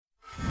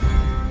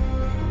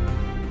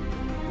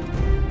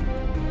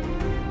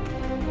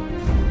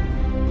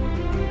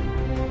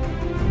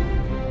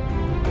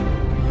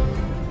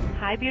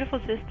Hi, beautiful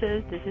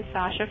sisters. This is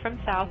Sasha from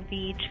South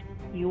Beach.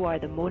 You are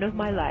the moon of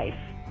my life.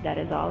 That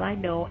is all I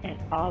know and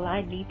all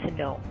I need to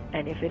know.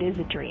 And if it is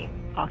a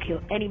dream, I'll kill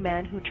any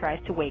man who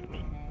tries to wake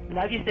me.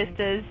 Love you,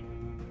 sisters.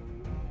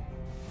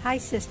 Hi,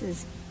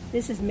 sisters.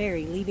 This is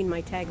Mary leaving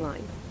my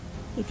tagline.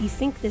 If you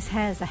think this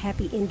has a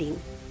happy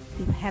ending,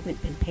 you haven't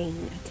been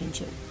paying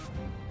attention.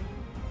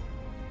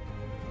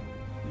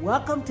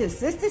 Welcome to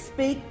Sister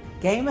Speak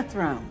Game of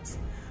Thrones,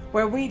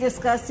 where we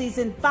discuss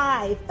Season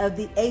 5 of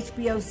the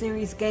HBO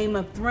series Game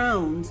of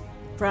Thrones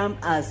from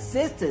a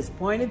sister's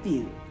point of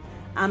view.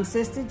 I'm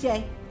Sister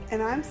J.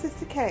 And I'm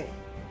Sister K.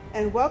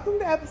 And welcome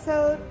to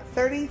episode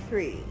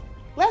 33.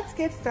 Let's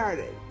get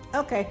started.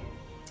 Okay,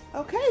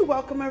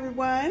 welcome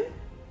everyone.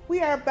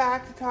 We are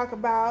back to talk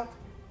about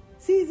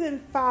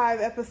Season 5,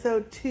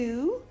 Episode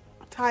 2,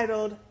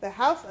 titled The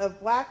House of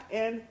Black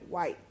and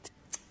White.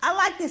 I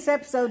like this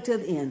episode to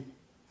the end.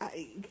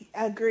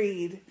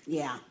 Agreed.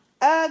 Yeah.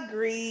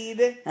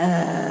 Agreed.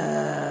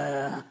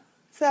 And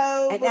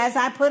as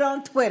I put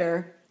on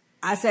Twitter,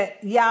 I said,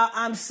 y'all,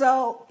 I'm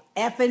so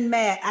effing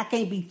mad. I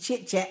can't be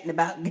chit-chatting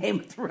about Game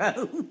of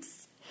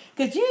Thrones.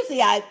 Because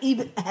usually I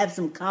even have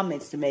some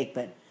comments to make,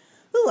 but,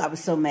 I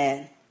was so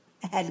mad.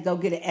 I had to go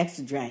get an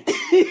extra drink.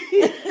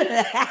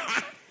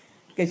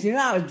 Because,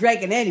 I was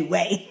drinking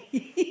anyway.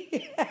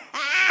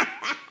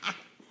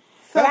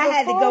 But I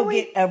had to go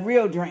get a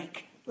real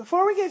drink.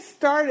 Before we get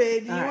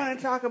started, do you want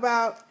to talk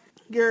about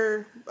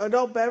your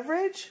adult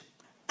beverage?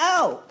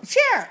 Oh,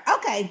 sure.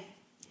 Okay.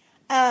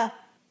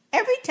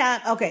 Every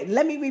time,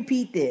 let me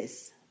repeat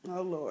this.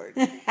 Oh, Lord.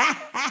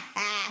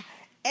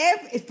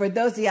 For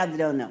those of y'all that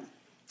don't know,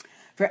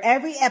 for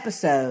every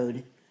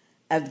episode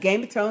of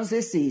Game of Thrones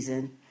this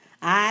season,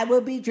 I will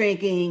be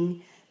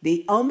drinking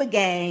the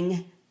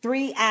Omegang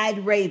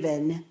Three-Eyed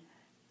Raven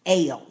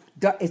Ale.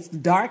 It's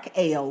dark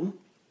ale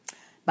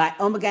by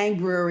Omegang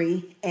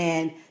Brewery,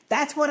 and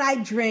that's what I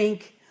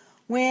drink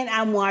when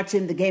I'm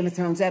watching the Game of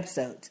Thrones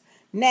episodes.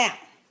 Now,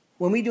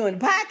 when we're doing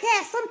the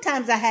podcast,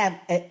 sometimes I have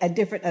a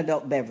different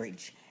adult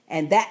beverage.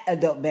 And that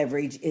adult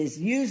beverage is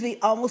usually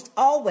almost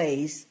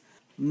always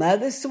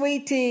Mother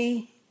Sweet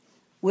Tea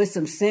with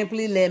some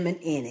Simply Lemon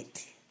in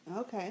it.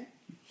 Okay.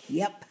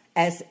 Yep,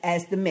 as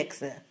the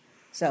mixer.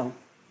 So,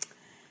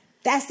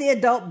 that's the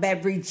adult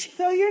beverage.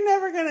 So you're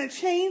never going to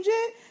change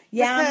it?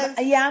 Yeah,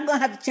 I'm gonna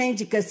have to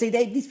change it because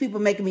these people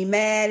making me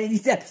mad in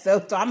these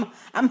episodes. So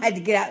I'm had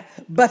to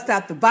bust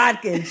out the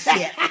vodka and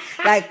shit,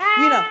 like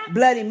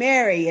Bloody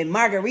Mary and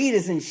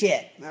margaritas and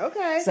shit.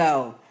 Okay.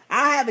 So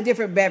I'll have a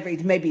different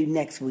beverage maybe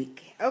next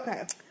week.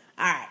 Okay.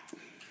 All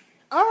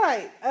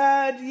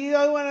right. Do you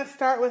want to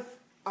start with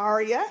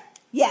Arya?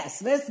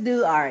 Yes, let's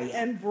do Arya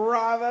and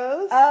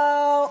Bravos.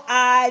 Oh,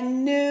 I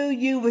knew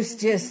you was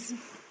just.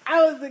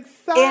 I was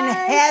excited. In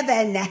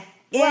heaven.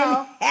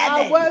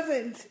 I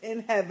wasn't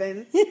in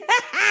heaven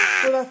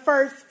for the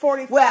first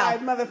 45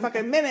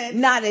 motherfucking minutes.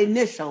 Not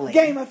initially.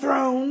 Game of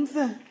Thrones.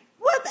 Well, they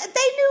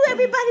knew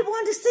everybody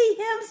wanted to see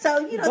him,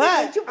 so, they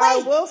made you wait.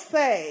 I will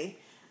say,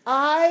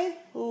 I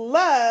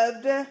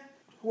loved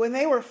when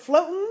they were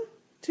floating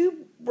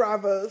to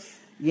Bravos.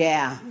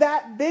 Yeah.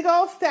 That big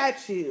old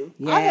statue.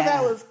 Yeah. I thought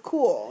that was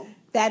cool.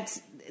 That's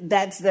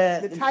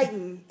the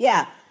Titan.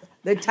 Yeah.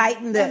 The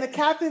Titan. And the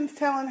captain's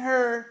telling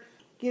her,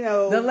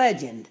 the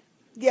legend.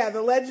 Yeah,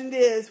 the legend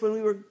is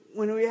when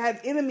we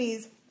had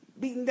enemies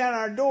beating down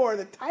our door,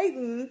 the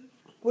Titan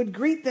would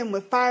greet them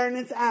with fire in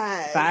its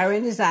eyes. Fire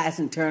in his eyes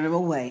and turn them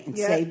away and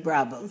save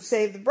Bravos. And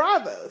save the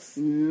Bravos.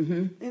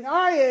 Mm-hmm. And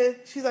Arya,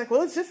 she's like,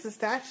 well, it's just a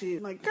statue.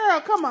 I'm like, girl,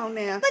 come on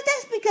now. But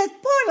that's because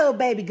poor little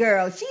baby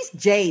girl, she's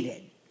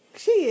jaded.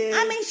 She is.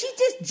 I mean, she's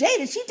just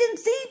jaded. She didn't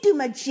see too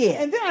much shit.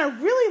 And then I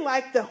really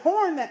liked the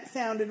horn that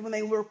sounded when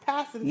they were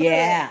passing through.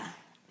 Yeah.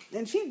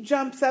 And she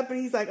jumps up and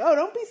he's like, oh,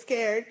 don't be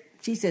scared.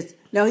 He says,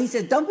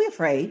 don't be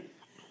afraid.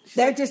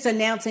 They're just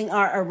announcing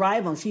our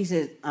arrival. She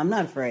says, I'm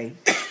not afraid.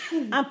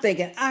 I'm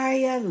thinking,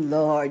 Arya,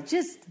 Lord,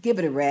 just give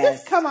it a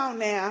rest. Just come on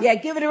now. Yeah,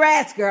 give it a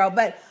rest, girl.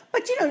 But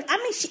in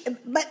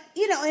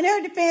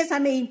her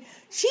defense,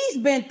 she's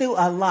been through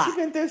a lot. She's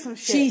been through some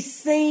shit. She's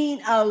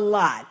seen a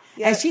lot.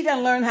 Yep. And she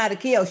done learned how to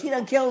kill. She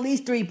done killed at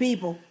least 3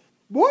 people.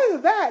 More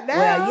than that now.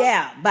 Well,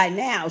 yeah, by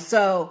now.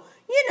 So,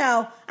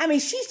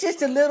 she's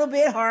just a little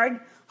bit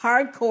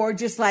hardcore,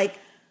 just like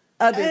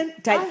other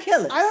type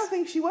killers. I don't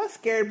think she was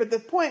scared, but the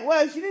point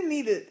was you didn't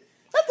need to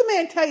let the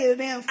man tell you the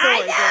damn story. I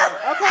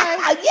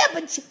know. Okay. Yeah,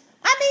 but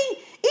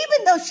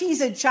even though she's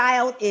a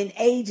child in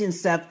age and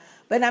stuff,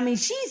 but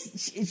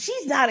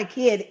she's not a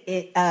kid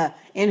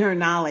in her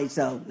knowledge,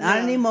 though. Not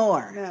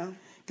anymore. No.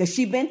 Because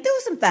she's been through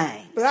some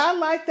things. But I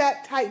like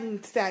that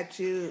Titan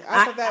statue.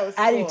 I thought that was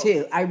cool. I do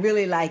too. I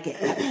really like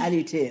it. I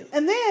do too.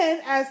 And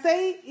then as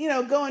they,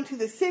 go into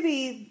the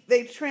city,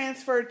 they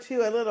transfer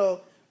to a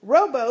little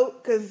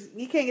rowboat because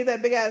you can't get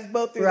that big ass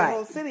boat through the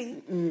whole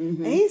city.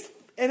 Mm-hmm.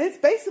 And it's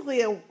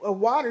basically a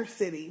water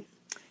city.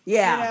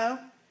 Yeah.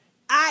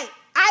 I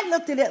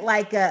looked at it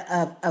like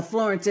a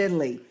Florence,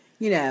 Italy,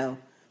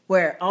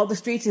 where all the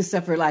streets and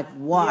stuff are like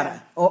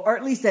water, or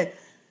at least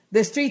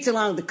the streets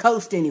along the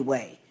coast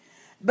anyway.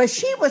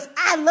 But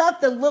I love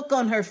the look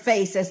on her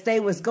face as they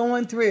was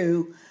going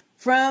through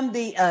from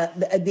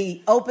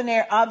the open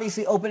air,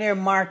 obviously open air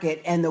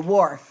market and the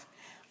wharf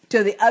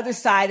to the other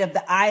side of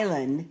the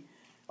island,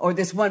 or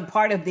this one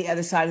part of the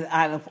other side of the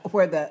island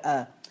where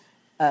the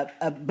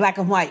black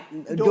and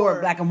white door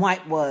black and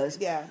white was.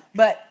 Yeah.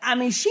 But I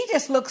mean, she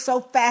just looked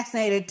so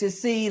fascinated to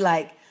see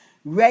like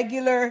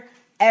regular,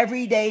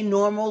 everyday,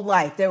 normal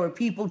life. There were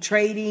people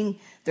trading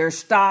their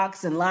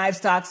stocks and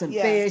livestock and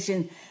fish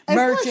and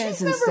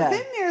merchants and stuff. She's never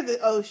been near the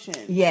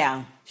ocean.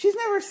 Yeah. She's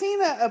never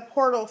seen a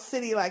portal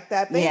city like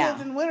that. They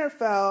lived in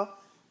Winterfell,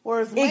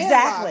 where it's landlocked,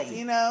 exactly.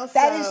 you know?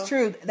 That is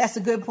true. That's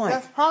a good point.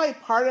 That's probably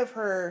part of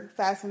her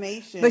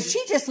fascination. But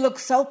she just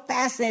looked so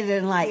fascinated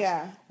and like,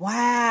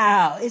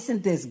 wow,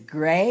 isn't this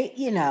great?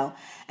 You know?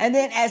 And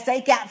then as they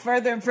got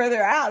further and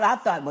further out, I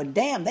thought, well,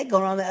 damn, they're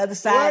going on the other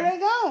side. Where are they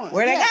going?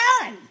 Where are they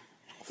going?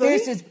 So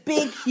there's this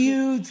big,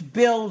 huge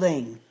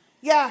building.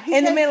 Yeah.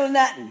 In the middle of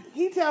nothing.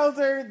 He tells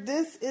her,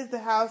 this is the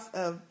house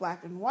of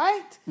black and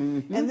white,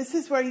 and this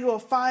is where you will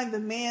find the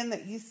man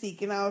that you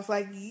seek. And I was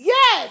like,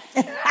 yes!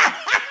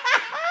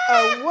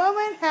 A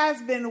woman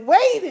has been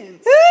waiting.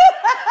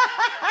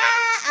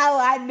 Oh,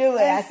 I knew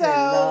it. And I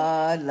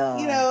said, Lord.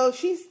 You know,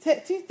 she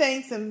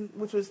thanks him,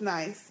 which was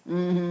nice,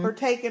 for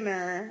taking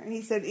her. And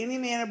he said any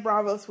man of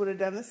Bravos would have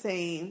done the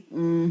same.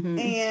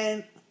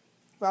 And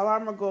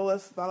Valar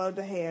Morghulis, Valar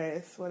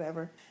Dohaeris,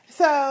 whatever.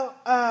 So,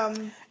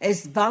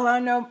 it's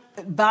Valar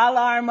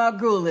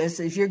Morghulis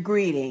is your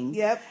greeting.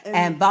 Yep.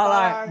 And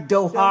Valar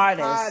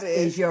Dohaeris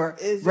is your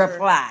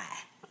reply.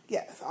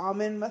 Yes, all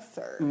men must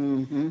serve.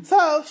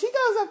 So she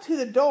goes up to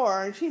the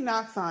door and she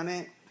knocks on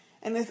it,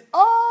 and this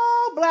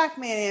all black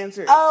man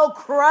answers. Oh,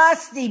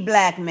 crusty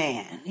black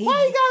man. Why you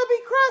gotta be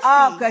crusty?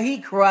 Oh, 'cause he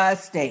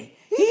crusty.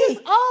 He's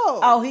just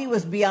old. Oh, he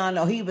was beyond.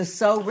 Oh, he was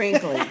so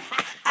wrinkly.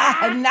 I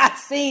have not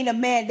seen a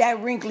man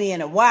that wrinkly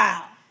in a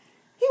while.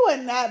 He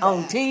wasn't that bad.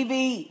 On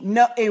TV,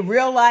 no, in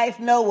real life,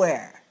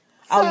 nowhere.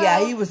 Oh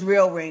yeah, he was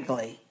real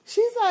wrinkly.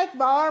 She's like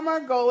Valar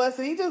Morghulis,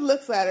 and he just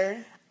looks at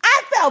her.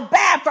 I felt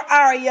bad for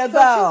Arya, so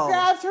though. She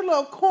grabs her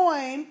little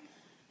coin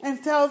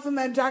and tells him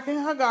that Jack and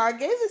Hagar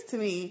gave this to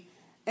me.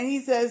 And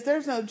he says,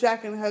 there's no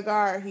Jack and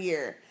Hagar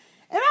here.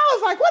 And I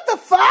was like, what the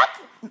fuck?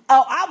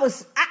 Oh, I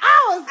was pissed.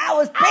 I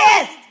was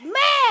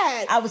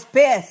mad. I was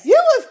pissed.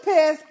 You was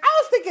pissed.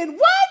 I was thinking,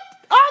 what?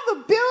 All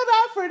the build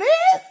up for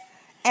this?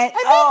 And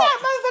then that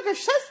motherfucker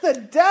shuts the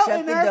door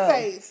in her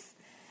face.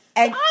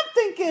 And I'm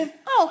thinking,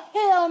 oh,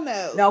 hell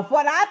no. No,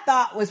 what I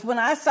thought was when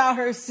I saw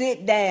her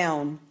sit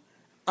down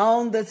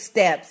on the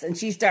steps and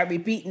she started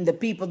repeating the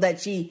people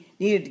that she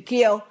needed to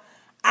kill,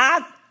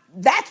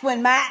 that's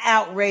when my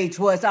outrage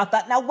was. I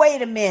thought, now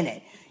wait a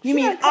minute. You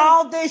mean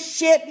all this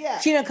shit? Yeah.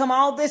 She done come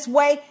all this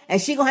way and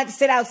she gonna have to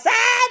sit outside?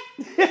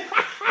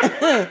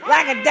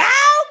 Like a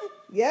dog?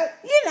 Yep.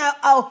 You know,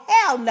 oh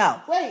hell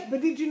no. Wait,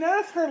 but did you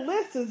notice her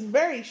list is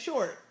very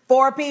short?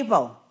 4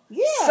 people.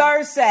 Yeah.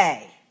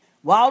 Cersei,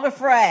 Walder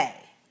Frey,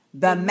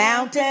 the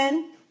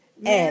Mountain,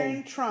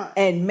 Meryn Trump.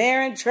 And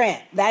Meryn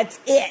Trump. That's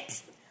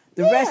it.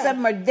 The rest of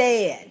them are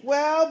dead.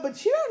 Well,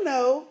 but you don't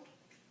know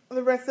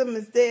the rest of them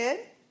is dead.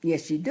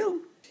 Yes, you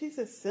do. She's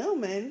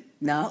assuming.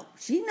 No,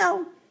 she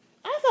know.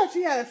 I thought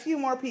she had a few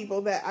more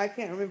people that I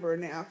can't remember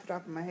now off the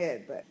top of my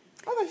head, but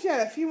I thought she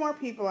had a few more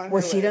people on her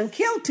list. Well, she done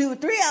killed 2 or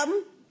 3 of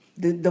them.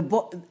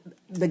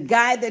 The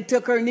guy that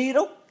took her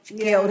needle, she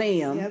killed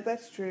him. Yeah,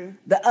 that's true.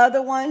 The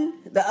other one,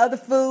 the other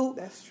fool,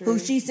 that's true. who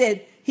she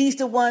said he's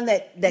the one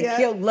that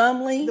killed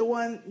Lumley. The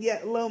one,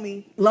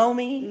 Lomi.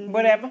 Lomi,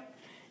 whatever.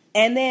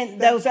 And then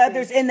those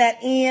others in that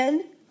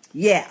inn.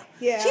 Yeah.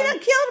 She done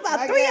killed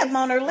about 3 of them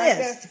on her list.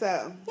 I guess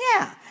so.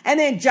 Yeah. And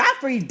then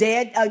Joffrey's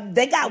dead.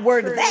 They got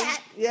word of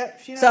that. Yep.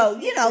 She knows so,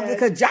 you know,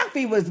 because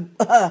Joffrey was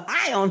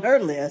high on her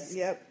list.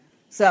 Yep.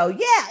 So, yeah,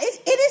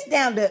 it is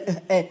down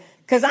to...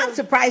 Because I'm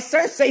surprised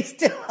Cersei's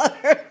still on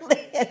her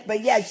list.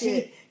 But, yeah,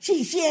 she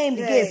aimed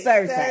to get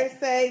Cersei.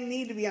 Cersei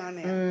need to be on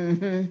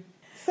there.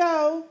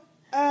 So...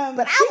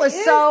 but I was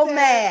so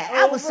mad.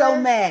 I was so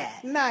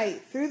mad. Night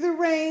through the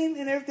rain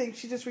and everything.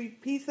 She just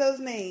repeats those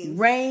names.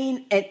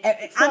 Rain and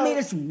I mean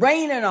it's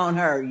raining on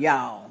her,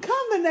 y'all.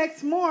 Come the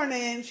next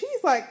morning,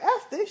 she's like,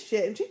 "F this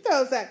shit," and she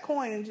throws that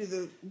coin into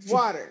the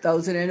water.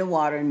 Throws it in the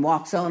water and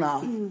walks on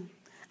off.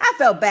 I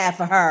felt bad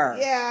for her.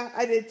 Yeah,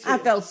 I did too. I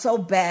felt so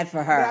bad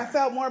for her. But I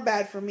felt more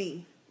bad for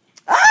me.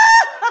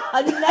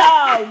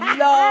 No,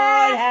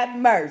 Lord have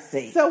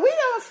mercy. So we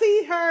don't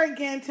see her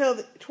again till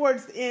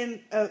towards the end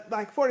of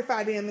like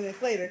 45 damn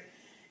minutes later.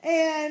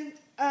 And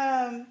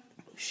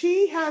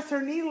she has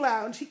her needle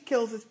out and she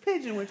kills this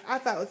pigeon, which I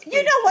thought was pretty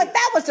You know what? cute.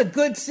 That was a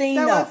good scene,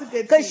 though. That was a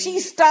good Because scene. she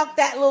stalked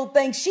that little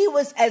thing. She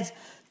was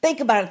think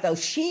about it, though.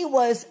 She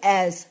was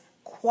as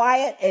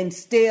quiet and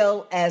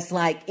still as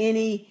like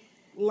any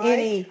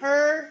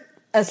her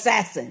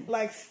assassin.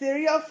 Like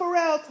Stereo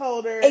Pharrell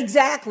told her.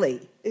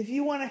 Exactly. If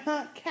you want to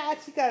hunt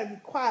cats, you got to be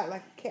quiet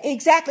like a cat.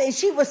 Exactly. And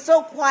she was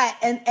so quiet.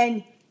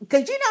 And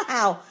because you know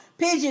how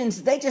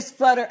pigeons, they just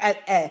flutter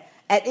at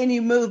at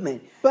any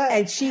movement.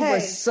 And she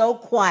was so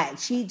quiet.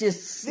 She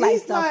just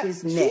sliced off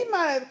his neck. She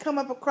might have come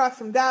up across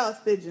some Dallas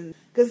pigeons.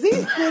 Because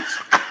these bitches...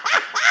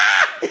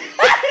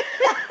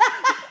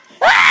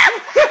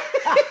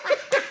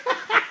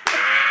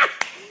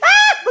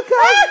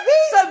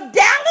 Some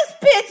Dallas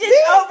pigeons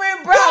over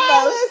in Bravos.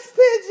 Dallas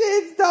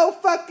pigeons don't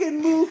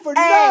fucking move for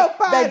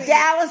nobody. The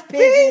Dallas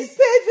pigeons. These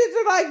pigeons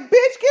are like,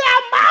 bitch, get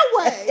out my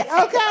way,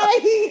 okay?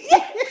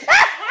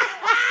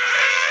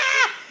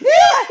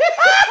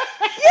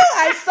 You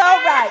are so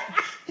right.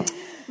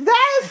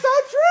 That is so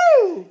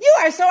true. You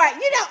are so right.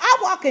 You know, I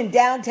walk in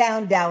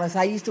downtown Dallas.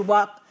 I used to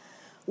work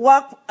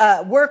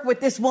with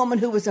this woman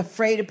who was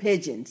afraid of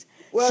pigeons.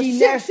 Well, she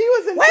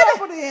was in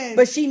trouble then.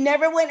 But she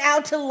never went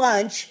out to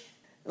lunch,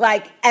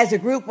 like, as a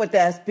group with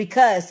us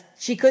because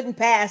she couldn't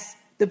pass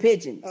the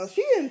pigeons. Oh,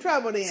 she in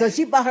trouble then. So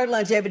she bought her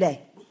lunch every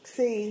day.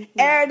 See?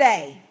 Every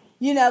day.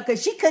 You know,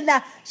 because she could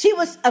not, she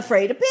was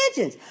afraid of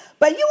pigeons.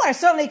 But you are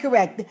certainly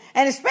correct.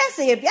 And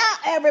especially if y'all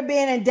ever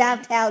been in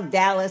downtown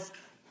Dallas,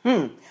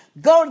 go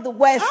to the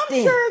West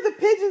End. I'm sure the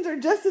pigeons are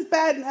just as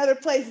bad in other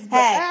places. But,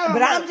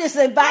 I'm just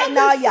inviting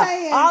all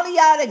y'all. All of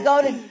y'all that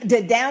go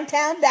to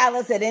downtown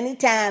Dallas at any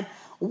time,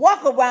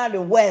 walk around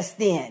the West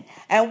End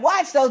and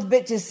watch those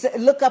bitches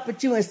look up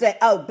at you and say,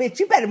 oh, bitch,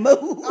 you better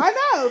move. I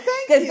know,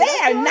 thank Because you. they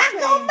are not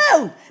going to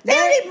move. They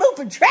don't even move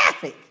for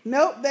traffic.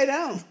 Nope, they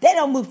don't. They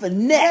don't move for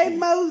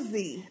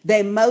nothing.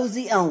 They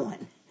mosey on.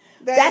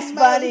 That's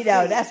funny,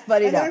 though. That's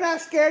funny, though. They're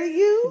not scared of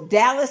you?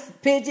 Dallas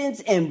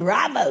pigeons and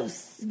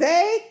Bravos.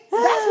 That's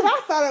what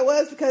I thought it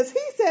was because he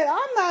said,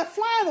 I'm not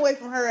flying away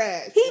from her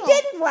ass. He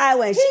didn't fly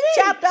away. She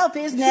chopped off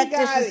his neck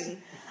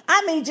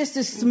just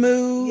as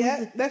smooth.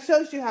 Yeah, that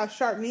shows you how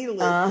sharp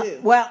needle is, too.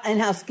 Well, and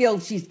how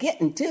skilled she's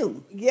getting,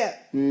 too.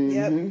 Yep,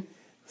 yep.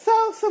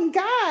 So some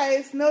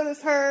guys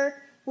noticed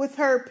her with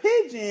her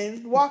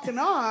pigeons walking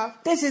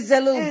off. This is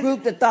a little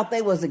group that thought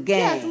they was a gang.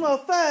 Yeah, some little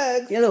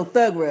thugs. Yeah, little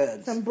thug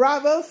rugs. Some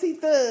Bravo-C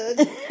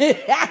thugs.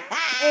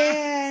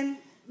 And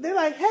they're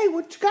like, hey,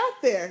 what you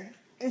got there?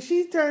 And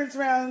she turns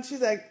around and she's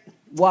like...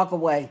 Walk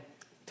away.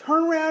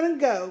 Turn around and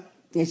go.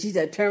 Yeah, she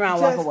said, turn around,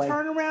 walk away. Just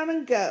turn around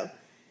and go.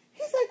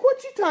 He's like,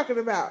 what you talking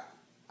about?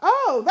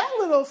 Oh, that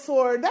little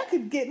sword, that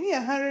could get me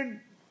 100,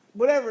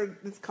 whatever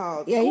it's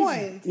called,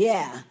 coins.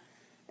 Yeah.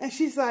 And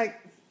she's like,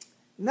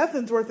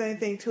 nothing's worth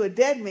anything to a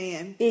dead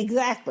man.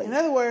 Exactly. In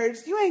other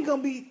words, you ain't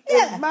going to be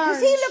admiring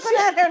shit. He looking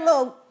at her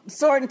little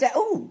sword and say,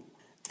 ooh,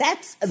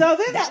 that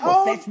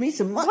will fetch me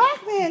some money.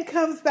 Black man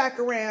comes back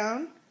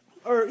around,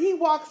 or he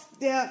walks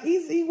down,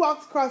 he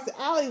walks across the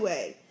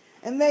alleyway,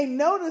 and they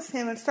notice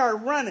him and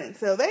start running.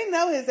 So they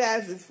know his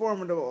ass is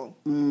formidable.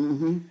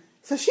 Mm-hmm.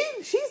 So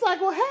she's like,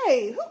 well,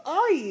 hey, who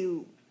are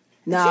you?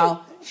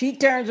 No, she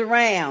turns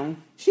around.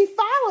 She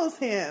follows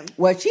him.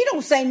 Well, she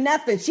don't say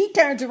nothing. She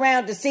turns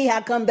around to see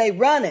how come they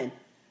running.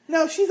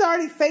 No, she's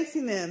already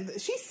facing them.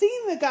 She's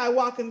seen the guy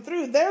walking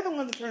through. They're the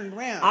ones that turned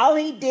around. All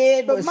he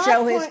did was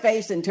show his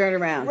face and turn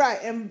around. Right,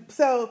 and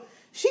so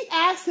she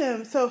asked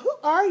him, so who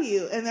are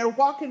you? And they're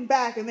walking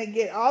back, and they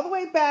get all the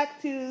way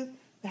back to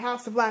the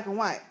House of Black and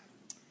White.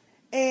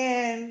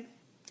 And...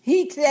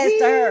 He says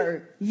to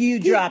her, you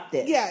dropped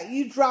this. Yeah,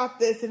 you dropped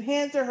this, and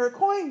hands her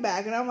coin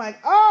back. And I'm like,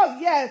 oh,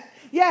 yes,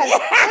 it's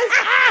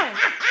on.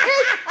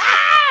 It's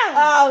on.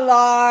 Oh,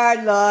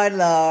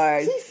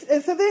 Lord.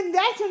 And so then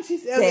that's when she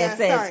says,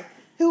 sorry,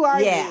 who are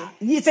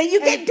you? So you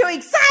get too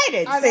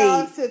excited. I know,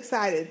 I'm too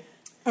excited.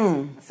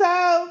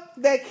 So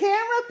the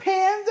camera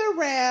pans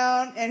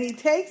around, and he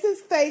takes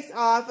his face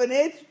off, and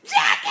it's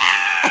Jackie!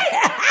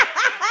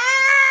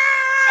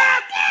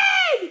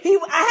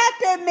 I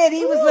have to admit,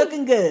 he was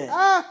looking good.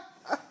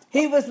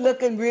 He was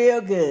looking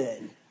real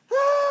good.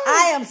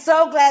 I am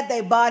so glad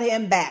they brought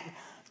him back.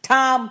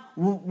 Tom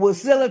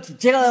Wasillo,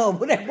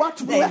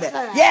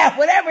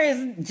 whatever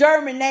his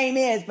German name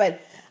is,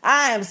 but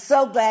I am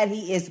so glad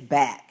he is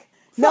back.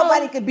 So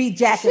nobody could beat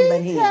Jackin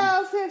but him. She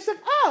tells him, she's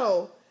like,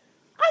 oh,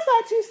 I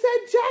thought you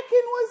said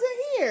Jackin wasn't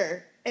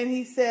here. And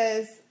he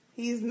says,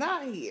 he's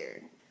not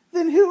here.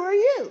 Then who are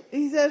you?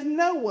 He says,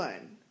 no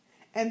one.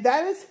 And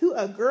that is who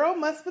a girl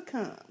must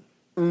become.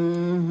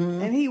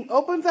 Mm-hmm. And he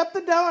opens up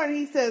the door and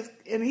he says,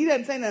 and he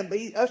doesn't say nothing, but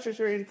he ushers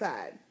her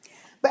inside.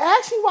 But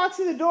as she walks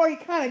through the door, he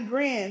kind of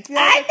grins. You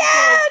know, I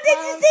know! Did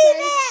you see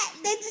that?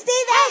 Did you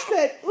see that? I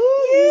said,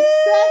 ooh, you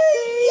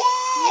sexy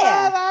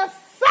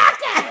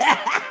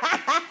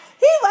motherfucker!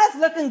 He was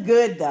looking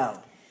good, though.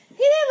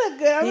 He did look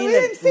good. I mean, we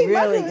didn't see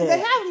much of him. Good. They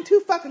have him too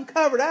fucking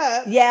covered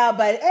up. Yeah,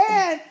 but...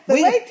 And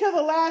they wait till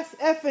the last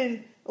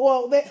effing...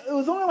 Well, it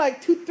was only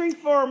like 2, 3,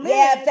 4 minutes.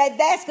 Yeah,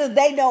 that's because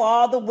they know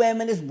all the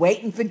women is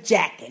waiting for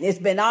Jackin. It's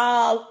been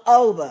all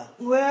over.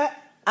 What?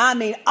 I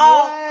mean,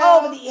 all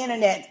over the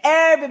internet.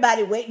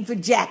 Everybody waiting for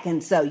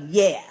Jackin, so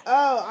yeah.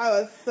 Oh, I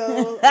was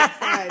so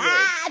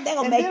excited. They're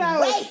going to make you wait. I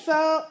was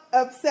so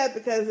upset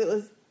because it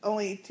was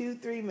only 2,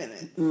 3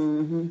 minutes.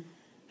 Mm-hmm.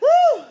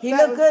 Whew, he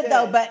looked good,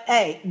 though, but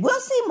hey, we'll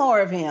see more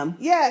of him.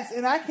 Yes,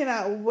 and I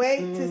cannot wait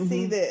to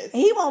see this.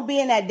 He won't be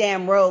in that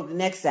damn robe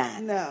next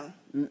time. No.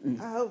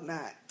 I hope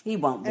not. He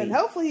won't be. And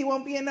hopefully he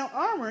won't be in no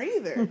armor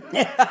either.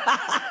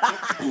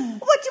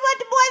 What you want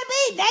the boy to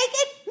be?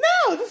 Naked?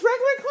 No, just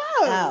regular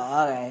clothes.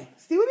 Oh, okay.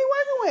 See what he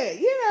working with,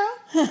 you know.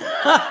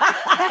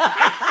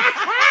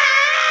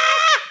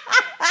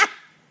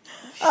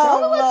 Show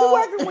me what you're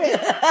working with.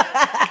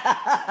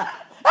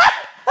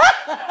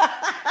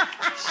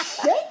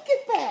 Shake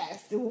it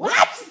fast.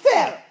 Watch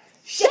yourself.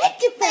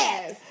 Shake it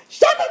fast.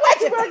 Show me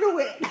what you're working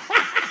with.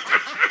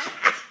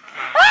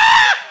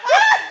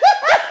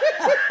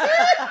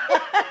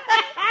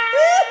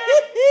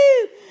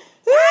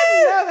 I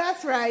know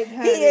that's right,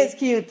 honey. He is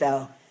cute,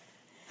 though.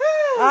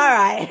 All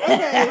right.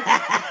 Okay.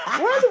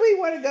 Where do we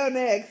want to go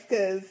next?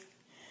 Because,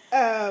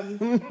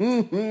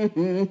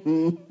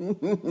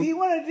 do you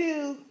want to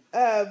do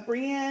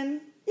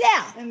Brienne?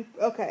 Yeah. And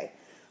okay.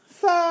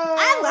 So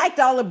I liked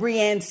all of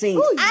Brienne's scenes.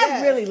 Ooh,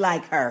 yes. I really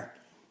like her.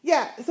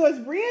 Yeah, so it's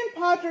Brienne,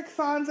 Podrick,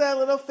 Sansa,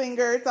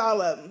 Littlefinger. It's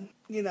all of them,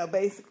 you know,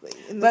 basically.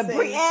 But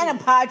Brienne and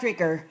Podrick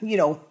are, you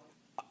know,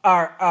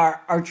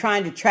 are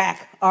trying to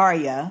track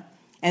Arya,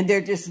 and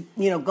they're just,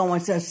 you know, going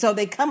so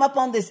they come up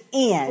on this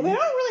inn. Well, they don't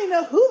really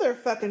know who they're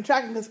fucking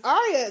tracking because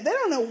Arya, they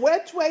don't know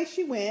which way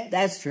she went.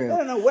 That's true. They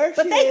don't know where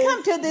but she they is.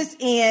 come to this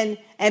inn,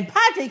 and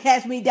Podrick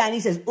has me down. He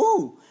says,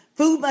 "Ooh,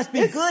 food must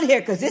be good here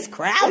because it's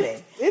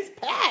crowded." It's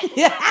packed.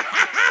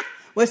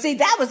 Well, see,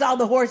 that was all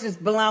the horses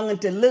belonging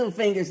to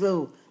Littlefinger's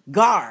little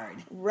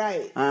guard.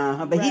 Right.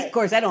 But he, of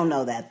course, I don't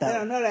know that, though. They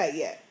don't know that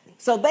yet.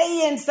 So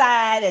they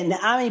inside, and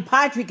I mean,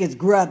 Podrick is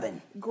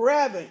grubbing.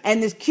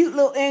 And this cute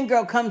little inn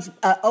girl comes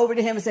over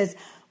to him and says,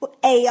 well,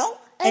 Ale.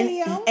 And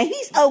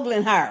he's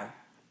ogling her.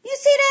 You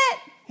see that?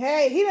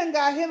 Hey, he done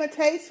got him a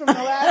taste from the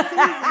last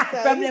season.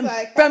 So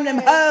from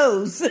them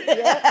hoes.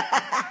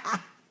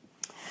 Yep.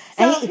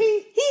 And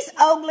he's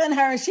ogling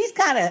her, and she's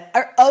kind of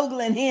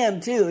ogling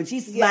him, too. And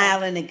she's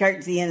smiling and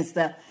curtsying and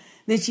stuff.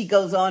 Then she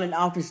goes on and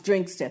offers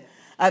drinks to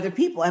other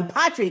people. And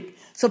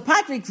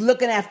Podrick's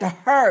looking after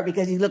her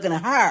because he's looking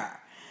at her.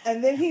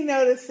 And then he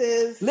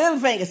notices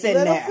Littlefinger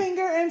sitting there.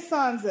 Littlefinger and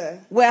Sansa.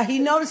 Well, he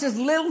notices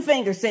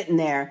Littlefinger sitting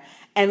there,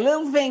 and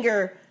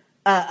Littlefinger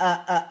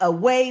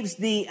waves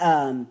the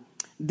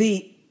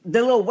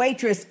little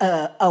waitress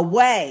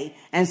away,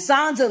 and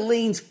Sansa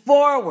leans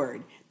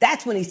forward.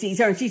 That's when he sees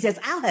her, and she says,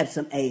 "I'll have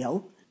some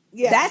ale."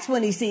 Yeah. That's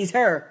when he sees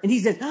her, and he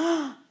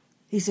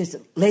says,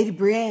 "Lady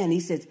Brienne," he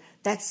says,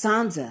 "That's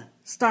Sansa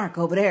Stark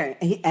over there."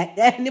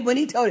 And when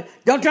he told her,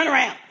 "Don't turn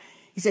around,"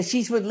 he said,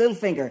 "She's with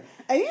Littlefinger."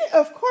 And you,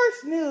 of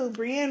course, knew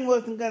Brienne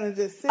wasn't going to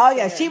just sit there.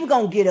 there. She was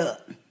going to get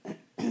up.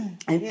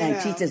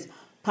 And she says,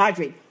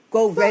 "Podrick,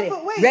 go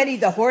ready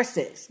the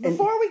horses."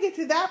 Before we get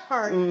to that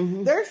part,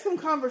 there's some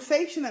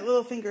conversation that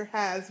Littlefinger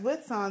has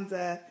with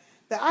Sansa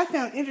that I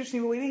found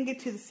interesting, but we didn't get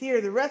to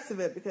hear the rest of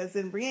it because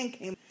then Brienne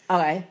came.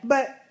 Okay.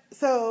 But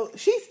so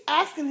she's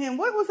asking him,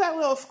 "What was that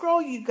little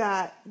scroll you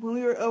got when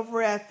we were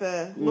over at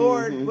the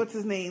Lord what's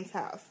his name's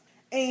house?"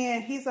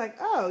 And he's like,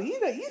 "Oh, you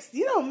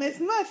don't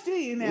miss much, do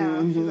you now?"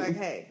 She's like,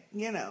 "Hey,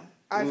 you know,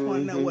 I just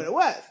want to know what it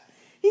was."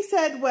 He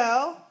said,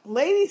 "Well,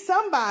 lady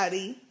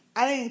somebody,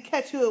 I didn't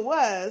catch who it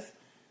was,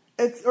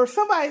 or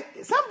somebody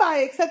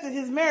accepted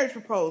his marriage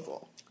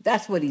proposal."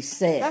 That's what he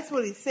said. That's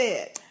what he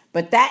said.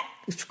 But that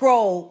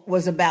scroll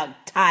was about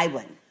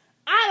Tywin.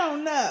 I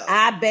don't know.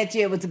 I bet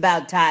you it was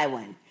about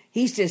Tywin.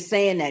 He's just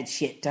saying that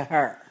shit to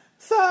her.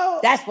 So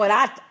that's what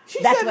I.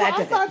 She that's said, what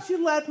I thought you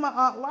loved my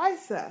Aunt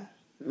Lysa.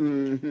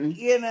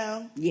 You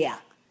know. Yeah.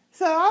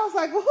 So I was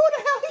like, well, who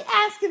the hell he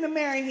asking to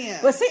marry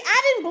him? Well, see,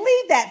 I didn't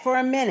believe that for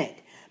a minute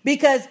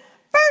because,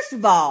 first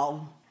of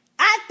all,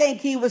 I think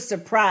he was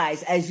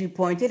surprised, as you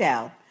pointed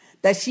out,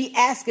 that she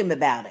asked him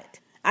about it.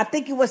 I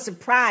think he was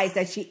surprised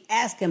that she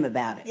asked him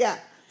about it. Yeah.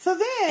 So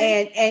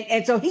then,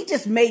 and so he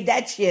just made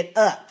that shit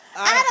up.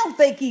 I don't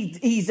think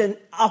he's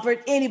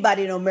offered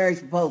anybody no marriage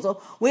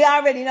proposal. We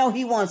already know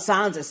he wants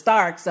Sansa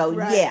Stark, so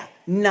yeah,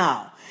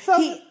 no.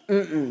 So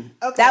okay.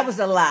 That was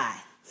a lie.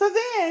 So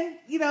then,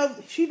 you know,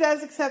 she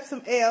does accept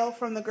some ale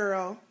from the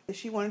girl if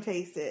she want to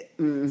taste it.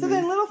 So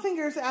then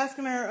Littlefinger's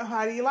asking her,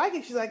 "How do you like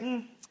it?" She's like,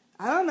 "I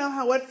don't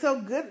know what's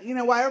so good. You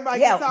know, why everybody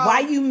gets all why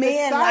you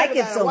men like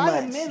it so much?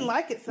 Why do men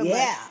like it so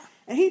much?"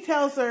 And he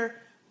tells her,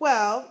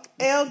 "Well,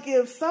 ale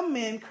gives some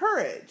men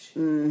courage."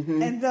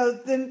 And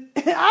so then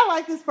I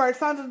like this part.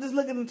 Sansa just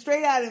looking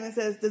straight at him and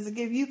says, "Does it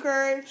give you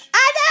courage?"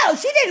 I know.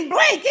 She didn't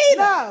blink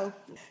either. No.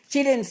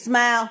 She didn't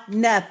smile,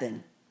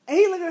 nothing. And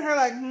he looked at her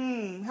like,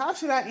 how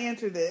should I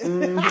answer this?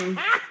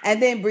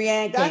 And then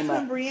Brienne came up. That's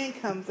when Brienne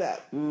comes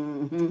up.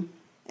 And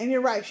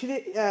you're right. She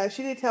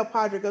did tell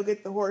Podrick, go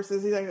get the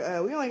horses. He's like,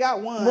 we only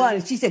got one.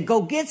 One. She said,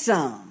 go get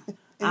some.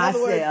 I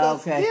said,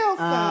 okay. Steal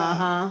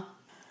some.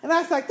 And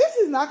I was like, this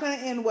is not going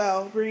to end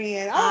well,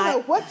 Brienne. I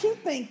don't know what you're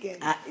thinking.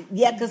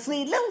 Yeah, because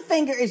see,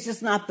 Littlefinger is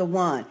just not the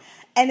one.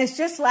 And it's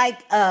just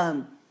like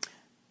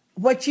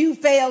what you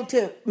failed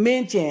to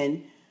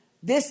mention,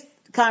 this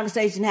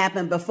conversation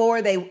happened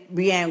before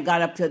Brienne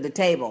got up to the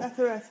table. That's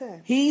what I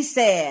said. He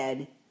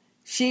said,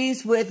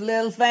 she's with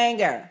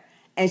Littlefinger.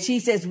 And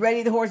she says,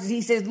 ready the horses.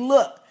 He says,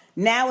 look,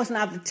 now is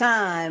not the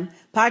time.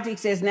 Podrick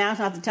says, now is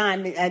not the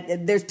time.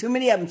 There's too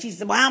many of them. She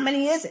says, well, how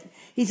many is it?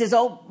 He says,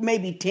 oh,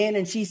 maybe 10.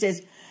 And she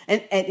says,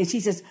 and she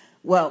says,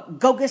 well,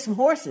 go get some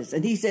horses.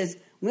 And he says,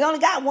 we only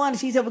got one. And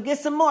she said, well, get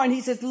some more. And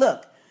he says,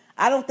 look,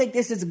 I don't think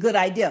this is a good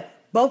idea.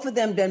 Both of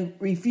them done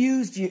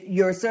refused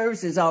your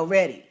services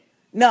already.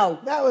 No,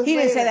 he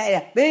didn't say that.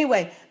 Yeah. But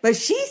anyway, but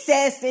she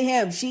says to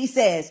him,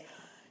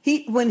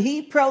 when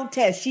he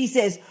protests, she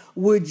says,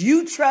 would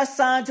you trust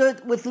Sandra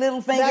with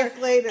Littlefinger? That's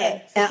later.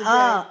 It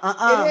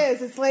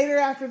is. It's later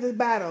after the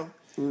battle.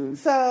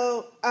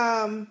 So,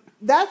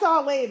 that's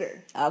all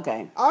later.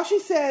 Okay. All she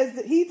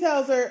says, he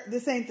tells her,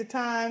 this ain't the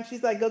time.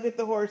 She's like, go get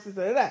the horses.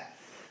 Da, da, da.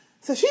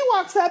 So she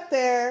walks up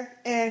there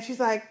and she's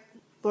like,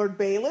 Lord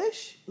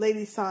Baelish,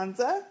 Lady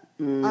Sansa,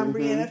 I'm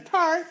Brienne of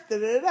Tarth, da,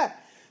 da, da, da.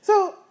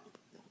 So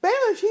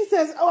Baelish, he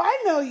says, oh,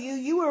 I know you.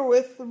 You were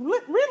with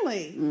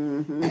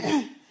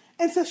Renly.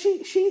 And so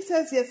she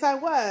says, yes, I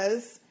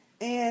was.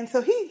 And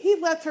so he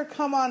lets her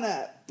come on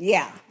up.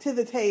 Yeah. To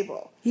the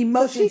table. He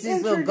motions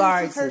his little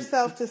guards. She introduces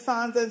herself to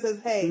Sansa and says,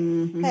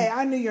 hey,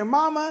 I knew your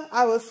mama.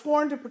 I was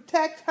sworn to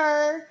protect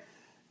her.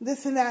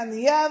 This and that and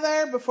the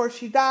other. Before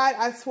she died,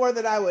 I swore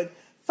that I would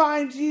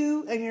find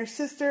you and your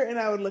sister and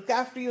I would look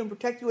after you and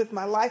protect you with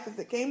my life if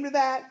it came to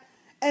that.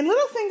 And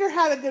Littlefinger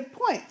had a good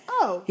point.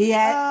 Oh. He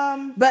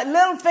had, but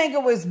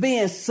Littlefinger was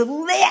being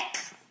slick.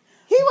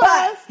 He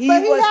was. But he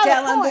was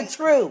telling the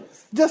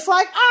truth. Just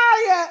like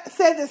Arya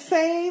said the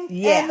same,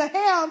 and the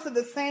Hound said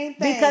the same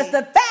thing. Because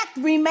the fact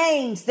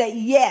remains that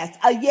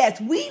yes,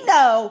 we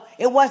know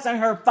it wasn't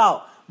her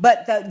fault.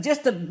 But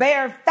just the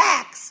bare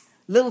facts,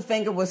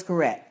 Littlefinger was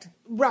correct.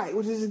 Right,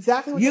 which is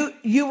exactly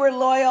what you were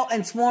loyal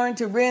and sworn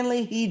to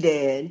Renly, he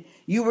did.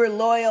 You were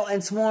loyal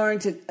and sworn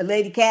to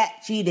Lady Cat,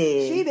 she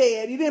did. She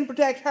did. You didn't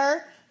protect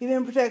her. You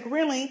didn't protect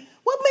Renly.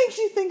 What makes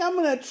you think I'm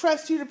going to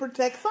trust you to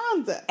protect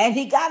Sansa? And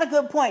he got a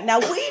good point. Now,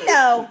 we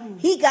know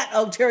he got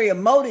ulterior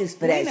motives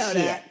for that shit.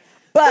 That.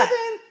 But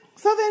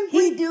so then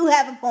he do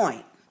have a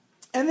point.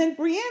 And then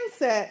Brienne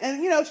said,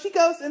 and she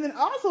goes, and then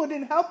also it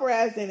didn't help her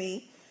as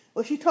any,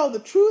 well, she told the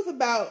truth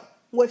about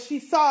what she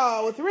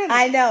saw with Renly.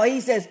 I know.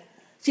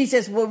 She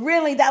says, well,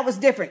 really, that was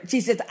different.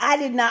 She says, I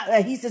did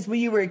not, he says, well,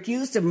 you were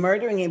accused of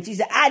murdering him. She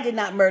said, I did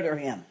not murder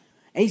him.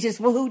 And he says,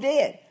 well, who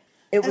did?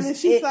 It was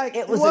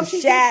a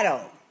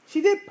shadow.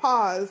 She did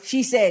pause.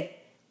 She said,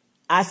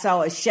 I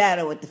saw a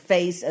shadow at the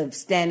face of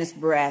Stannis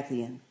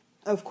Baratheon.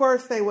 Of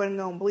course they wasn't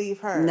going to believe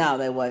her. No,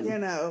 they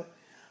wasn't.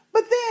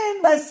 But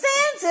then... But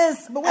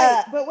Sansa's...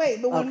 But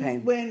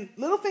when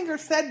Littlefinger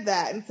said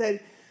that and said,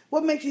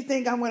 what makes you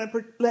think I'm going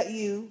to let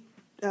you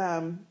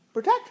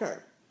protect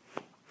her?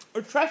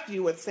 Or trust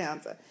you with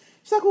Sansa?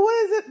 She's like, well,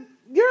 what is it?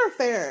 Your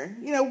affair.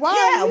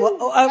 Why are you...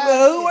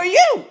 who are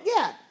you?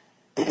 Yeah.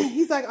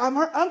 He's like, I'm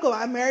her uncle.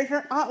 I married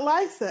her Aunt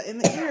Lysa in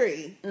the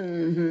Eyrie.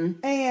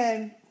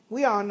 And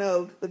we all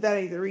know that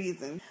ain't the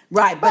reason.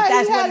 Right, but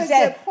that's what he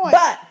said.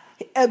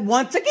 But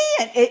once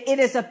again, it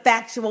is a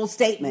factual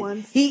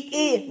statement.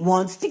 He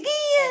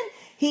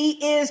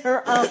is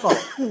her uncle.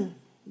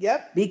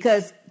 Yep.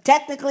 Because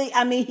technically,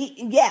 I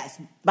mean,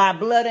 by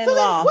blood and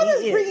law. What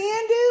does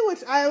Brienne do?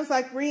 Which I was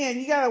like, Brienne,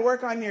 you got to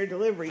work on your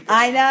delivery. Girl.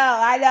 I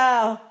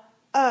know.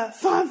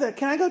 Sansa,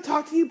 can I go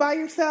talk to you by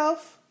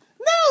yourself?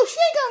 No, she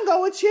ain't gonna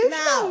go with you. No.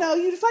 She don't know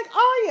you, just like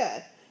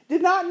Arya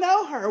did not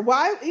know her.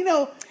 Why?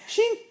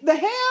 The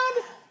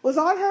Hound was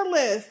on her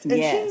list, and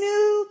she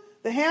knew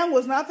the Hound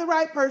was not the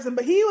right person,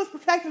 but he was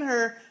protecting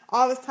her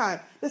all this time.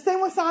 The same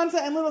with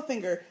Sansa and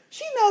Littlefinger.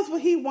 She knows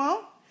what he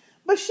wants,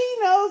 but she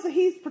knows that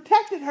he's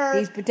protected her.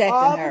 He's protecting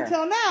all her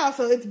until now,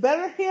 so it's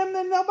better him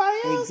than nobody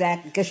else.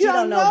 Exactly, because she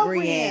don't know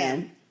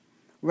Brienne.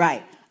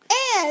 Right,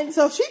 and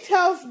so she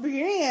tells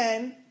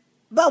Brienne,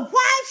 but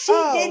why she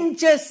didn't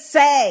just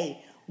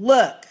say,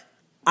 look,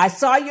 I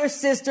saw your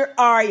sister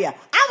Arya.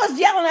 I was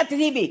yelling at the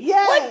TV.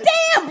 Yes. Well,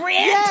 damn,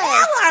 Brienne,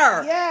 tell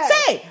her.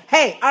 Yes. Say,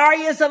 hey,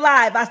 Arya's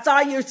alive. I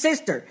saw your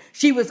sister.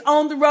 She was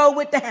on the road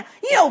with the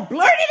Hound.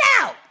 Blurt it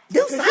out.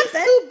 Do something. She's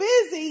too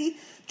busy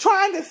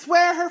trying to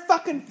swear her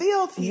fucking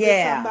fealty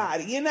to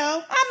somebody,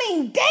 I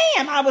mean,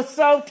 damn, I was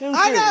so too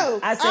I know.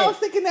 I was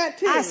thinking that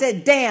too. I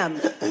said, damn,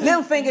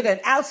 Littlefinger done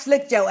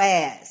outslicked your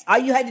ass. All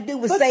you had to do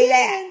was say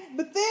that.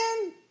 But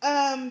then,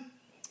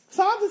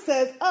 Sansa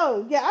says,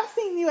 oh, yeah, I've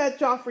seen you at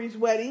Joffrey's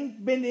wedding,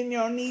 bending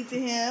your knee to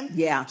him.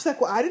 Yeah. She's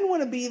like, well, I didn't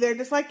want to be there,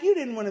 just like you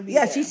didn't want to be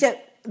there. Yeah, she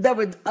said there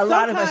were a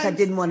lot of us that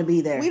didn't want to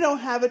be there. We don't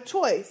have a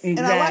choice. Exactly.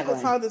 And I like what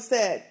Sansa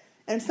said.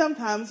 And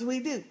sometimes we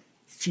do.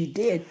 She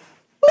did.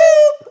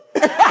 Boop!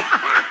 And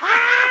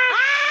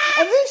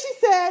then she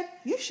said,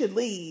 you should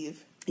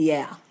leave.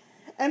 Yeah.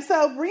 And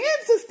so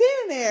Brienne's just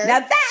standing there.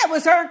 Now that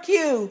was her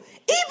cue.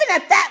 Even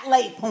at that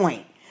late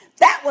point,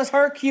 that was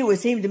her cue, it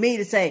seemed to me,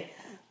 to say,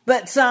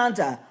 but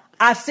Sansa,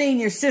 I've seen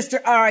your sister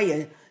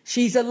Arya.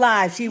 She's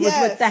alive. She was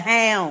with the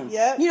Hound.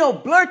 Yep.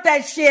 Blurt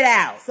that shit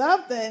out.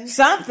 Something.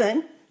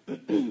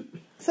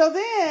 So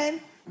then,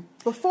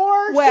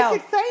 before she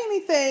could say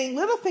anything,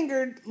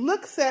 Littlefinger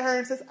looks at her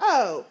and says,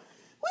 oh,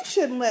 we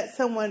shouldn't let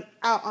someone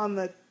out on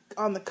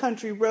the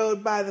country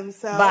road by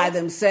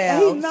themselves.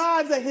 And he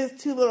nods at his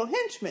two little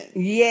henchmen.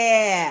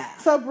 Yeah.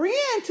 So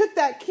Brienne took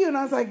that cue, and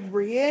I was like,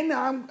 Brienne,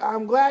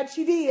 I'm glad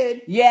she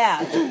did.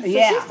 Yeah. So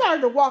she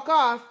started to walk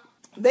off.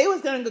 they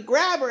was going to go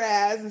grab her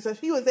ass, and so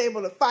she was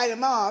able to fight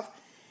him off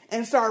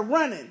and start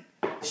running.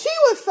 She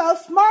was so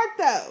smart,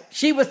 though.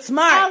 She was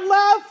smart. I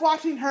love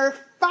watching her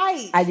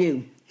fight. I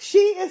do. She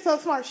is so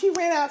smart. She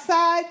ran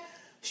outside.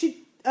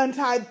 She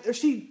untied, or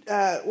she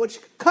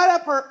cut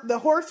up the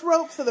horse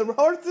rope so the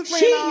horses ran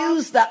She off.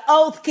 used the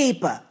Oath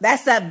Keeper.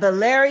 That's a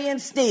Valerian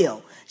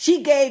steel.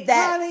 She gave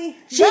that. Honey,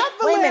 she, that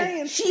wait a minute.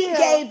 Valerian She steel.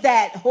 gave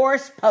that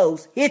horse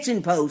post,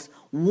 hitching post,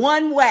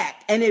 one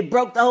whack, and it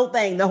broke the whole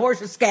thing. The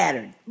horse was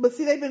scattered. But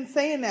see, they've been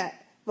saying that.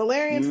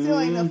 Valerian steel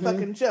ain't no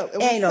fucking joke.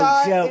 And Ain't we no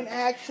saw joke. it in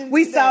action.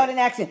 We today. saw it in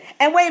action.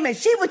 And wait a minute,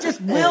 she was just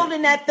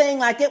wielding that thing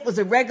like it was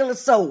a regular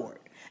sword.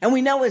 And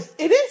we know It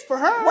is for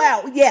her.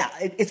 well, yeah,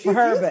 it's for She's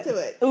her, used but to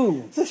it.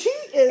 ooh, So she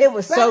is. It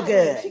was so battling.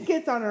 good. She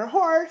gets on her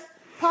horse.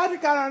 Padre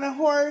got on a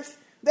horse.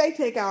 They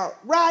take out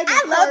riding.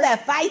 I love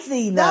that fight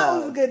scene though. That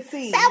was a good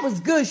scene. That was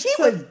good. She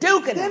was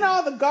duking Then him.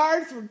 all the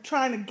guards were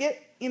trying to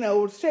get,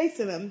 was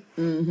chasing him.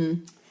 Mm-hmm.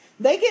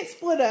 They get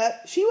split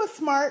up. She was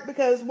smart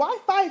because why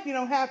fight if you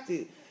don't have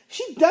to?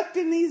 She ducked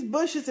in these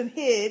bushes and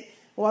hid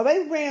while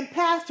they ran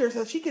past her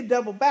so she could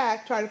double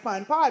back, try to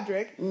find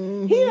Podrick.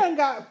 Mm-hmm. He done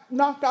got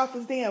knocked off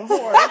his damn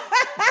horse.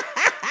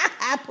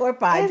 Poor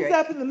Padre. Ends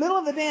up in the middle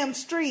of the damn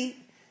street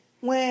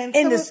when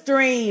In the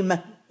stream.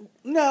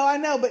 No, I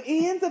know, but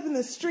he ends up in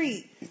the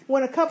street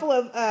when a couple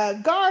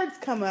of guards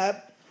come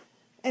up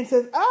and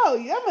says,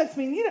 "Oh, that must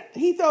mean you."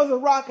 He throws a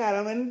rock at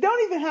him and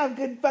don't even have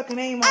good fucking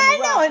aim on the rock. I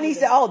know, and he either.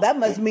 said, "Oh, that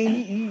must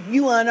mean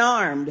you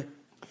unarmed."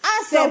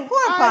 I said, So "Poor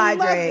I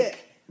loved Padre." it.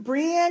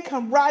 Brienne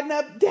come riding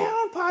up,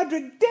 down,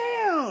 Podrick,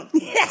 down.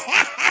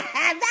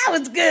 That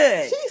was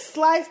good. She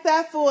sliced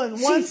that fool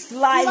in one She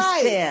sliced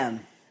slice. him.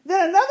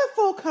 Then another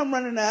fool come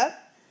running up.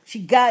 She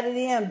got it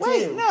in too.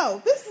 Wait,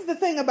 no, this is the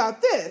thing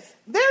about this.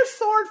 They're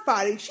sword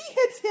fighting. She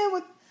hits him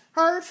with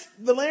her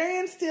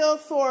Valerian steel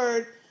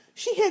sword.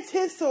 She hits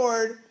his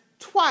sword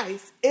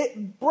twice.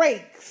 It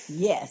breaks.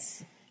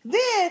 Yes.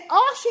 Then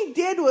all she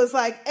did was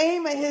like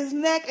aim at his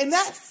neck, and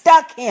that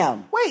Stuck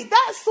him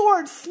that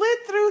sword slid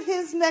through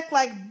his neck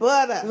like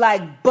butter.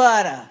 like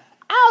butter.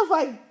 I was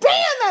like, damn,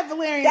 that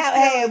Valerian That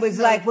steel hey, it is was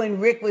no- like when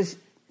Rick was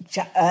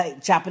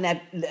chopping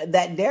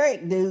that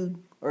Derek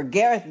dude or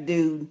Gareth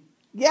dude.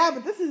 Yeah,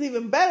 but this is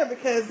even better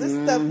because this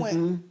stuff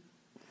went.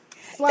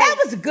 That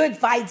was a good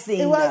fight scene,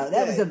 It was though.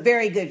 That was a good.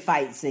 very good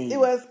fight scene. It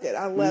was good.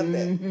 I loved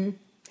it.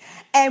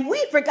 And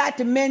we forgot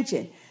to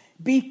mention,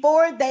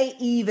 before they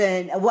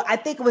even, well, I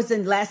think it was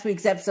in last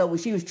week's episode where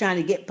she was trying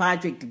to get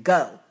Podrick to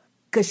go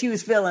because she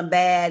was feeling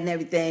bad and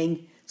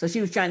everything. So she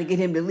was trying to get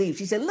him to leave.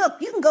 She said, "Look,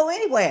 you can go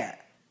anywhere,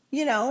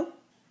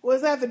 What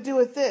does that have to do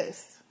with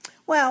this?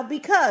 Well,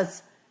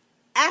 because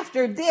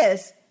after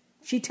this,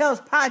 she tells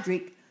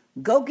Podrick,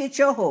 "Go get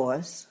your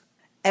horse,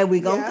 and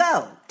we're going to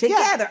go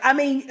together." Yeah. I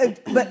mean,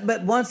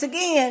 but once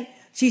again,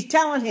 she's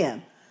telling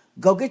him,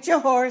 "Go get your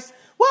horse,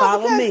 Well,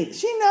 follow because me."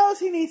 she knows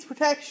he needs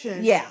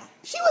protection. Yeah.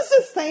 She was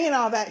just saying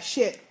all that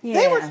shit. Yeah.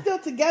 They were still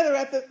together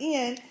at the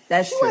end.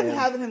 That's she true. wasn't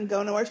having him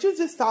go nowhere. She was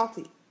just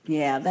salty.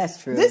 Yeah,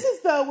 that's true. This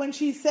is though when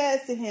she says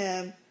to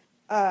him,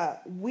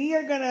 "We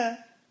are gonna.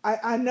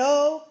 I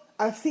know.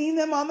 I've seen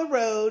them on the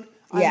road.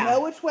 Yeah. I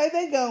know which way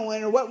they're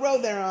going or what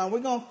road they're on. We're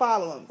gonna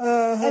follow them."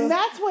 And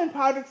that's when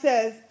Podrick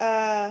says,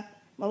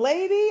 "My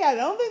lady, I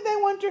don't think they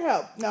want your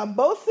help. Now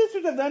both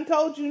sisters have done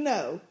told you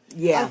no.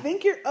 Yeah. I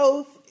think your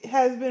oath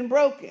has been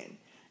broken."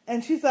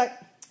 And she's like,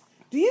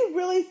 "Do you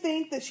really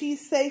think that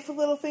she's safe with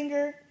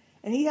Littlefinger?"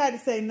 And he had to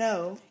say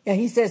no. Yeah,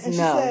 he says And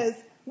no. she says,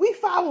 "We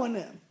following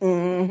them."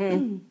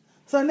 Mm-hmm.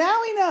 So now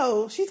we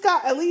know she's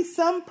got at least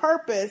some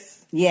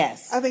purpose,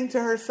 Yes. I think,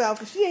 to herself.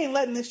 'Cause she ain't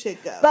letting this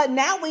shit go. But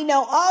now we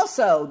know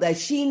also that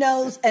she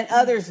knows and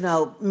others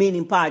know,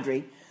 meaning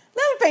Padre,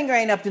 Littlefinger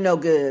ain't up to no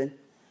good.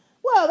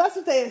 Well, that's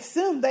what they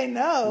assume. They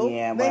know.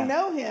 Yeah, They well.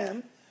 know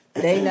him.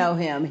 They know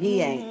him. He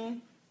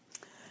ain't.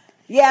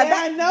 Yeah, And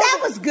I know that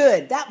was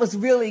good. That was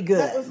really good.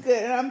 That was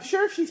good. And I'm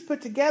sure she's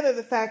put together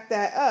the fact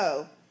that,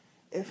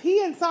 if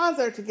he and Sansa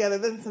are together,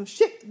 then some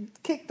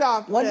shit kicked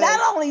off. Well, because-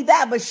 not only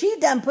that, but she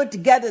done put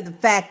together the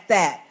fact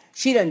that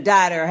she done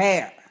dyed her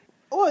hair.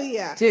 Oh,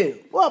 yeah. Too.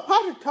 Well,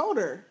 Podrick told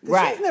her. 'Cause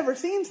Right. She's never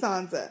seen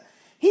Sansa.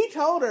 He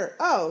told her,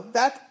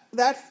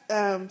 that's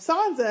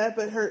Sansa,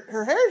 but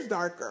her hair's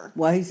darker.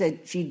 Well, he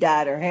said she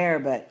dyed her hair,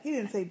 but He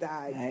didn't say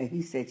dyed.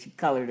 he said she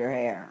colored her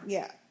hair.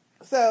 Yeah.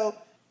 So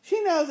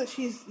she knows that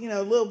she's,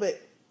 a little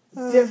bit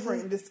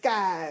different,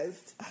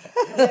 disguised.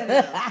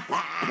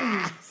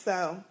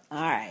 So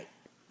All right.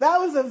 that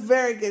was a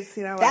very good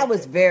scene. I That liked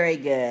was it. very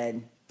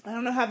good. I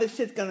don't know how this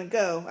shit's gonna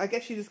go. I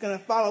guess she's just gonna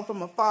follow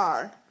from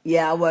afar.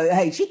 Yeah, well,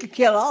 hey, she could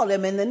kill all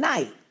them in the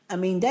night. I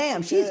mean,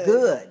 damn, she's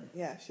good.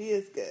 Yeah, she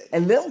is good.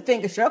 And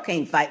Littlefinger sure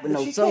can't fight with But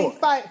no she sword. can't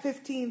fight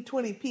 15,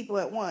 20 people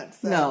at once.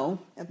 So. No,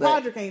 And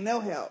but- Podrick ain't no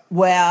help.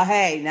 Well,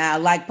 hey, now,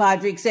 like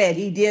Podrick said,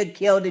 he did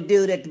kill the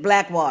dude at the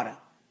Blackwater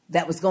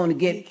that was going to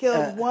get... He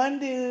killed one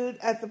dude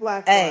at the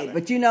Blackwater. Hey,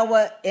 but you know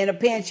what? In a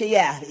pinch,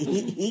 yeah,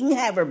 he can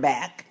have her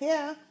back.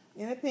 Yeah,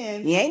 in a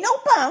pinch. He ain't no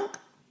punk.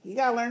 You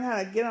gotta learn how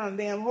to get on a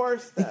damn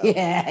horse, though.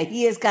 Yeah,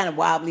 he is kind of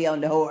wobbly on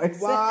the horse.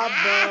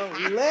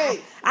 Wobbly.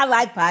 I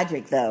like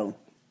Podrick, though.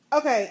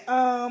 Okay,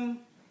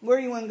 where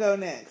do you want to go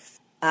next?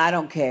 I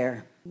don't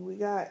care. We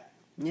got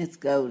Let's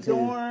go to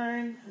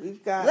Dorn.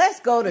 Let's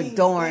go to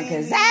Dorn,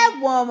 because that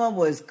woman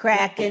was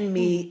cracking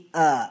me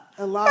up.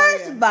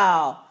 First of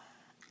all,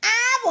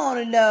 I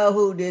want to know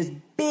who this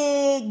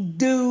big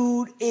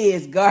dude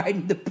is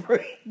guarding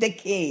the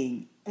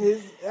king.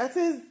 That's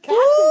his captain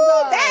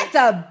guard. That's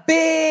a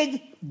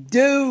big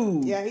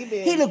dude. Yeah, he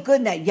did. He looked good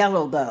in that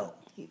yellow, though.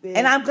 He did.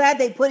 And I'm glad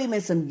they put him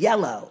in some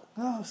yellow.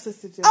 Oh,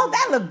 Sister Joe. Oh,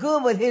 that looked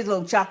good with his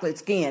little chocolate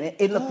skin.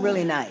 It looked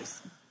really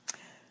nice.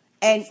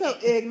 And so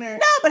ignorant.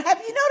 No, but have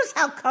you noticed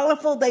how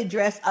colorful they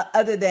dress,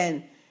 other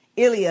than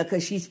Ilya,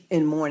 because she's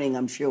in mourning,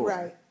 I'm sure.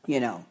 Right. You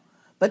know.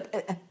 But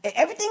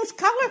everything's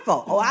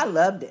colorful. Oh, I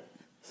loved it.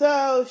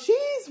 So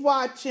she's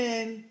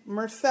watching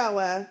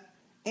Marcella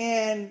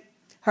and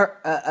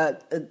her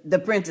the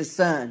prince's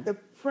son. The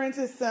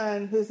prince's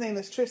son, whose name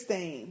is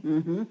Tristan.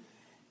 Mm-hmm.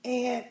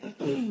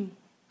 And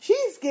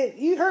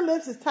her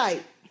lips is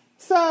tight.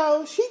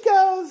 So she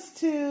goes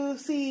to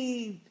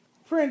see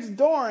Prince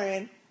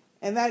Doran,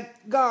 and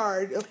that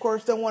guard, of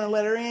course, don't want to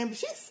let her in. But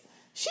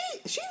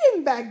she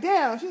didn't back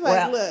down. She's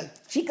like, look,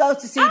 she goes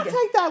to see. I'll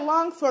take that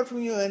longsword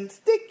from you and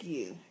stick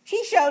you.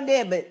 She sure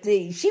did, but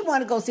see, she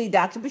want to go see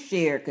Dr.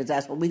 Bashir, because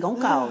that's what we gonna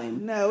call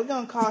him. No, we're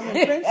gonna call him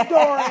Prince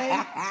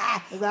Doran.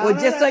 Well,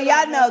 just so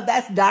y'all know,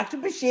 that's Dr.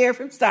 Bashir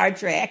from Star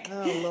Trek. Oh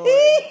Lord,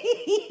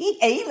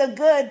 and he looked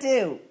good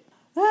too.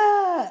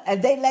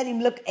 And they let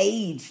him look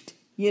aged,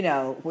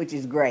 which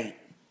is great.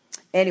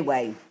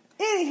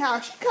 Anyhow,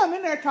 she come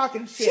in there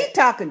talking shit. She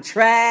talking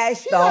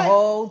trash the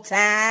whole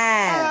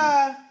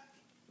time.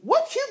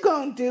 What you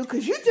gonna do?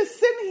 Because you just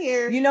sitting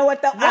here. You know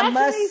what though? I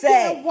must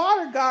say,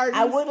 water gardens.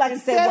 I would like to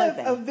say one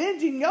thing.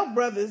 Avenging your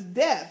brother's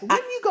death. When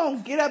you gonna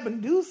get up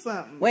and do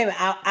something? Wait a minute.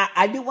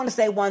 I do want to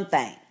say one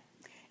thing.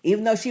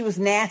 Even though she was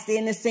nasty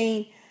in the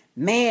scene,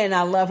 man,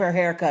 I love her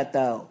haircut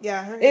though.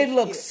 Yeah, her it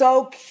looks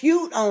so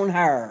cute on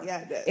her.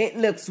 Yeah, it does. It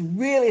looks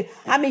really.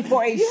 I mean,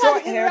 for a you short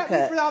had to interrupt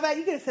haircut. me for all that.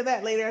 You could have said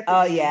that later.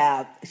 Oh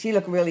yeah, she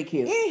looked really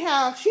cute.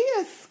 Anyhow, she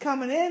is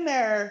coming in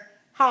there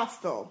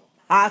hostile.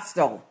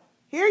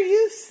 Here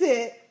you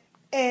sit,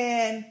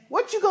 and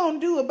what you gonna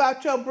do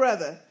about your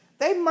brother?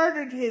 They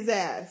murdered his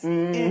ass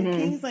in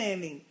King's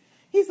Landing.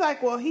 He's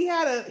like, well,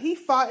 he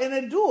fought in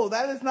a duel.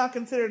 That is not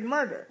considered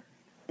murder.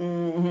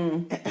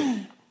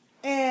 Mm-hmm.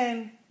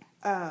 And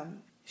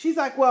she's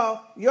like,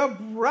 well, your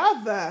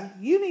brother,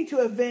 you need to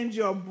avenge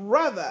your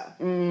brother.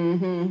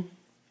 Mm-hmm.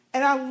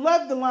 And I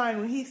love the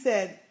line when he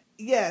said,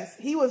 yes,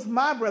 he was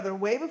my brother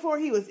way before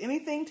he was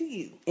anything to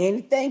you.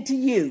 Anything to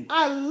you.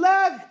 I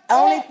love it.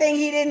 Only thing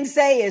he didn't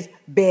say is,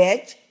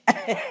 bitch,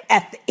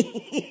 at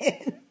the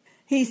end.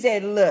 He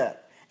said, look.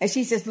 And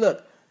she says,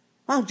 look,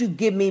 why don't you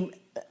give me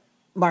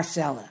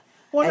Marcella?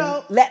 Well,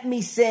 and let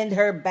me send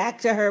her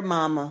back to her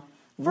mama.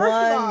 First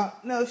of all,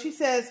 no, she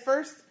says,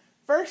 first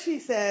she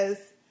says,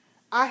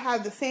 I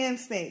have the sand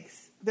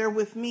snakes. They're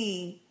with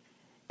me.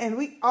 And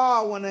we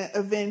all want to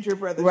avenge your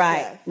brother's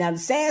death. Now the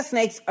sand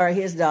snakes are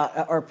his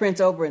daughter, or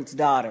Prince Oberyn's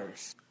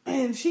daughters.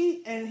 And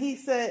he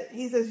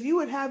says, you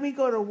would have me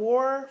go to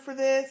war for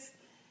this?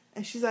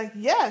 And she's like,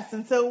 yes.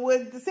 And so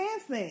would the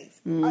sand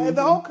snakes. The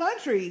whole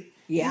country.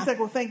 Yeah. He's like,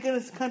 well, thank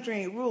goodness the country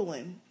ain't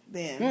ruling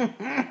then.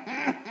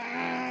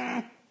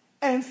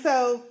 And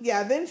so,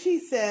 then she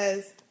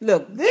says,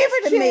 look, this give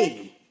her to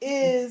me.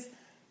 Is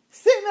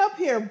sitting up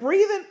here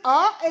breathing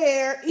our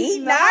air,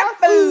 eating our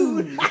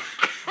food.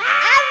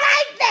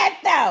 I like that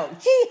though.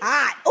 She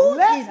hot. Ooh,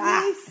 she's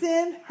hot. Let me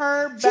send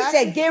her back. She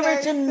said, give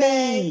her to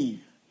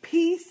me.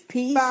 Piece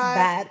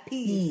by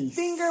piece.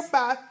 Finger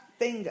by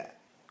finger.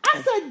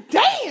 I said,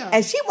 damn.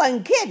 And she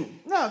wasn't kidding.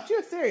 No, she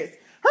was serious.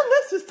 Her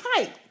lips was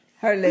tight.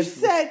 Her lips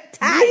was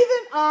tight.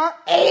 Breathing our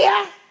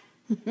air.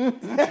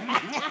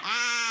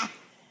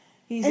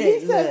 He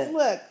says,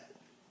 look,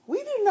 we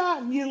do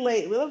not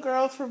mutilate little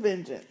girls for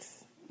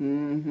vengeance.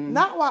 Mm-hmm.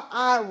 Not while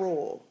I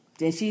rule.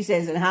 Then she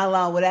says, and how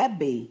long would that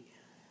be?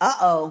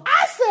 Uh-oh.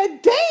 I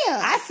said, damn.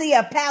 I see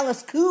a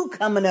palace coup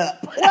coming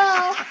up.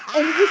 Well,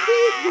 and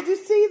did you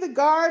see the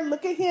guard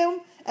look at him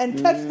and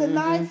touch the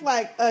knife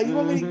like, you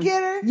want me to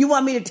get her? You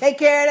want me to take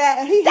care of that?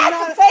 And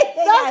that's the same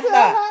thing I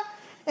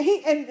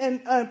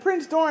thought. And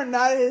Prince Doran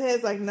nodded his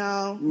head like,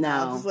 no,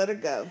 I'll just let her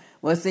go.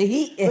 Well, see,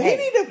 he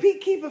need to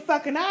keep a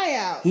fucking eye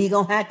out. He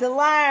gonna have to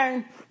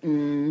learn.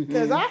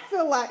 Because I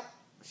feel like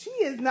she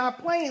is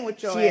not playing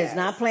with your ass. She is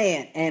not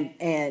playing.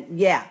 And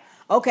yeah.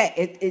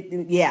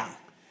 Okay, yeah.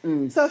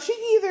 So she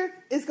either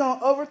is going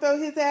to overthrow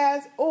his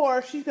ass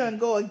or she's going to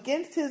go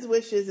against his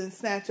wishes and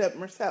snatch up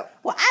Marcella.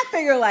 Well, I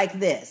figure like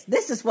this.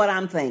 This is what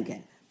I'm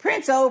thinking.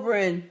 Prince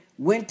Oberyn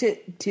went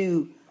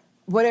to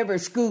whatever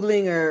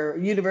schooling or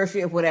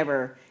university or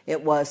whatever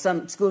it was,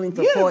 some schooling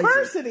for poison.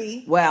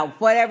 University? Well,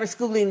 whatever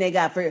schooling they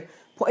got for,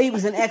 he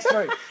was an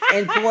expert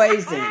in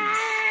poisons.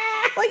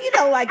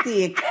 Well, like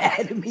the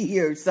Academy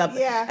or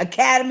something. Yeah.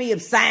 Academy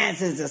of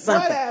Sciences or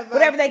something.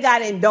 Whatever they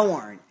got in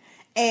Dorne.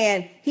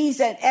 And he's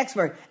an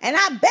expert. And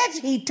I bet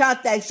you he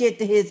taught that shit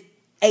to his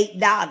 8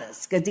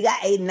 daughters. Because he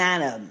got 8 or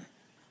 9 of them.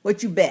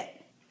 What you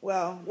bet?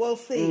 Well, we'll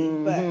see.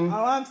 But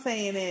all I'm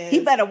saying is...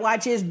 He better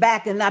watch his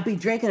back and not be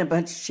drinking a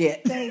bunch of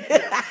shit. Thank you.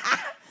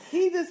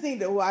 He just need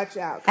to watch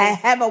out.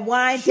 Have a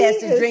wine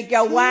test and drink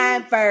your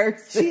wine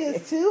first. She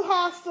is too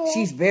hostile.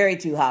 She's very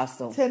too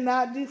hostile. To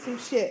not do some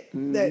shit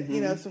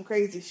that, some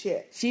crazy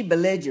shit. She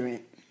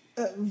belligerent.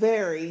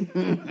 Very.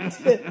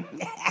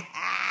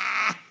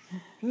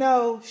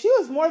 No, she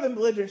was more than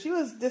belligerent. She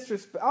was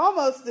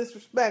almost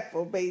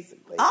disrespectful,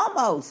 basically.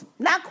 Almost.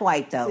 Not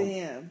quite, though. To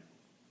him.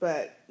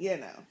 But,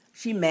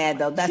 She mad,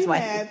 though. That's why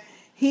mad.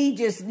 He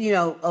just,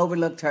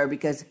 overlooked her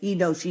because he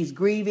knows she's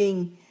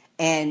grieving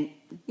and,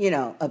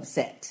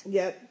 upset.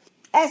 Yep.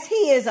 As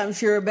he is, I'm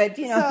sure, but,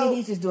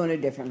 he's just doing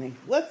it differently.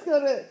 Let's go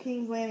to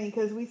King's Landing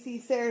because we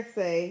see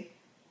Cersei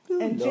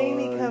and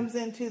Jamie comes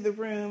into the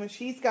room and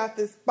she's got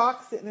this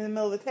box sitting in the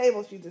middle of the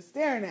table she's just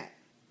staring at.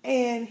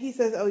 And he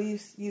says, oh, you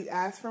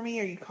asked for me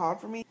or you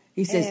called for me?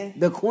 He says,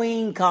 the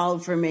queen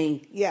called for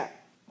me. Yeah.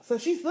 So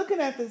she's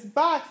looking at this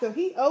box. So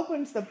he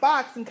opens the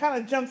box and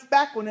kind of jumps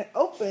back when it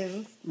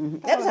opens.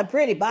 That was a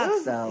pretty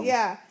box, though.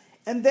 Yeah.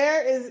 And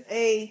there is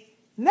a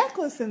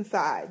necklace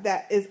inside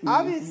that is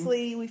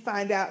obviously, we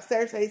find out,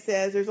 Cersei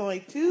says there's only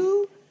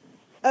 2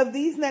 of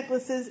these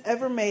necklaces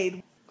ever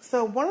made.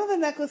 So one of the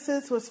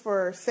necklaces was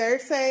for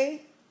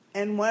Cersei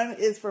and one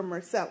is for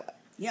Myrcella.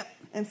 Yep.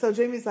 And so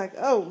Jamie's like,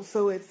 oh,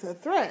 so it's a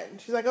threat.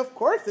 And she's like, of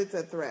course it's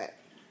a threat.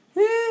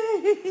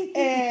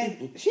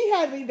 And she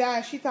had me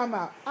die. She talking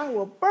about, I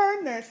will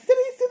burn their cities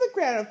to the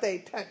ground if they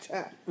touch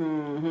her.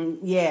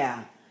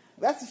 Yeah.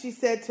 That's what she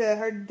said to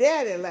her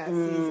daddy last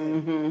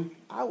season.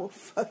 I will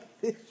fuck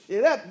this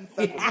shit up, you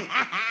fucking me.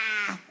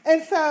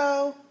 And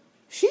so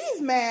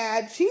she's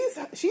mad.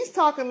 She's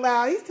talking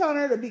loud. He's telling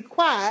her to be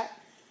quiet.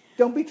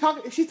 Don't be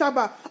talking. She's talking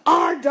about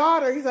our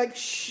daughter. He's like,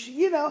 shh,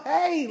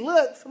 hey,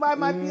 look, somebody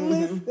might be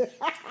listening.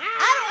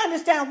 I don't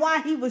understand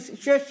why he was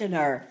shushing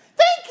her.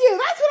 Thank you.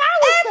 That's what I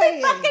was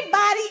saying. Every fucking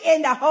body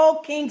in the whole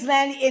King's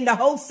Landing, in the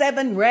whole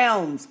 7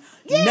 realms,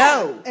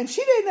 know and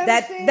she didn't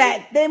understand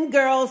that them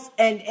girls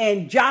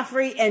and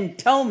Joffrey and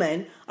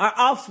Tommen are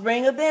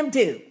offspring of them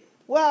too.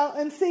 Well,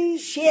 and see,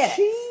 shit,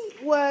 she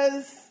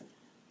was.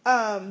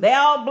 They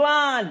all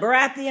blonde.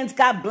 Baratheon's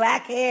got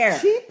black hair.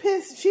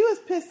 She was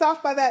pissed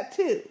off by that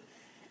too.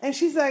 And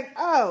she's like,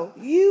 oh,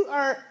 you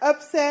are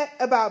upset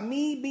about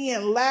me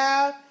being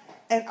loud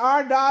and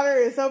our daughter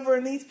is over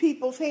in these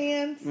people's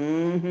hands?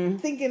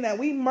 Thinking that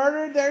we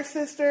murdered their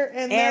sister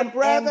and their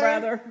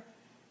brother?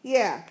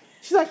 Yeah.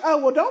 She's like, oh,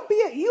 well, don't be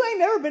you ain't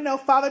never been no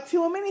father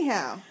to him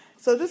anyhow.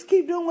 So just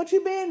keep doing what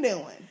you've been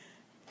doing.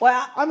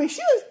 Well, I mean,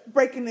 she was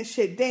breaking this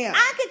shit down.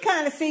 I could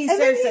kind of see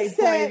Cersei's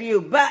point of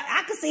view, but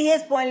I could see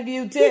his point of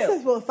view too. He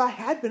says, well, if I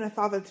had been a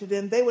father to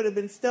them, they would have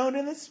been stoned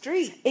in the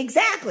street.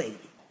 Exactly.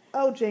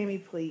 Oh, Jamie,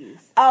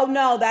 please. Oh,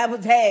 no, that was,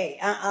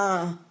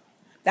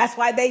 That's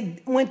why they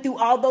went through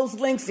all those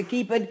lengths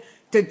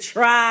to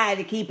try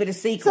to keep it a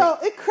secret. So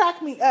it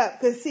cracked me up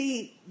because,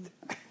 see,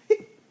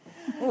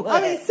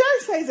 I mean,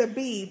 Cersei's a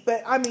bee,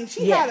 but I mean,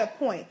 she had a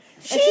point.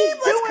 And she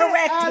was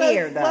correct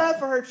here, though. Love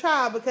for her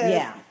child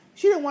because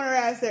she didn't want her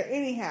ass there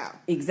anyhow.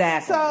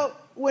 Exactly. So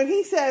when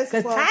he says,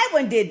 because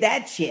Tywin did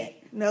that shit.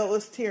 No, it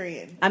was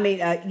Tyrion. I mean,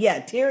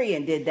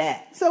 Tyrion did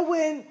that. So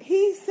when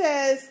he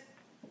says,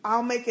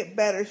 "I'll make it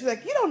better," she's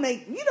like, "You don't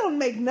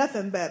make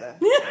nothing better."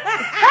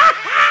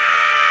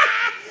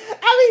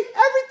 I mean,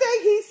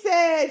 everything he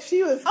said,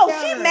 she was. Oh,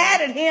 she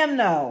mad at him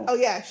though. Oh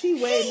yeah, she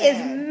is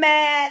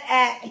mad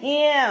at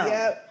him.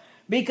 Yep.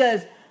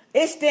 Because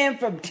it stemmed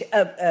from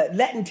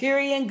letting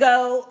Tyrion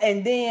go,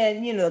 and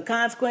then the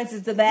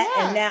consequences of that,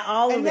 and now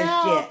all of this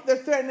shit.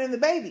 They're threatening the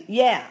baby.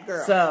 Yeah.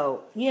 Girl.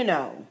 So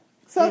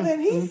So then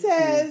he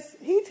says,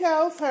 he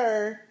tells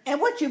her, and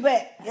what you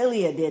bet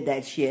Ilya did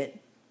that shit?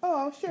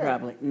 Oh, I'm sure.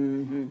 Probably.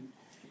 Mm-hmm.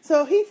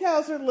 So he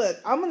tells her, "Look,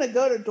 I'm going to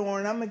go to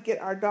Dorne. I'm going to get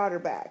our daughter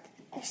back."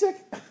 And she's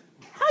like,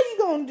 "How you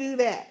going to do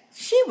that?"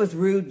 She was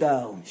rude,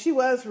 though. She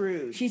was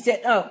rude. She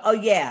said, "Oh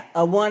yeah,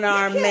 a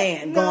one-armed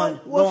man going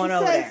over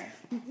there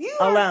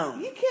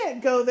alone. You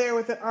can't go there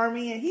with an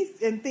army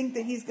and think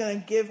that he's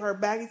going to give her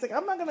back." He's like,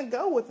 "I'm not going to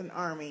go with an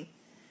army."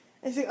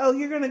 And she's like, "Oh,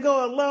 you're going to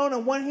go alone, a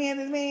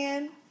one-handed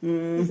man?"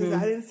 Mm-hmm. He says,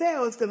 "I didn't say I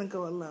was going to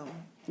go alone.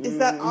 Is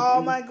that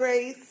all, my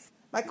grace,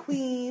 my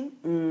queen?"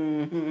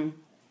 Mm-hmm.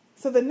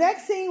 So the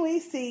next scene we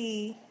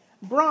see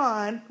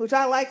Bronn, which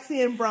I like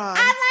seeing Bronn.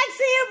 I like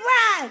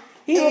seeing Bronn.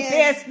 He was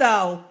pissed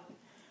though.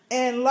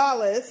 And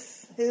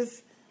Lawless,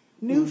 his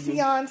new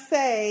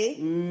fiance,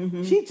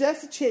 she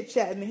just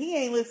chit-chatting. He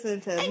ain't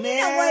listening to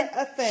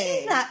a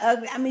thing. She's not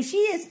ugly. I mean,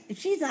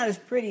 she's not as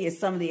pretty as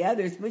some of the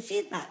others, but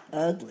she's not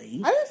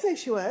ugly. I didn't say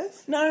she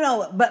was.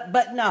 No.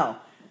 But no.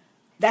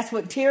 That's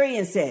what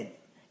Tyrion said.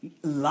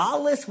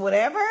 Lawless,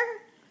 whatever.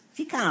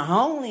 She kind of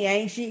homely,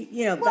 ain't she?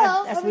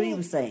 That's what he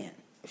was saying.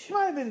 She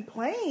might have been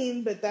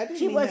plain, but that didn't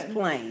mean nothing. She was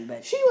plain,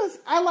 but...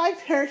 I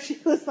liked her. She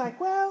was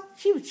like, well...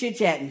 She was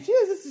chit-chatting. She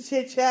was just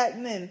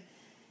chit-chatting, and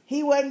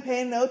he wasn't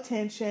paying no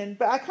attention.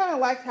 But I kind of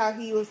liked how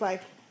he was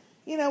like,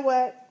 you know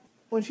what?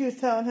 when she was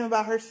telling him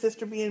about her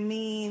sister being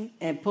mean.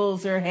 And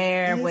pulls her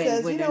hair He when,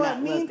 says, when you they're know what,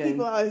 not mean looking.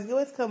 people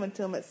always coming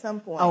to him at some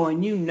point. Oh,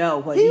 and you know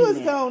what he was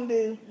meant. going to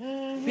do.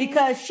 Mm-hmm.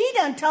 Because she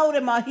done told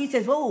him, he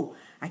says, oh,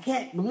 I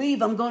can't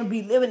believe I'm going to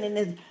be living in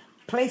this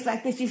place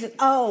like this. She says,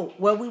 oh,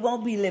 well, we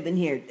won't be living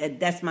here.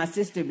 That's my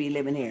sister be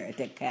living here at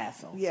that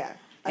castle. Yeah.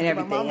 And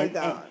everything. My mama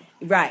gone.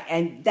 Right.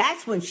 And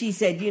that's when she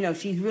said,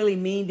 she's really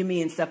mean to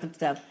me and stuff.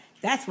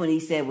 That's when he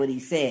said what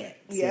he said.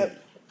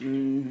 Yep.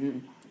 Mm-hmm.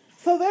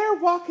 So they're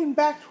walking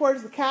back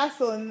towards the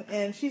castle,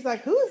 and she's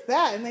like, who is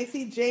that? And they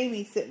see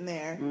Jamie sitting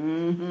there.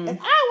 Mm-hmm. And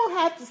I will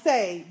have to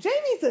say,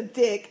 Jamie's a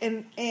dick.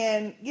 And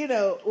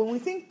when we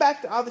think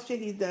back to all the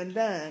shit he's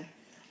done,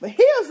 but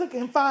he was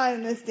looking fine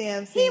in this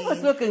damn scene. He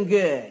was looking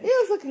good. He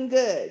was looking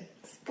good.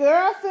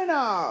 Scruff and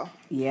all.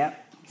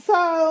 Yep.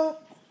 So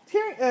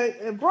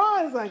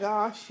Braun is like,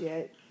 oh,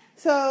 shit.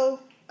 So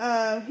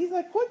he's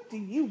like, what do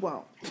you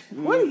want?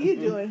 What are you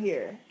doing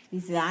here? He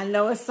said, I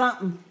know it's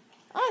something.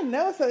 I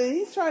know something.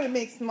 He's trying to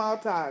make small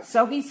talk.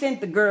 So he sent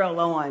the girl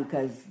on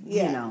because,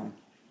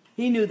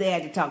 he knew they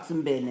had to talk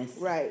some business.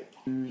 Right.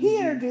 Mm-hmm. He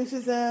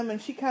introduces them,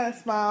 and she kind of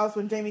smiles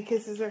when Jamie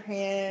kisses her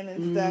hand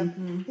and stuff.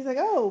 Mm-hmm. He's like,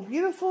 oh,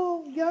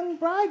 beautiful young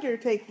bride you're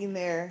taking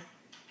there.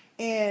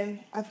 And,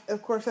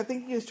 of course, I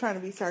think he was trying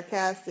to be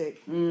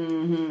sarcastic.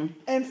 Mm-hmm.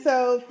 And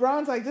so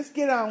Braun's like, just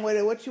get on with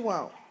it. What you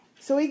want?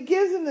 So he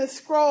gives him this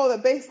scroll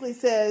that basically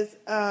says,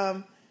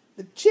 the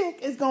chick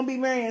is going to be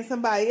marrying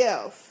somebody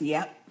else.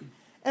 Yep.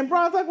 And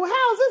Braun's like, well,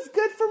 how is this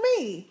good for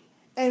me?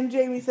 And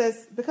Jamie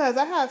says, because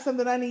I have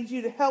something I need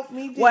you to help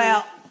me do.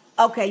 Well,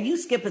 okay, you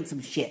skipping some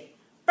shit.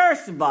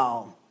 First of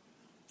all,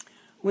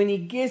 when he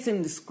gives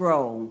him the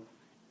scroll,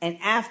 and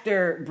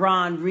after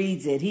Braun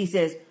reads it, he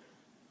says,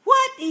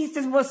 what? He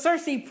says, well,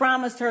 Cersei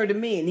promised her to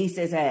me. And he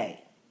says,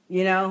 hey,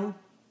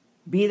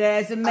 be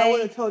that as it may. I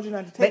would have told you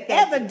not to take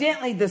that. But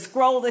evidently the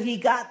scroll that he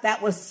got,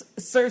 that was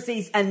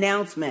Cersei's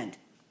announcement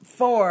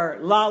for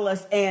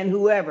Lawless and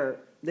whoever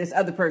this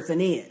other person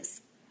is.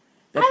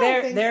 That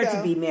they're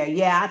to be married.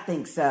 Yeah, I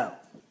think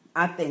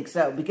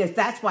so. Because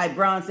that's why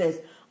Braun says,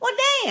 well,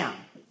 damn,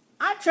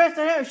 I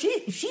trusted her.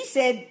 She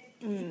said,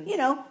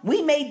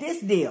 we made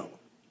this deal.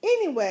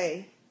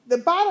 Anyway, the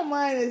bottom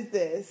line is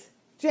this.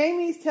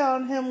 Jamie's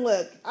telling him,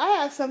 look, I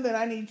have something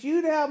I need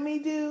you to help me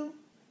do.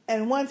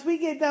 And once we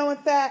get done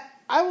with that,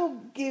 I will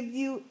give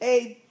you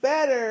a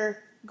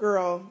better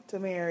girl to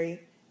marry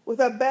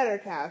with a better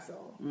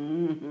castle.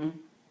 Mm-hmm. And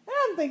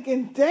I'm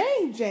thinking,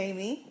 dang,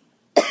 Jamie.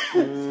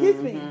 Excuse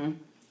me.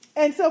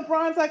 And so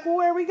Braun's like, well,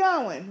 where are we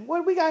going? What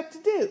do we got to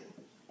do?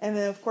 And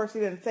then, of course, he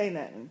didn't say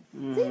nothing.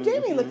 Mm-hmm. See,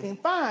 Jamie looking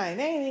fine,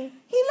 ain't he?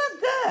 He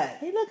looked good.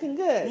 He looking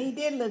good. He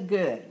did look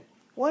good.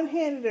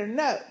 One-handed or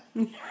no.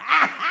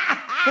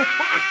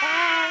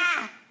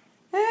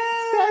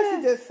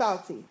 Cersei just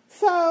salty.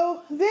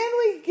 So then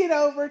we get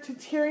over to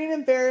Tyrion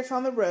and Varys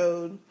on the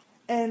road.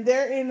 And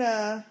they're in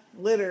a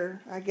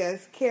litter, I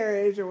guess,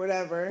 carriage or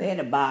whatever. They're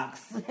in a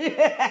box. And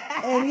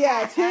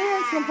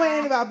Tyrion's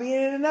complaining about being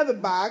in another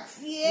box.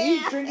 Yeah.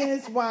 He's drinking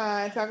his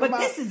wine, talking about...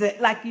 But this is,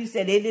 like you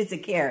said, it is a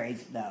carriage,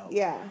 though.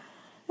 Yeah.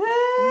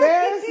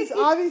 Varys is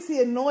obviously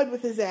annoyed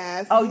with his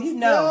ass. Oh, he's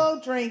still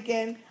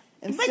drinking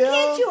and but still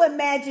can't you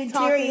imagine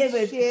Tyrion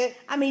was... shit.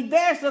 I mean,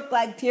 Varys looked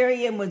like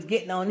Tyrion was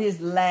getting on his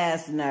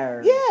last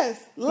nerve.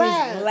 Yes, His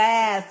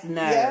last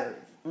nerve.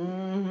 Yep.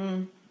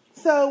 Mm-hmm.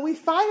 So we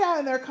find out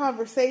in their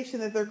conversation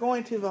that they're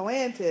going to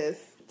Volantis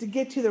to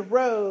get to the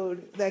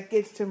road that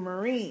gets to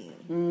Meereen.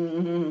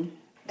 Mm-hmm.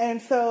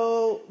 And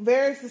so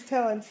Varys is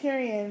telling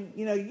Tyrion,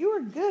 you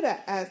were good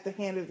as the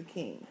hand of the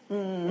king.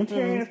 Mm-hmm. And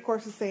Tyrion, of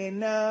course, is saying,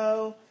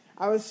 no,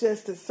 I was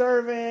just a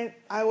servant.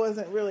 I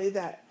wasn't really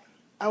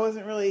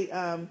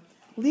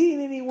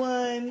leading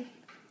anyone.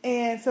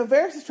 And so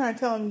Varys is trying to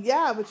tell him,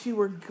 yeah, but you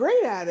were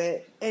great at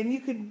it, and you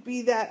could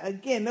be that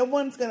again. No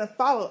one's going to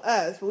follow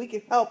us, but we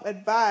could help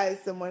advise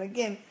someone.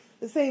 Again,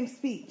 the same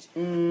speech.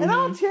 Mm-hmm. And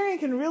all Tyrion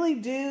can really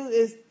do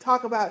is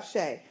talk about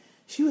Shae.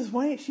 She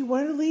wanted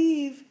to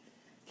leave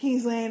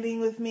King's Landing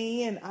with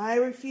me, and I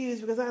refused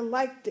because I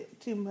liked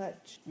it too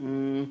much.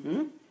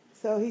 Mm-hmm.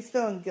 So he's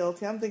feeling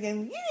guilty. I'm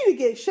thinking, you need to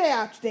get Shae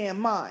out your damn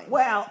mind.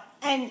 Well,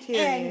 and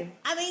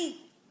I mean,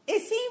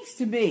 it seems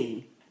to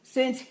be,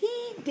 since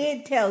he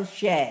did tell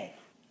Shae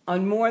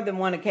on more than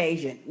one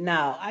occasion,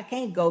 no, I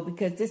can't go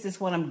because this is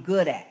what I'm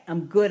good at.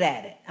 I'm good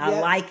at it. I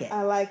like it.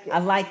 I like it. I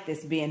like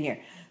this being here.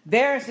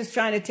 Varys is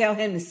trying to tell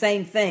him the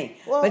same thing,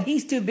 but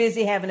he's too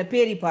busy having a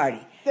pity party.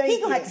 He's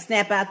going to have to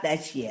snap out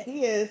that shit.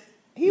 He is.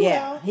 He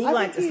will. He's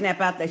going to snap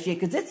out that shit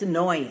because it's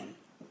annoying.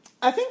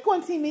 I think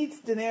once he meets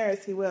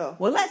Daenerys, he will.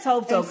 Well, let's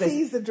hope so. And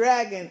sees the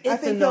dragon. I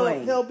think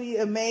annoying. He'll be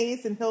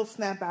amazed and he'll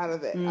snap out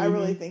of it. Mm-hmm. I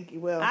really think he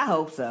will. I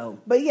hope so.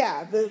 But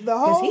yeah, the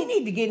whole... Because he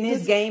need to get in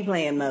his game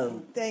plan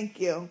mode. Thank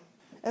you.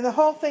 And the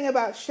whole thing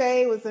about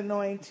Shae was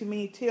annoying to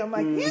me, too. I'm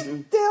like, you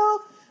still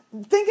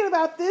thinking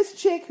about this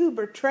chick who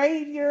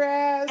betrayed your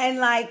ass? And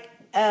like...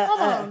 come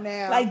on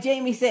now. Like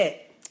Jamie said,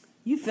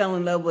 you fell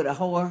in love with a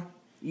whore?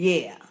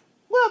 Yeah.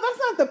 Well, that's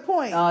not the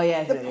point. Oh,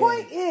 yes, the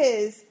point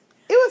is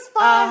It was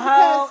fine A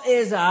hoe because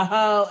is a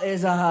hoe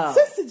is a hoe.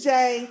 Sister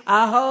J,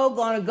 A hoe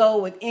gonna go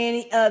with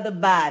any other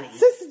body.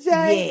 Sister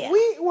J, Yeah.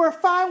 we were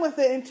fine with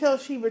it until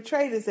she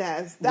betrayed his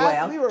ass.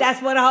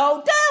 That's what a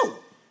hoe do.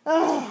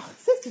 Oh,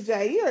 Sister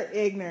J, you're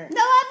ignorant.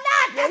 No, I'm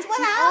not. That's Yes, what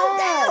you a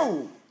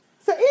hoe do.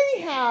 So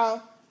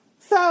anyhow,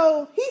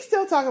 so he's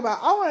still talking about,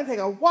 I want to take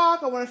a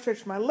walk, I want to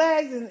stretch my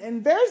legs,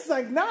 and Varys is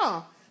like,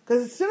 nah,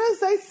 because as soon as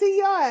they see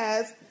your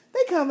ass,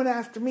 they coming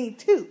after me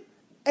too.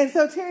 And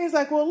so Tyrion's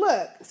like, well,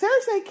 look,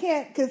 Cersei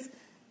can't, because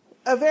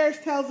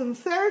Varys tells him,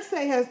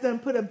 Cersei has done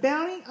put a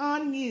bounty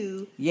on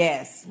you.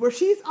 Yes. Where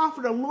she's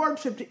offered a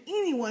lordship to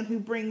anyone who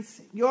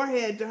brings your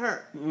head to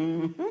her.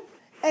 Mm-hmm.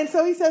 And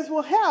so he says,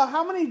 well, hell,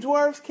 how many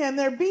dwarves can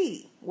there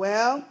be?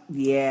 Well,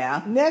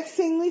 yeah. Next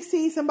thing we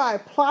see somebody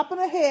plopping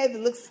a head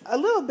that looks a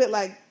little bit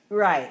like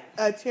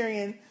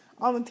Tyrion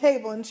on the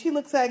table, and she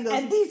looks at it and goes,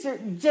 and these are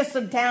just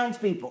some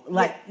townspeople,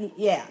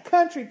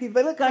 country people.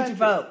 They look country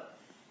folk.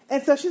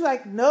 And so she's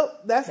like, nope,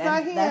 that's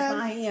not him. That's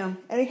not him.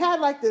 And he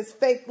had like this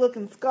fake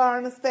looking scar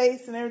on his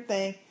face and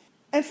everything.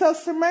 And so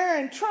Samara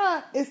and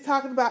Trump is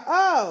talking about,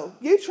 oh,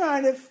 you're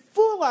trying to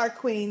fool our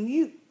queen.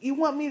 You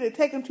want me to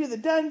take him to the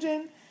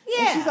dungeon? Yeah.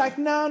 And she's like,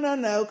 no,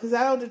 because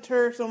that'll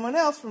deter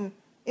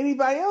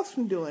anybody else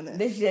from doing this.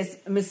 This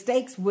just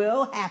mistakes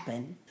will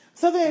happen.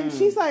 So then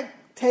she's like,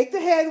 take the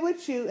head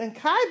with you. And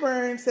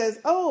Qyburn says,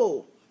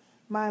 oh,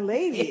 my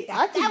lady,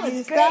 I could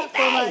use that for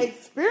my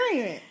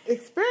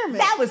experiment.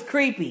 That was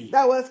creepy.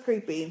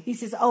 He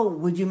says, oh,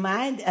 would you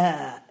mind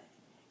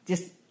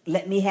just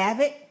let me have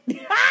it?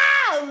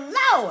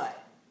 Oh, Lord.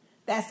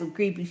 That's some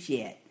creepy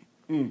shit.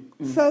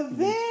 So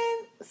then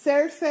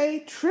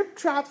Cersei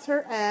trip-trops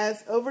her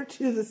ass over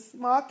to the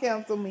small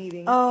council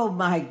meeting. Oh,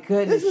 my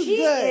goodness. This is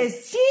good.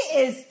 She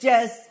is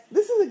just...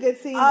 This is a good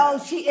scene. Oh,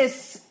 though. she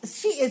is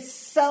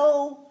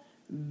so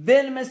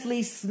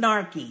venomously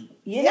snarky.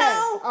 You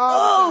know?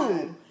 All the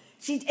time.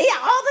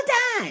 All the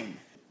time.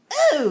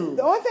 Ooh.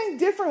 The only thing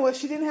different was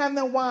she didn't have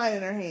no wine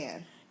in her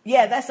hand.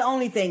 Yeah, that's the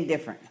only thing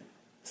different.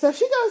 So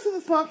she goes to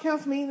the small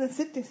council meeting and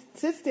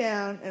sits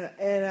down,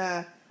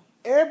 and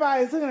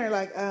everybody's looking at her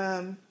like,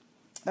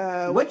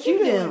 what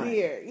you doing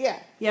here? Yeah.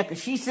 Yeah,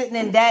 because she's sitting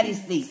in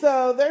daddy's seat.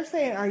 So they're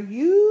saying, are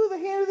you the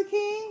hand of the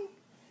king?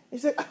 And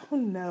she's like, oh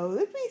no,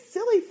 it'd be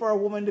silly for a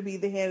woman to be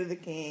the hand of the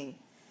king.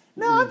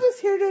 No, I'm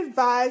just here to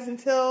advise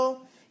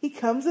until he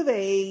comes of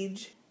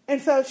age.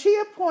 And so she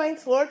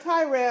appoints Lord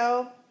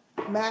Tyrell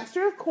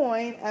Master of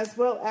Coin as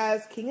well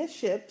as King of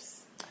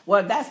Ships.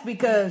 Well, that's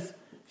because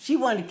she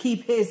wanted to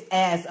keep his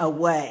ass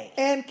away.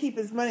 And keep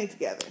his money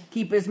together.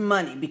 Keep his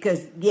money.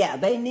 Because,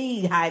 they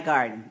need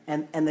Highgarden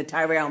and the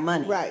Tyrell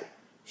money. Right.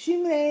 She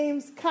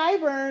names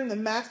Qyburn the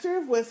Master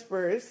of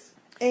Whispers.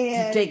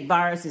 And to take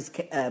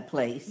Varys'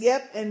 place.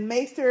 Yep. And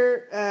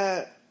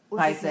Maester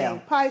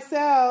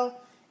Pycelle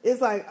is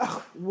like,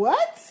 oh,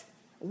 what?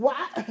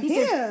 Why?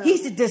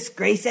 He's a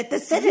disgrace at the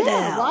Citadel.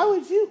 Yeah, why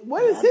would you?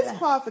 What is his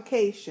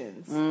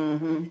qualifications?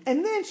 Mm-hmm.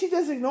 And then she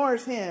just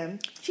ignores him.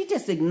 She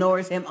just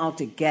ignores him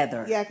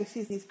altogether. Yeah, because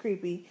he's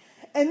creepy.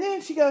 And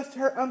then she goes to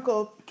her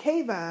uncle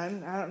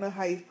Kayvan. I don't know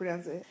how you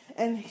pronounce it.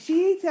 And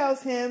she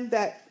tells him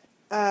that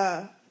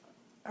her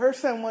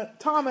son,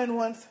 Tommen,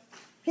 wants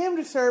him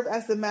to serve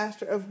as the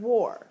Master of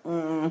War.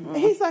 Mm-hmm. And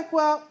he's like,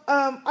 well,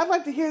 I'd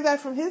like to hear that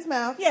from his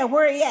mouth. Yeah,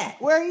 where he at?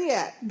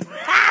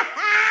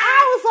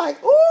 I was like,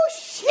 oh,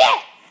 shit.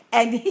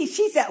 And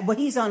she said, well,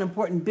 he's on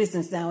important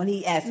business now. And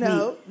he asked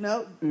me.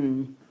 No.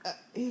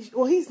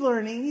 He's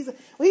learning. He's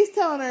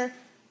telling her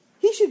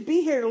he should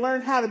be here to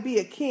learn how to be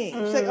a king.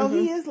 She's like, oh,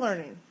 he is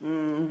learning.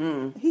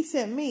 Mm-hmm. He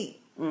sent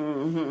me.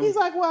 Mm-hmm. He's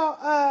like, well,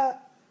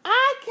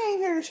 I came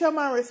here to show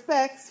my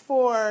respects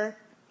for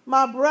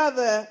my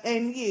brother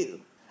and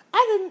you.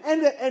 I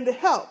didn't, and to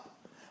help.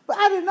 But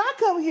I did not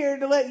come here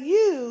to let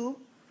you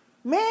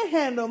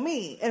manhandle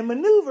me and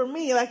maneuver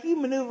me like you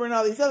maneuvering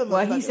all these other motherfuckers.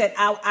 Well, he said,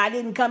 I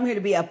didn't come here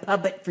to be a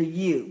puppet for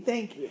you.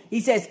 Thank you. He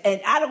says, and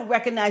I don't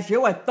recognize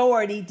your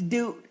authority to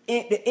do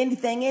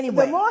anything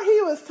anyway. The more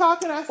he was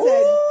talking, I said,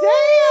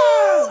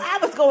 damn! I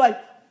was going,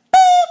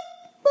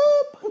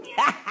 boop!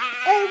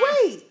 And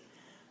wait,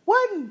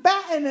 wasn't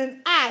batting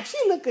an eye. She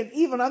looking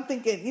evil. I'm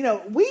thinking,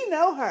 we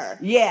know her.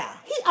 Yeah.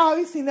 He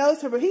obviously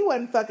knows her, but he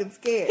wasn't fucking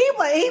scared.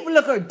 He would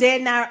look her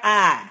dead in her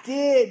eye.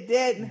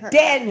 Dead in her eye.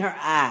 Dead in her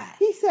eye.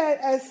 He said,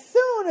 as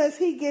soon as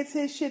he gets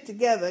his shit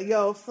together,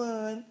 yo,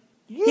 son,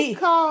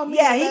 call me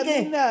and let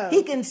me know.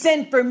 He can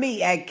send for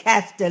me at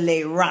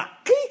Casterly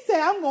Rock. He said,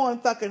 I'm going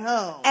fucking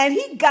home. And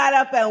he got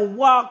up and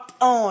walked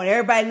on.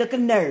 Everybody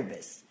looking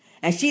nervous.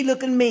 And she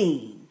looking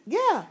mean.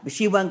 Yeah. But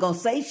she wasn't going to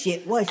say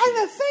shit, was she? And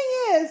the thing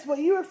is, what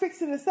you were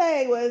fixing to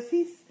say was,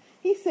 he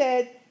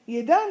said,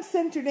 you done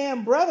sent your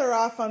damn brother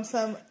off on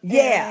some...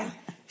 Yeah.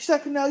 She's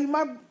like, no,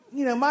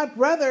 my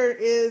brother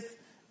is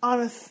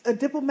on a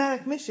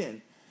diplomatic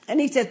mission.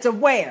 And he said, to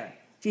where?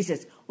 She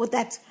says, well,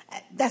 that's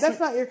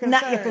not your concern.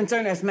 Not your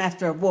concern as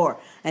Master of War.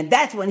 And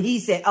that's when he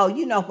said, oh,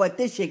 you know what?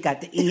 This shit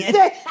got to end.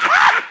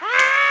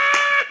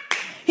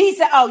 He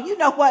said, oh, you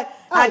know what?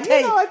 I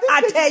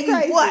tell you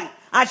what.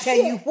 I tell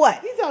you what,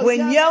 He's all when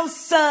young. your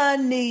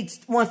son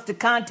wants to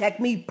contact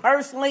me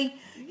personally,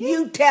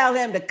 you tell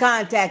him to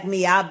contact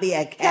me. I'll be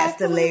at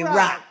Castellet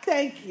Rock.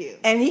 Thank you.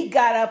 And he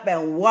got up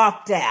and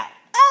walked out.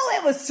 Oh,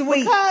 it was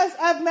sweet. Because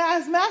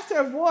as Master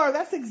of War,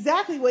 that's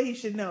exactly what he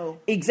should know.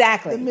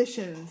 Exactly. The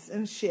missions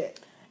and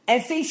shit.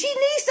 And see, she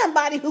needs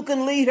somebody who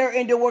can lead her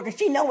into work, and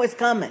she know it's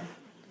coming.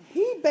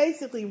 He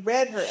basically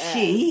read her ass.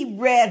 He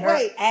read her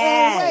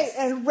ass.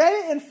 And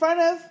read it in front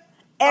of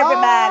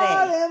Everybody.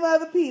 all them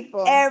other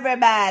people.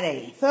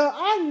 Everybody. So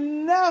I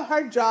know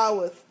her jaw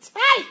was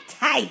tight.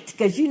 Tight,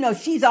 because you know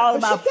she's all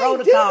about she can't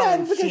protocol do nothing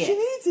and because shit. she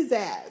needs his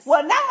ass.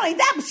 Well, not only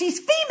that, but she's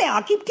female.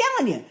 I keep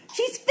telling you.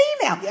 She's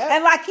female. Yep.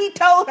 And like he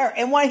told her,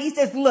 and when he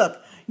says,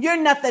 look, you're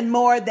nothing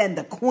more than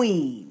the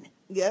queen.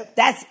 Yep.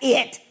 That's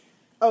it.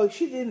 Oh,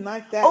 she didn't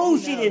like that. Oh,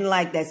 she didn't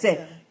like that.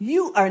 Said,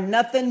 you are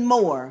nothing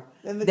more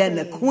than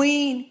the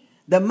queen,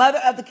 the mother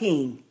of the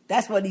king.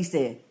 That's what he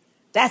said.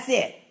 That's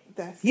it.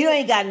 You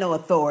ain't got no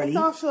authority.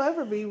 That's all she'll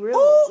ever be, really.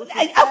 Oh,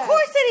 of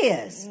course it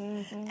is.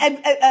 Mm-hmm.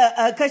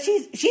 And because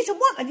she's a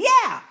woman.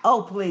 Yeah.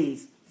 Oh,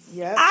 please.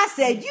 Yep. I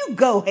said, you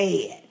go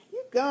ahead.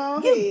 You go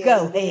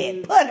ahead.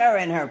 Dude. Put her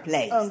in her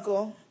place.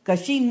 Uncle.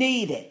 Because she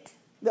need it.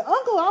 The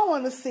uncle I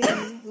want to see,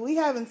 we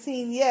haven't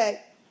seen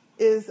yet,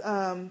 is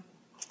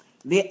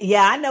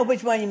yeah, I know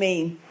which one you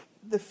mean.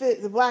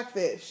 The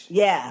Blackfish.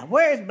 Yeah,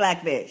 where is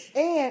Blackfish?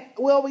 And,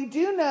 well, we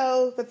do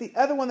know that the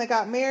other one that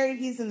got married,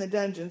 he's in the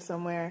dungeon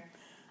somewhere.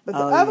 But the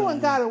other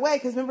one got away,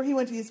 because remember he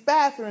went to his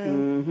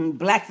bathroom. Mm-hmm.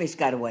 Blackfish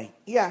got away.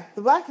 Yeah,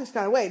 the Blackfish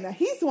got away. Now,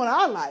 he's the one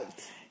I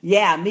liked.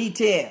 Yeah, me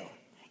too.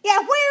 Yeah,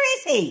 where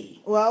is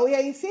he? Well, we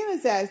ain't seen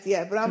his ass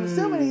yet, but I'm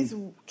assuming he's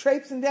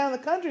traipsing down the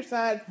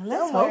countryside somewhere.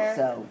 Let's hope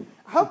so.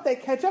 I hope they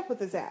catch up with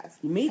his ass.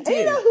 Me too. And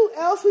you know who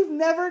else we've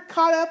never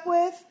caught up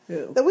with?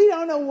 Who? That we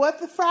don't know what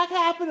the frack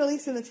happened, at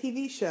least in the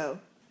TV show.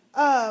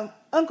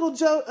 Uncle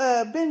Joe,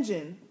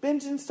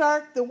 Benjen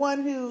Stark, the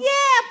one who...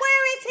 Yeah,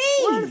 where is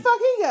he? Where the fuck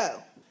he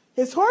go?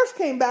 His horse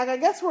came back. I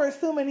guess we're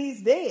assuming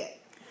he's dead.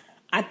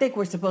 I think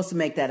we're supposed to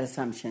make that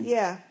assumption.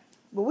 Yeah.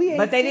 But we ain't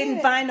But they seen didn't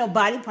it. find no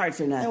body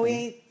parts or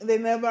nothing.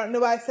 And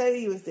nobody said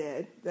he was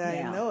dead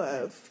that I know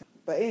of.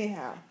 But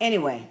anyhow.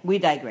 Anyway, we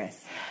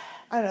digress.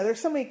 I know, there's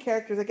so many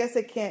characters. I guess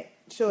they can't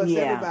show us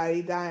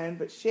everybody dying,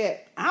 but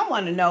shit. I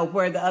want to know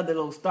where the other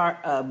little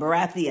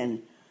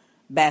Baratheon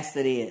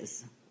bastard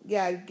is.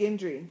 Yeah,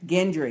 Gendry.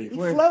 Gendry. He's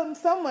floating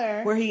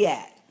somewhere. Where he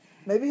at?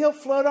 Maybe he'll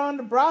float on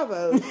to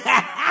Bravo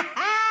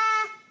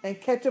and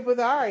catch up with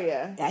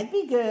Arya. That'd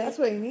be good. That's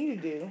what you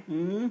need to do.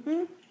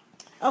 Mm-hmm.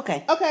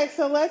 Okay. Okay,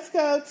 so let's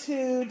go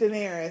to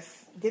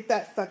Daenerys. Get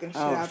that fucking shit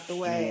out the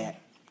way.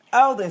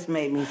 Oh, this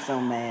made me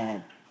so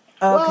mad.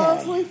 Okay. Well,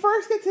 so we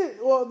first get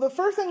to... the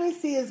first thing we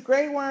see is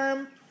Grey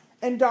Worm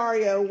and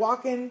Dario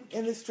walking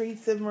in the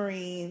streets of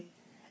Meereen.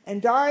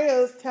 And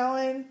Dario's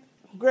telling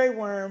Grey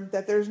Worm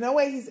that there's no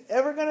way he's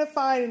ever going to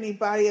find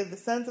anybody of the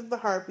Sons of the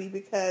Harpy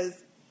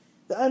because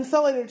the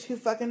Unsullied are too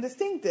fucking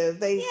distinctive.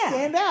 They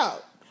stand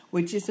out.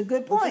 Which is a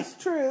good point. Which is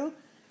true.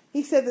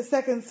 He said the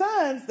Second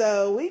Sons,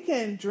 though, we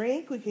can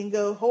drink, we can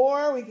go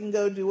whore, we can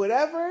go do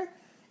whatever.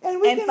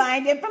 And we can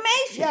find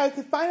information. Yeah, we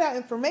can find out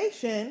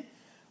information.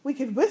 We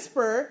can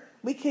whisper.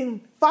 We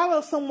can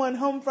follow someone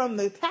home from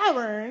the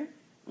tavern.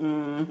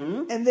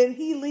 Mm-hmm. And then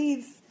he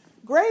leads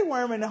Grey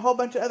Worm and a whole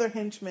bunch of other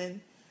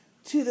henchmen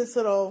to this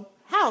little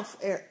house.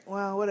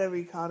 Well, whatever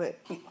you called it.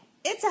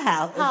 It's a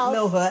house. It's a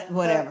little hut,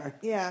 whatever.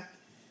 Yeah.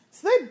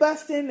 So they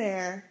bust in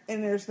there,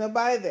 and there's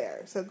nobody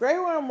there. So Grey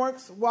Worm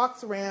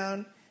walks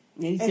around.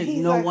 And he says,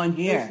 no one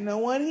here. There's no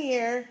one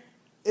here.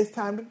 It's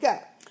time to go.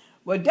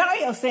 Well,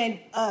 Dario's saying,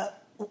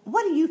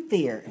 what do you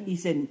fear? He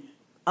said,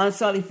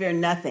 Unsullied fear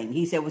nothing.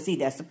 He said, well, see,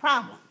 that's the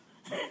problem.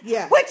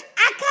 Yeah. Which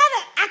I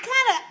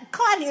kind of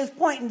caught his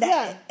point in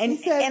that. Yeah. And, he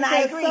said, and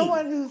I agree.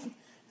 Someone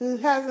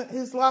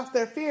who's lost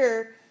their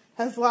fear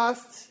has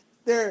lost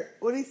their,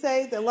 what do you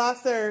say? They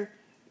lost their...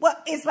 Well,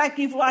 it's like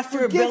you've lost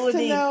your ability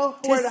to know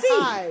where to see.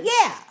 hide.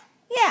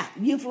 Yeah.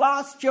 You've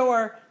lost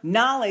your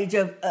knowledge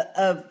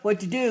of what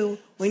to do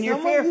when you're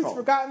fearful. Someone who's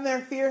forgotten their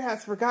fear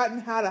has forgotten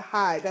how to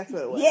hide. That's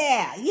what it was.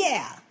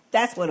 Yeah.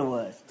 That's what it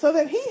was. So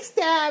then he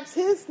stabs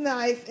his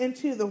knife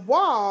into the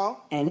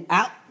wall. And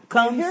out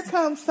comes... And here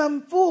comes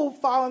some fool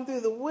falling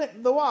through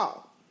the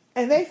wall.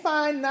 And they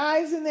find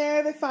knives in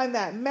there. They find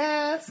that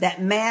mask.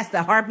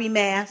 The harpy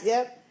mask.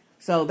 Yep.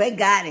 So they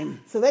got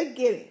him. So they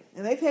get him.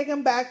 And they take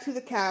him back to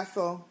the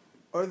castle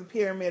or the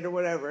pyramid or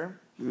whatever.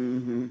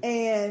 Mm-hmm.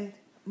 And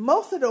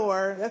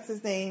Mosador, that's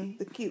his name,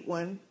 the cute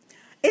one.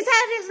 Is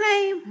that his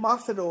name?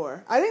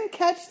 Mosador. I didn't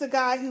catch the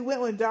guy who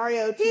went with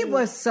Dario. He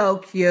was so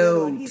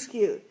cute. He's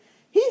cute.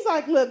 He's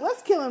like, look,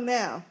 let's kill him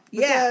now.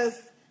 Because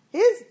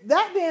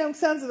that damn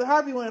Sons of the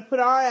Harpy want to put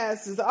our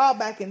asses all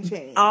back in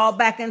chains. All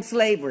back in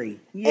slavery.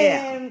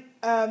 Yeah.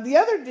 And the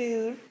other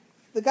dude,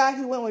 the guy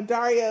who went with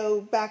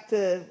Dario back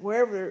to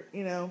wherever,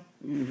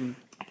 Mm-hmm.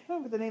 I can't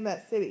remember the name of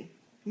that city.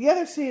 The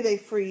other city they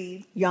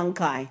freed. Young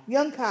Kai.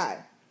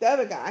 The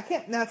other guy. I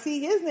can't, now see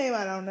his name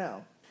I don't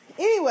know.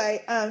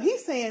 Anyway,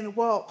 he's saying,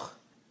 well,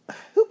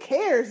 who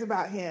cares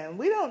about him?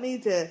 We don't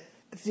need to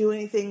do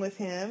anything with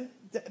him.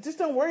 Just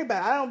don't worry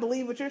about it. I don't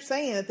believe what you're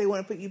saying that they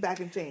want to put you back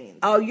in chains.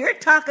 Oh, you're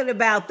talking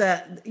about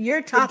the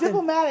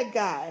diplomatic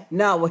guy.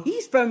 No, well,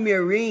 he's from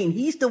Marine.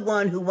 He's the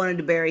one who wanted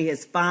to bury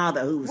his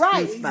father, who was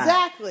right, crucified.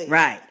 Exactly.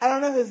 Right. I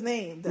don't know his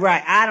name, though.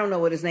 Right, I don't know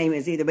what his name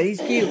is either, but he's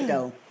cute,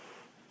 though.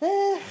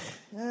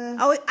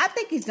 I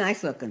think he's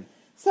nice looking.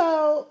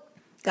 So...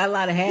 Got a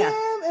lot of hair.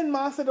 Him and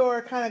Massador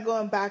are kind of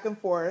going back and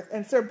forth,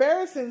 and Sir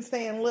Barristan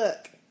saying,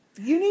 look,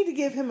 you need to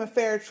give him a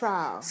fair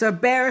trial. Sir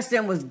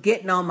Barristan was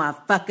getting on my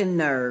fucking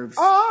nerves.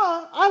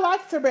 Oh, I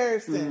liked Sir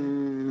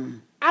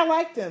Barristan. I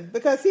liked him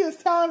because he was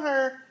telling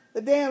her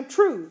the damn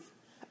truth.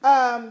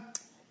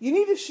 You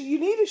need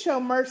to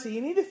show mercy.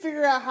 You need to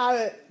figure out how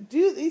to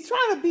do. He's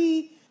trying to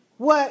be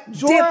what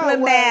Jorah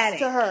was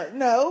to her.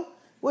 No,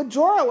 what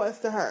Jorah was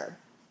to her,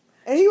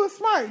 and he was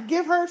smart.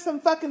 Give her some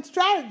fucking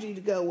strategy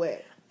to go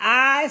with.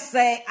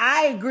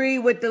 I agree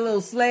with the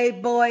little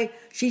slave boy.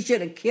 She should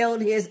have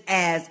killed his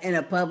ass in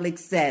a public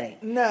setting.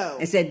 No.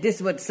 And said, this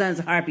is what the Sons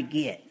of Harpy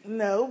get.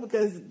 No,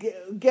 because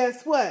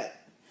guess what?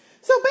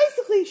 So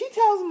basically, she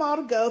tells them all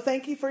to go.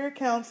 Thank you for your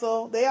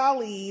counsel. They all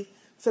leave.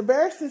 So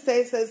Barristan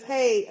says,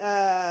 hey,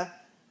 I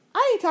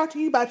ain't talk to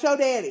you about your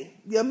daddy.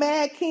 Your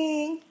Mad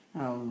King.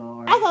 Oh,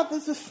 Lord. I thought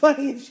this was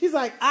funny. She's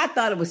like... I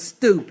thought it was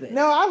stupid.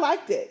 No, I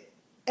liked it.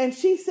 And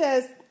she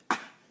says...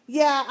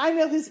 Yeah, I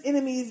know his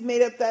enemies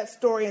made up that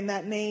story and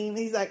that name.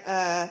 He's like,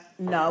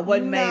 no, it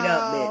wasn't made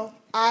up, bitch.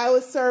 I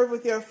was served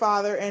with your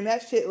father, and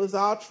that shit was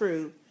all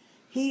true.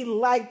 He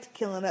liked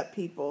killing up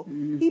people.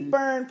 Mm-hmm. He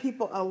burned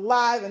people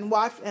alive and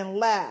watched and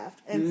laughed.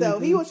 And so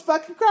he was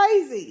fucking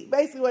crazy.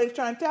 Basically what he's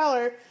trying to tell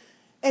her.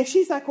 And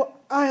she's like, well,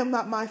 I am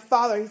not my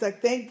father. He's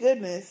like, thank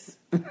goodness.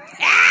 That's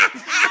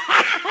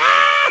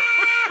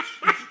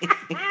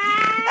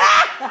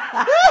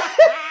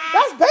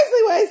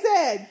basically what he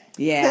said.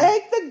 Yeah.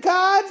 Thank the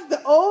gods,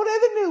 the old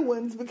and the new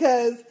ones,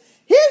 because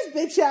his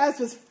bitch ass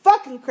was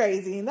fucking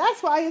crazy, and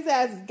that's why his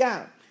ass is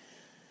gone.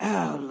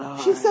 Oh,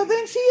 Lord. So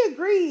then she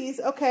agrees,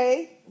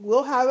 okay,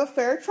 we'll have a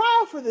fair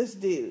trial for this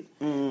dude.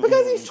 Mm-hmm.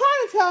 Because he's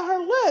trying to tell her,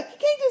 look, you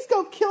can't just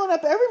go killing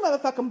up every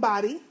motherfucking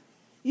body.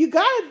 You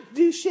gotta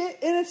do shit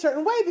in a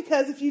certain way,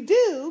 because if you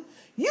do,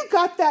 you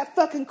got that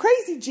fucking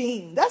crazy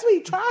gene. That's what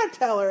he's trying to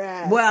tell her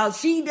as. Well,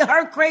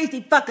 her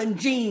crazy fucking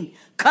gene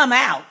come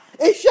out.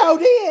 It sure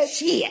did.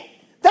 Shit.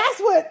 That's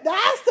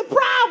the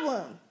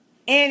problem.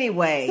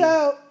 Anyway.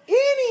 So,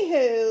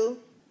 anywho,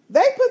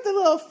 they put the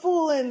little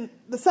fool in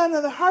the son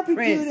of the Harpy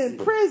dude in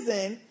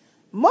prison.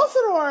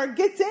 Massador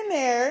gets in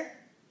there,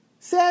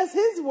 says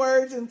his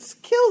words, and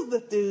kills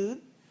the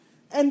dude,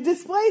 and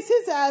displays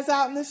his ass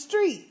out in the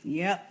street.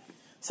 Yep.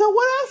 So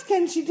what else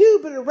can she do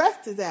but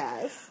arrest his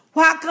ass?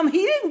 Well, how come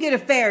he didn't get a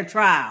fair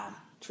trial?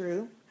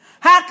 True.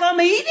 How come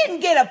he didn't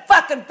get a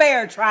fucking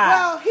fair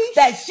trial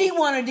that she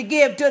wanted to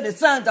give to the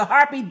Sons of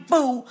Harpy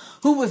Boo,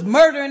 who was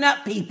murdering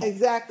up people?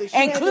 Exactly.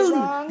 Including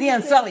the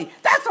Unsullied.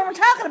 That's what we're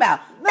talking about.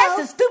 No, that's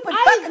the stupid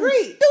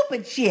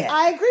shit.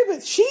 I agree,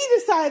 but she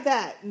decided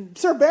that.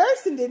 Sir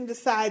Barristan didn't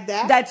decide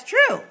that. That's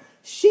true.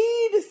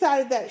 She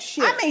decided that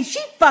shit. I mean,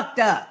 she fucked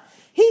up.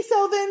 She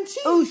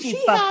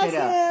has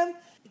him,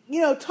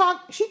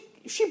 talk.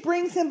 She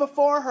brings him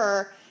before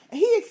her, and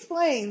he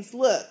explains,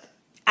 look,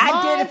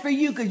 I did it for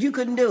you because you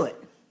couldn't do it.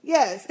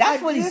 Yes.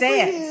 That's what he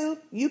says.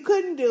 You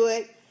couldn't do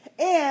it.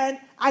 And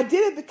I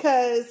did it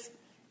because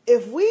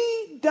if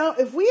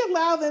we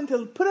allow them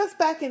to put us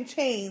back in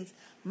chains,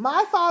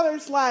 my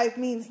father's life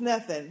means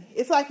nothing.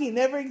 It's like he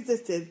never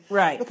existed.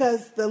 Right.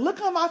 Because the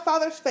look on my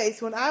father's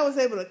face when I was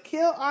able to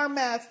kill our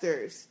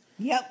masters.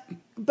 Yep.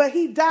 But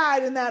he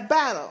died in that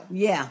battle.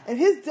 Yeah. And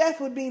his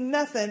death would be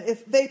nothing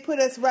if they put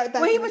us right back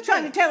in the chains. Well, he was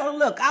trying to tell her,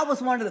 look, I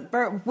was one of the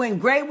first, when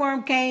Grey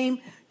Worm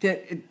came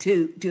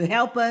to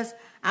help us,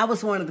 I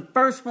was one of the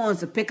first ones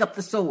to pick up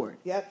the sword.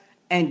 Yep.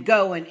 And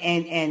go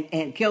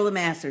and kill the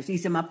masters. He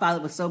said my father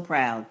was so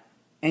proud.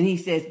 And he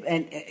says,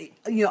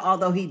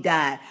 although he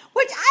died,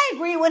 which I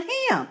agree with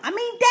him. I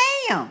mean,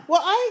 damn.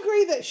 Well, I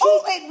agree that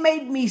it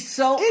made me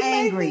so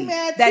angry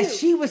that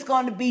she was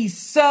going to be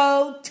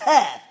so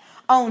tough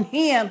on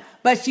him,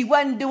 but she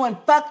wasn't doing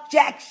fuck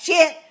jack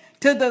shit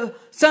to the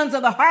Sons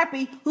of the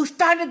Harpy who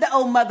started the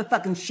old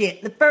motherfucking shit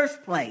in the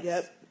first place.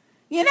 Yep.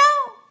 You know?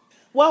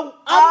 Well,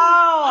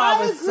 I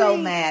was so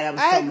mad.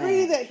 I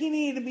agree that he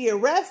needed to be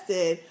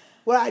arrested.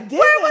 What I did.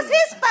 Where was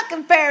his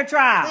fucking fair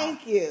trial?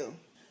 Thank you.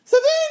 So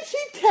then she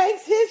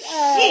takes his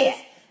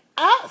ass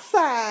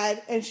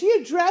outside and she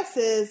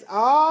addresses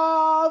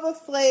all the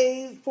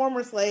slaves,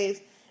 former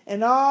slaves,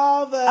 and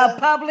all the a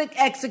public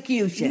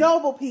execution,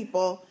 noble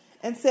people,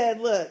 and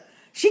said, "Look,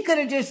 she could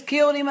have just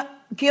killed him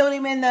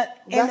in the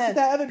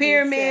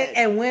pyramid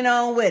and went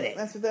on with it."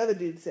 That's what the other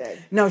dude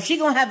said. No, she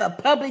gonna have a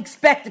public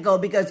spectacle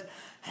because,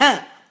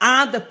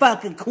 I'm the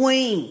fucking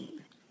queen.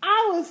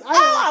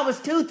 I was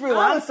too through.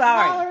 I'm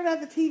sorry. Hollering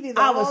at the TV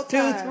I was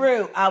too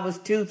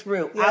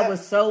through. Yep. I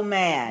was so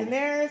mad.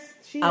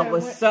 Daenerys, I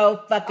was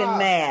so fucking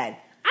mad.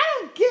 I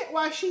don't get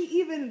why she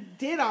even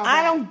did all that.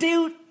 I don't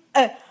do.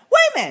 Wait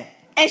a minute.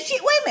 And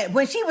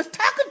when she was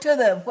talking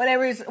to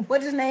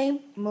what's his name?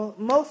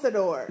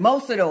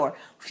 Massador.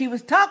 She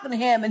was talking to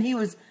him and he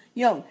was,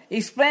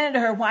 explaining to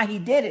her why he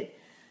did it.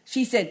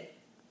 She said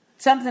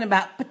something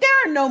about, but there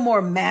are no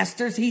more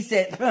masters. He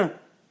said,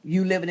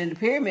 you living in the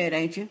pyramid,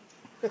 ain't you?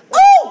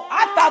 Oh,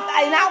 I thought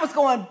that, and I was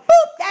going,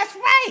 boop, that's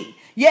right.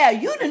 Yeah,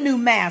 you the new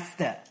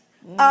master.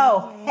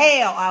 Oh,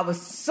 hell, I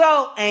was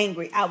so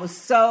angry. I was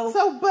so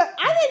but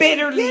I didn't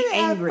bitterly get it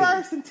angry. at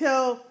first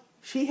until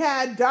she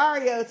had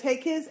Dario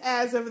take his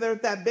ass over there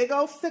with that big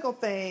old sickle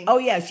thing. Oh,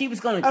 yeah, she was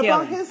going to kill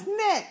up on him. his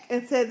neck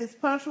and said it's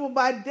punishable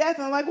by death.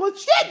 And I'm like, well,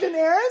 shit,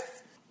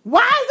 Daenerys.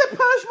 Why is it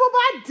punishable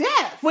by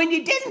death? When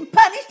you didn't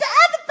punish the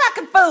other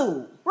fucking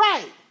fool.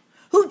 Right.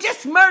 Who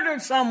just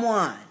murdered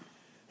someone.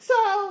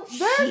 So,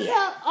 there's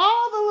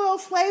all the little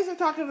slaves are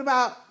talking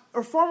about,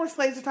 or former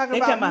slaves are talking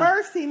about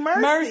mercy.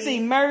 Mercy.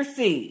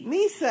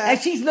 Misa. And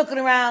she's looking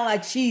around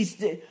like she's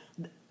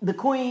the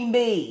queen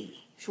bee.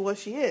 Well,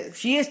 she is.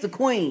 She is the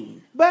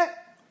queen. But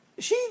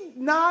she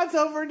nods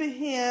over to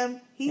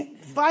him. He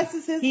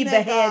slices his neck off. He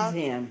beheads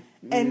him.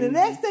 And the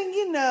next thing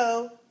you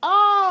know,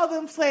 all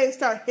them slaves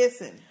start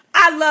hissing.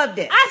 I loved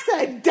it. I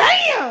said,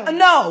 damn!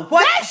 No,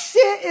 what? That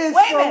shit is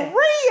for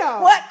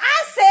real. What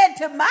I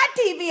said to my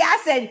TV, I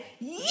said,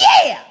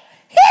 yeah,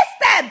 hiss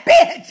that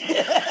bitch.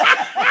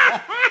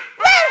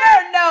 Let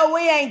her know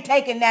we ain't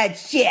taking that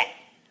shit.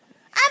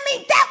 I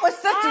mean, that was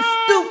such a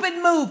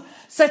stupid move.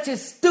 Such a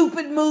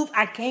stupid move.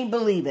 I can't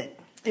believe it.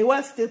 It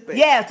was stupid.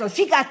 Yeah, so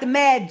she got the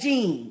mad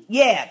gene.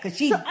 Yeah, because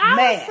she's mad.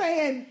 I was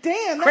saying,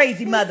 damn.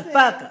 Crazy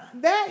motherfucker.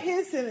 That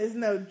hissing is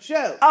no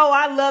joke. Oh,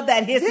 I love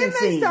that hissing scene.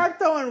 Then they start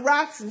throwing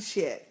rocks and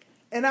shit.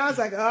 And I was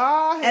like, oh,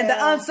 hell. And the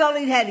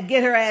Unsullied had to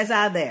get her ass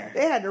out of there.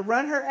 They had to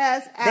run her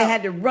ass out. They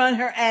had to run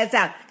her ass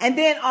out. And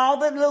then all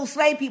the little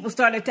slave people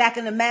started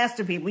attacking the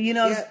master people,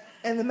 Yeah,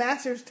 and the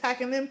master's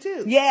attacking them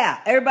too. Yeah,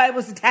 everybody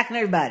was attacking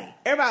everybody.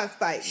 Everybody was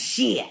fighting.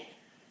 Shit.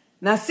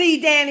 Now see,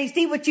 Danny,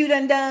 see what you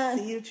done?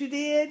 See what you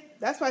did?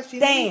 That's why she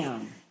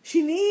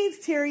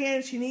needs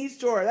Tyrion, she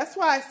needs Jorah. That's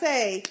why I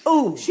say,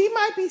 she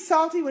might be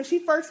salty when she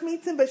first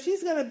meets him, but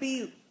she's going to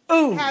be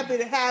happy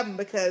to have him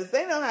because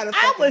they know how to fucking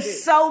I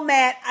was so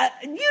mad.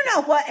 You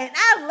know what? And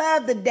I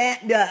love the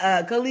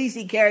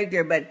Khaleesi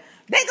character, but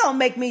they going to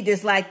make me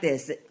dislike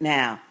this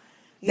now.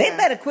 Yeah. They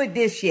better quit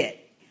this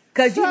shit.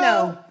 Because,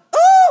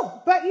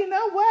 But you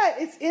know what?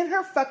 It's in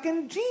her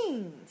fucking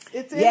genes.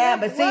 It's in her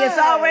blood. See, it's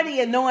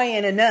already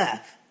annoying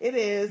enough. It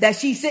is. That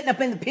she's sitting up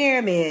in the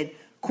pyramid,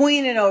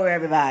 queening over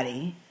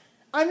everybody.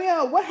 I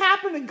mean, what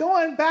happened to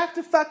going back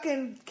to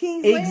fucking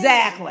King's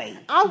Exactly.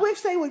 Landing? I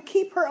wish they would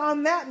keep her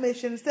on that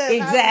mission instead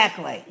of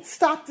having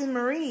Stockton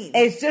Marine.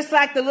 It's just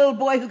like the little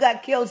boy who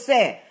got killed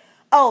said,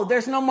 oh,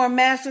 there's no more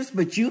masters,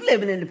 but you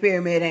living in the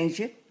pyramid, ain't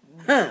you?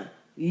 Huh.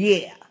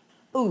 Yeah.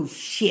 Oh,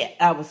 shit.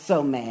 I was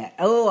so mad.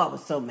 Oh, I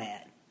was so mad.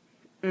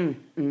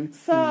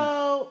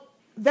 So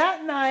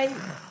that night,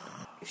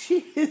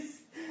 she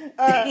is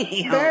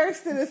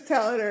Barristan is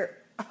telling her,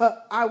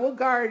 I will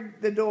guard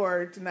the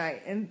door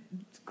tonight. And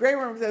Grey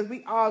Worm says,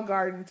 we all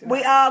guarding tonight.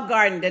 We all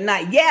guarding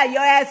tonight. Yeah,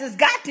 your ass has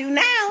got to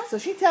now. So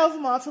she tells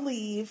them all to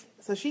leave.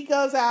 So she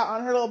goes out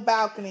on her little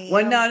balcony.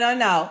 Well,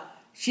 no.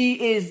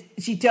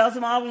 She tells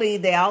them all to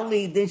leave. They all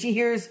leave. Then she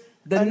hears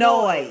the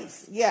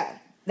noise. Yeah.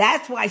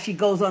 That's why she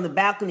goes on the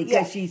balcony,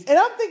 because she's... And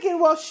I'm thinking,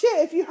 well,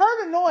 shit, if you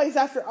heard a noise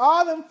after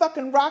all them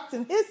fucking rocks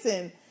and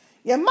hissing,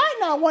 you might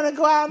not want to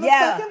go out on the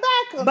fucking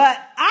balcony.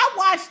 But I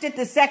watched it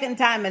the second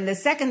time, and the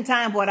second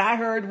time what I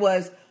heard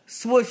was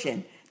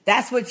swooshing.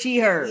 That's what she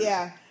heard.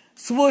 Yeah.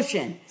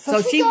 Swooshing.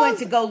 So she went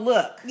to go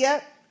look.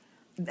 Yep.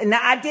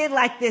 Now, I did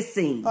like this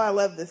scene. Oh, I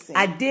love this scene.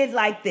 I did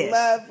like this.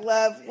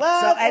 Love.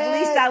 So at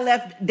least I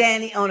left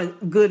Danny on a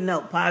good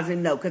note, positive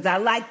note, because I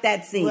liked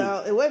that scene.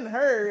 Well, it wasn't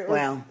her.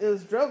 It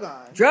was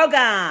Drogon.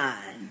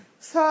 Drogon.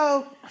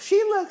 So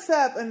she looks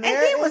up, and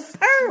there was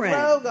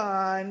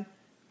Drogon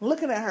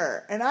looking at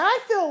her. And I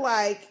feel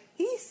like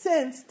he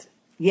sensed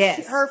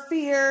her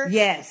fear.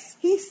 Yes.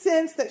 He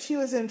sensed that she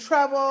was in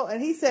trouble,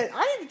 and he said,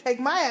 I need to take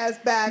my ass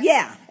back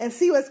and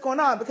see what's going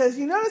on. Because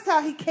you notice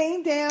how he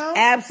came down?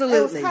 Absolutely.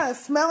 And was kind of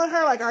smelling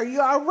her like, are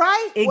you all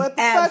right? What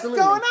the fuck's going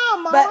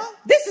on, Mama? But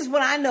this is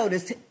what I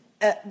noticed.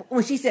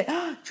 When she said,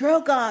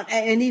 Drogon,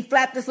 and he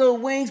flapped his little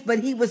wings, but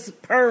he was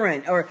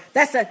purring. Or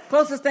that's the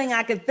closest thing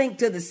I could think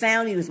to the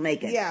sound he was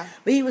making. Yeah.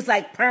 But he was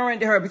like purring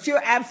to her. But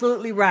you're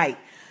absolutely right.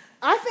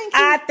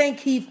 I think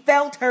he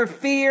felt her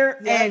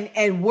fear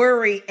and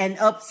worry and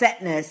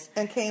upsetness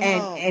and came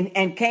home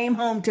and came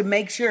home to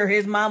make sure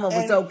his mama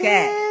was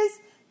okay. His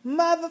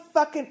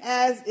motherfucking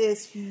ass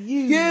is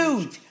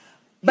huge.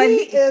 But he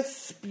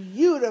is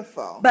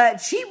beautiful.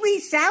 But she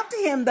reached out to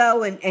him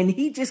though, and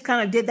he just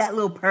kind of did that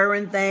little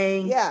purring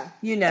thing. Yeah,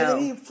 And then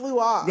he flew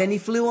off. Then he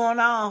flew on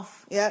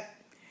off. Yep.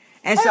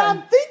 And so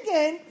I'm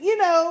thinking,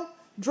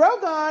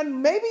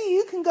 Drogon, maybe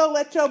you can go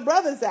let your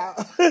brothers out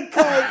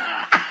because.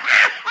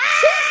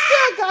 She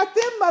still got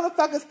them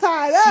motherfuckers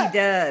tied up.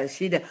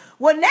 She does.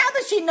 Well, now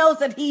that she knows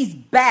that he's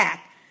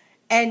back,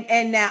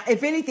 and now,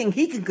 if anything,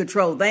 he can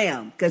control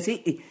them, because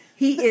he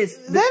is...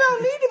 They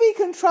don't need to be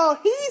controlled.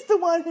 He's the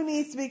one who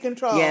needs to be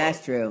controlled. Yeah,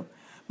 that's true.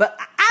 But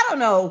I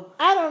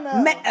don't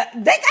know.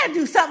 They got to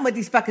do something with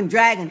these fucking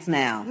dragons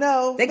now.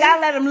 No. They got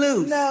to let them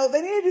loose. No,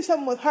 they need to do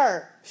something with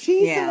her.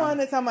 She's the one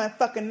that's on my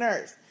fucking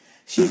nerves.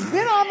 She's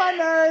been on my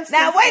nerves.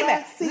 Now, wait a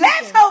minute.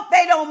 Let's hope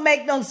they don't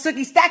make no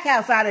Sookie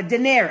Stackhouse out of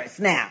Daenerys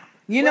now.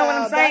 You know what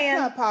I'm saying?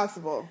 That's not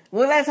possible.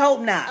 Well, let's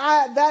hope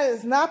not. That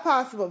is not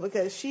possible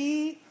because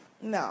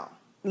no.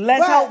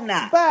 Let's hope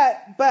not.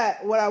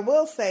 But what I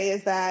will say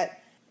is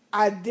that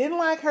I didn't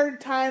like her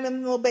tying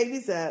them little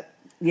babies up.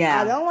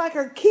 Yeah. I don't like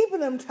her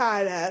keeping them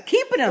tied up.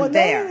 Keeping them when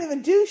there. They didn't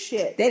even do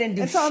shit. They didn't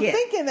do shit. So I'm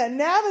thinking that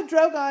now that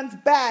Drogon's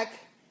back,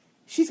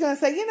 she's going to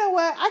say, you know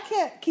what? I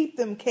can't keep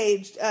them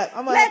caged up.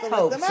 I'm going to have to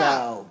let them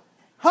out.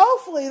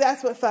 Hopefully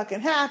that's what fucking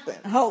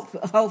happened.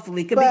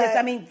 Hopefully. Because,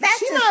 I mean, that's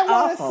just awful. She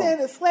might want to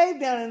send a slave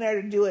down in there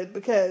to do it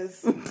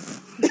because...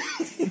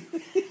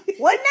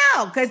 Well,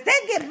 no, because they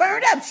get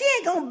burned up. She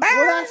ain't going to burn.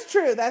 Well, that's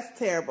true. That's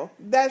terrible.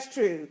 That's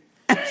true.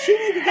 She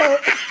need to go...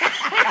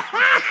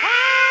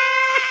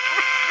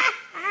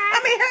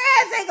 I mean, her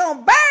ass ain't going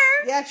to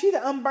burn. Yeah, she's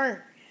the unburnt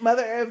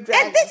mother of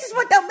dragons. And this is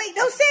what don't make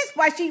no sense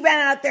why she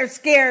ran out there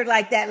scared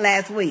like that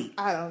last week.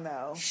 I don't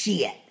know.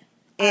 Shit.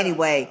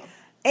 Anyway,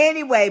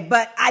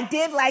 but I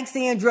did like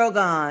seeing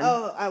Drogon.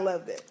 Oh, I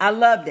loved it.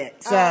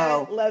 So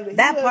I loved it.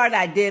 That part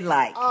I did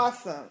like.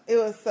 Awesome. It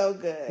was so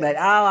good. But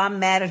I'm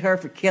mad at her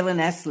for killing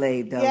that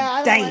slave though. Yeah,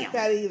 I didn't like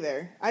that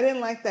either. I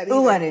didn't like that either.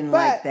 Ooh, I didn't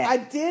like that. I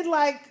did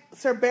like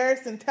Sir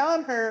Barristan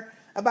telling her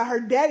about her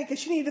daddy because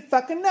she needed to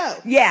fucking know.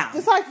 Yeah.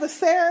 Just like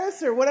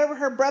Viserys or whatever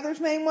her brother's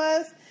name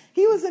was.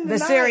 He was in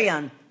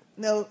Viserion.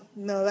 No,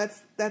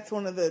 that's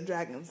one of the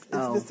dragons. It's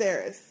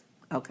Viserys.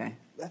 Okay.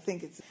 I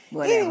think it's...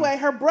 Whatever. Anyway,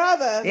 her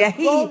brother, the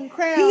Golden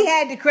Crown... He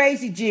had the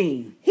crazy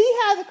gene. He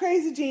had the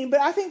crazy gene, but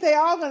I think they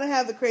all going to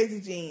have the crazy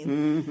gene.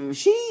 Mm-hmm.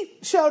 She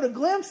showed a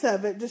glimpse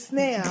of it just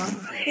now.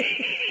 But he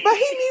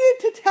needed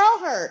to tell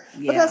her.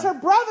 Yeah. Because her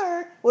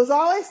brother was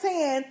always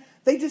saying,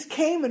 they just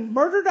came and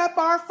murdered up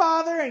our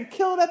father and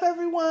killed up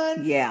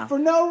everyone for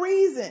no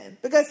reason.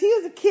 Because he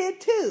was a kid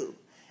too.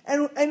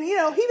 And you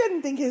know, he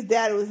didn't think his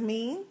dad was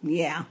mean.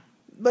 Yeah.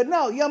 But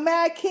no, your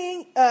Mad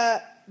King...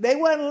 they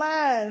wasn't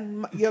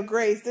lying, Your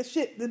Grace.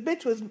 The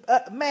bitch was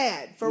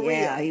mad, for real.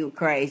 Yeah, he was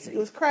crazy. He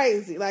was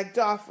crazy, like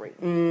Joffrey.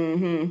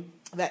 Mm-hmm.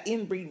 That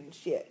inbreeding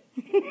shit.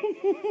 Somebody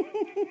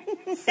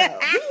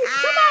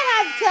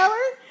had to tell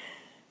her.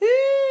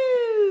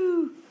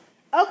 Ooh.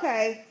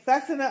 Okay,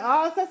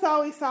 that's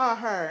all we saw of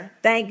her.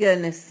 Thank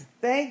goodness.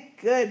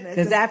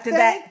 Because after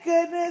thank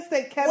goodness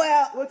they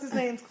kept, what's his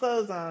name's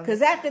clothes on.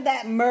 Because after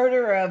that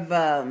murder of,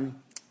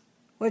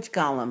 what you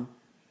call him?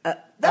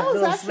 That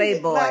was actually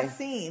the last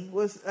scene,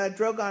 was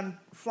Drogon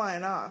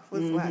flying off,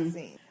 was the last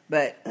scene.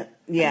 But,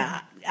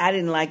 yeah, I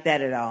didn't like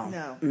that at all.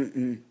 No.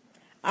 Mm-mm.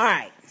 All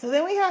right. So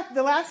then we have,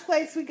 the last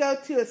place we go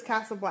to is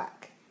Castle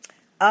Black.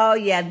 Oh,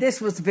 yeah, this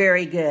was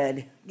very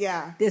good.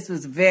 Yeah. This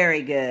was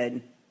very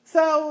good.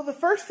 So the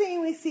first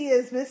scene we see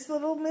is Miss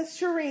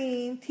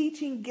Shireen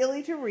teaching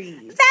Gilly to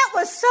read. That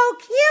was so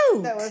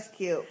cute.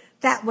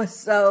 That was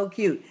so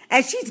cute.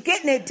 And she's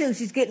getting it, too.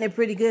 She's getting it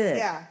pretty good.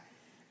 Yeah.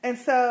 And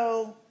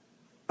so...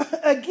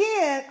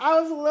 Again, I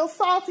was a little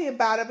salty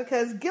about it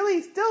because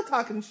Gilly's still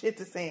talking shit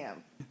to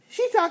Sam.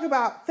 She talked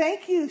about,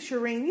 thank you,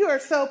 Shireen. You are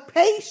so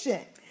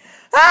patient.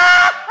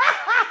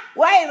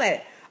 Wait a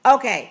minute.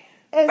 Okay.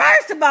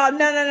 First of all,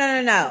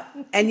 no.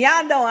 And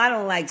y'all know I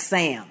don't like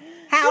Sam.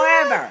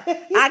 However,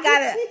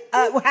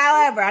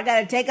 I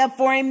gotta take up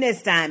for him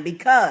this time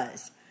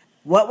because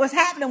what was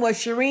happening was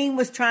Shireen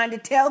was trying to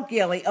tell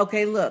Gilly,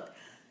 okay, look,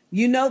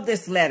 you know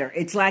this letter.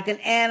 It's like an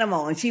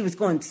animal. And she was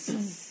going,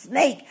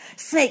 snake.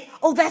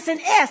 Oh, that's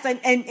an S.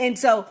 And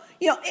so,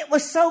 you know, it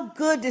was so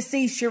good to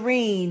see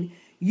Shireen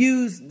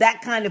use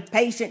that kind of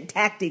patient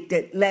tactic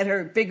that let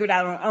her figure it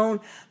out on her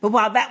own. But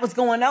while that was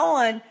going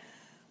on,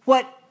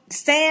 what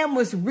Sam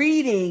was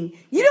reading,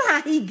 you know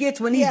how he gets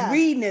when he's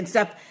reading and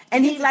stuff.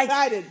 And he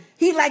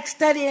likes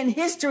studying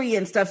history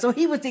and stuff. So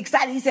he was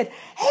excited. He said,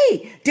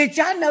 hey, did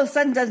y'all know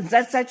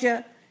such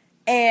a...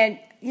 And,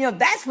 you know,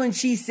 that's when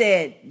she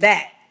said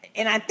that.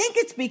 And I think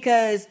it's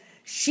because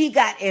she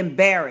got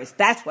embarrassed.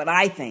 That's what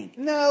I think.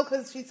 No,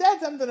 because she said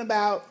something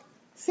about...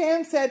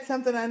 Sam said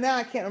something, and now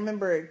I can't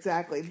remember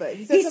exactly, but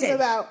he said something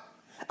about...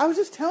 I was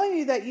just telling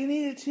you that you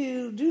needed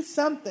to do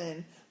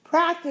something,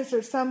 practice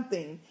or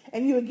something,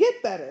 and you would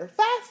get better,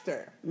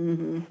 faster.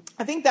 Mm-hmm.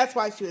 I think that's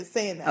why she was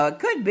saying that. Oh, it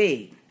could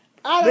be.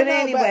 I don't know,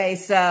 anyway,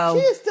 so...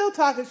 She was still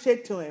talking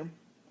shit to him.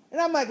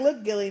 And I'm like,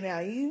 look, Gilly,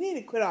 now, you need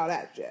to quit all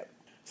that shit.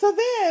 So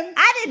then...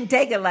 I didn't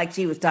take it like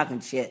she was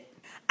talking shit.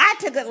 I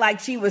took it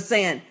like she was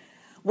saying,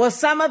 well,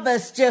 some of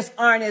us just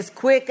aren't as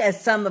quick as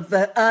some of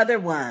the other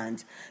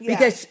ones. Yeah.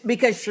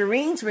 Because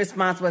Shireen's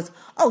response was,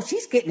 oh,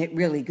 she's getting it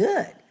really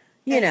good.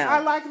 You know. I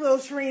like little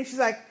Shireen. She's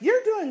like,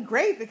 you're doing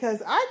great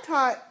because I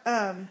taught,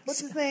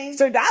 what's his name?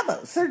 Sir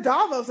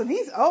Davos, and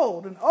he's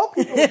old. And old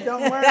people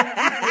don't learn easy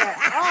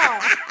at all.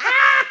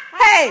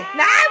 Hey,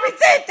 now I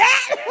resent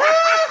that.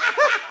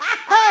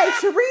 Hey,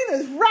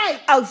 Shireen is right.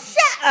 Oh,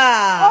 shut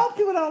up. Old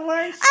people don't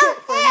learn shit.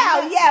 Oh,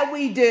 hell yeah,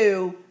 we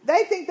do.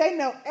 They think they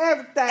know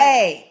everything.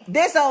 Hey,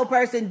 this old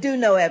person do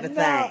know everything.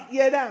 No,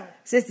 you don't.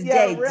 Sister you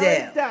J really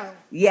do. Don't.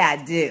 Yeah,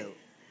 I do.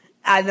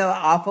 I know an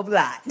awful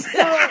lot.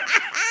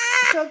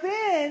 So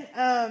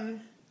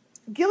then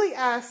Gilly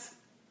asked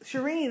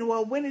Shireen,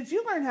 well, when did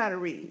you learn how to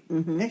read?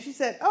 Mm-hmm. And she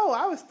said, oh,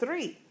 I was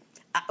 3.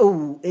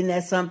 Oh, isn't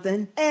that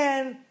something?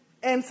 And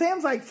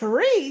Sam's like,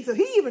 3? So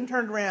he even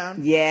turned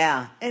around.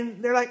 Yeah.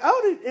 And they're like,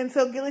 oh, and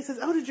so Gilly says,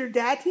 oh, did your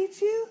dad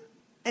teach you?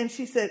 And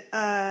she said,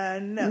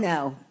 no.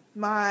 No.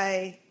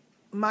 My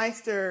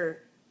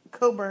Meister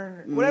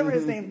Coburn, whatever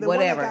his name, the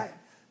whatever. one that got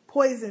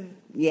poisoned.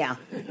 Yeah.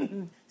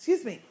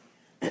 Excuse me.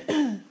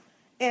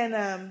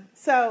 And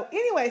so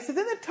anyway, so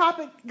then the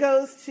topic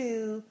goes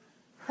to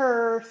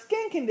her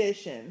skin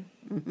condition.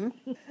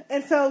 Mm-hmm.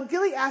 And so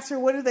Gilly asked her,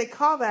 what do they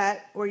call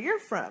that where you're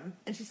from?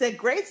 And she said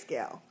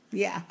grayscale.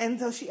 Yeah. And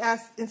so she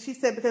asked, and she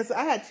said, because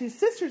I had 2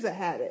 sisters that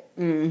had it.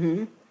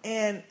 Mm-hmm.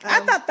 And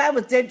I thought that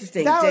was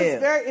interesting, that too. Was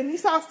very, and you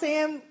saw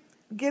Sam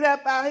get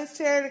up out of his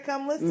chair to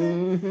come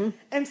listen. Mm-hmm.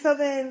 And so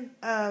then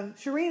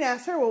Shireen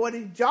asked her, well, what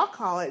did y'all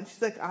call it? And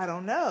she's like, I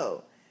don't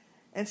know.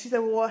 And she said,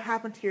 well, what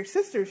happened to your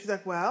sister? She's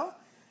like, well,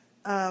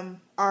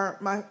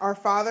 our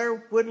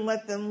father wouldn't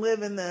let them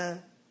live in the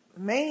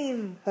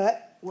main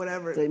hut,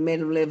 whatever. So he made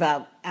them live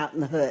out in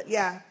the hut.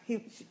 Yeah,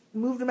 she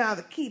moved them out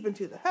of the keep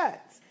into the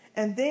huts.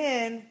 And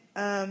then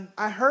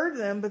I heard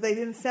them, but they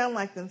didn't sound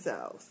like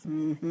themselves.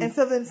 Mm-hmm. And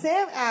so then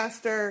Sam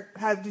asked her,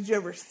 did you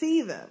ever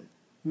see them?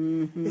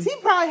 Because he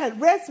probably had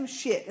read some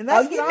shit. And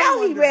that's he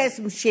read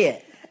some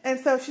shit. And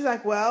so she's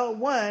like, well,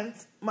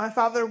 once my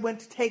father went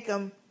to take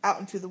them out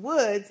into the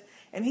woods,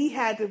 and he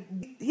had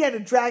to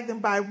drag them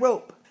by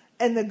rope.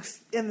 And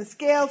the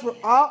scales were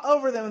all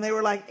over them, and they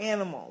were like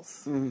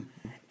animals. Mm-hmm.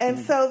 And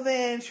so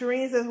then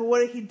Shireen says, well, what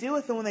did he do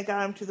with them when they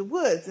got them to the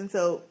woods? And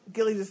so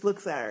Gilly just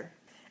looks at her.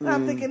 And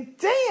I'm thinking,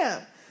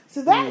 damn.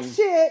 So that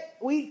shit,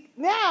 we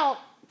now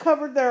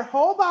covered their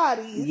whole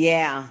bodies.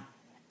 Yeah.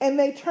 And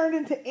they turned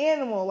into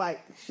animal-like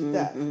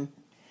stuff. Mm-hmm.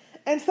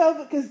 And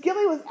so, because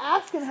Gilly was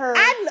asking her...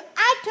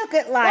 I took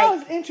it like... That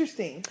was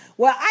interesting.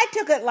 Well, I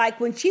took it like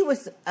when she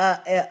was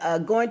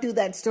going through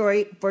that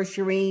story for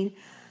Shireen,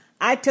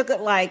 I took it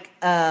like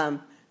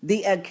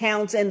the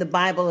accounts in the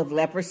Bible of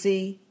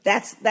leprosy.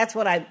 That's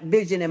what I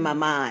vision in my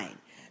mind.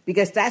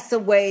 Because that's the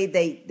way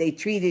they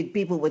treated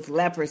people with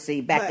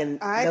leprosy back in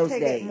those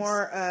days. I take it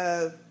more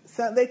of...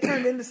 they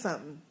turned into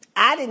something.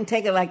 I didn't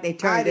take it like they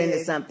turned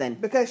into something.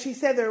 Because she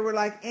said they were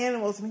like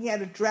animals and he had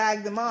to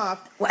drag them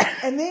off.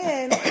 And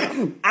then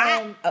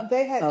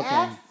they had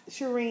asked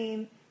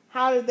Shireen,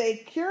 how did they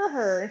cure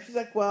her? And she's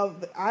like, well,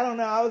 I don't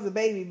know. I was a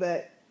baby,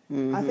 but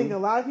I think a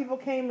lot of people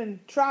came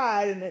and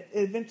tried and it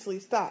eventually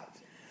stopped.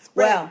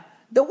 Well,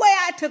 the way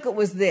I took it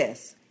was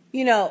this.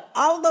 You know,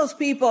 all of those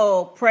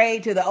people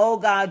prayed to the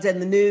old gods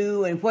and the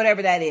new and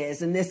whatever that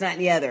is and this, that,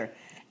 and the other.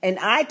 And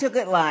I took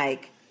it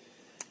like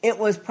it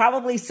was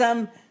probably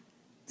some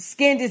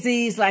skin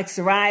disease like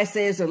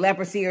psoriasis or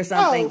leprosy or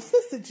something. Oh,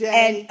 Sister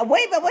J. And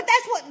wait, but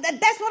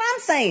that's what I'm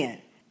saying.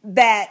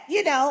 That,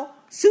 you know,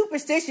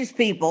 superstitious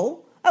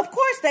people, of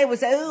course they would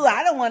say, ooh,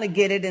 I don't want to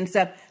get it and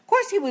stuff. Of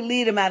course he would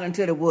lead them out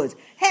into the woods.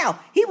 Hell,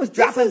 he was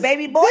dropping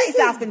baby boys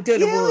off into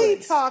the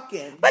woods.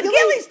 Talking. But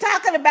Gilly's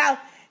talking about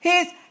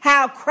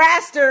how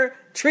Craster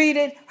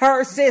treated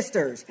her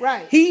sisters.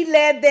 Right. He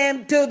led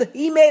them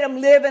he made them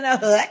live in a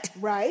hut.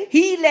 Right.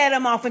 He led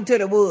them off into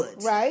the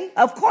woods. Right.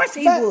 Of course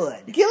he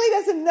would. Gilly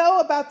doesn't know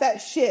about that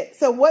shit.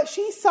 So what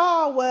she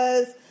saw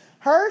was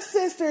her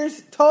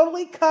sisters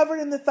totally covered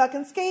in the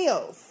fucking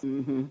scales.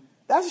 Mm-hmm.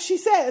 That's what she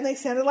said. And they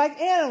sounded like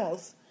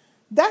animals.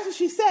 That's what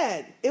she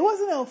said. It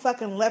wasn't no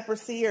fucking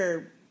leprosy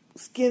or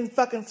skin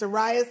fucking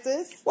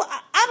psoriasis. Well,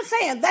 I'm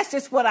saying that's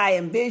just what I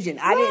envisioned.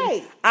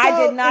 I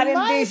did not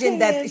envision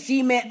that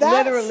she meant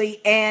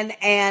literally an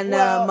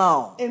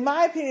animal. In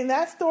my opinion,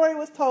 that story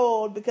was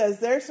told because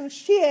there's some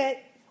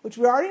shit, which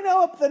we already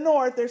know up the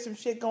north, there's some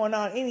shit going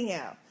on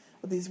anyhow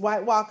with these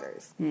White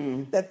Walkers.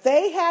 That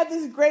they had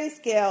this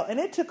grayscale and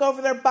it took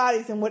over their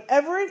bodies and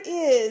whatever it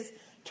is,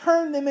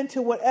 turned them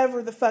into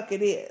whatever the fuck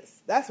it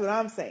is. That's what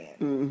I'm saying.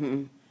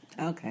 Mm-hmm.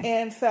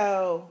 Okay. And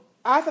so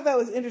I thought that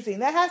was interesting.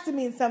 That has to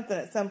mean something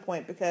at some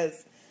point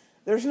because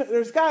there's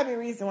got to be a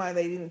reason why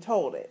they didn't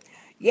told it.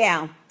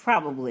 Yeah,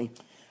 probably.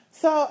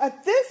 So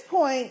at this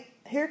point,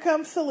 here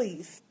comes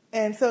Celeste.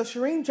 And so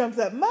Shireen jumps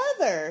up,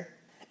 Mother!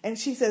 And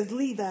she says,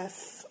 leave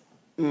us.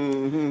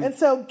 Mm-hmm. And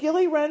so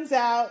Gilly runs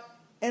out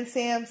and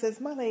Sam says,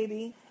 my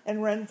lady,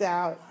 and runs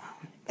out.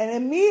 And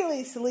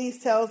immediately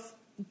Celeste tells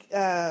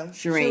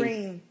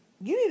Shireen,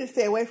 you need to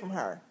stay away from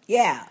her.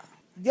 Yeah.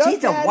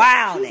 She's a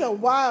wildling. She's a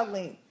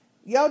wildling.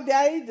 Your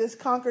daddy just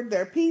conquered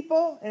their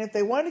people, and if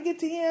they wanted to get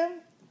to him,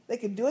 they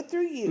could do it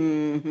through you.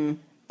 Mm-hmm.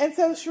 And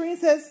so Shireen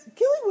says,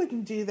 Gilly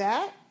wouldn't do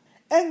that.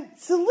 And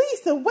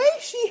Celeste, the way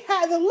she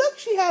had, the look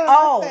she had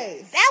on her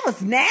face. That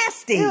was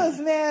nasty. It was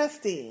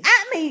nasty.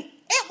 I mean,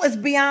 it was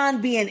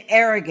beyond being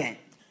arrogant.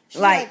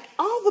 She's like,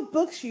 all the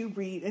books you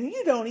read, and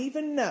you don't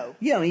even know.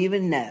 You don't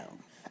even know.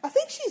 I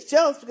think she's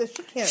jealous because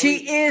she can't read.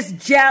 She is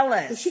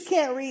jealous. She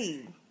can't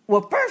read.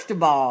 Well, first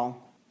of all,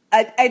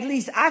 at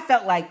least I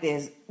felt like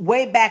this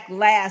way back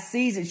last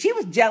season. She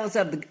was jealous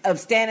of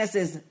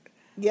Stannis'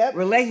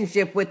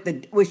 relationship with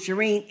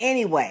Shireen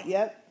anyway.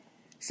 Yep.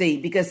 See,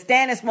 because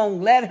Stannis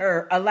won't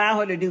allow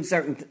her to do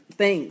certain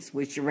things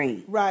with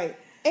Shireen. Right.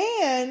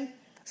 And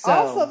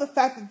also the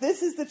fact that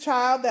this is the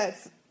child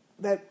this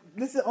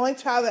is the only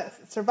child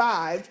that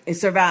survived. It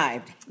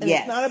survived. And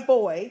yes. It's not a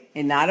boy.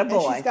 And not a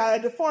boy. And she's got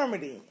a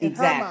deformity in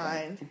her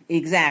mind.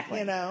 Exactly.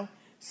 You know.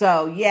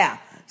 So yeah.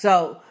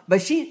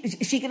 But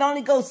she can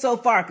only go so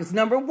far because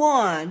number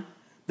one,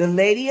 the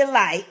Lady of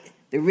Light,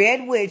 the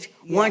Red Witch,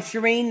 wants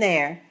Shireen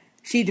there.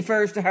 She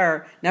defers to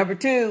her. Number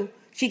two,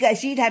 she'd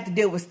have to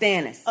deal with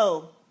Stannis.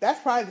 Oh, that's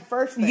probably the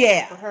first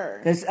thing for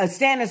her. Because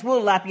Stannis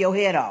will lop your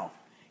head off.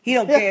 He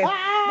don't care. Wait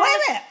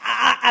a minute.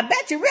 I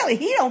bet you really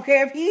he don't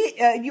care if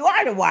you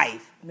are the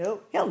wife.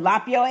 Nope. He'll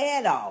lop your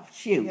head off.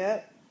 Shoot.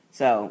 Yep.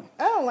 So.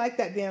 I don't like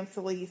that damn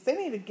Celeste. They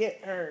need to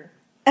get her.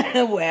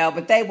 Well,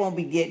 but they won't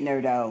be getting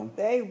her though.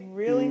 They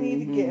really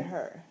need to get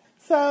her.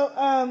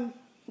 So,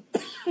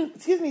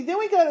 excuse me. Then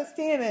we go to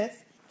Stannis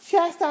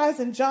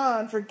chastising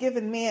Jon for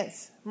giving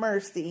Mance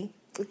mercy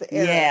with the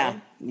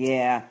arrow.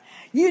 Yeah.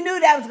 You knew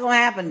that was going to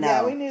happen, though.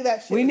 Yeah, we knew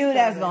that shit We knew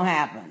that was going to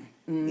happen.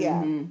 Mm-hmm.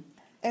 Yeah.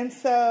 And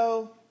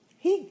so,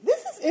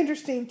 this is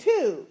interesting,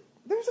 too.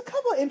 There's a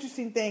couple of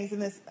interesting things in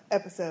this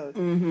episode.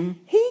 Mm-hmm.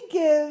 He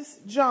gives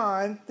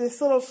Jon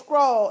this little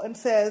scroll and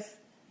says,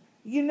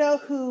 you know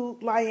who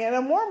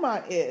Lyanna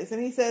Mormont is?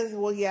 And he says,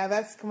 well, yeah,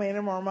 that's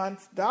Commander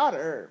Mormont's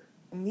daughter,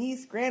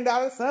 niece,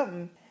 granddaughter,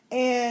 something.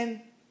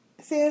 And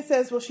Stannis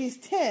says, well, she's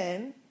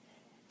 10,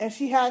 and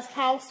she has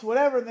house,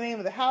 whatever the name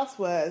of the house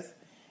was,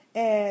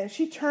 and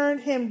she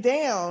turned him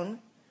down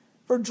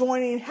for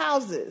joining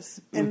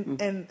houses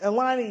and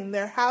aligning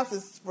their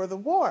houses for the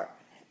war.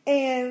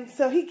 And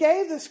so he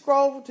gave the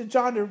scroll to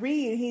Jon to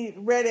read, and he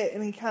read it,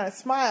 and he kind of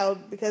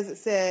smiled because it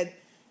said,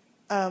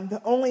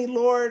 the only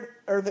lord,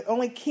 or the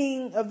only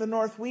king of the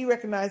North we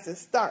recognize is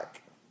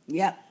Stark.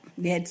 Yep.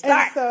 Ned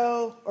Stark. And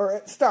so,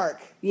 or Stark.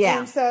 Yeah.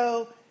 And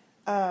so,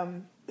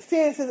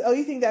 Stannis says, oh,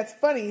 you think that's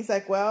funny? He's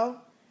like,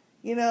 well,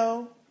 you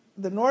know,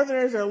 the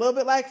Northerners are a little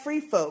bit like free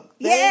folk.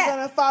 They ain't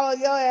gonna follow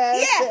your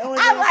ass. Yeah,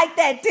 I like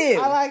that too.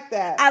 I like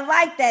that. I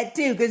like that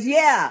too, because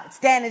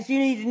Stannis, you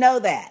need to know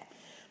that.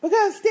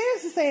 Because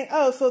Stannis is saying,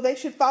 oh, so they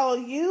should follow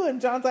you? And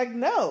Jon's like,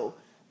 no,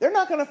 they're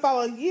not going to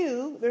follow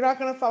you. They're not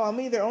going to follow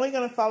me. They're only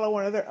going to follow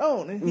one of their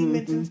own. And he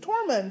mentions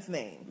Tormund's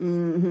name.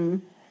 Mm-hmm.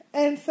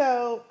 And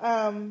so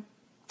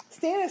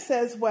Stannis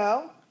says,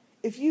 well,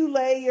 if you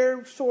lay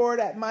your sword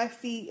at my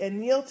feet and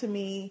kneel to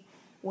me,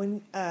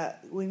 when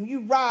you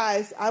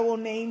rise, I will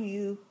name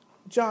you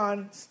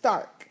Jon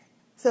Stark.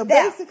 So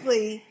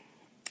basically,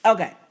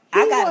 okay,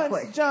 I got a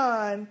question.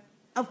 Jon,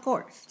 of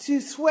course, to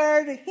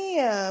swear to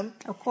him,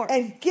 of course,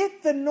 and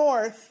get the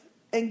North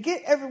and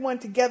get everyone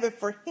together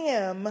for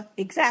him,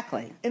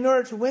 exactly, in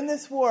order to win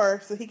this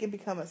war, so he can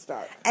become a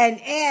Stark, and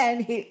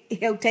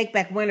he'll take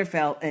back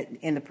Winterfell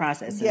in the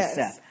process and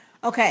stuff.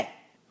 Okay,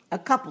 a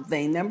couple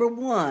things. Number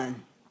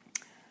one,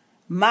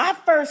 my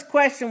first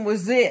question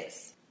was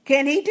this.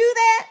 Can he do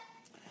that?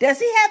 Does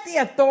he have the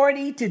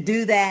authority to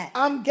do that?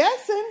 I'm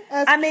guessing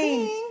as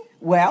king.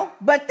 Well,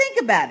 but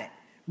think about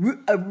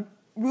it.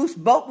 Roose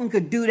Bolton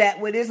could do that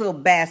with his little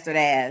bastard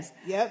ass.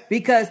 Yep.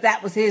 Because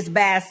that was his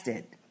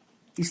bastard.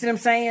 You see what I'm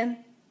saying?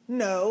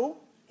 No.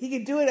 He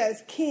could do it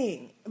as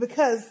king.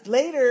 Because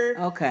later,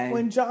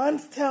 when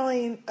Jon's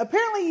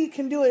apparently you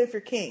can do it if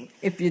you're king.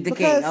 If you're the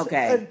king,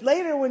 okay.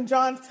 Later when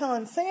Jon's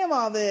telling Sam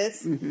all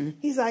this,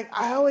 he's like,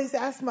 I always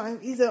ask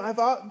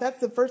that's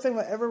the first thing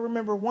I ever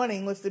remember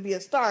wanting was to be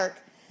a Stark.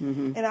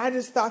 And I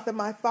just thought that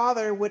my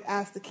father would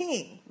ask the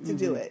king to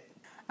do it.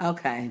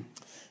 Okay.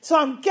 So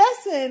I'm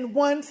guessing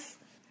once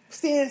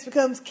Stannis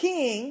becomes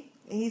king,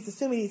 and he's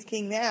assuming he's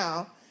king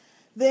now,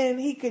 then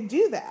he could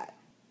do that.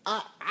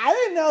 I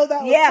didn't know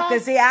that was possible.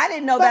 Because I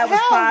didn't know that was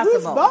possible.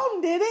 Roose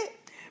Bolton did it.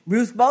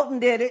 Roose Bolton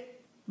did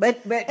it.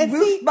 But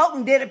Roose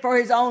Bolton did it for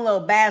his own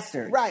little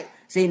bastard. Right.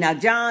 See, now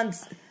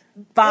Jon's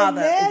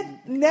father...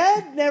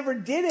 Ned never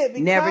did it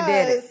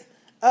because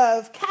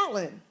of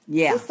Catelyn.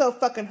 Yeah. Was so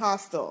fucking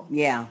hostile.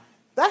 Yeah.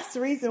 That's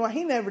the reason why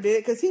he never did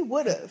it, because he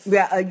would have.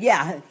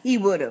 Yeah, he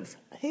would have.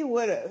 He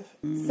would have.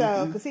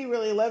 So, because he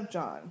really loved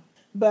Jon.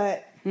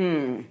 But,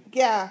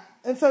 yeah.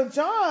 And so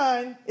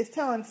Jon is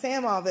telling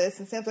Sam all this,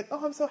 and Sam's like,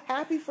 oh, I'm so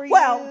happy for you.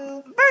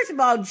 Well, first of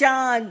all,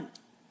 Jon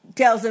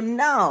tells him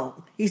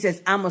no. He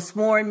says, I'm a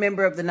sworn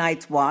member of the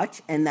Night's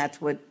Watch, and that's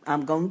what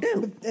I'm going to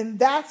do. And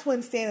that's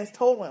when Stannis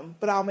told him,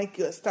 but I'll make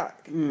you a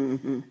Stark.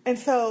 And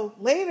so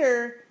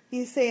later,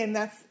 he's saying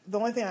that's the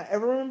only thing I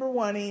ever remember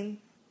wanting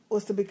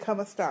was to become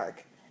a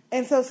Stark.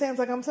 And so Sam's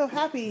like, I'm so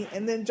happy.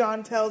 And then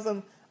Jon tells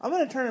him, I'm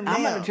going to turn him down.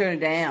 I'm going to turn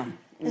it down.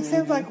 And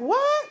Sam's like,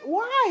 what?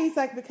 Why? He's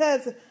like,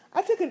 because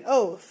I took an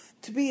oath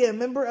to be a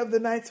member of the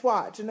Night's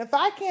Watch. And if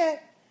I can't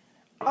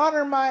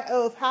honor my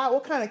oath,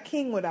 what kind of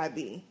king would I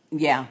be?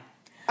 Yeah.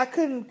 I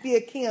couldn't be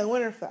a king of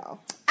Winterfell.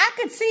 I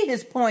could see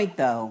his point,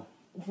 though.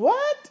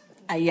 What?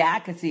 Yeah, I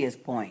could see his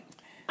point.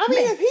 I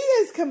mean, if he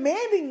is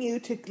commanding you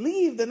to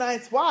leave the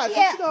Night's Watch,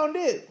 what you going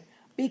to do?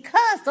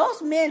 Because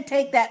those men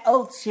take that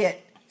oath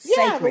shit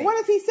Yeah, sacred. but what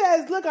if he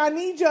says, look, I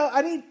need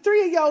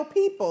 3 of your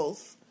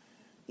peoples.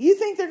 You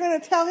think they're going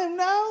to tell him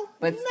no?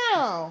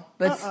 No.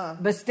 But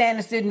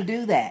Stannis didn't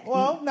do that.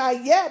 Well,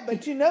 not yet,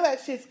 but you know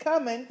that shit's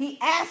coming. He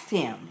asked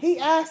him. He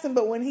asked him,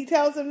 but when he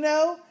tells him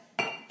no,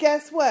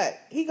 guess what?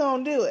 He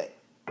going to do it.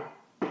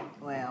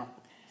 Well,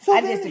 So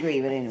I then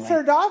disagree, but anyway.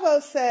 Sir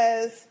Davos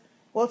says,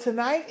 well,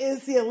 tonight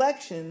is the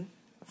election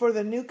for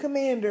the new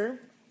commander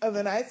of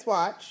the Night's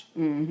Watch.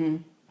 Mm-hmm.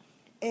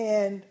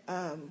 And,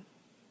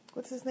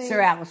 what's his name?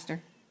 Sir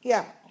Alistair.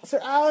 Yeah.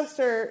 Sir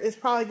Alistair is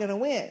probably going to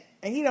win.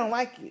 And he don't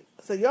like you.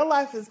 So your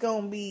life is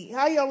going to be,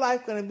 how your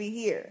life going to be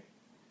here?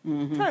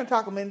 Mm-hmm. Trying to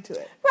talk him into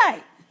it.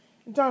 Right.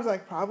 And John's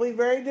like, probably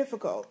very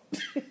difficult.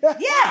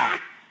 Yeah.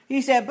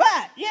 He said,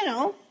 but, you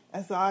know.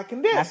 That's all I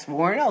can do. I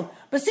swore an oath.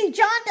 But see,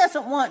 John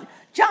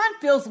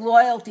feels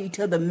loyalty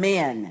to the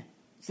men.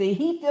 See,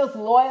 he feels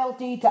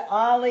loyalty to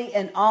Ollie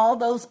and all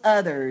those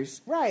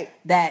others. Right.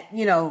 That,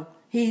 you know,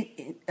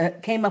 he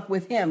came up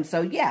with him.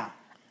 So, yeah,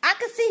 I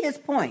could see his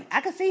point.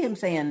 I could see him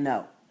saying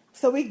no.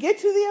 So we get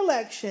to the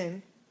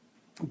election.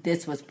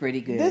 This was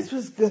pretty good. This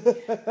was good.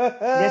 This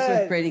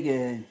was pretty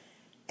good.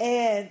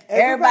 And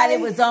everybody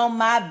was on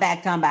my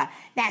back talking about,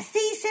 now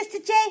see, Sister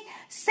J,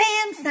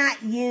 Sam's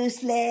not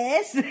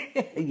useless.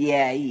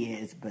 Yeah, he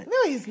is, but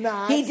no, he's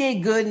not. He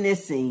did good in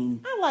this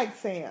scene. I like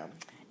Sam.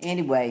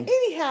 Anyway.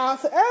 Anyhow,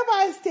 so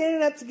everybody's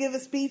standing up to give a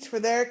speech for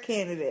their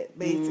candidate,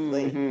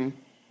 basically. Mm-hmm.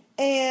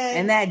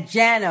 And that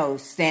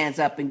Janos stands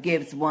up and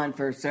gives one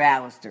for Sir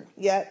Alistair.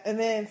 Yeah, and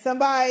then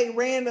somebody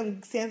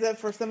random stands up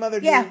for some other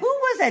dude. Yeah, who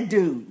was that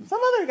dude? Some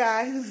other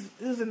guy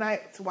who's a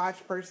Night's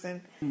Watch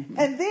person. Mm-hmm.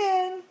 And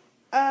then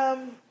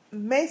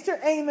Maester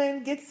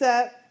Aemon gets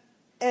up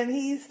and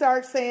he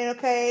starts saying,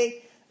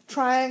 okay,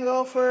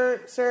 triangle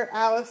for Sir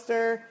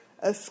Alistair,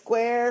 a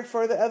square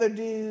for the other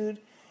dude.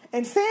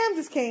 And Sam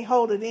just can't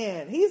hold it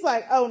in. He's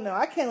like, oh no,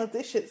 I can't let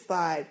this shit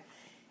slide.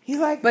 He's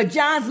like... But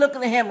John's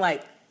looking at him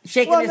like,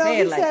 shaking his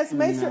head like... He says,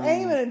 Maester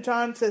Aemon, and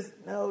John says,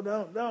 no,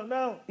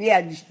 don't.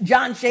 Yeah,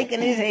 John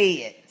shaking his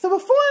head. So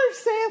before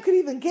Sam could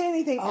even get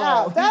anything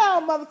out, that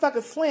old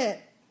motherfucker Flint,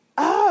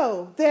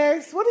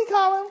 there's, what do you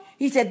call him?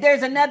 He said,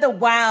 there's another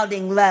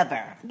wilding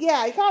lover.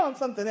 Yeah, he called him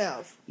something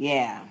else.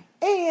 Yeah.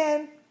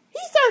 And he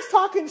starts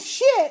talking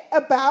shit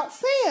about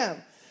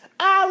Sam.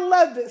 I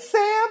loved it.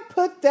 Sam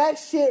put that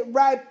shit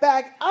right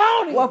back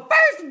on him. Well,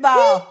 first of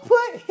all, he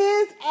put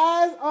his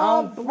ass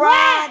on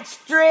Broad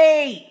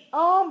Street.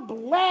 On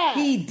blast.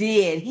 He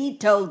did. He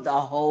told the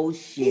whole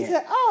shit. He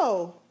said,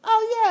 oh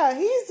yeah,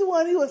 he's the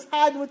one who was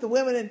hiding with the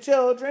women and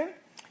children.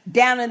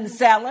 Down in the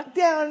cellar.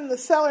 Down in the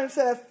cellar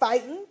instead of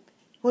fighting.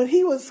 When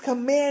he was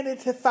commanded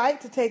to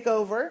fight to take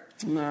over.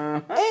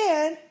 Uh-huh.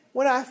 And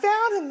when I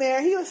found him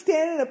there, he was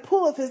standing in a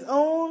pool of his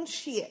own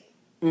shit.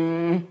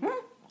 Mm-hmm.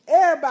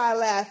 Everybody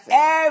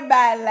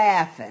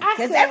laughing.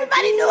 Because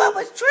everybody knew it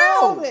was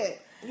true.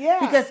 Yeah.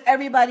 Because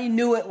everybody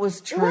knew it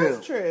was true. It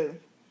was true.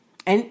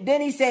 And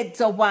then he said,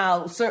 so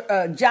while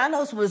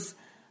Janos was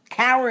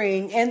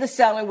cowering in the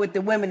cellar with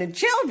the women and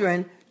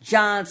children,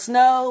 Jon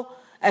Snow,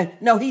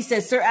 he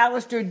said Sir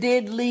Alistair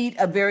did lead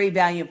a very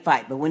valiant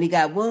fight. But when he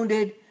got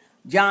wounded,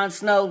 Jon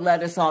Snow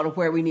led us all to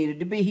where we needed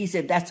to be. He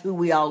said that's who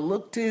we all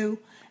looked to.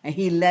 And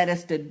he led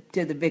us to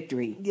the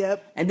victory.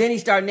 Yep. And then he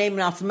started naming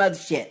off some other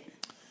shit.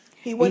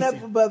 He went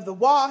up above the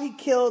wall. He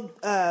killed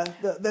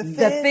the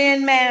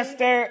Thin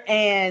Master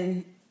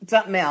and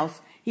something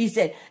else. He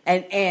said,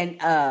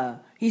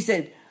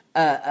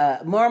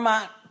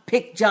 Mormont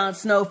picked Jon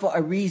Snow for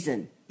a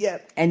reason.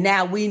 Yep. And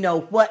now we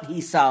know what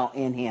he saw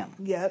in him.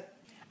 Yep.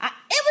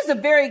 It was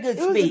a very good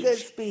speech. It was a good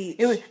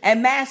speech.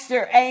 And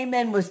Master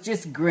Aemon was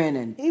just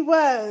grinning. He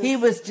was. He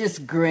was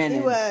just grinning.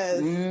 He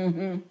was.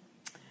 Mm-hmm.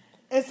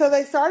 And so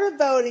they started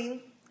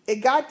voting. It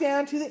got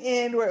down to the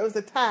end where it was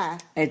a tie.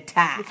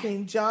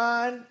 Between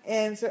Jon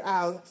and Sir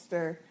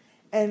Alistair.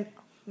 And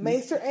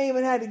Maester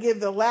Aemon had to give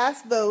the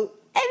last vote.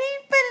 And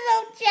he put it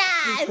on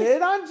Jon. He put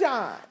it on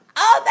Jon.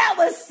 Oh, that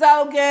was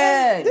so good.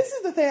 And this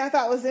is the thing I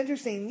thought was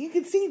interesting. You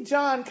could see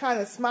Jon kind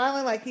of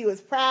smiling like he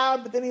was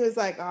proud, but then he was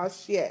like, oh,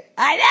 shit.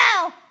 I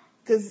know.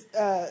 Because,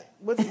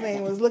 what's his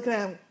name, was looking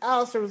at him.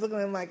 Alistair was looking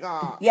at him like,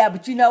 oh. Yeah,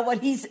 but you know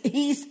what? He's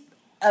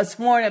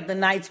sworn of the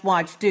Night's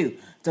Watch, too.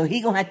 So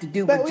he going to have to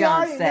do what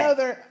Jon said. But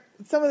we already know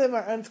some of them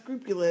are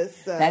unscrupulous.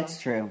 So, that's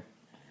true.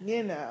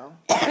 You know.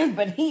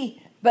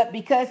 But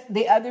because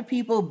the other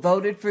people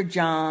voted for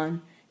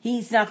Jon,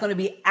 he's not going to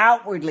be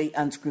outwardly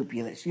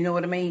unscrupulous. You know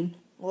what I mean?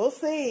 We'll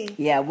see.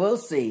 Yeah, we'll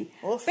see.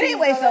 But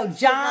anyway, so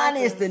Jon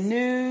is the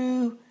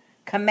new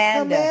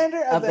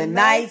commander of the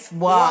Night's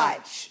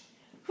Watch.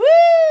 Woo!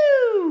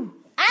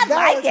 I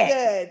like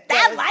it.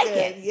 I like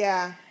it.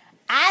 Yeah.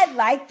 I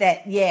like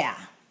that. Yeah.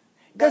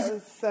 That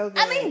was so good.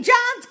 I mean,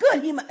 Jon's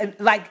good. He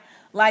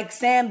like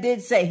Sam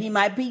did say, he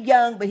might be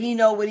young, but he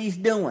know what he's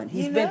doing.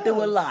 He's been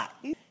through a lot.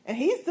 And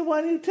he's the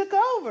one who took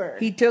over.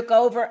 He took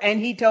over, and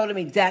he told him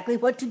exactly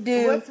what to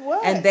do. What's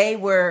what? And they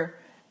were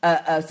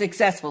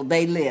successful.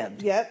 They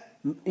lived. Yep.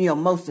 You know,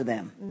 most of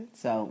them. Mm-hmm.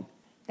 So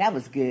that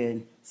was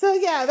good. So,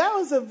 yeah, that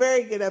was a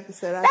very good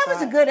episode. That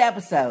was a good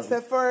episode.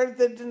 Except for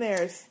the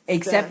Daenerys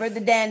Except for the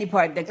Danny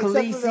part. The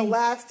Khaleesi. Except for the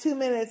last 2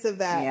 minutes of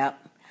that.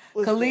 Yep.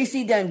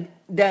 Khaleesi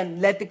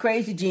done let the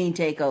crazy gene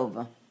take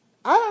over.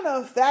 I don't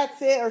know if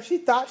that's it or she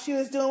thought she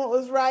was doing what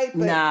was right.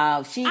 But no,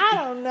 I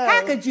don't know.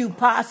 How could you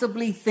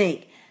possibly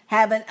think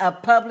having a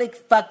public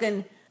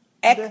fucking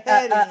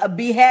a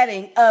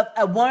beheading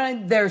of one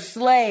of their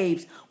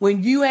slaves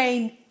when you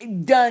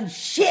ain't done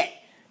shit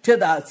to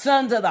the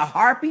sons of the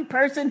Harpy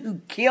person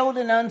who killed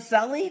an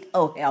Unsullied?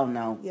 Oh, hell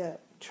no. Yeah,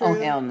 true. Oh,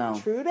 hell no.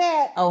 True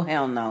that. Oh,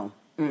 hell no.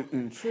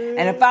 Mm-mm. True.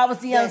 And if I was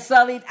the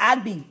Unsullied,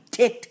 I'd be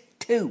ticked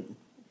too.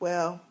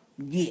 Well,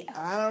 yeah.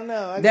 I don't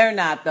know. They're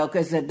not, though,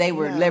 because they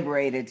were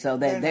liberated, so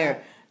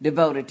they're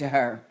devoted to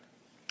her.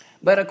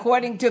 But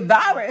according to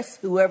Varys,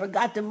 whoever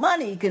got the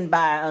money can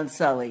buy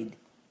Unsullied.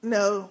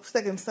 No,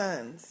 Second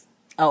Sons.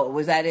 Oh,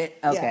 was that it?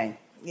 Okay.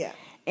 Yeah.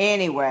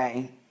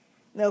 Anyway.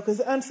 No, because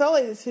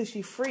Unsullied is who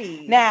she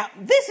freed. Now,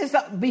 this is,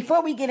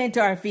 before we get into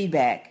our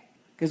feedback,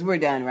 because we're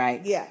done,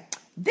 right? Yeah.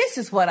 This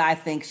is what I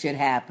think should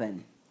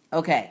happen.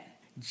 Okay.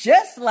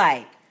 Just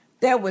like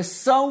there was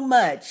so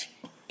much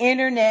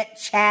internet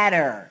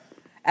chatter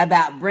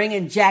about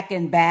bringing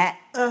Jaqen back,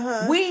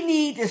 we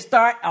need to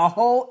start a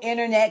whole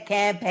internet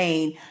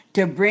campaign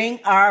to bring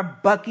our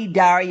Bucky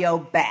Dario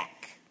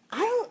back. I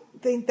don't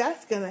think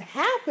that's going to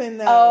happen,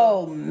 though.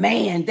 Oh,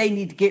 man, they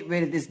need to get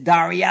rid of this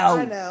Dario.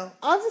 I know.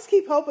 I'll just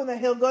keep hoping that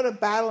he'll go to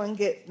battle and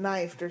get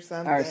knifed or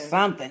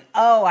something.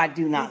 Oh, I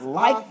do not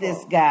like awful.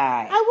 this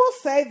guy. I will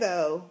say,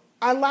 though,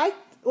 I liked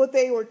what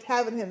they were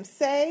having him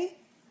say.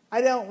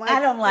 I don't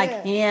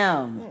like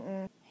him.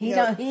 Mm-mm.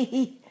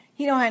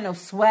 He don't have no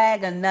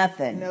swag or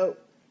nothing. Nope.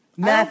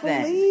 Nothing.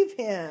 I don't believe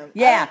him.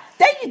 Yeah,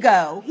 there you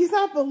go. He's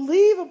not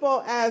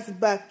believable as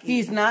Bucky.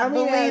 He's not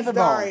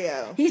believable. As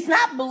Dario. He's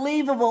not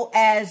believable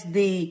as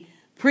the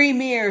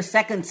premier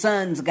Second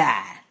Sons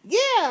guy. Yeah,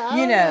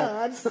 I know.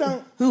 I just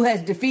don't. Who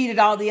has defeated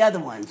all the other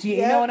ones.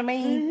 You know what I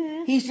mean?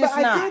 Mm-hmm. He's just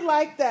but not. I did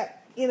like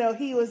that,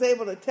 he was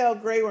able to tell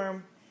Grey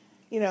Worm,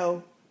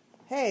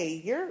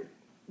 hey,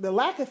 the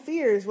lack of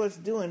fear is what's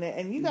doing it,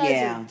 and you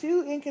guys are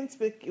too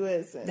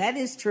inconspicuous. That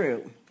is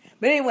true.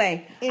 But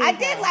anyway, I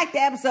did like the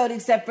episode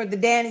except for the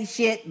Danny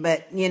shit,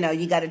 but,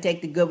 you got to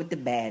take the good with the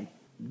bad.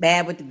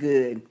 Bad with the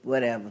good,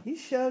 whatever. You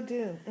sure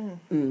do.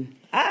 All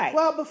right.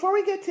 Well, before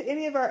we get to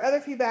any of our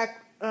other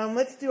feedback,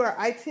 let's do our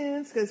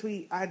iTunes, because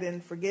I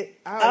didn't forget.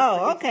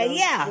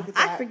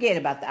 I forget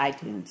about the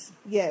iTunes.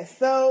 Yes,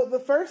 so the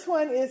first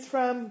one is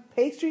from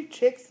Pastry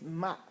Chicks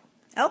Ma.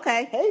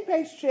 Okay. Hey,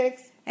 Pastry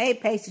Chicks. Hey,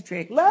 Pastry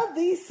Chicks. Love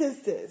these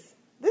sisters.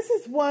 This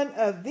is one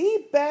of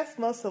the best,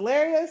 most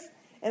hilarious,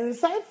 and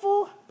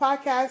insightful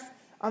podcasts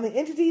on the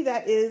entity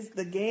that is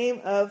the Game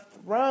of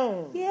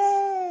Thrones.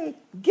 Yay!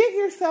 Get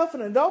yourself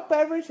an adult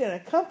beverage and a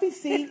comfy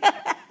seat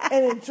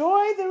and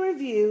enjoy the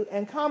review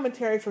and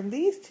commentary from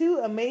these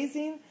two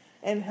amazing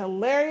and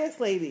hilarious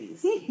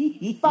ladies.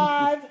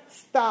 5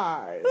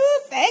 stars.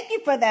 Ooh, thank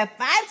you for that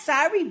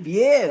 5-star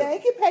review.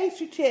 Thank you,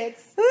 Pastry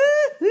Chicks.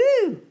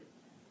 Woo-hoo.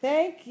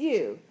 Thank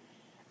you.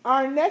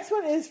 Our next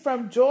one is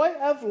from Joy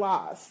of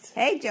Lost.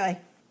 Hey, Joy.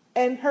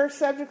 And her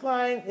subject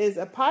line is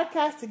a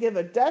podcast to give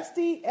a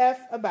dusty F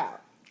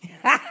about.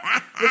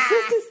 The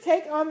sisters'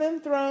 take on them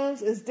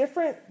thrones is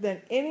different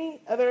than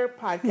any other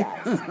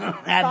podcast.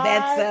 I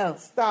bet so. 5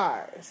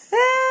 stars.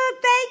 Oh,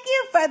 thank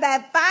you for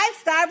that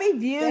 5-star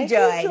review, Thank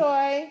Joy. you,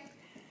 Joy.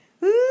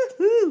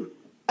 Woo-hoo.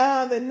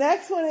 The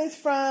next one is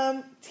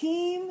from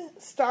Team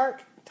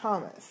Stark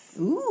Thomas.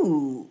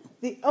 Ooh.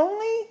 The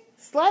only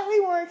slightly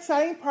more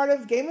exciting part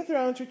of Game of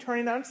Thrones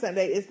returning on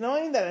Sunday is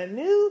knowing that a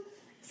new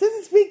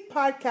Sistah Speak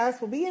podcast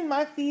will be in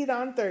my feed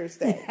on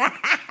Thursday.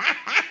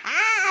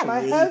 My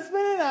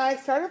husband and I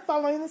started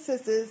following the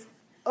sisters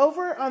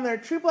over on their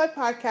True Blood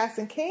podcast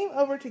and came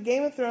over to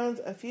Game of Thrones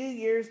a few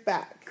years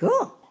back.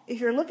 Cool. If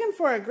you're looking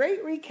for a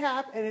great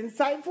recap and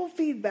insightful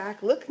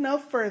feedback, look no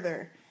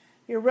further.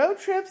 Your road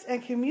trips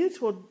and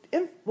commutes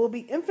will be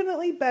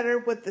infinitely better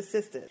with the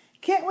sisters.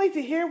 Can't wait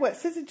to hear what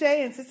Sister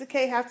J and Sister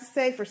K have to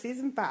say for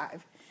Season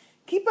 5.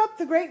 Keep up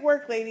the great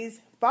work,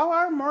 ladies.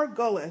 Valar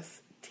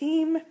Morghulis,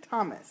 Team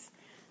Thomas.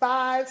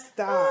 5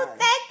 stars. Oh,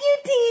 thank you,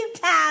 Team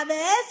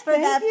Thomas, for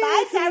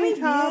that 5-star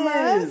review.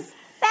 Thomas.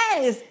 That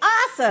is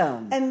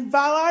awesome. And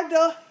Valar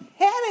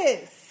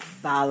Dohaeris.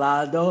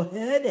 Valar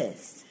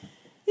Dohaeris.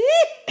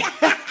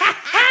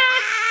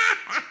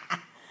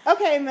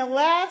 Okay, and the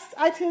last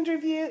iTunes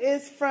review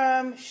is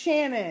from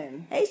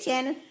Shannon. Hey,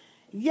 Shannon.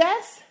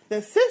 Yes,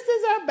 the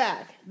sisters are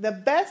back. The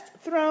best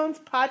Thrones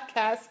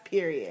podcast,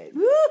 period.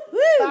 Woo-hoo.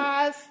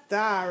 5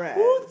 stars.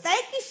 Ooh,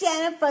 thank you,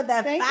 Shannon, for the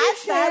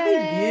 5-star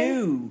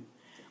review.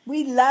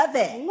 We love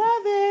it.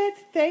 Love it.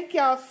 Thank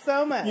y'all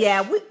so much.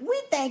 Yeah,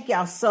 we thank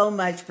y'all so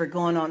much for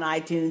going on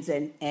iTunes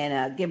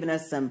and giving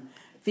us some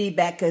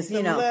feedback because,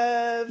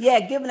 love. Yeah,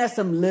 giving us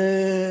some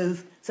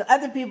love so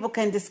other people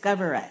can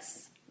discover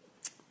us.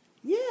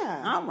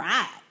 Yeah. All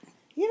right.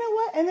 You know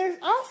what? And there's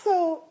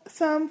also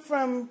some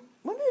from,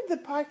 when did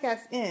the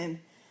podcast end?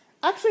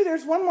 Actually,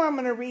 there's one more I'm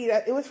going to read.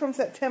 It was from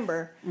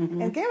September.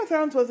 And Game of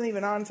Thrones wasn't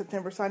even on in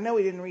September, so I know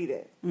we didn't read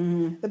it.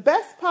 The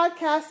best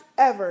podcast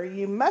ever.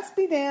 You must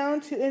be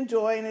down to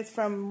enjoy. And it's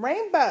from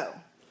Rainbow.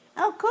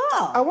 Oh,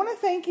 cool. I want to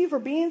thank you for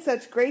being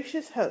such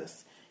gracious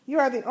hosts. You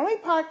are the only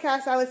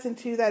podcast I listen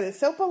to that is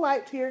so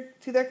polite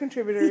to their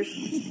contributors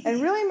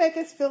and really make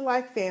us feel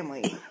like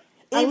family.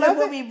 Even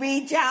when we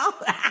read y'all.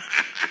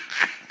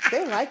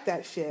 They like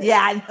that shit.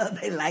 Yeah, I know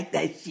they like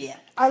that shit.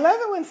 I love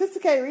it when Sister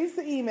K reads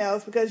the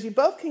emails because you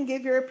both can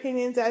give your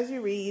opinions as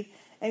you read,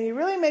 and you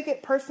really make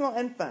it personal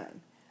and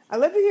fun. I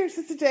love to hear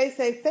Sister J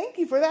say, thank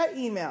you for that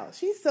email.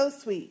 She's so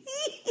sweet.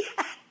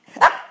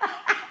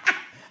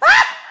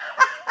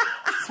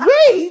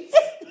 Sweet?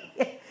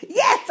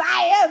 Yes,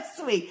 I am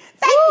sweet.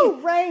 Thank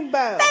you,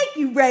 Rainbow. Thank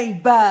you,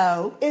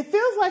 Rainbow. It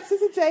feels like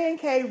Sister J and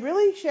K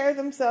really share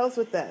themselves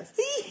with us.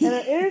 And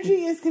their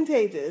energy is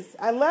contagious.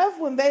 I love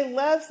when they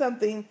love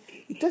something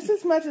just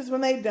as much as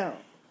when they don't.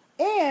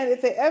 And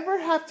if they ever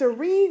have to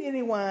read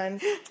anyone,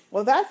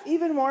 well, that's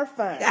even more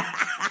fun.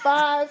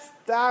 5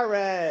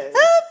 stars.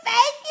 Oh,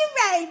 thank you,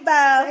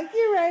 Rainbow. Thank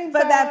you, Rainbow.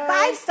 For that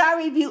 5-star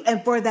review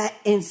and for that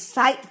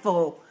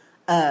insightful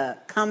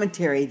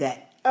commentary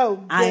that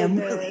I am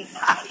really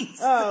nice.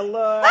 Oh,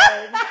 Lord.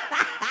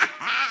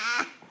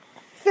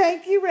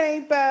 Thank you,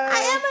 Rainbow. I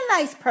am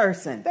a nice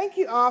person. Thank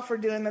you all for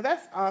doing that.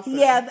 That's awesome.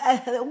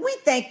 Yeah, we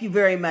thank you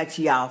very much,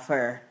 y'all,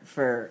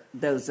 for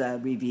those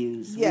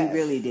reviews. Yes, we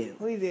really do.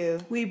 We do.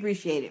 We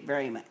appreciate it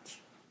very much.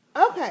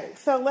 Okay,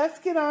 so let's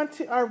get on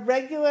to our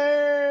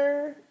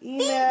regular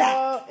email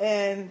Feedback.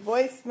 and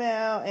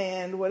voicemail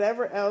and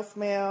whatever else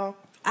mail.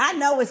 I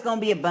know it's going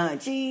to be a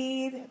bunch.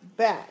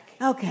 Feedback.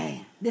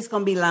 Okay, this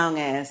going to be long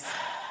ass.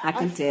 I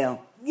can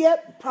tell.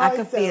 Yep, probably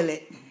I can feel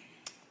it.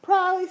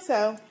 Probably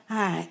so. All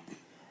right.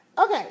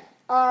 Okay,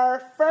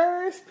 our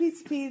first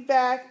piece of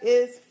feedback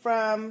is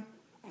from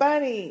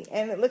Bunny,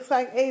 and it looks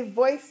like a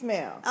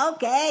voicemail.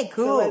 Okay,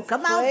 cool. So let's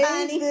Come on, play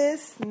Bunny.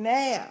 this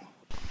now.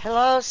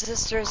 Hello,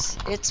 sisters.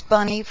 It's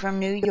Bunny from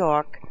New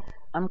York.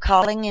 I'm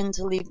calling in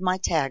to leave my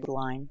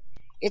tagline.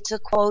 It's a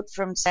quote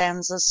from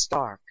Sansa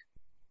Stark.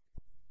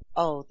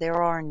 Oh,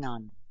 there are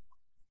none.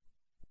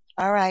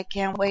 All right,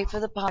 can't wait for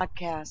the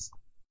podcast.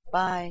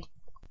 Bye.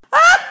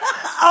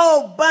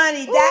 Oh,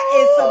 Bunny, that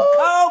is some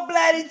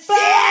cold-blooded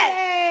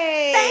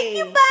shit. Thank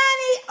you,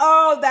 Bunny.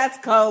 Oh, that's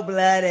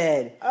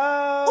cold-blooded.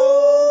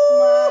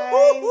 Oh,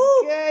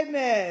 my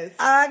goodness.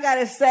 All I got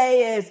to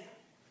say is,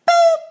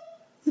 boop.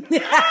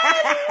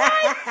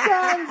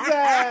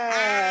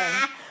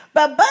 Sansa.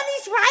 But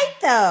Bunny's right,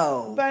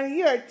 though. Bunny,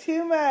 you are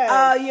too much.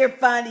 Oh, you're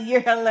funny. You're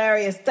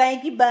hilarious.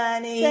 Thank you,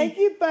 Bunny. Thank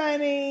you,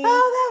 Bunny.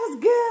 Oh, that was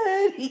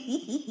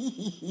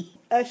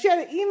good. She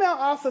had an email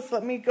also, so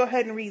let me go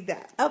ahead and read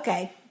that.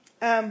 Okay.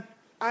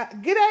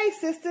 G'day,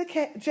 Sister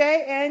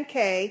J and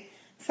K.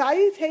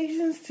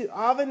 Salutations to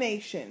all the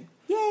nation.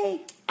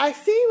 Yay. I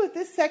see with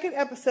this second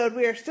episode,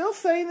 we are still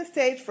setting the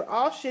stage for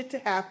all shit to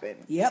happen.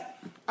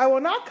 Yep. I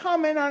will not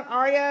comment on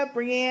Arya,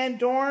 Brienne,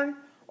 Dorne,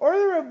 or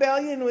the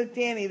rebellion with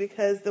Dany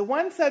because the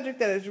one subject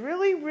that is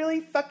really, really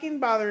fucking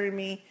bothering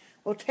me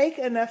will take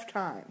enough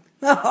time.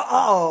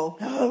 Uh-oh.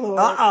 Oh, Lord.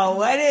 Uh-oh.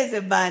 What is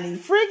it, Bunny?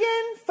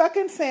 Friggin'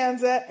 fucking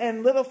Sansa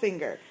and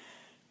Littlefinger.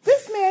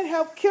 This man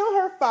helped kill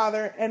her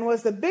father and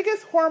was the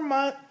biggest whore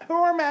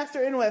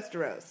master in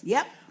Westeros.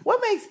 Yep.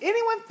 What makes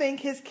anyone think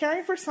his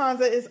caring for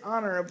Sansa is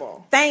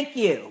honorable? Thank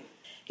you.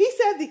 He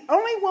said the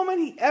only woman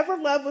he ever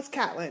loved was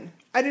Catelyn.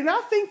 I do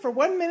not think for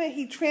 1 minute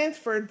he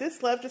transferred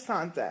this love to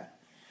Sansa.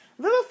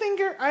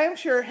 Littlefinger, I am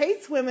sure,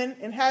 hates women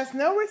and has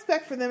no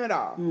respect for them at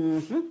all.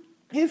 Mm-hmm.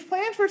 His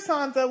plans for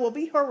Sansa will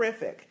be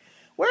horrific.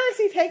 Where is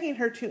he taking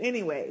her to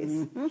anyways?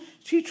 Mm-hmm.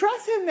 She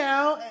trusts him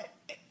now.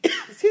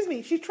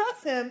 She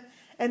trusts him,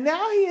 and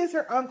now he is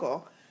her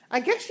uncle.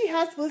 I guess she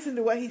has to listen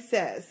to what he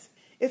says.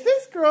 If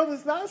this girl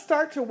does not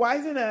start to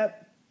wisen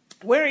up,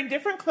 wearing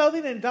different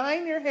clothing and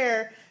dyeing your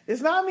hair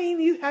does not mean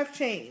you have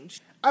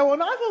changed. I will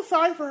not feel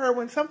sorry for her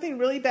when something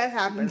really bad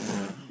happens.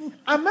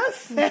 I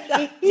must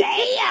say...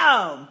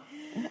 Damn!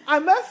 I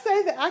must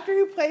say the actor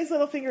who plays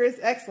Littlefinger is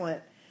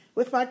excellent.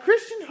 With my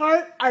Christian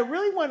heart, I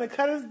really want to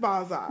cut his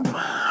balls off.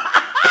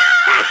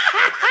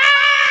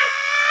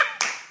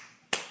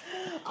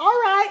 All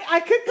right, I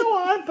could go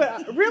on, but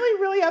I'm really,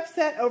 really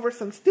upset over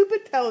some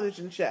stupid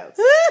television shows.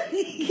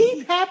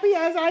 Keep happy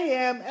as I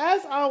am.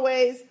 As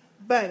always,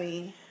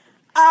 Bunny.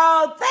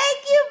 Oh,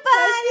 thank you,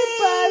 Bunny,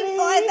 Bunny.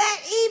 for that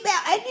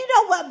email. And you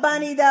know what,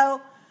 Bunny,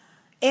 though?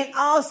 In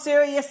all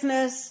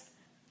seriousness,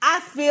 I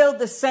feel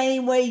the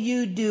same way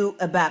you do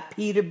about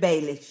Peter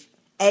Baelish,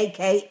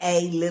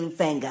 a.k.a.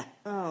 Littlefinger.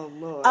 Oh,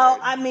 Lord. Oh,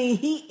 I mean,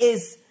 he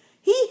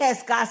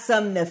has got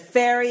some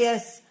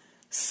nefarious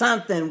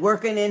something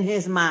working in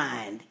his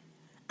mind.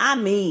 I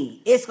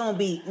mean, it's going to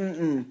be,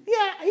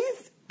 Yeah,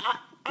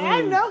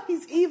 I know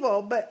he's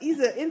evil, but he's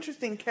an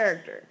interesting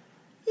character.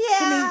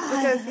 Yeah,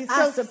 because he's so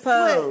I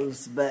suppose,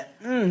 slick.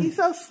 But he's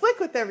so slick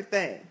with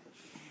everything.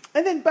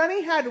 And then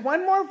Bunny had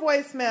one more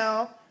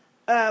voicemail.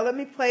 Let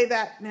me play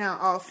that now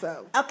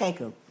also. Okay,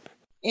 cool.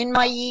 In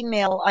my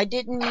email, I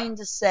didn't mean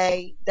to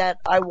say that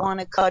I want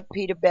to cut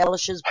Peter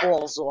Baelish's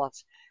balls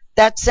off.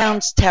 That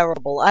sounds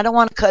terrible. I don't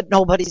want to cut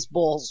nobody's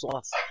balls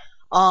off.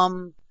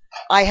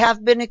 I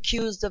have been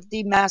accused of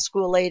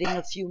demasculating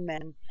a few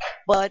men,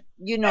 but,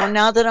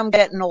 now that I'm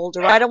getting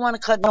older, I don't want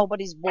to cut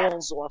nobody's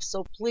balls off.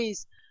 So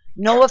please,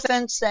 no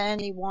offense to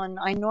anyone.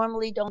 I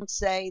normally don't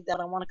say that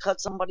I want to cut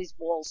somebody's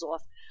balls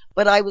off,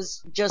 but I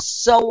was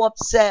just so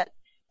upset,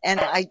 and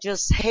I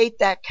just hate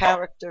that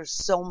character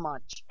so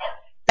much.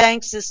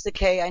 Thanks, Sister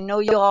K. I know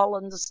you all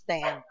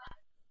understand.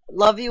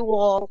 Love you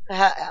all.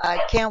 I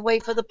can't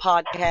wait for the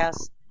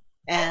podcast,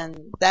 and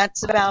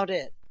that's about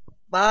it.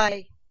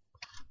 Bye.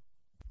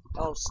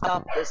 Oh,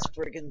 stop this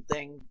friggin'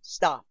 thing.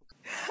 Stop.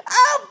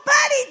 Oh,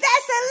 Bunny,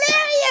 that's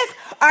hilarious.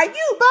 Are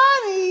you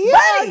Bunny?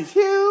 You're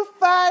too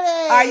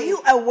funny. Are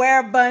you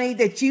aware, Bunny,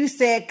 that you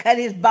said cut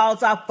his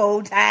balls off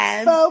 4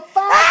 times? 5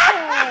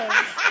 times.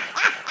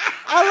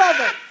 I love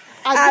it.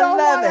 I don't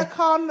want to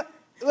call...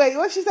 Wait,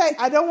 what'd she say?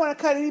 I don't want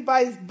to cut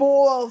anybody's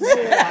balls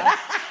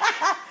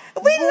off.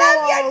 We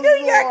love your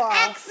New York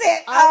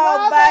accent.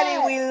 Oh,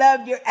 Buddy, we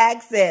loved your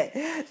accent.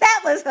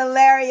 That was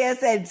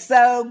hilarious and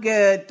so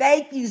good.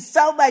 Thank you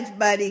so much,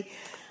 Buddy.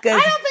 I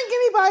don't think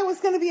anybody was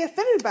going to be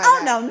offended by that.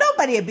 Oh, no,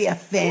 nobody would be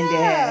offended.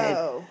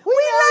 No. We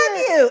love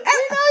you.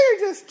 We know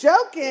you're just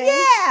joking.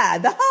 Yeah,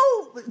 the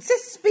whole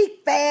Sister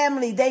Speak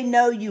family, they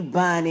know you,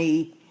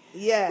 Bunny.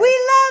 Yes. We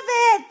love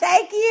it.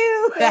 Thank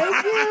you.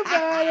 Thank you,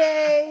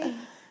 Bunny.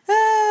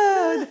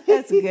 Oh,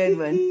 that's a good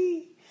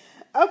one.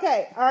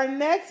 Okay, our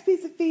next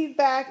piece of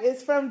feedback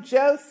is from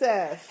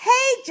Joseph.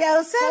 Hey,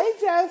 Joseph. Hey,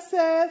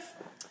 Joseph.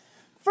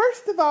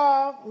 First of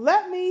all,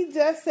 let me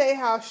just say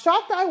how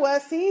shocked I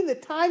was seeing the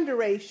time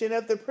duration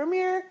of the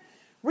premiere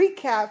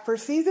recap for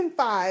Season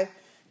 5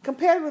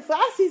 compared with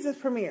last season's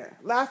premiere,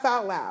 Laugh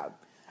Out Loud.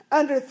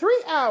 Under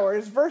 3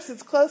 hours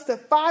versus close to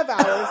 5 hours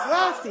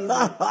last season.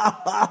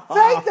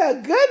 Thank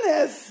the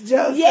goodness,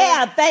 Joseph.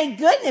 Yeah, thank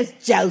goodness,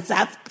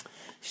 Joseph.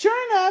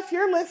 Sure enough,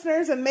 your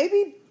listeners and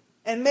maybe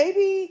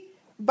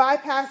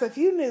bypass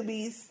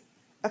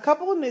a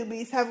couple of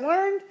newbies have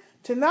learned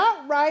to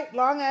not write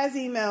long-ass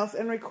emails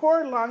and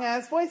record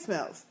long-ass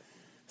voicemails.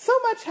 So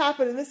much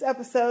happened in this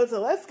episode, so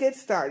let's get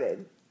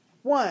started.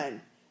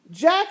 1.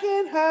 Jack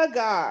and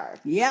Hagar.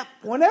 Yep.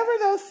 Whenever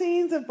those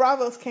scenes of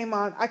Bravos came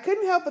on, I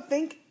couldn't help but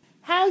think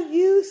how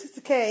you,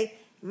 Sister K,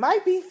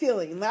 might be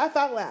feeling. Laugh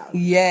out loud.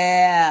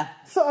 Yeah.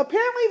 So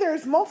apparently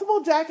there's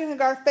multiple Jack and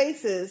Hagar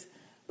faces,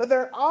 but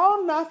they're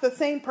all not the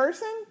same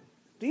person?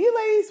 Do you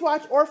ladies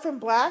watch Orphan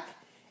Black?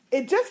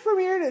 It just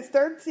premiered its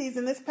 3rd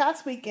season this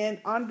past weekend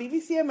on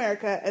BBC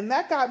America, and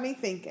that got me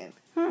thinking.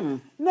 No,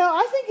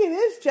 I think it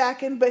is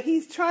Jackin', but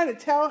he's trying to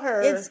tell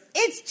her...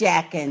 It's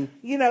Jackin'.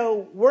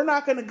 We're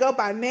not going to go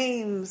by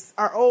names,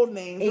 our old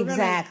names.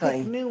 Exactly. We're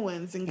going to pick new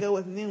ones and go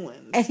with new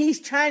ones. And he's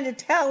trying to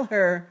tell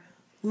her,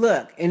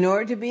 look, in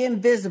order to be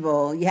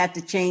invisible, you have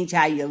to change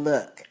how you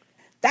look.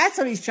 That's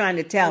what he's trying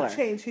to tell her.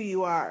 Change who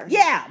you are.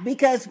 Yeah,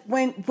 because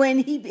when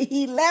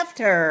he left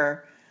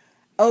her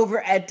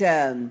over at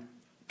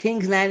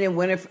King's Landing,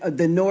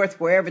 the North,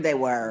 wherever they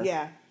were.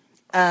 Yeah.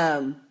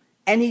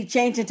 And he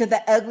changed into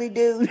the ugly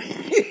dude,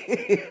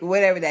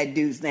 whatever that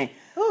dude's name.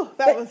 Oh,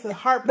 that was a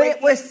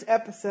heartbreaking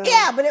episode.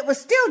 Yeah, but it was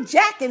still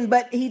Jackin',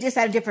 but he just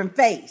had a different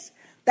face.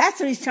 That's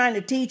what he's trying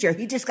to teach her.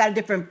 He just got a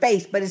different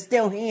face, but it's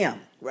still him.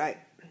 Right.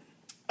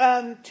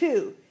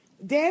 2,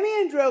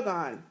 Danny and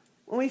Drogon.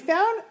 When we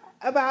found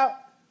out about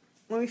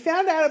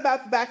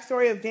the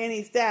backstory of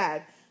Danny's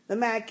dad, the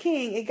Mad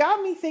King, it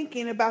got me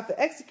thinking about the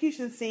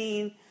execution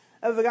scene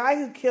of the guy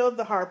who killed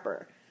the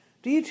Harper.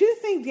 Do you two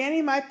think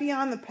Danny might be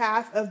on the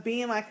path of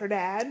being like her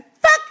dad?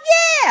 Fuck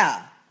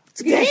yeah!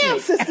 Damn,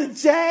 Sister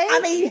J. I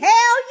mean, hell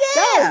yeah!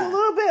 That was a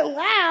little bit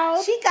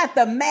loud. She got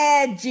the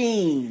mad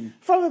gene.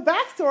 From the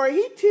backstory,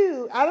 he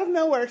too, out of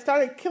nowhere,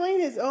 started killing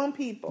his own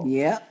people.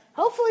 Yep.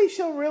 Hopefully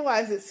she'll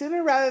realize it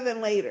sooner rather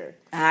than later.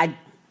 I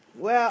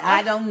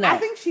don't know. I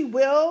think she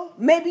will.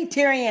 Maybe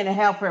Tyrion will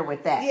help her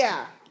with that.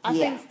 Yeah, I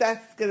think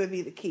that's going to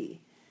be the key.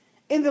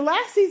 In the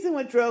last season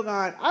with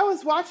Drogon, I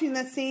was watching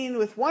that scene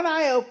with one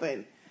eye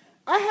open.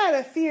 I had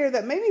a fear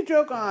that maybe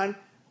Drogon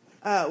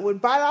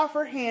would bite off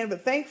her hand,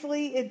 but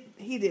thankfully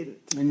he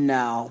didn't.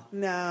 No.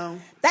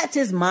 That's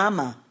his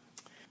mama.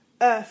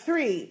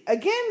 3,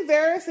 again,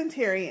 Varys and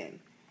Tyrion.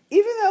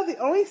 Even though the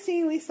only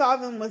scene we saw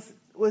them was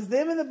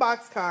them in the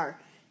boxcar,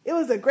 it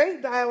was a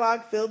great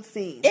dialogue-filled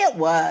scene. It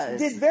was.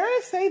 Did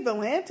Varys say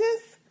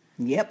Volantis?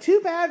 Yep. Too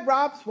bad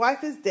Rob's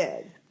wife is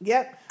dead.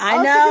 Yep.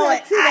 I know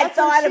it. I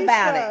thought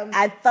about it.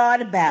 I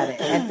thought about it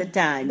at the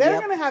time. They're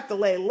going to have to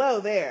lay low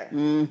there.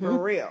 Mm-hmm. For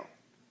real.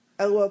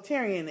 Well,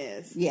 Tyrion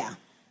is. Yeah.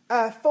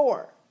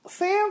 4,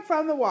 Sam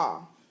from the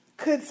Wall.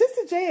 Could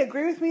Sister J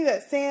agree with me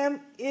that Sam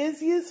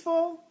is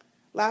useful?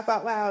 Laugh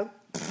out loud.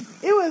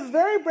 It was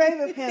very brave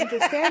of him to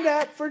stand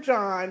up for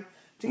Jon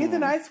to get the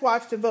Night's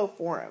Watch to vote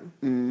for him.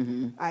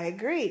 Mm-hmm. I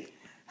agree.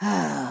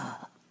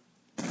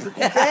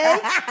 Sister J,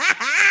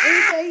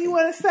 anything you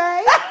want to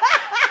say?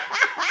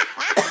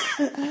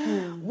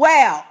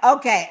 Well,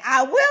 okay,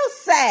 I will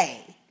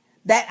say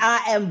that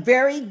I am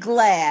very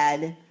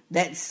glad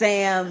that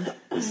Sam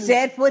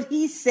said what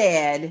he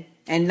said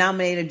and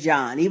nominated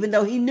John, even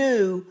though he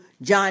knew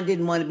John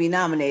didn't want to be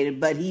nominated,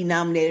 but he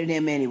nominated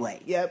him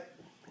anyway. Yep.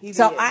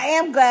 So I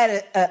am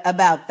glad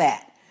about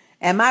that.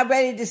 Am I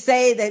ready to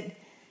say that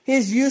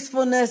his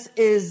usefulness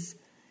is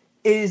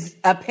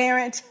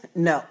apparent?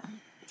 No.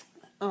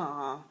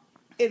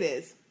 It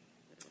is.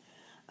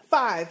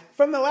 5.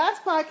 From the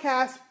last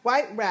podcast,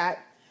 White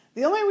Rat,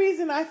 the only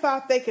reason I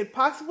thought they could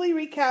possibly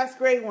recast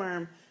Grey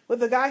Worm with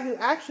the guy who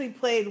actually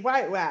played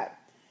White Rat.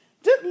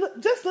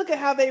 Just look at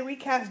how they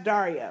recast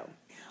Dario.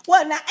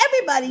 Well, now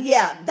everybody,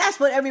 that's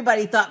what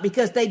everybody thought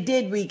because they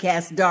did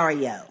recast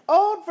Dario.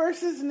 Old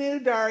versus new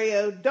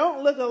Dario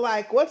don't look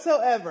alike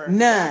whatsoever.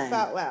 None. Laugh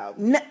out loud.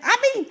 No,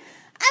 I mean,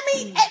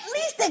 at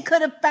least they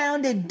could have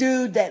found a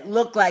dude that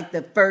looked like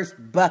the first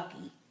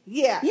Bucky.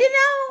 Yeah. You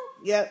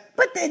know? Yep.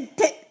 But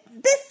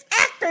this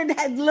actor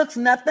that looks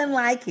nothing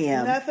like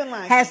him. Nothing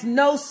like has him.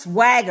 no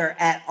swagger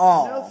at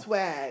all. No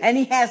swag. And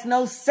he has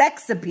no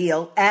sex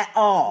appeal at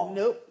all.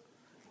 Nope.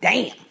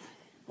 Damn.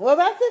 Well,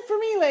 that's it for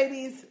me,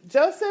 ladies.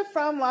 Joseph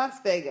from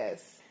Las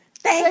Vegas.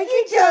 Thank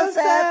you,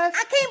 Joseph. I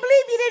can't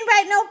believe you didn't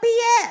write no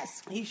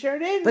BS. He sure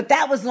did. But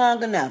that was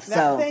long enough.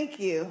 So thank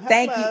you.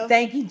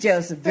 Thank you,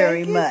 Joseph,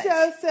 very much.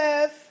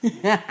 Joseph.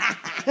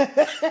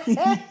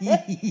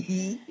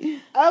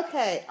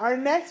 Okay, our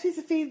next piece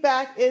of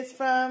feedback is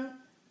from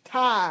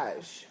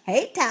Taj.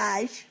 Hey,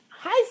 Taj.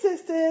 Hi,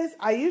 sisters.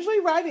 I usually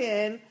write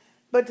in,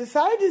 but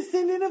decided to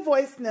send in a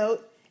voice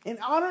note in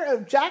honor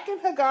of Jack and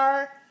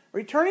Hagar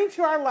returning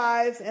to our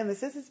lives and the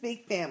Sistah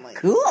Speak family.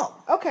 Cool.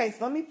 Okay,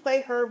 so let me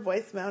play her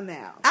voicemail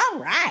now. All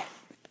right.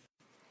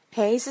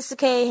 Hey, Sister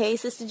K. Hey,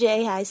 Sister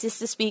J. Hi,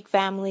 Sistah Speak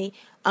family.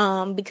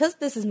 Because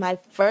this is my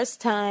first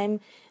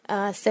time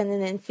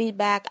sending in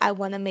feedback, I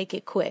want to make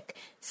it quick.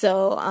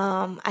 So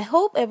I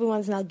hope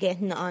everyone's not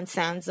getting on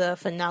Sansa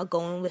for not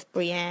going with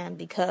Brienne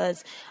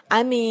because,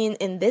 I mean,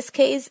 in this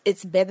case,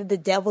 it's better the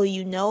devil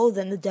you know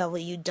than the devil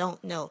you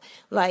don't know.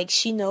 Like,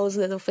 she knows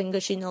Littlefinger.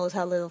 She knows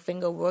how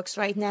Littlefinger works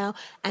right now.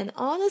 And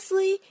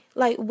honestly,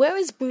 like, where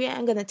is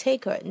Brienne going to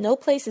take her? No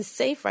place is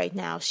safe right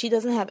now. She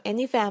doesn't have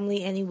any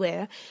family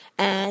anywhere.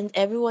 And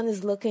everyone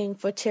is looking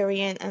for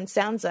Tyrion and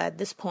Sansa at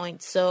this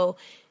point. So,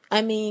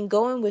 I mean,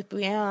 going with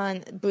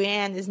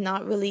Brienne is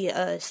not really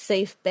a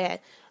safe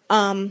bet.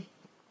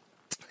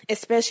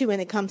 Especially when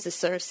it comes to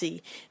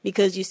Cersei,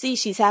 because you see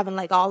she's having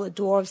like all the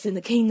dwarves in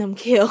the kingdom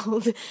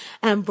killed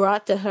and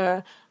brought to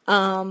her,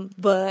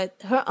 but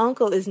her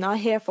uncle is not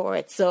here for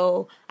it.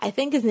 So I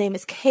think his name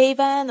is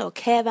Kevin or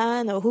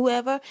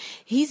whoever.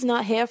 He's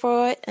not here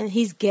for it, and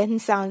he's getting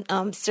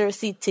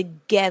Cersei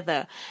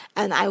together,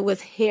 and I was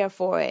here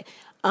for it.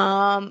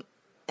 And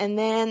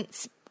then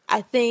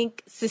I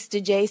think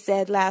Sister J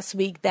said last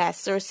week that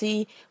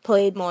Cersei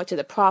played more to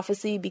the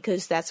prophecy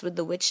because that's what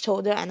the witch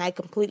told her. And I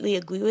completely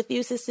agree with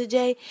you, Sister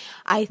J.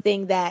 I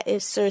think that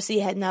if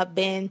Cersei had not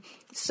been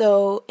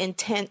so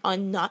intent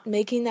on not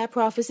making that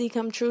prophecy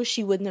come true,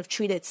 she wouldn't have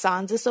treated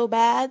Sansa so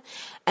bad.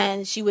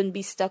 And she wouldn't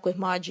be stuck with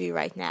Marjorie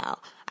right now.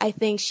 I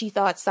think she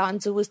thought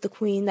Sansa was the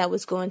queen that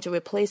was going to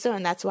replace her.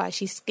 And that's why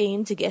she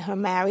schemed to get her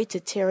married to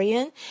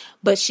Tyrion.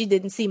 But she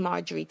didn't see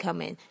Marjorie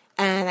coming.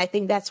 And I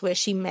think that's where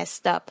she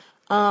messed up.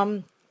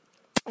 And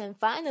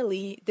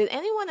finally, did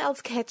anyone else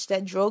catch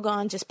that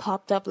Drogon just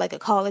popped up like a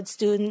college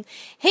student?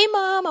 Hey,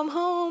 Mom, I'm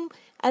home.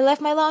 I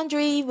left my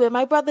laundry where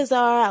my brothers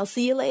are. I'll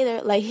see you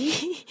later. Like,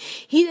 he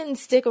didn't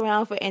stick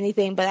around for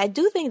anything. But I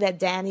do think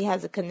that Dany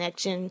has a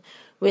connection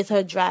with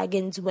her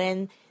dragons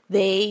when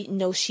they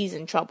know she's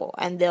in trouble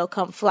and they'll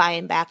come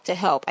flying back to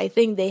help. I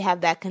think they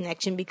have that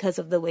connection because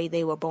of the way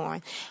they were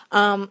born.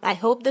 I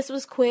hope this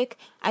was quick.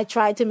 I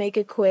tried to make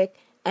it quick.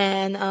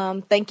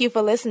 And thank you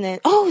for listening.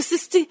 Oh,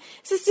 Sister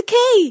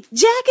K,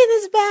 Jackin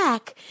is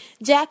back.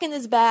 Jackin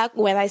is back.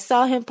 When I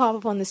saw him pop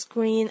up on the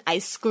screen, I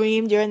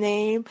screamed your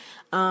name.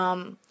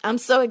 I'm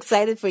so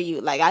excited for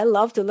you. Like, I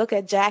love to look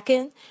at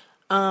Jackin,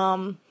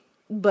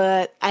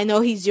 but I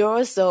know he's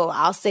yours, so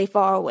I'll stay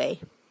far away.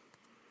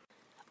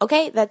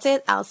 Okay, that's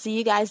it. I'll see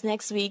you guys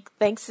next week.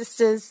 Thanks,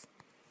 sisters.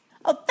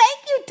 Oh, thank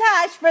you,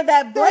 Taj, for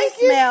that voicemail.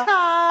 Thank you, Taj.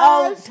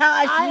 Oh,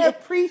 Taj, I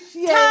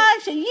appreciate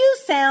it. Taj, you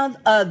sound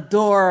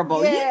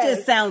adorable. Yes. You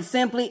just sound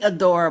simply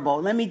adorable.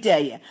 Let me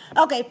tell you.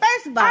 Okay,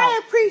 first of all,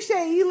 I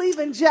appreciate you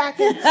leaving Jack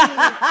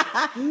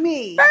and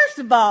me. First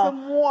of all,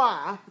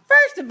 moi.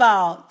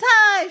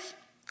 Taj,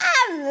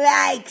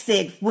 I likes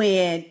it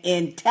when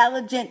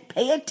intelligent,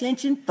 pay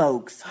attention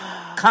folks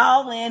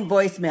call in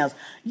voicemails.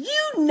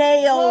 You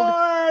nailed.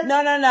 Lord.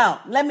 No.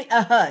 Let me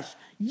hush.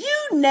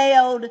 You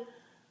nailed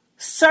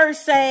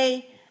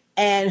Cersei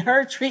and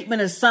her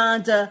treatment of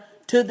Sansa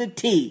to the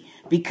T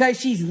because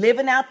she's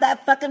living out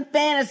that fucking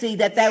fantasy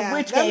that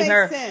witch gave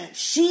her. Sense.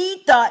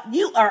 She thought,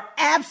 you are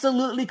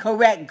absolutely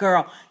correct,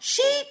 girl.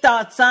 She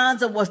thought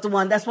Sansa was the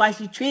one. That's why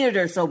she treated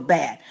her so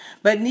bad.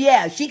 But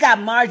yeah, she got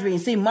Marjorie,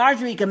 and see,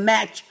 Marjorie can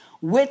match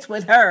wits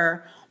with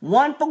her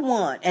 1 for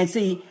 1. And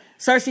see,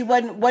 Cersei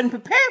wasn't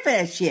prepared for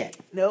that shit.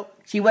 Nope.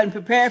 She wasn't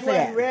prepared She for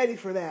that. wasn't ready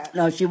for that.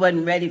 No, she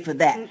wasn't ready for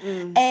that.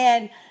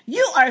 And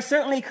you are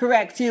certainly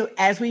correct, too,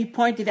 as we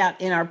pointed out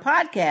in our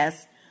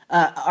podcast,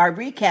 our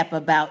recap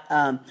about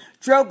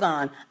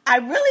Drogon. I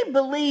really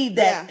believe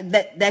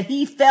that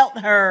he felt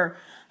her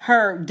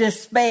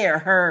despair,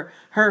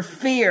 her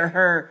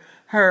fear,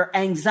 her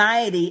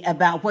anxiety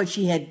about what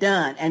she had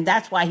done. And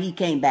that's why he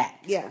came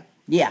back. Yeah.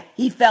 Yeah,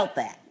 he felt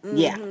that.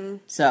 Yeah.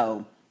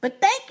 So, but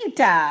thank you,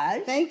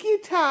 Taj. Thank you,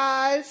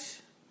 Taj.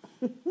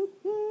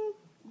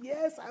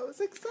 Yes, I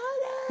was excited.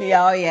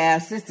 Yeah, oh yeah,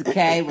 Sister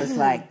K was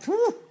like,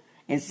 whew,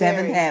 in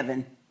seventh Very.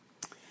 heaven.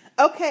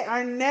 Okay,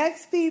 our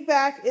next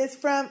feedback is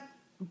from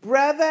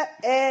Brother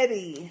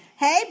Eddie.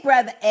 Hey,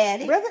 Brother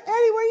Eddie. Brother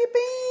Eddie, where you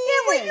been?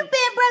 Yeah, where you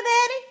been, Brother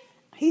Eddie?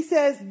 He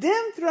says,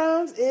 Dim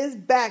Thrones is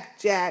back,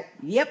 Jack.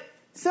 Yep.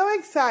 So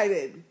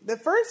excited. The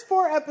first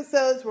 4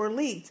 episodes were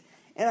leaked,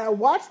 and I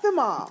watched them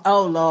all.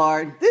 Oh,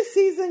 Lord. This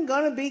season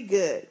gonna be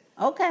good.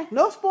 Okay.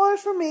 No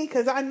spoilers for me,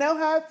 because I know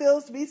how it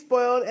feels to be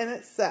spoiled, and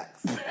it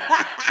sucks.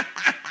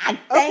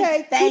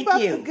 Thank keep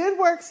up you. the good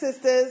work,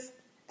 sisters.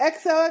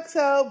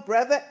 XOXO,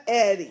 Brother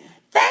Eddie.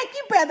 Thank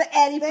you, Brother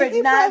Eddie, Thank for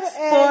you, not Brother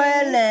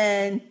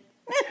spoiling.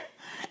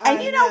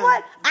 And you know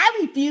what? I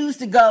refuse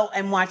to go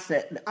and watch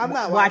I'm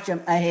not watch watching.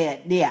 them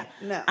ahead. Yeah.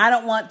 No. I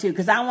don't want to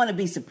because I want to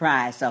be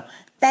surprised. So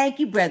thank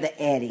you, Brother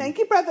Eddie. Thank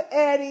you, Brother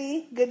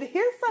Eddie. Good to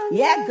hear from you.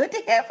 Yeah, good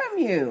to hear from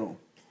you.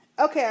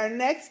 Okay, our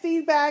next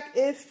feedback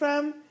is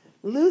from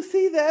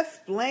Lucy the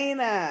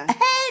Splainer.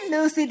 Hey,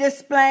 Lucy the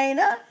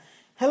Splainer.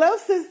 Hello,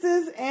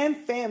 sisters and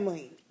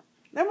family.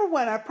 Number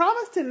 1, I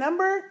promise to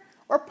number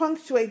or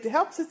punctuate to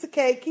help Sister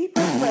K keep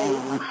her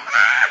place.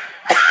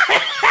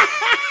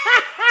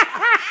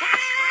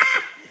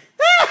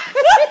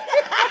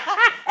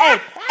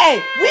 Hey,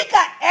 we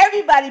got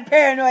everybody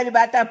paranoid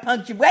about that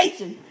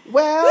punctuation.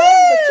 Well, Woo!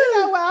 but you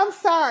know what? I'm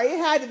sorry. It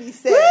had to be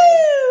said.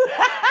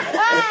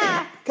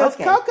 Because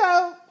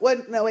Coco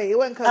wasn't, no, wait, it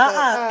wasn't Coco.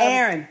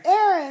 Aaron.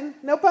 Aaron,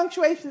 no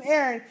punctuation,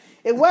 Aaron.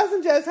 It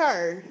wasn't just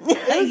her.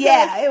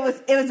 It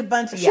was a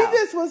bunch of She y'all.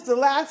 just was the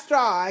last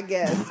straw, I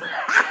guess.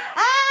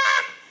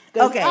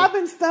 Because I've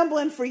been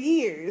stumbling for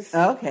years.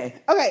 Okay.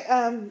 Okay,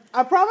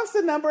 I promised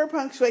to number or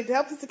punctuate to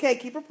help Sister K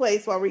keep her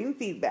place while reading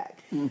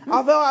feedback.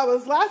 Although I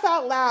was laugh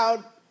out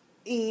loud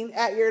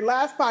at your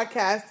last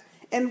podcast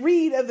and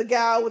read of the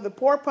gal with the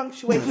poor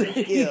punctuation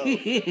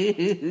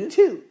skills.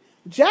 2,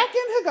 Jack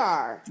and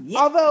Hagar,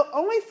 although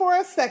only for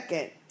a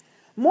second.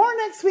 More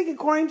next week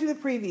according to the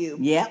preview.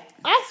 Yep.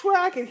 I swear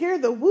I could hear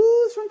the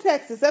woos from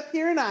Texas up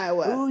here in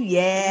Iowa. Ooh,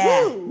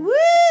 yeah. Woo.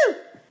 Woo!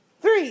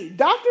 3,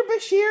 Dr.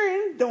 Bashir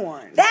and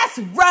Dorn. That's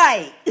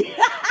right.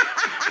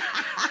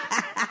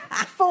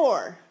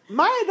 4,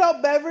 my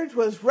adult beverage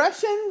was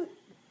Russian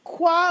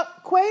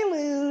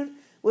Quaalude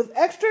with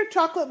extra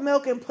chocolate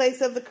milk in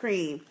place of the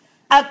cream.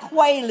 A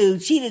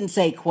Quaalude. She didn't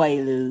say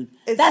Quaalude.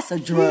 That's a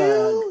drug.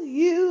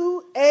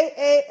 Quaalude.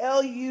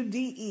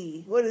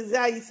 What is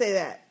how you say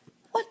that?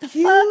 What the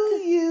fuck?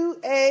 Quaalude.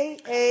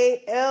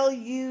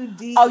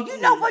 Oh,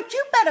 you know what?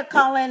 You better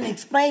call in and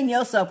explain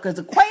yourself because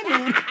a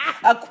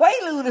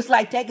Quaalude is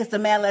like taking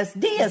some LSD or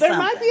something. There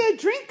might be a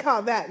drink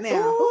called that now.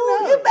 Ooh, Who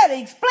knows? you better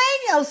explain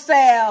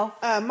yourself.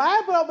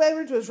 My adult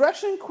beverage was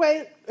Russian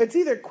it's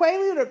either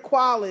Quaalude or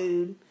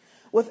Quaalude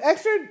with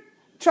extra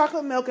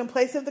chocolate milk in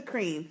place of the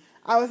cream.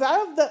 I was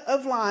out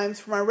of limes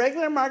for my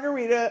regular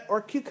margarita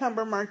or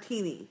cucumber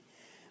martini.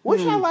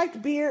 Wish I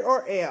liked beer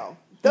or ale.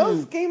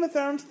 Those Game of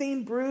Thrones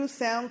themed brews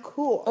sound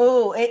cool.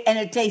 Oh, and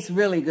it tastes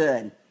really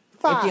good.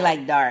 5, if you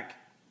like dark.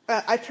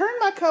 I turned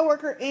my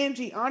coworker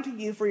Angie onto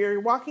you for your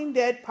Walking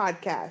Dead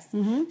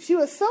podcast. She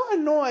was so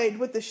annoyed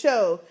with the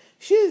show,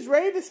 she is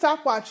ready to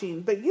stop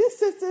watching. But you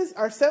sisters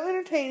are so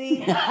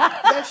entertaining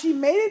that she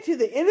made it to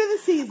the end of the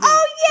season.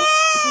 Oh,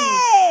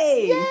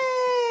 yay!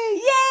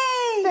 Yay!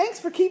 Yay! Thanks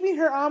for keeping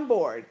her on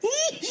board.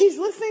 She's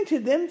listening to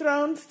Them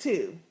Thrones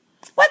too.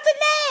 What's the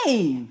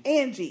name?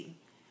 Angie.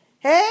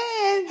 Hey,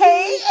 Angie.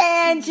 Hey,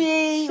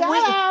 Angie.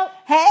 Shout out.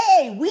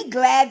 Hey, we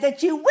glad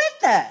that you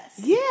with us.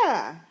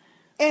 Yeah.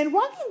 And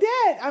Walking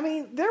Dead, I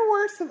mean, there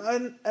were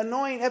some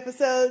annoying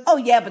episodes. Oh,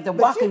 yeah, but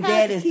Walking you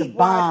Dead have is to the keep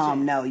bomb.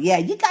 watching. No, yeah,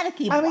 you got to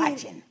keep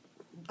watching.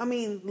 I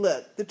mean,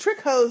 look, the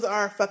trick hoes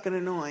are fucking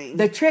annoying.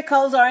 The trick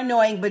hoes are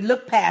annoying, but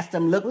look past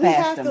them. We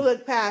have to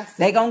look past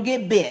them. They're going to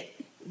get bit.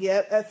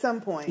 Yep, at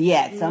some point.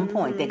 Yeah, at some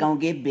point, they're going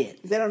to get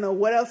bit. They don't know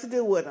what else to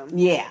do with them.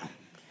 Yeah.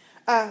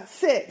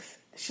 6,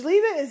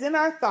 Shalita is in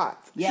our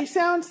thoughts. Yep. She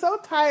sounds so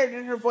tired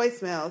in her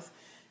voicemails.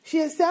 She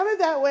has sounded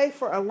that way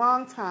for a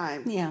long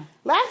time. Yeah.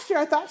 Last year,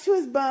 I thought she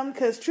was bummed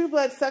because True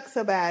Blood sucked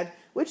so bad,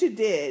 which it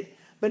did.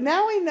 But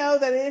now we know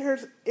that it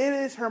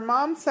is her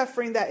mom's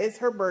suffering that is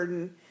her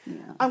burden. Yeah.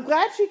 I'm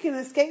glad she can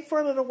escape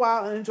for a little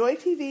while and enjoy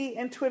TV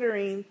and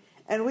Twittering,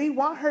 and we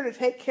want her to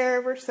take care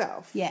of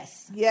herself.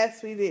 Yes.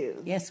 Yes, we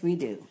do. Yes, we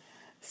do.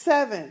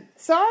 7,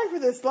 sorry for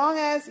this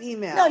long-ass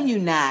email. No, you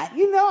not.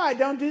 You know I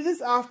don't do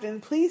this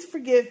often. Please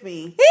forgive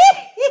me.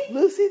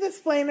 Lucy the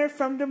Splainer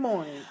from Des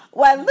Moines.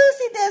 Well,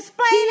 Lucy the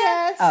Explainer.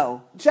 P.S.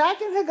 Oh. Jack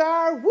and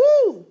Hagar,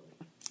 woo!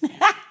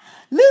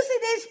 Lucy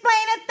the Explainer.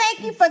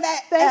 thank you for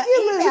that Thank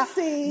you, email.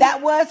 Lucy.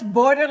 That was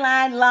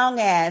borderline long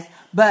ass,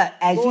 but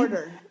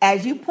Border.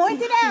 as you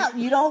pointed out,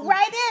 you don't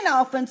write in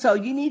often, so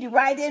you need to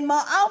write in more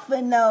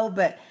often, though.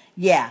 But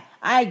yeah,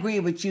 I agree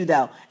with you,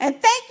 though.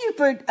 And thank you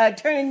for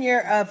turning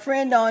your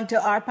friend on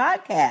to our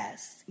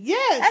podcast.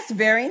 Yes. That's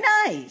very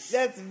nice.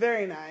 That's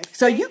very nice.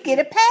 So you get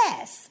a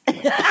pass.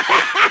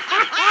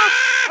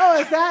 Oh,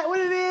 is that what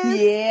it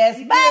is? Yes,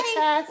 you buddy. Get a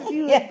pass if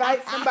you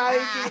invite somebody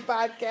to the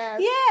podcast.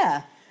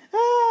 Yeah.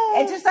 Oh.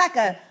 It's just like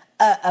a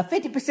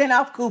 50%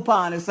 off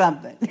coupon or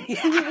something. We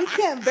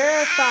can't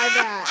verify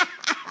that.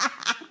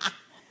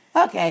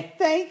 Okay.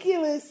 Thank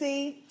you,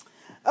 Lucy.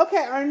 Okay,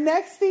 our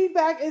next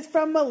feedback is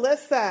from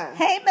Melissa.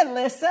 Hey,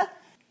 Melissa.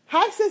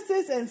 Hi,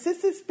 Sisters and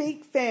Sistah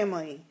Speak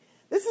family.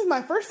 This is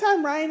my first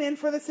time writing in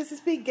for the Sistah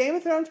Speak Game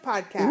of Thrones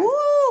podcast.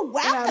 Woo, And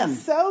I'm welcome.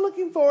 so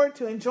looking forward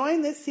to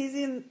enjoying this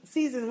season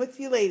with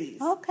you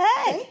ladies. Okay.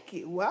 Thank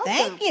you. Welcome.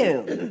 Thank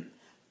you.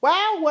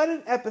 Wow, what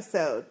an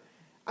episode.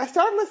 I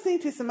started listening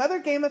to some other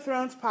Game of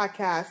Thrones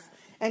podcasts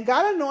and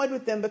got annoyed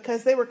with them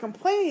because they were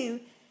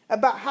complaining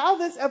about how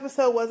this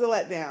episode was a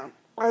letdown.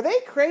 Are they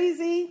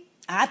crazy?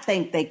 I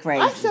think they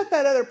crazy. I shut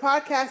that other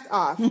podcast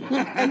off.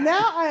 And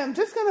now I am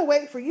just going to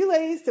wait for you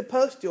ladies to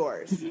post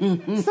yours.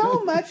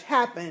 So much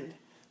happened.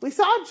 We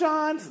saw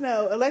Jon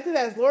Snow elected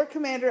as Lord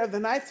Commander of the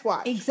Night's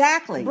Watch.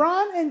 Exactly.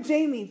 Bronn and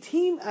Jaime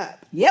team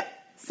up. Yep.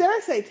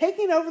 Cersei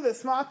taking over the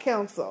Small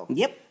Council.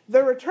 Yep.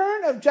 The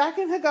return of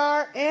Jaqen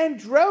Hagar and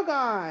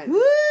Drogon.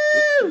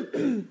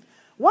 Woo!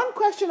 One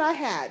question I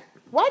had.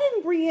 Why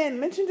didn't Brienne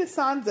mention to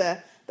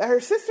Sansa that her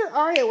sister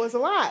Arya was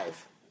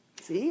alive?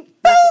 See?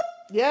 Boop.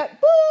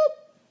 Yep.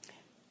 Boop.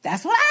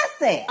 That's what I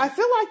said. I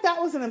feel like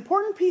that was an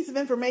important piece of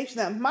information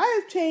that might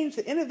have changed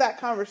the end of that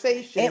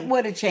conversation. It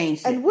would have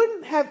changed it. And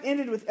wouldn't have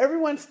ended with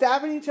everyone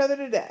stabbing each other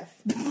to death.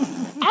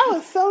 I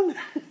was so...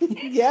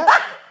 Yep.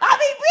 I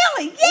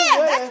mean, really,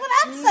 yeah, It that's what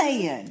I'm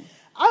saying.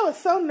 I was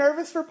so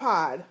nervous for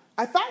Pod.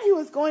 I thought he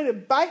was going to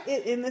bite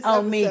it in this Oh,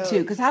 episode. me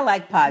too, because I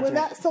like Podrick. When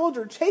that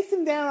soldier chased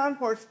him down on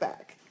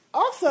horseback.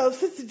 Also,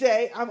 Sister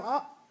J, I'm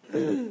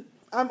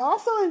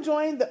also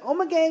enjoying the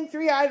Omegang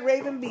 3-Eyed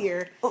Raven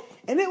beer,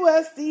 and it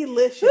was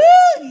delicious.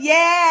 Woo,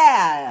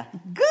 yeah,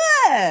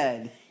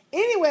 good.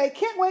 Anyway,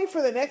 can't wait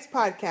for the next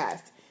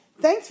podcast.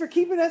 Thanks for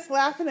keeping us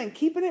laughing and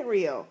keeping it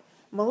real.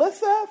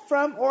 Melissa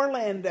from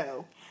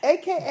Orlando,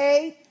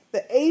 a.k.a.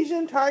 the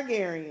Asian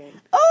Targaryen.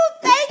 Oh,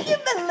 thank you,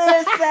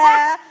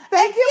 Melissa.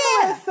 Thank you,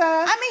 Yeah. Melissa.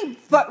 I mean,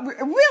 but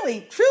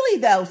really, truly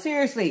though,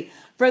 seriously,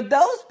 for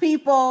those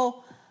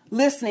people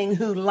listening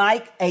who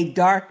like a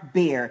dark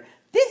beer,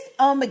 this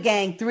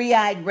Omegang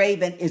 3-Eyed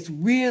Raven is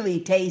really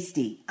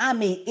tasty. I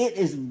mean, it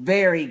is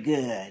very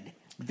good.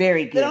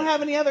 Very good. They don't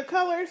have any other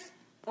colors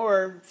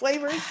or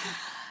flavors?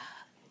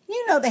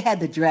 You know they had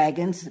the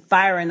dragons,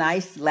 Fire and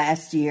Ice,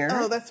 last year.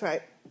 Oh, that's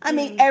right. I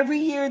mean, every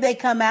year they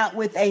come out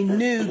with a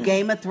new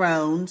Game of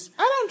Thrones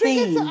I don't drink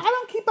it, so theme. I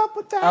don't keep up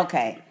with that.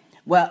 Okay.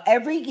 Well,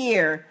 every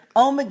year,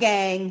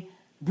 Omegang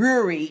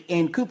Brewery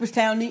in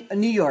Cooperstown,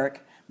 New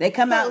York, they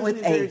come out with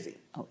New Jersey.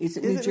 Oh, is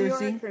it Is New it New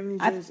Jersey? York or New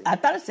I Jersey?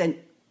 thought it said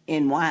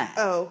NY.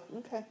 Oh,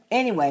 okay.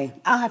 Anyway,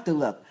 I'll have to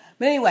look.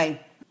 But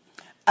anyway,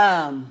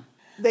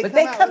 They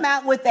come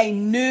out with a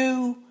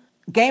new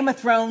Game of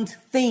Thrones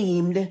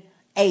themed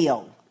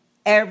ale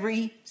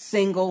every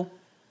single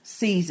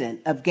season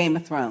of Game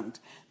of Thrones.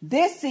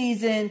 This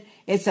season,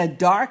 it's a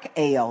dark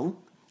ale,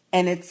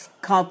 and it's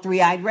called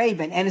 3-Eyed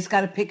Raven, and it's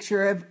got a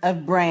picture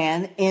of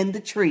Bran in the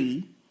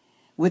tree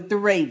with the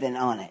raven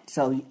on it,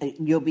 so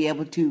you'll be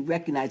able to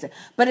recognize it.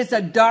 But it's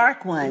a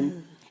dark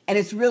one, and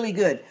it's really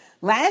good.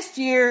 Last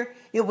year,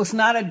 it was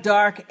not a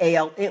dark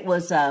ale. It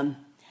was,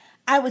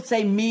 I would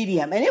say,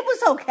 medium, and it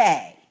was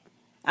okay.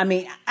 I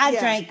mean, I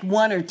drank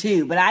one or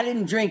two, but I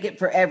didn't drink it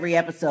for every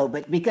episode.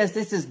 But because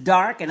this is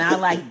dark, and I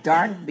like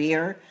dark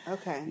beer.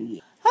 Okay.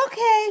 Yeah.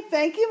 Okay.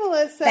 Thank you,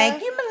 Melissa.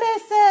 Thank you,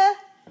 Melissa.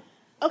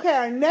 Okay,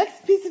 our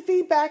next piece of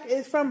feedback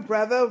is from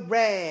Brother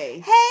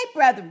Ray. Hey,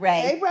 Brother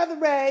Ray. Hey, Brother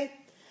Ray.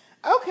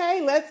 Okay,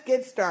 let's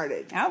get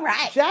started. All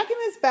right.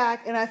 Jaqen is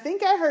back, and I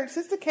think I heard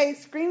Sister K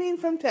screaming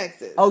from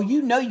Texas. Oh,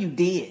 you know you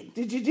did.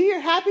 Did you do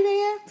your happy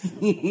dance?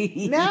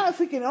 Now, if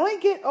we can only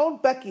get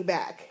old Bucky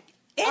back.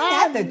 Isn't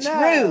that the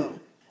truth?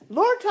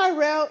 Lord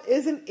Tyrell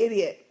is an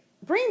idiot.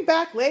 Bring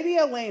back Lady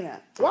Olenna.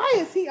 Why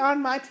is he on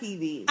my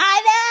TV?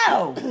 I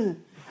know.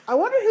 I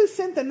wonder who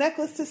sent the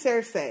necklace to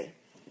Cersei.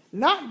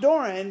 Not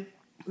Doran.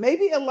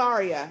 Maybe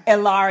Ilaria.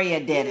 Ilaria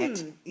did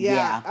it.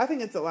 Yeah, I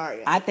think it's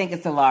Ilaria. I think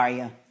it's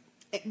Ilaria.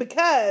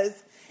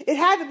 Because it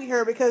had to be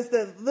her because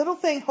the little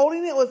thing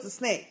holding it was the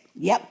snake.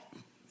 Yep.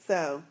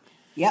 So.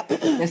 Yep.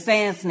 The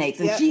sand snakes.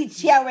 And Yep.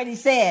 she already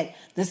said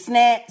the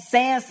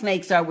sand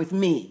snakes are with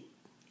me.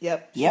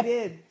 Yep, she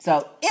did.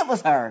 So it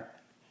was her.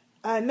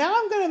 Now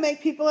I'm going to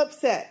make people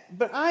upset,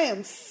 but I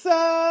am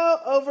so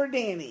over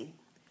Dany.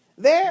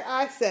 There,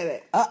 I said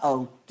it.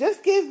 Uh-oh.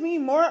 Just give me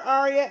more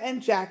Arya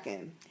and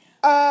Jaqen.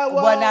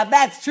 Well, now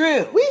that's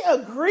true. We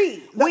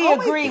agree. The We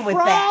only agree with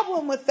that.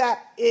 problem with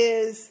that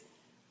is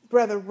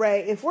Brother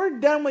Ray, if we're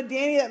done with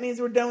Danny, that means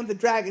we're done with the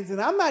dragons. And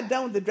I'm not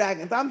done with the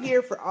dragons. I'm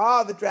here for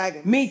all the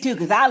dragons. Me too,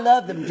 because I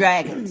love them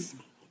dragons.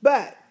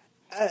 But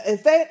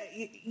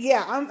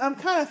I'm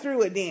kind of through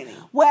with Danny.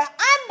 Well,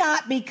 I'm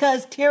not,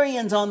 because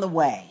Tyrion's on the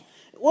way.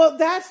 Well,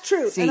 that's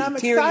true. See, and I'm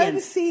excited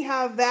to see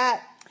how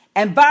that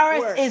And Varys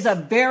works. is a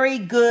very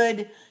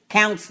good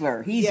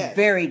counselor. He's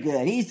very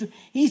good.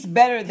 He's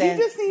better than...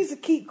 He just needs to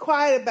keep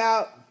quiet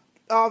about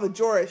all the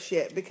Jorah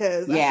shit,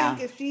 because I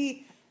think if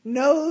she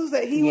knows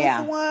that he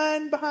was the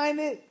one behind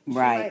it, she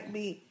might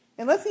be...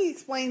 Unless he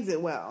explains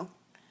it well.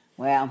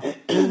 Well,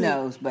 who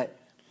knows, but...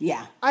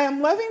 Yeah. I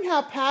am loving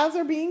how paths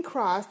are being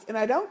crossed, and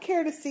I don't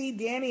care to see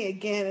Danny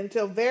again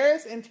until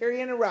Varys and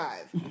Tyrion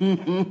arrive.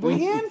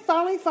 Brienne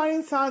finally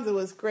finding Sansa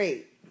was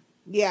great.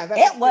 Yeah,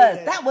 that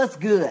was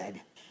good.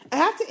 I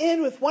have to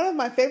end with one of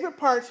my favorite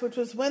parts, which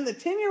was when the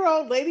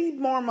 10-year-old Lady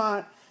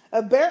Mormont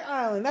of Bear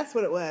Island, that's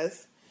what it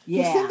was,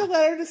 who sent the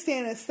letter to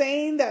Stannis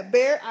saying that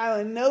Bear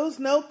Island knows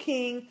no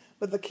king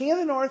but the King of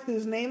the North,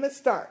 whose name is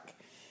Stark.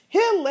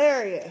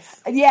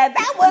 Hilarious. Yeah,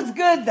 that was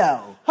good,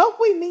 though. Hope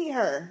we meet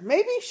her.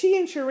 Maybe she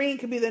and Shireen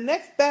could be the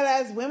next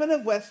badass women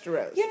of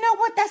Westeros. You know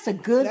what? That's a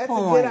good point. That's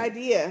a good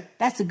idea.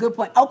 That's a good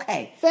point.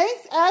 Okay.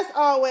 Thanks, as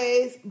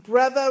always,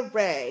 Brother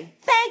Ray.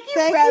 Thank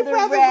you,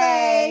 Brother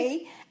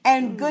Ray.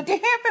 And good to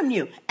hear from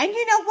you. And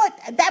you know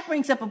what? That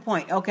brings up a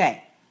point.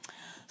 Okay.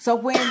 So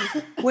when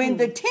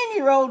the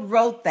 10-year-old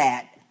wrote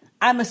that,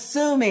 I'm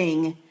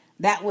assuming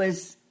that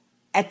was...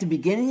 at the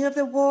beginning of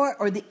the war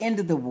or the end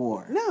of the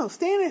war? No,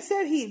 Stannis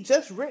said he'd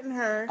just written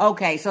her.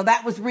 Okay, so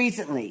that was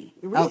recently.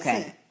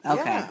 Recent.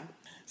 Okay. Yeah.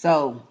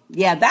 So,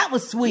 yeah, that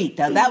was sweet,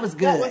 though. That was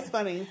good. That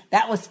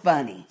was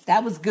funny.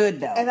 That was good,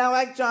 though. And I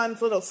like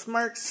John's little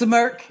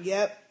smirk.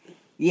 Yep.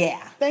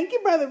 Yeah. Thank you,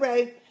 Brother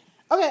Ray.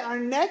 Okay, our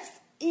next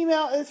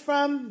email is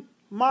from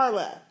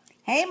Marla.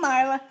 Hey,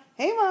 Marla.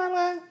 Hey,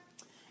 Marla.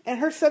 And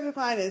her subject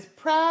line is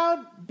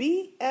Proud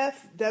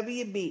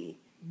BFWB.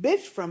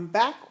 Bitch from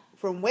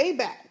way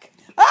back.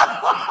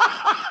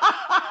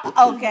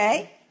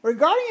 Okay.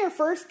 Regarding your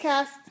first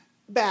cast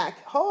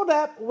back, hold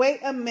up, wait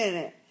a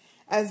minute.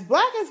 As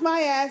black as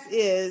my ass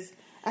is,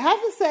 I have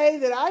to say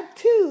that I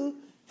too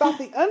thought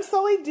the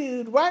unsullied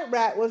dude, White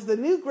Rat, was the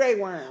new Grey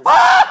Worm.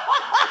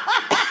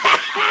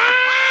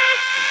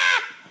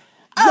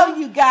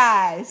 You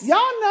guys. Y'all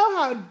know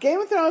how Game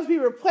of Thrones be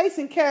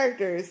replacing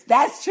characters.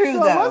 That's true, so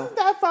though. It wasn't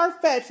that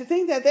far-fetched to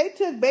think that they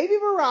took Baby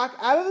Barack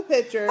out of the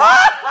picture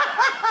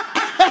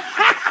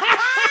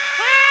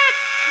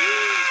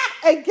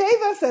and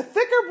gave us a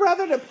thicker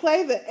brother to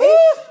play the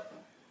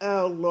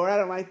oh, Lord, I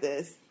don't like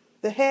this.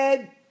 The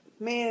head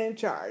man in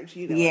charge.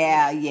 You know.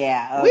 Yeah.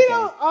 Okay. We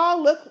don't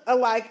all look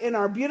alike in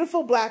our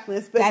beautiful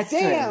blackness, but That's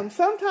damn, true.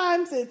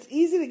 Sometimes it's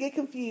easy to get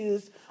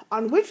confused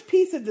on which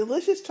piece of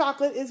delicious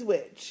chocolate is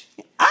which.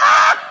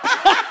 I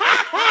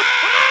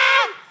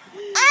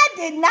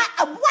did not.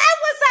 Why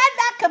was I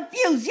not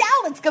confused?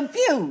 Y'all was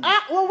confused.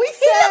 Well, we He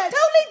said looked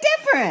totally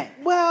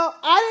different. Well,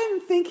 I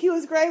didn't think he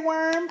was Grey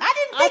Worm. I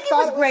didn't think he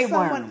was Grey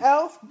Worm. Someone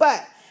else,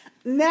 but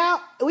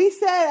now we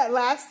said at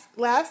last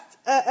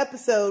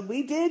episode,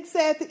 we did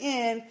say at the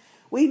end,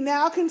 we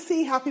now can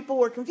see how people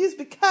were confused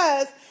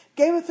because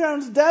Game of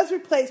Thrones does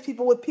replace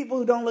people with people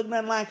who don't look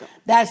nothing like them.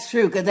 That's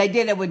true, because they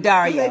did it with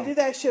Dario. They did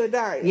that shit with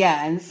Dario.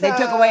 Yeah, and they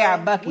took away our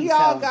Bucky. We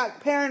all got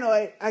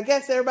paranoid. I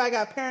guess everybody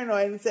got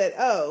paranoid and said,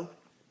 oh,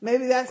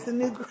 maybe that's the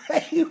new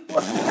Grey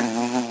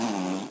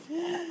Worm.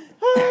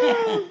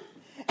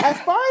 As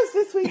far as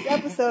this week's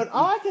episode,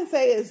 all I can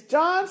say is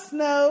Jon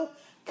Snow,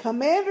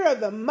 commander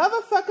of the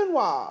motherfucking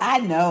wall.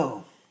 I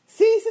know.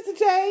 See, Sister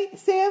J,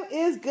 Sam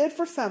is good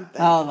for something.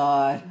 Oh,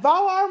 Lord.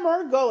 Valar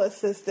Morghulis,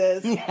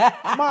 sisters.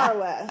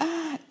 Marla.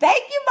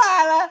 Thank you,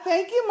 Marla.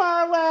 Thank you,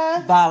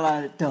 Marla.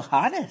 Valar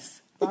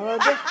Dohanis. Valar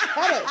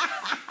Dohanis.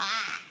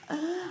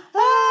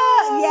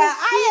 Yeah,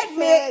 I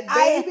admit.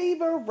 Baby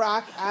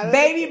Barack out of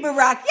Baby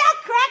Barack. Y'all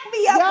crack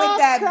me up with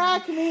that.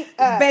 Crack me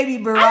up. Baby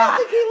Barack. I don't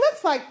think he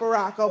looks like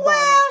Barack Obama.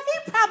 Well,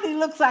 he probably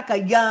looks like a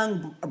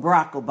young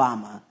Barack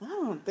Obama. I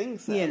don't think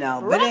so. You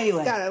know, Barack's but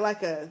anyway. Got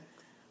like a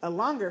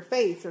longer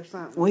face or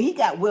something. Well, he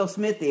got Will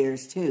Smith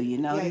ears too, you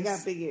know. Yeah, he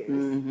got big ears.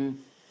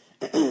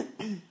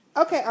 Mm-hmm.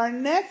 Okay, our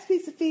next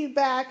piece of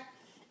feedback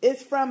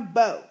is from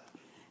Bo.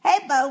 Hey,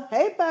 Bo.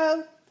 Hey,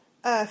 Bo.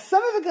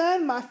 Son of a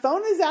gun, my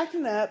phone is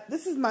acting up.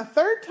 This is my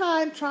third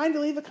time trying to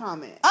leave a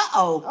comment.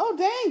 Uh-oh. Oh,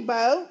 dang,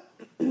 Bo.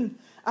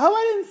 I hope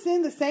I didn't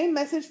send the same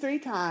message 3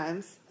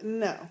 times.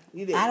 No,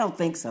 you didn't. I don't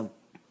think so.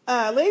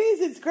 Ladies,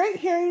 it's great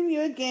hearing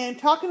you again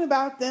talking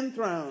about them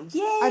thrones.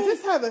 Yay. I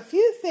just have a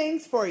few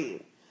things for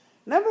you.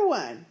 Number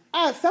 1,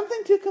 I have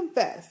something to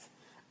confess.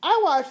 I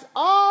watched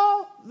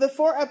all the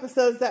 4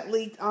 episodes that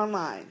leaked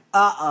online.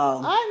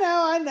 Uh-oh.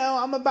 I know.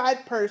 I'm a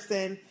bad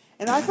person,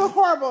 and I feel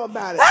horrible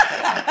about it.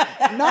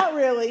 Not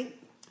really.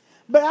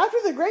 But after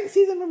the great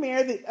season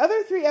premiere, the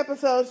other 3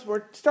 episodes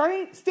were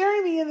staring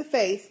me in the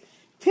face,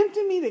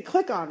 tempting me to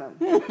click on them.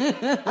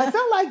 I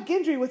felt like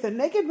Gendry with a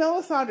naked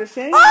Melisandre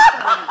standing in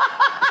front of me.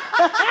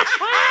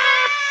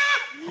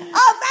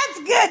 Oh, that's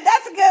good.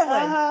 That's a good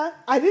one.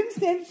 I didn't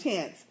stand a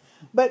chance.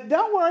 But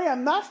don't worry,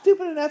 I'm not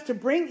stupid enough to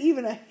bring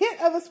even a hint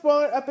of a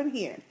spoiler up in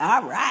here.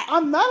 All right.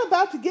 I'm not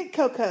about to get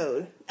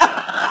cocoed.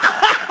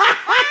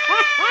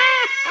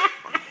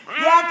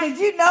 Yeah, because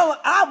you know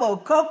I will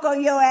cocoa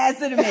your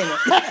ass in a minute.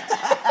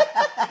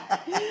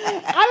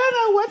 I don't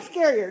know what's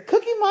scarier,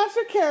 Cookie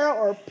Monster Carol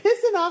or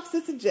pissing off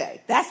Sistah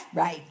J. That's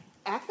right.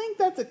 I think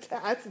that's a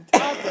toss-up.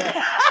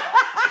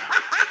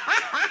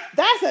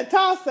 That's a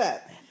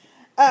toss-up.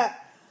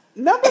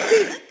 Number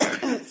B.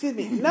 Excuse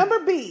me. Number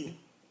B.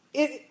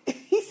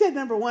 He said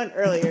number 1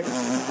 earlier.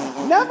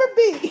 Number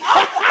B.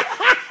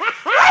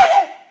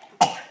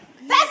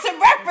 That's a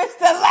reference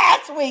to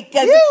last week.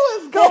 You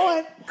was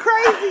going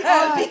crazy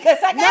on because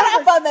I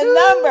got up on the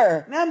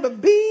number. Number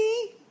B.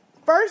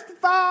 First of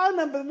all,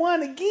 number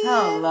 1 again.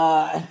 Oh,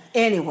 Lord.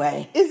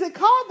 Anyway. Is it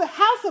called the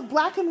House of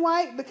Black and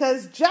White?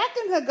 Because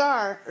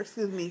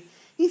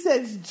he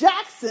says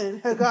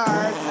Jackson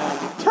Hagar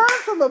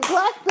turned from a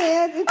black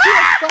man into a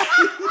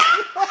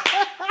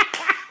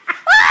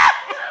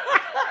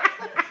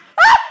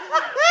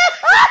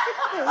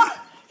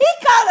He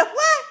called it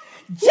what?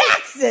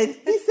 Jackson.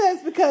 He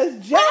says because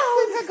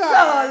Jackson Hagar.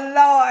 Oh,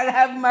 Lord,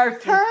 have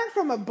mercy. Turned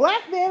from a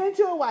black man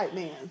into a white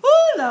man.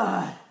 Oh,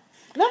 Lord.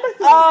 Number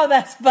 3. Oh,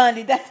 that's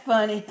funny. That's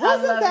funny.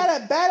 Wasn't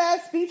that a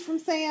badass speech from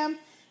Sam?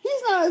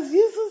 He's not as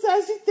useless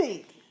as you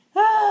think.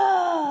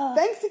 Oh.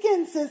 Thanks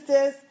again,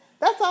 sisters.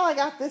 That's all I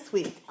got this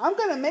week. I'm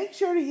going to make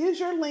sure to use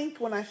your link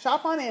when I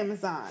shop on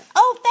Amazon.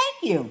 Oh,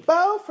 thank you.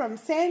 Bo from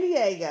San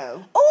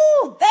Diego.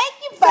 Oh, thank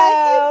you, Bo.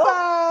 Thank you,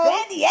 Bo.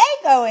 San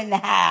Diego in the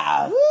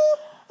house. Woo-hoo.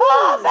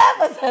 Oh, that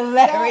was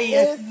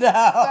hilarious, That is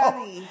though.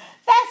 funny.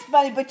 That's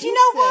funny, but you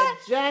know what?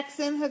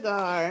 Jackson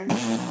Hagar.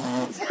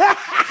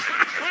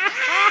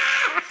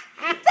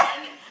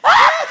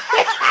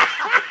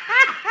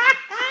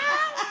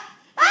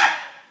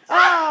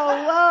 Oh,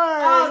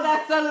 Lord. Oh,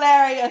 that's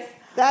hilarious.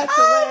 That's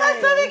hilarious.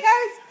 hilarious. That's funny,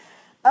 guys.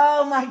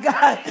 Oh, my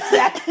God.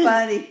 That's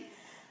funny.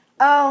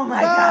 Oh,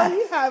 my God.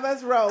 You have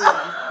us rolling.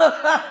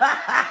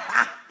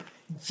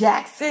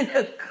 Jackson.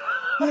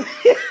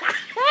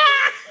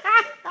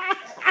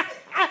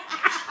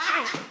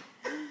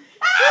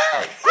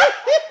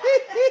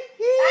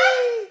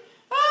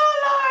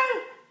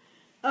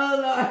 Oh,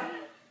 Lord.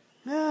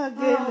 Oh,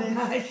 goodness.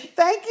 Oh, gosh.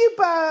 Thank you,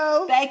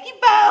 Bo. Thank you,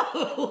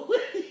 Bo.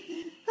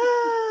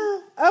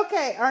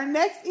 Okay, our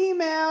next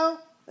email,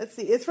 let's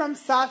see, it's from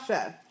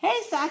Sasha. Hey,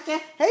 Sasha.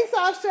 Hey,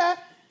 Sasha.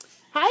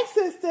 Hi,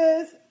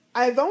 sisters.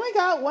 I've only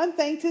got one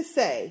thing to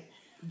say.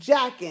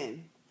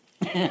 Jackin.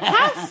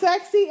 How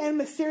sexy and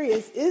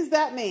mysterious is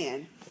that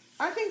man?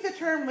 I think the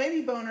term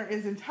lady boner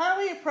is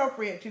entirely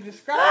appropriate to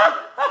describe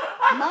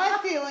my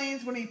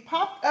feelings when he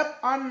popped up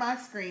on my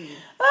screen.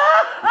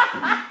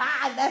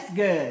 That's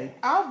good.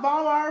 I'll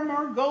Valar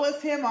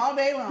Morghulis him all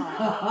day long.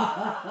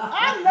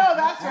 I know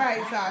that's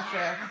right,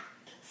 Sasha.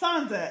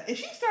 Sansa, is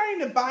she starting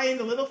to buy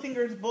into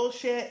Littlefinger's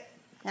bullshit?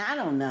 I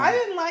don't know. I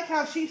didn't like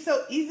how she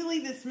so easily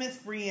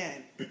dismissed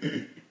Brienne.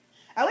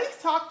 At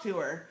least talk to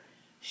her.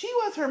 She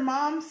was her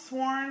mom's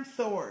sworn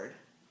sword.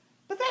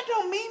 But that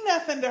don't mean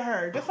nothing to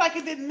her, just like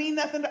it didn't mean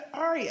nothing to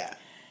Arya.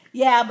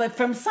 Yeah, but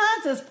from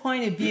Sansa's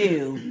point of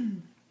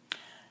view,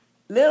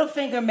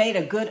 Littlefinger made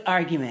a good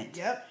argument.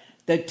 Yep.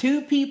 The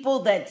two people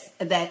that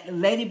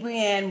Lady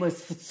Brienne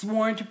was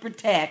sworn to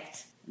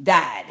protect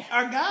died.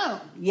 Are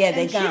gone. Yeah,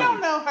 they and gone. She don't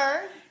know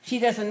her.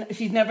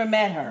 She's never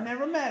met her.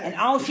 Never met her. And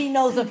all she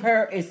knows of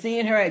her is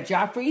seeing her at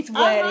Joffrey's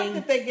I wedding. like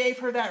that they gave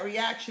her that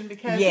reaction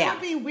because it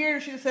would be weird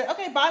if she said,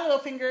 okay, bye,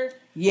 Littlefinger.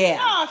 Yeah.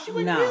 No, she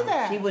wouldn't do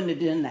that. She wouldn't have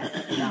done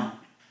that. No.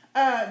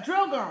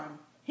 Drogon.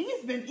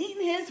 He's been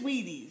eating his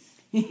Wheaties.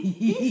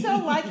 He's so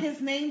like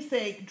his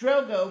namesake,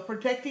 Drogo,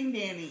 protecting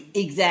Dany.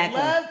 Exactly.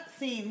 Love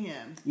seeing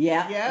him.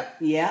 Yeah. Yep.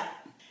 Yeah.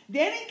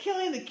 Dany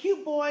killing the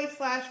cute boy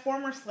 /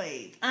 former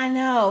slave. I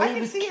know. It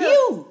was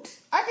cute.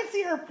 I could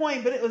see her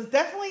point, but it was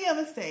definitely a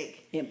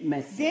mistake. It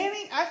messed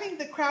Dany, I think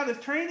the crowd is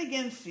turning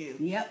against you.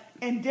 Yep.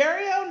 And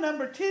Dario,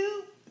 number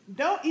 2,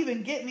 don't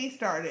even get me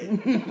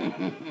started.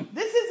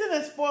 This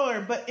isn't a spoiler,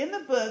 but in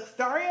the books,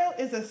 Dario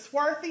is a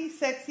swarthy,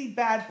 sexy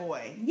bad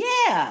boy.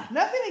 Yeah.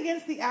 Nothing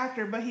against the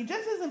actor, but he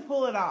just doesn't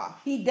pull it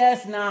off. He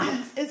does not.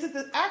 Is it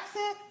the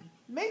accent?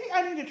 Maybe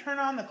I need to turn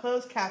on the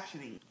closed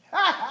captioning.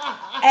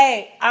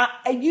 Hey,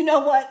 you know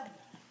what?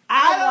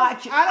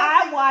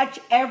 I watch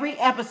every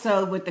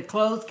episode with the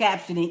closed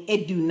captioning.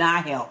 It do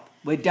not help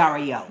with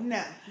Dario.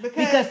 No.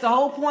 Because the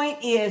whole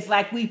point is,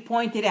 like we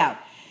pointed out,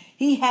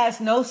 he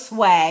has no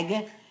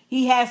swag.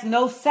 He has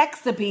no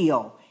sex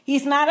appeal.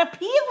 He's not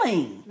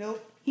appealing.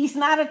 Nope. He's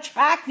not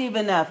attractive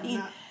enough.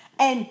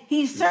 And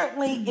he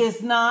certainly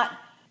is not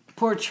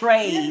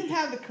portrayed. He doesn't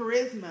have the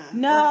charisma.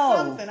 No. Or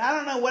something. I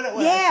don't know what it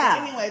was. Yeah.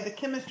 But anyway, the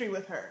chemistry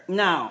with her.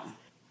 No.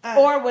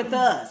 Or with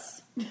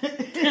us.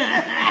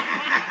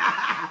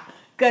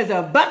 Because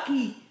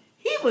Bucky,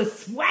 he was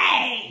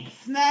swag.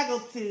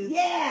 Snaggletooth.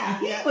 Yeah.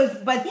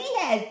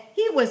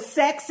 He was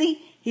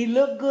sexy. He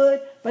looked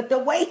good. But the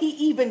way he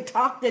even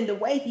talked and the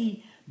way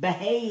he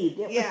behaved,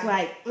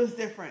 it was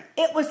different.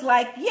 It was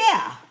like,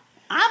 yeah,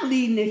 I'm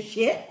leading this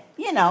shit,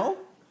 you know.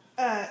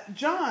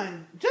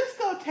 John, just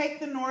go take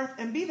the North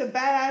and be the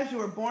badass you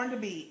were born to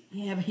be.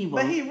 Yeah, but he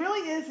won't. But he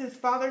really is his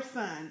father's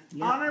son.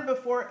 Yep. Honor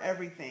before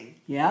everything.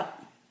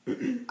 Yep.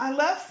 I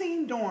love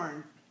seeing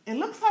Dorne. It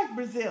looks like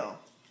Brazil.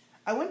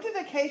 I went to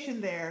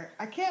vacation there.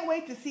 I can't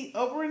wait to see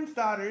Oberyn's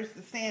daughters,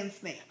 the Sand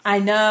Snakes. I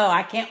know.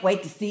 I can't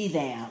wait to see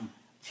them.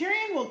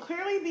 Tyrion will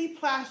clearly be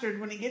plastered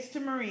when he gets to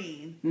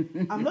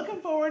Marine. I'm looking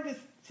forward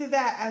to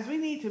that as we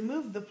need to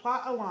move the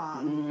plot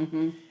along.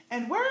 Mm-hmm.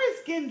 And where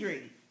is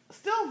Gendry?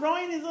 Still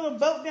rowing his little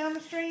boat down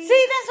the stream?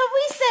 See, that's what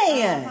we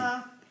saying.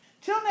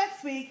 Till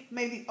next week,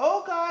 may the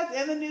old gods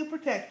and the new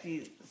protect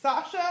you.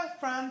 Sasha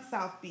from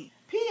South Beach.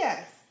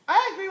 P.S.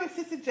 I agree with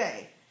Sister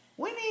J.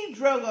 We need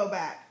Drogo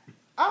back.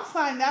 I'll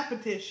sign that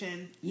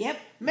petition. Yep.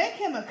 Make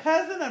him a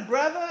cousin, a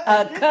brother,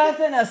 a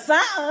cousin, or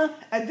something.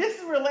 A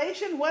distant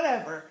relation,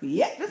 whatever.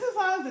 Yep. Just as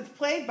long as it's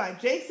played by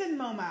Jason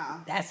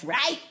Momoa. That's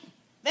right.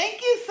 Thank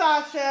you,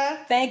 Sasha.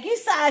 Thank you,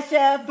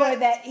 Sasha, for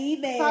that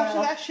email. Sasha,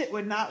 that shit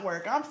would not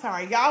work. I'm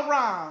sorry. Y'all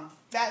wrong.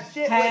 That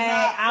shit would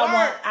not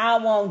work. I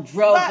want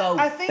Drogo but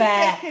I think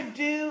back. they could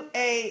do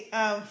a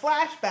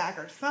flashback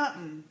or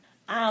something.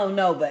 I don't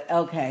know, but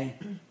okay.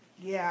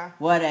 Yeah.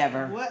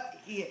 Whatever. What?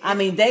 Yeah. I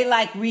mean, they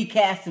like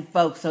recasting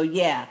folks, so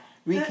yeah,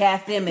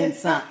 recast them in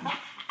something.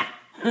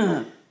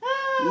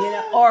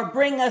 Or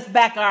bring us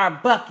back our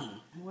Bucky.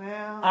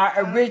 Well,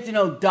 our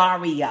original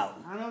Dario. I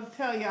don't know what to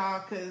tell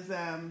y'all because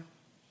I'm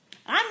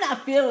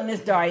not feeling this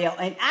Dario,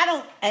 and I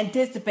don't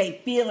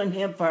anticipate feeling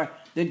him for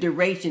the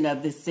duration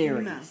of this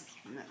series.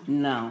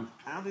 No.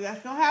 I don't think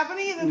that's gonna happen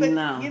either.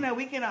 But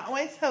we can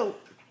always hope.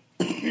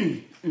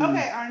 Okay,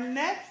 our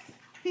next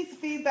piece of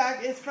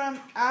feedback is from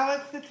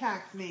Alex the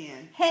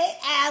Taxman. Hey,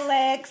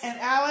 Alex. And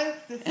Alex,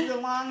 this is a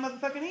long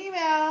motherfucking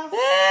email.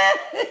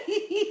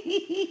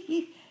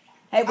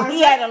 Hey, but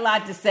he had a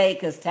lot to say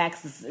because tax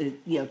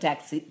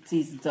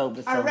season's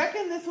over. So. I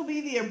reckon this will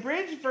be the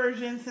abridged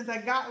version since I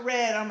got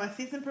read on my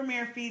season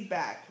premiere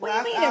feedback.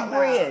 What do you mean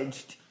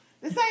abridged?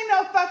 This ain't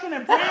no fucking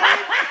abridged. Look at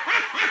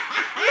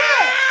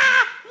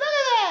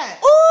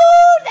that.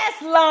 Ooh,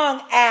 that's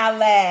long,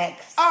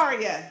 Alex.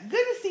 Arya,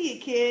 good to see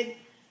you, kid.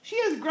 She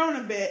has grown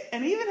a bit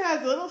and even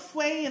has a little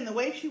sway in the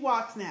way she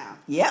walks now.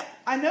 Yep.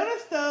 I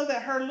noticed, though,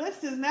 that her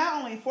list is now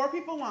only 4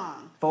 people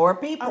long. 4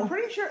 people. I'm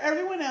pretty sure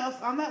everyone else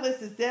on that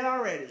list is dead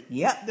already.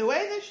 Yep. The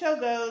way this show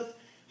goes,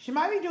 she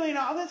might be doing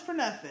all this for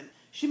nothing.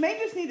 She may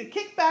just need to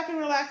kick back and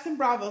relax in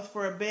Bravos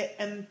for a bit,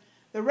 and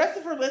the rest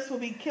of her list will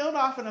be killed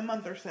off in a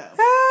month or so.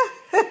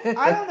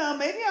 I don't know.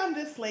 Maybe I'm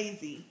just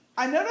lazy.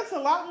 I noticed a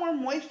lot more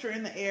moisture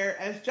in the air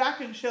as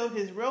Jaqen showed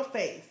his real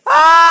face.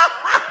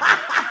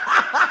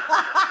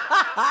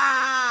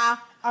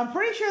 I'm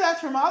pretty sure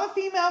that's from all the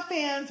female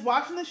fans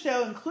watching the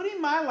show,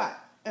 including my wife,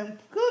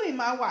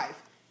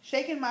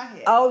 shaking my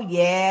head. Oh,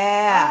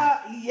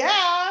 yeah.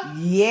 Yeah.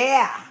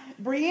 Yeah.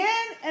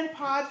 Brienne and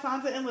Pod,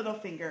 Sansa, and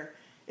Littlefinger.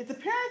 It's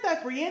apparent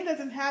that Brienne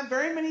doesn't have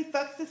very many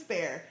fucks to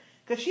spare,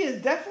 because she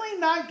is definitely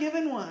not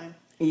given one.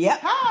 Yep.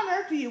 How on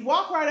earth do you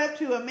walk right up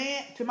to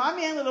my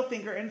man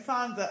Littlefinger and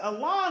Sansa,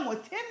 along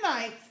with 10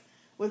 knights,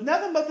 with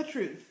nothing but the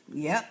truth?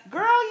 Yep.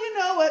 Girl, you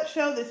know what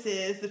show this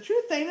is. The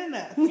truth ain't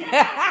enough.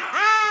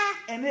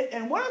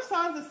 And what if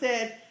Sansa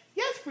said,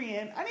 yes,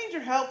 Brienne, I need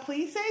your help.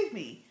 Please save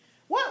me.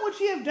 What would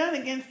she have done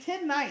against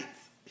 10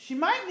 knights? She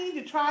might need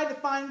to try to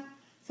find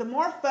some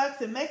more fucks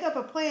and make up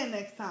a plan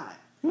next time.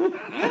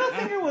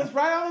 Littlefinger was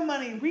right on the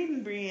money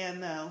reading Brienne,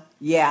 though.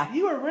 Yeah.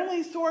 You were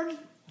really sworn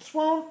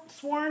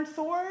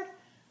sword?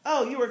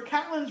 Oh, you were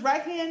Catelyn's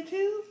right hand,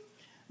 too?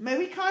 May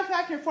we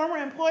contact your former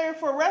employer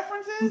for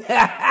references?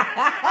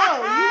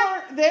 Oh, you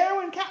weren't there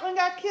when Catelyn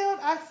got killed?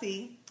 I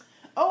see.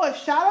 Oh, a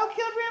shadow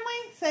killed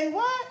Renly? Say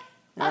what?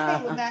 I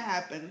hate when that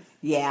happens.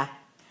 Yeah.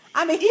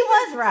 I mean, he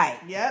was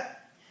right. Yep.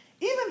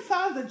 Even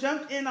Sansa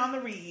jumped in on the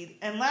read.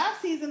 And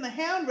last season, the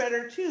Hound read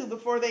her, too,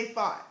 before they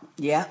fought.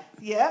 Yep.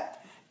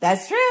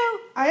 That's true.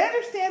 I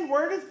understand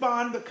word is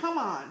bond, but come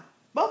on.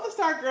 Both the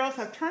Stark girls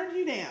have turned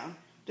you down.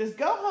 Just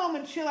go home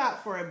and chill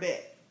out for a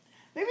bit.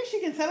 Maybe she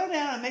can settle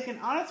down and make an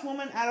honest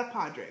woman out of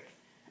Podrick.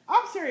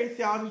 I'm serious,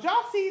 y'all. Did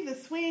y'all see the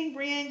swing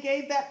Brienne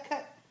gave that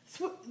cut?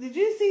 Did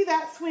you see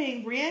that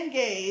swing Brienne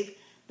gave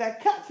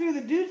that cut through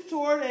the dude's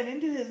sword and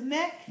into his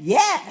neck?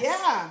 Yes.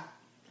 Yeah.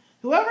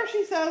 Whoever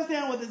she settles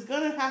down with is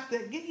going to have to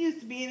get used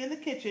to being in the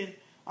kitchen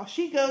while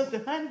she goes to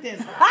hunt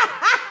dinner.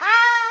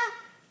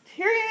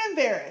 Tyrion and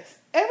Varys.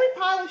 Every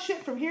pile of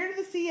shit from here to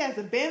the sea has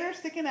a banner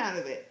sticking out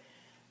of it.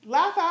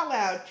 Laugh out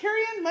loud.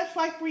 Tyrion, much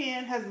like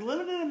Brienne, has a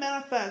limited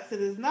amount of fucks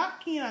and is not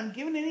keen on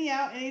giving any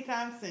out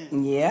anytime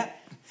soon. Yeah.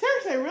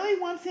 Cersei really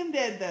wants him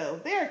dead,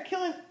 though. They are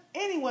killing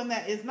anyone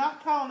that is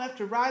not tall enough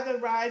to ride the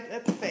ride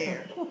at the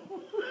fair.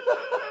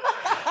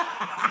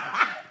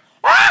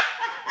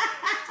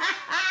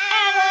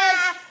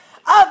 Alex!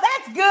 Oh,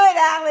 that's good,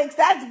 Alex.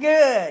 That's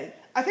good.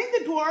 I think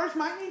the dwarves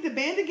might need to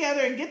band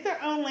together and get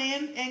their own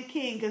land and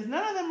king, because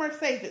none of them are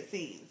safe, it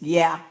seems.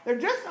 Yeah. There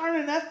just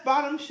aren't enough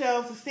bottom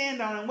shelves to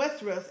stand on in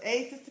Westeros,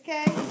 eh, Sister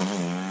K?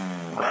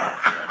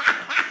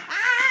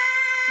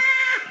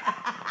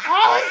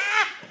 Alex!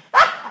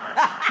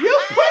 You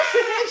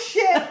pushing this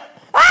shit!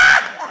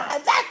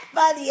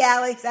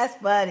 Alex. That's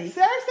funny.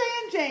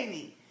 Cersei and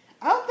Jamie.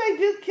 I hope they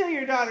do kill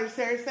your daughter,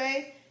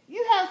 Cersei.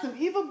 You have some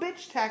evil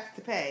bitch tax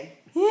to pay.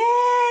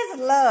 Yes,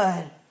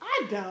 Lord.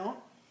 I don't.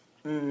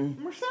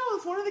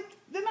 Marcella's one of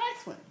the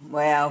nice ones.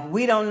 Well,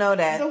 we don't know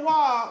that. The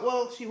Wall,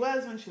 well, she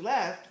was when she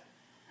left.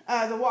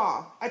 The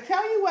Wall. I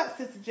tell you what,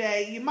 Sister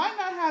J, you might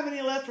not have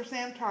any love for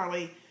Sam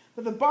Tarley,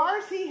 but the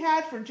bars he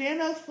had for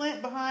Janos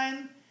Flint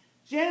behind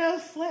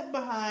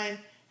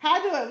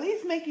had to at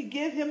least make you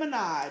give him a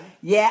nod.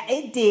 Yeah,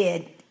 it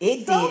did.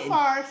 So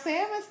far,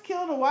 Sam has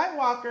killed a White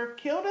Walker,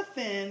 killed a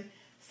Thin,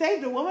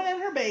 saved a woman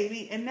and her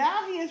baby, and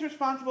now he is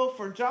responsible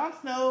for Jon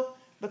Snow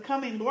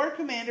becoming Lord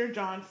Commander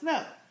Jon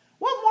Snow.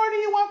 What more do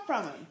you want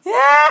from him?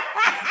 Yeah,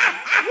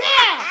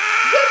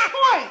 good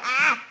point.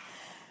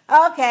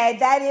 Okay,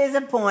 that is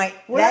a point.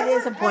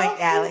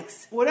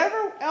 Alex.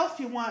 Whatever else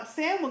you want,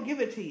 Sam will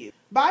give it to you.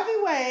 By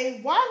the way,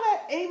 why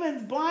let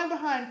Aemond's blind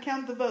behind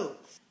count the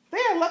votes? They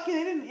are lucky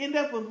they didn't end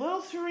up with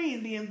little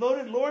Serene being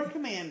voted Lord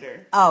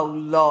Commander. Oh,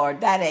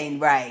 Lord, that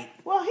ain't right.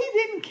 Well, he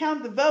didn't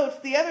count the votes.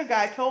 The other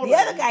guy told him. The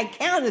other guy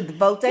counted the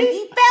votes and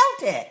he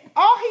felt it.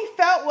 All he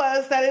felt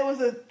was that it was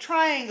a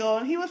triangle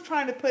and he was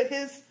trying to put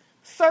his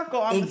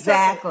circle on the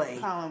circle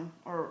column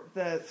or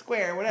the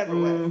square, whatever it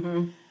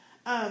was.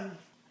 I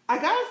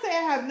gotta say,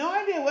 I have no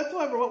idea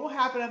whatsoever what will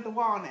happen at the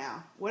Wall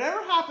now.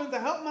 Whatever happens, I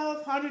hope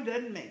Melisandre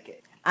doesn't make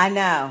it. I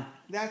know.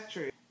 That's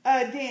true.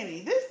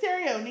 Danny, this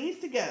Dario needs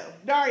to go.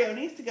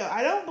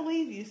 I don't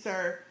believe you,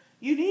 sir.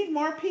 You need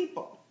more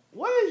people.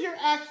 What is your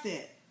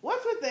accent?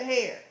 What's with the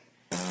hair?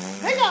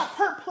 They got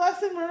Pert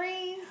Plus and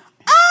Marine.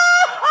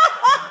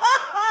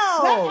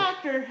 Oh! That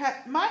actor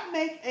might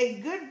make a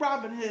good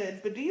Robin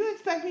Hood, but do you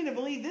expect me to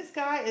believe this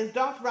guy is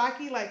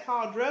Dothraki like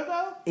Khal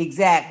Drogo?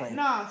 Exactly.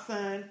 Nah,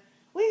 son.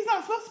 Well, he's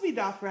not supposed to be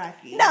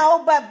Dothraki.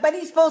 No, but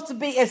he's supposed to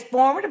be as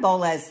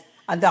formidable as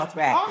a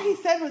Dothraki. All he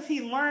said was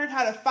he learned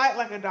how to fight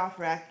like a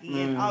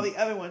Dothraki and all the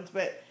other ones,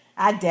 but...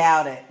 I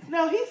doubt it.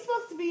 No, he's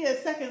supposed to be a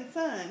second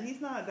son.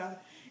 He's not a Dothraki.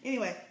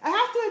 Anyway, I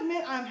have to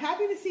admit I'm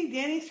happy to see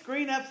Danny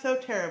screwing up so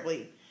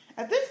terribly.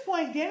 At this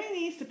point, Danny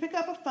needs to pick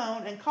up a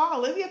phone and call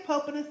Olivia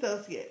Pope and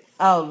Associates.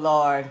 Oh,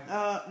 Lord.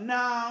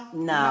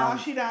 No,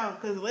 she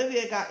don't, because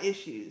Olivia got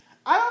issues.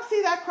 I don't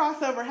see that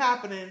crossover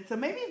happening, so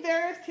maybe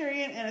Varys,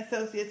 Tyrion, and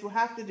Associates will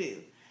have to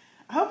do.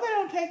 I hope they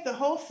don't take the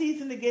whole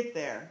season to get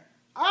there.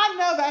 I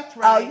know that's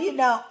right.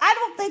 Oh, I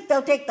don't think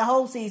they'll take the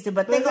whole season,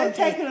 but they're going to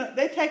take...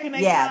 They're taking their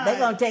Yeah, time. they're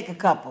going to take a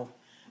couple.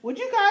 Would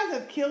you guys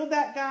have killed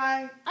that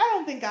guy? I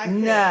don't think I could.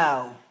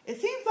 No.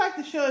 It seems like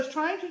the show is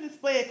trying to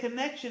display a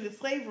connection to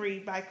slavery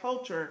by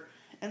culture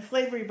and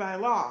slavery by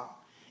law.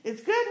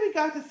 It's good we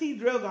got to see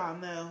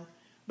Drogon, though.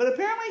 But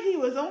apparently he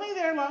was only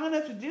there long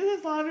enough to do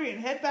his laundry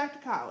and head back to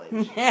college.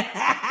 You're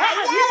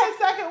the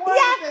second one.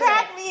 Yeah,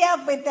 crack me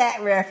up with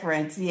that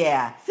reference,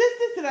 yeah.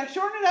 Sisters, did I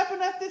shorten it up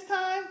enough this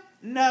time?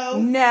 No.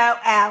 No,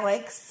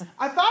 Alex.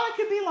 I thought it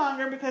could be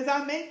longer because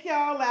I make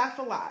y'all laugh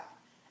a lot.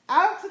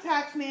 Alex the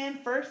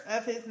Taxman, first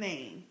of his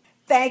name.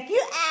 Thank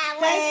you, Alex.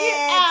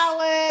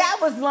 That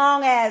was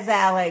long as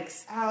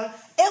Alex.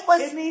 It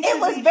was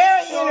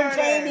very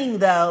entertaining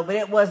though, but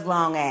it was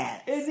long as.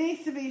 It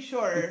needs to be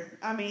shorter.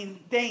 I mean,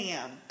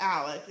 damn,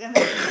 Alex. And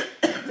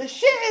the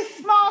shit is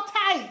small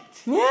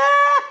tight.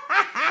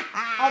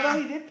 Although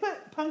he did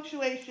put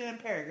punctuation in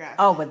paragraphs.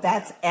 Oh, but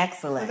that's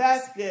excellent. So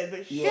that's good.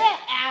 But shit,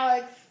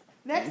 Alex.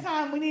 Next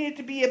time we need it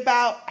to be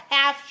about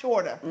half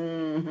shorter.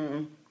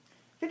 50%.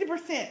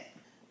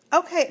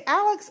 Okay,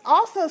 Alex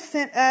also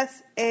sent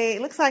us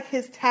looks like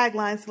his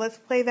tagline, so let's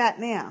play that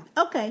now.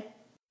 Okay.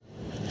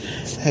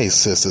 Hey,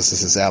 sisters,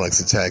 this is Alex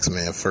the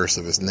Taxman, first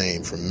of his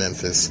name, from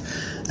Memphis.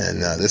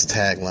 And this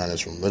tagline is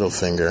from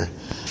Littlefinger.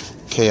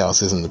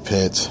 Chaos isn't the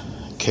pit.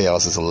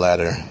 Chaos is a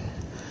ladder.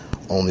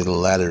 Only the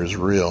ladder is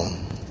real.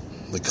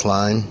 The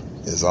climb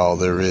is all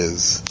there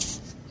is.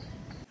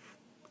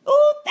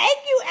 Oh, thank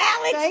you,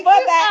 Alex, for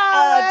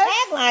that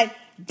tagline.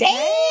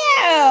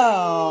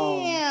 Damn.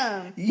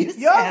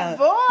 Your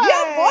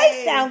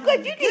voice sounds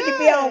good. You need to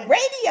be on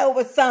radio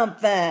or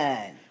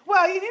something.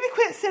 Well, you need to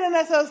quit sending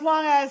us those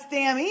long-ass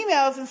damn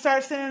emails and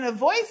start sending a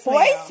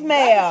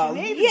voicemail.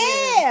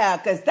 Yeah,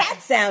 because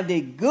that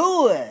sounded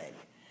good.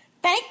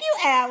 Thank you,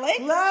 Alex.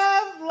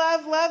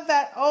 Love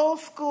that old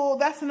school.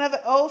 That's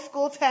another old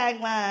school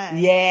tagline.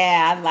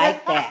 Yeah, I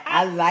like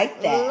that. Like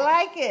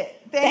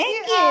it.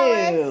 Thank you,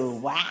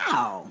 Alex.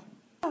 Wow.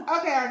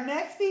 Okay, our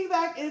next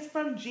feedback is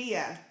from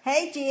Gia.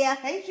 Hey, Gia.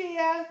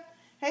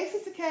 Hey,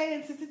 Sister K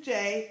and Sister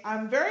J.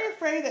 I'm very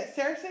afraid that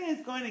Cersei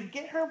is going to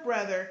get her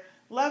brother,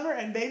 lover,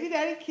 and baby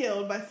daddy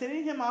killed by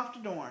sending him off to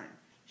Dorne.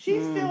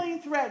 She's feeling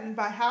threatened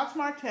by House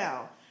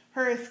Martell,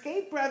 her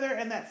escaped brother,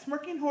 and that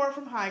smirking whore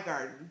from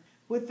Highgarden.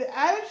 With the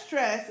added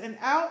stress and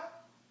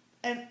out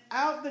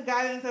the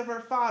guidance of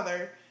her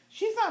father,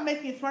 she's not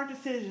making smart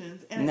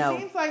decisions, and it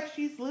seems like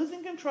she's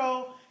losing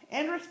control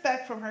and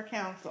respect from her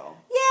council.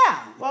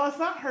 Yeah. Well, it's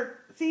not her.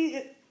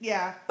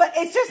 Yeah. But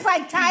it's just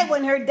like Ty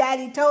when her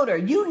daddy told her,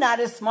 "You're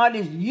not as smart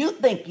as you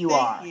think you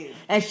are." Thank you.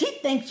 And she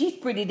thinks she's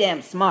pretty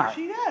damn smart.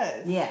 She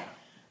does. Yeah.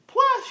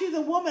 Plus, she's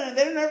a woman and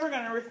they're never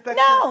going to respect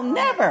her. No,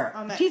 never.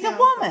 On that She's a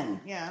council.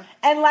 woman. Yeah.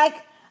 And like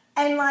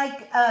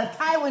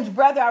Tywin's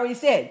brother already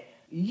said,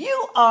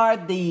 you are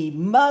the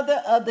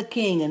mother of the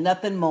king and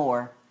nothing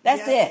more.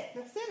 That's it.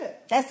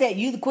 That's it.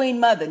 You the queen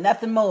mother,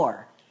 nothing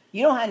more.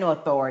 You don't have no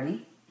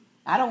authority.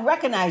 I don't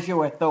recognize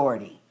your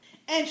authority.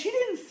 And she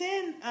didn't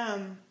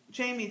send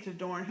Jamie to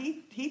Dorne.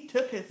 He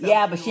took his.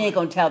 Yeah, but she ain't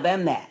gonna tell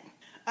them that.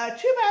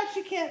 Too bad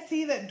she can't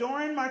see that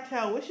Doran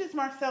Martell wishes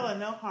Marcella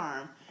no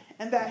harm,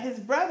 and that his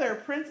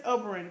brother Prince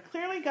Oberyn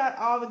clearly got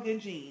all the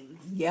good genes.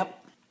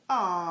 Yep.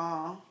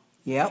 Aww.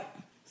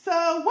 Yep.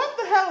 So what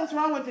the hell is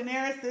wrong with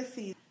Daenerys this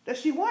season? Does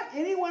she want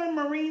anyone in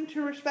Marine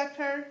to respect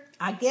her?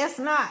 I guess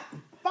not.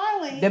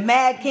 Finally, the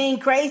Mad King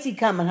crazy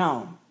coming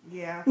home.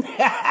 Yeah.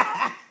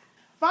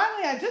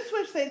 Finally, I just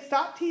wish they'd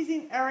stop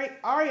teasing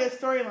Arya's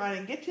storyline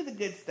and get to the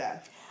good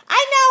stuff.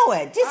 I know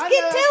it. Just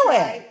get to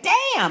it.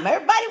 Damn,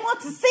 everybody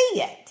wants to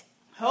see it.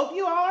 Hope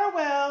you all are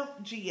well,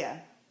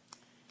 Gia.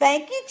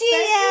 Thank you,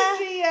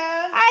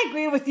 Gia. I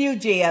agree with you,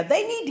 Gia.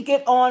 They need to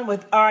get on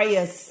with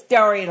Arya's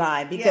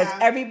storyline because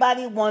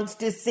everybody wants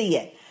to see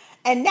it.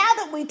 And now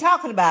that we're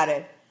talking about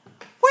it,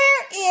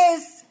 where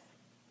is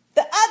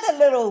the other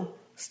little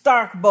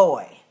Stark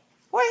boy?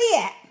 Where he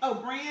at? Oh,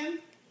 Bran?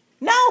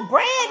 No,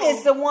 Bran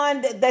is the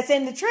one that's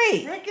in the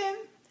tree. Rickon.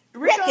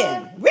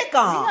 Rickon. We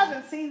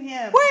haven't seen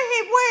him.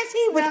 Where is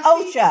he with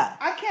Osha?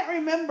 I can't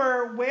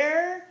remember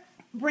where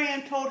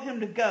Bran told him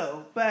to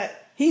go,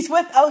 but he's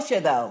with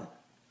Osha though.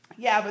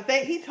 Yeah, but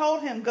he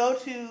told him go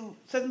to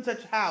such and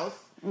such house,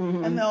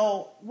 and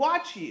they'll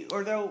watch you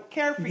or they'll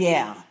care for you.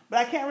 Yeah, but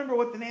I can't remember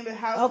what the name of the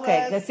house was.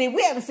 Okay, let's see.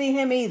 We haven't seen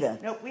him either.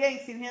 Nope, we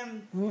ain't seen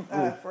him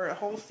for a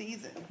whole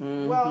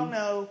season. Well,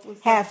 no,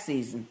 half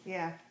season.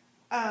 Yeah.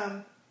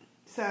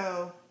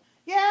 So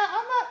yeah,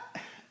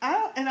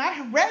 and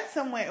I read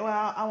somewhere.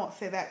 Well, I won't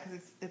say that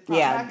because it's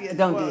probably might be a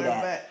spoiler, don't do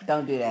that. But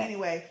don't do that.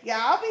 Anyway, yeah,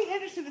 I'll be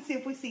interested to see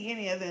if we see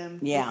any of them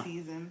this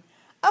season.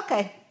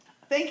 Okay.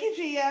 Thank you,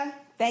 Gia.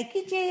 Thank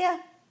you,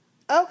 Gia.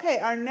 Okay,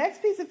 our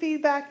next piece of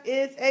feedback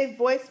is a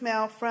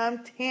voicemail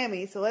from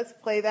Tammy. So let's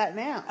play that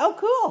now. Oh,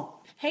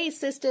 cool. Hey,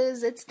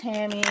 sisters, it's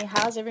Tammy.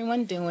 How's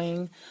everyone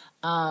doing?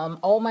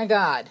 Oh my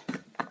God.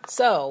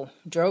 So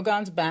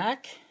Drogon's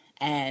back.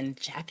 And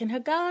Jack and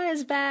Hagar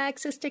is back,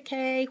 Sister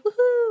K.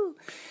 Woohoo!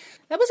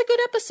 That was a good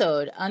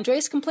episode.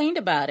 Andres complained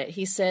about it.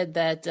 He said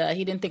that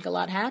he didn't think a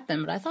lot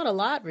happened, but I thought a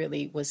lot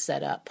really was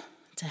set up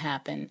to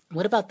happen.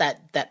 What about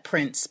that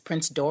Prince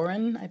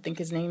Doran, I think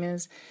his name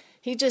is?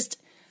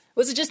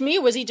 Was it just me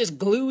or was he just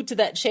glued to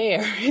that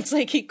chair? It's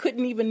like he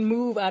couldn't even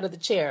move out of the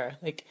chair.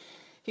 Like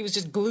he was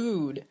just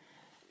glued.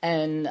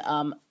 And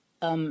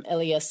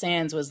Elia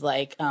Sands was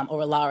like,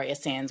 or Ilaria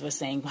Sands was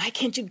saying, why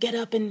can't you get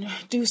up and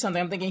do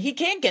something? I'm thinking, he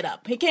can't get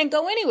up. He can't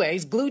go anywhere.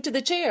 He's glued to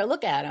the chair.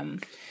 Look at him.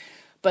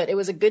 But it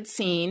was a good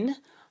scene.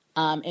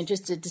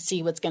 Interested to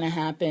see what's going to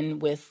happen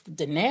with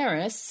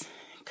Daenerys,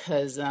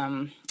 because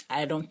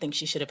I don't think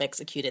she should have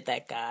executed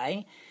that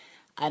guy.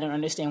 I don't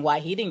understand why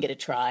he didn't get a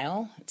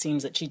trial. It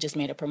seems that she just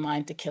made up her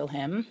mind to kill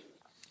him.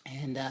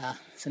 And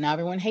so now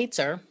everyone hates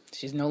her.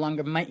 She's no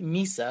longer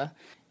Misa.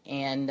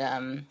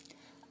 And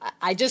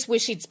I just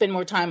wish she'd spend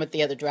more time with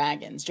the other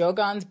dragons.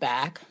 Drogon's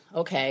back.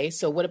 Okay,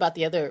 so what about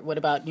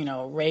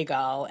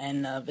Rhaegal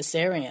and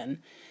Viserion?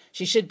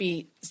 She should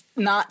be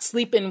not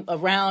sleeping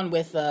around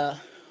with, Dario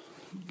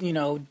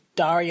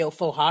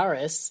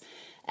Foharis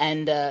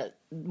and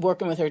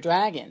working with her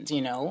dragons,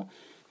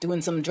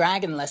 doing some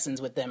dragon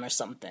lessons with them or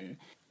something.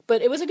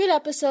 But it was a good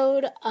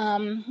episode.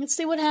 Let's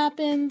see what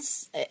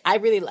happens. I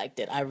really liked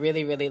it. I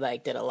really, really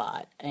liked it a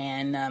lot.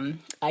 And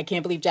I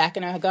can't believe Jack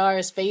and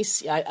Hagar's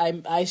face.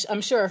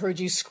 I'm sure I heard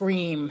you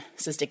scream,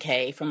 Sister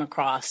K, from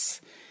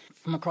across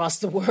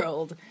the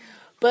world.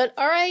 But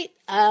all right,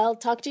 I'll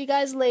talk to you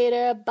guys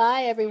later.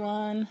 Bye,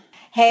 everyone.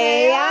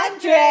 Hey,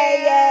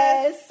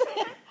 Andreas.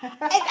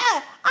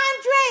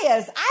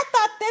 Andreas, I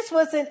thought this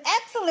was an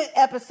excellent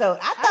episode.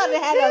 I thought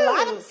it had a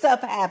lot of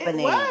stuff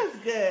happening. It was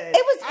good.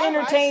 It was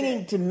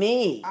entertaining to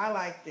me. I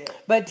liked it.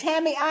 But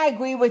Tammy, I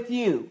agree with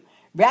you.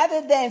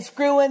 Rather than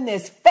screwing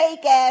this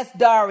fake-ass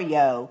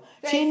Dario,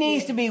 she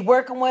needs to be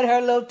working with her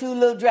two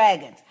little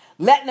dragons.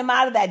 Letting them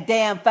out of that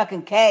damn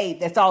fucking cave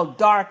that's all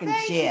dark and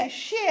shit.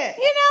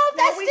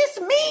 That's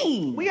just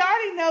mean. We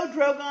already know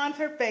Drogon's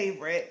her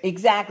favorite.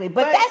 Exactly,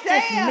 but that's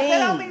just mean.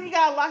 That don't mean you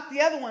gotta lock the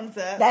other ones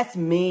up. That's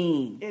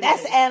mean.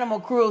 That's animal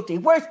cruelty.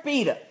 Where's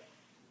Peter?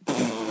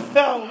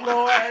 Oh,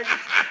 Lord.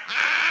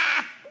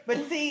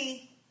 But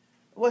see,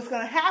 what's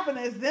gonna happen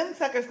is them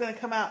suckers gonna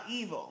come out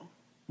evil.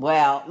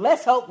 Well,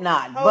 let's hope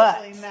not.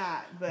 Hopefully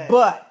not.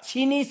 But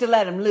she needs to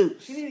let them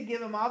loose. She needs to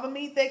give them all the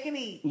meat they can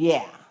eat.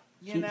 Yeah.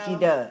 She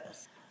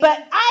does.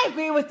 But I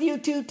agree with you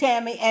too,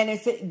 Tammy, and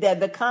it's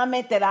the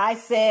comment that I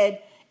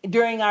said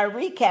during our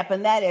recap,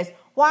 and that is,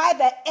 why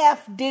the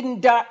F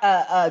didn't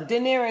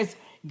Daenerys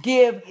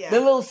give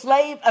the little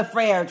slave a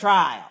fair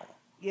trial?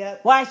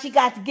 Yep. Why she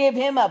got to give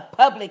him a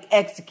public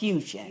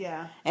execution.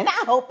 Yeah. And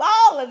I hope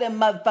all of them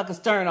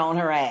motherfuckers turn on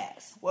her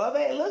ass. Well,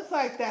 it looks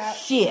like that.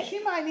 Shit. She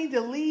might need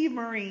to leave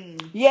Marine.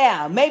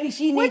 Yeah, maybe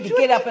she needs to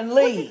get up and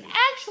leave. Which is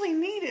actually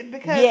needed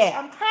because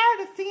I'm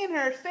tired of seeing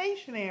her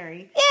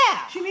stationary.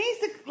 Yeah. She needs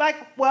to,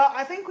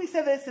 I think we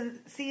said this in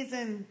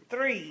season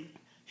 3.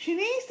 She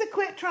needs to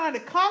quit trying to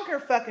conquer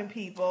fucking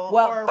people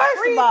or first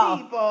free of all,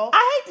 people.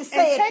 I hate to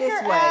say it this way.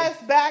 And take her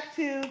ass back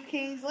to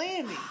King's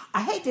Landing.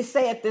 I hate to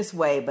say it this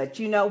way, but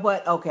you know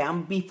what? Okay, I'm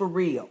going to be for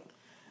real.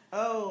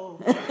 Oh.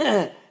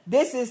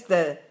 This is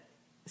the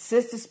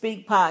Sister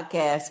Speak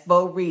podcast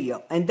for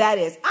real. And that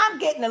is, I'm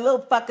getting a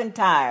little fucking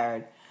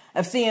tired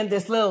of seeing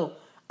this little,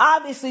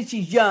 obviously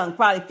she's young,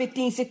 probably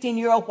 15,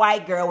 16-year-old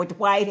white girl with the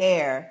white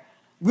hair,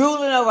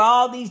 ruling over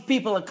all these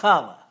people of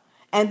color.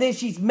 And then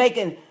she's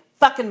making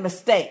fucking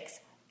mistakes.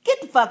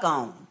 Get the fuck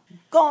on.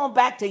 Go on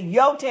back to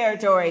your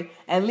territory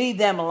and leave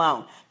them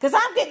alone. Because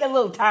I'm getting a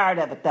little tired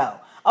of it, though.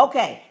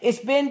 Okay, it's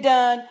been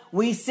done.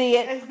 We see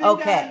it. It's been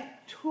done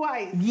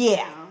twice. Yeah.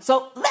 Now.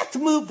 So let's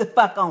move the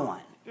fuck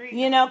on. 3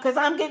 You know, because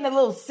I'm getting a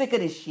little sick of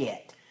this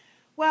shit.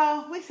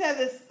 Well, we said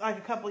this like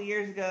a couple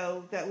years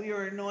ago that we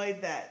were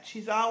annoyed that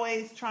she's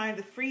always trying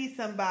to free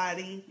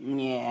somebody.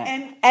 Yeah.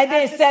 And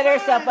then set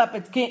herself up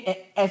as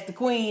the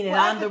queen, and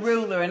I'm the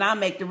ruler, and I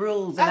make the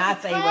rules, and I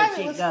say what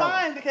shit goes. It was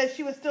fine because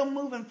she was still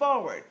moving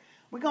forward.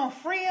 We're going to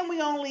free him, we're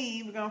going to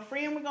leave. We're going to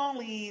free him, we're going to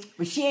leave.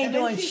 But she ain't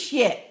doing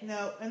shit.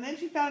 No. And then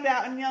she found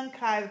out in Young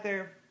Kai that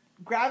they're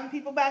grabbing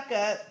people back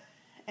up,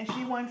 and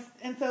she wants,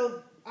 and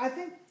so I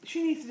think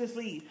she needs to just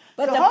leave.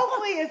 But so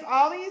hopefully if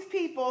all these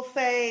people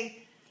say...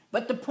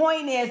 But the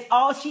point is,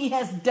 all she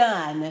has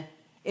done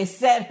is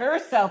set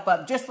herself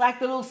up, just like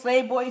the little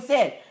slave boy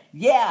said.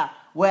 Yeah,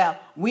 well,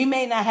 we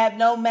may not have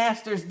no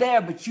masters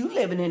there, but you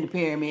living in the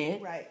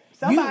pyramid. Right.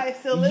 Somebody's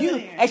still living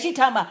here. And she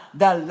talking about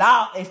the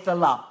law is the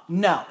law.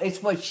 No,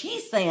 it's what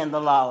she's saying the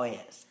law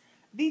is.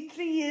 D3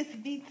 is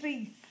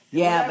D3.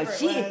 Yeah, but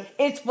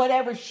it's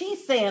whatever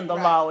she's saying the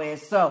law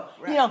is. So,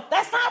 you know,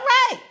 that's not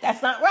right.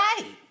 That's not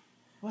right.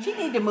 Wow. She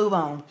need to move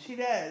on. She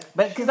does.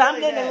 But because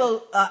I'm getting a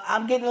little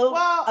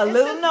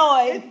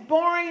annoyed. It's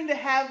boring to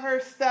have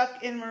her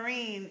stuck in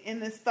Marine in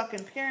this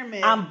fucking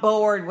pyramid. I'm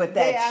bored with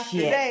that day after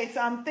shit. Day.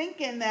 So I'm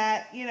thinking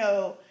that, you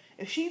know,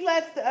 if she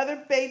lets the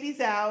other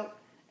babies out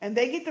and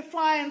they get to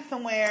flying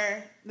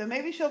somewhere, then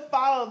maybe she'll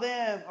follow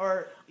them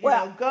or you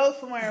know, go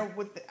somewhere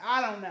with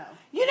I don't know.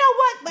 You know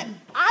what? But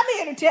I'm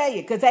here to tell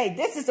you, because hey,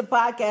 this is a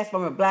podcast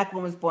from a black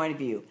woman's point of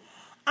view.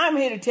 I'm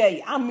here to tell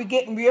you, I'm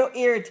getting real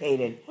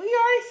irritated. Well, you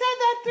already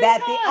said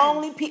that 3 times. The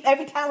only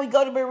every time we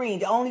go to Marine,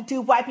 the only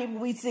 2 white people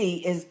we see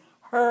is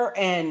her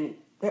and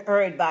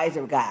her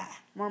advisor guy.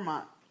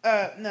 Mormont.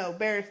 No,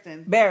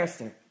 Barristan.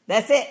 Barrister.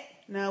 That's it.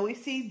 No, we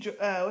see,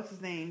 what's his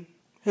name?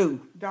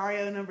 Who?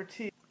 Dario number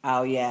 2.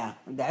 Oh, yeah.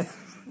 That's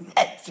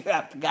true.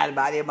 I forgot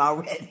about him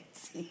already.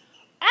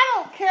 I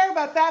don't care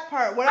about that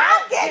part.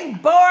 I'm getting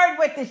bored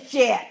with the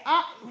shit.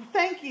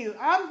 Thank you.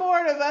 I'm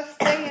bored of us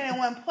staying in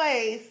one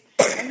place.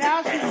 And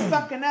now she's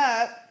fucking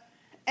up.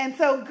 And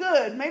so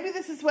good. Maybe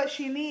this is what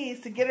she needs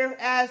to get her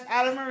ass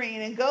out of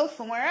Marine and go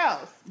somewhere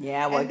else.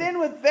 Yeah, well. And then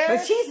with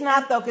but she's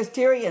not, though, because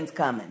Tyrion's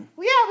coming.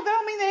 Well, yeah, but that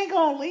don't mean they ain't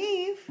going to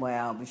leave.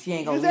 Well, but she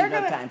ain't going to leave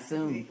no time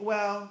soon.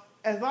 Well,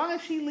 as long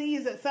as she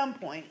leaves at some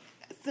point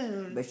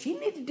soon. But she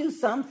needs to do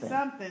something.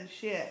 Something,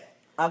 shit.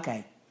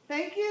 Okay.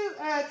 Thank you,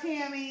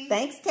 Tammy.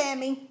 Thanks,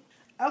 Tammy.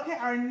 Okay,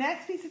 our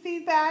next piece of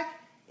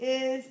feedback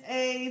is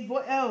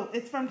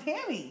it's from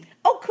Tammy.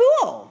 Oh,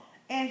 cool.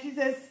 And she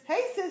says,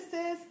 "Hey,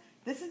 sisters,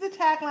 this is the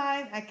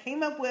tagline I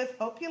came up with.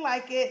 Hope you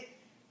like it,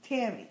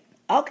 Tammy."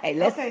 Okay,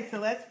 so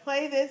let's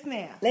play this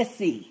now. Let's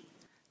see.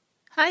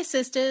 Hi,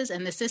 sisters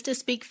and the Sister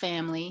Speak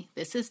family.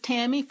 This is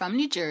Tammy from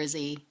New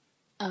Jersey.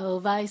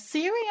 Oh,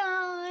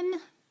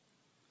 Viserion.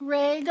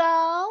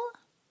 Rhaegal.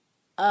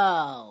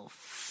 Oh,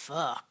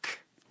 fuck.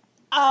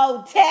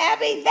 Oh,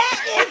 Tabby,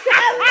 that is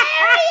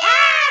hilarious!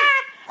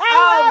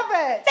 I love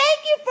it. Thank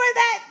you for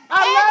that.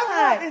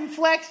 I love her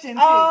inflection,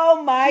 too.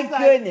 Oh, my She's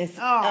goodness.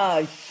 Like,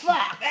 oh,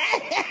 fuck.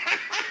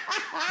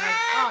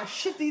 Oh,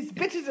 shit, these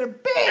bitches are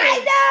big.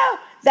 I know.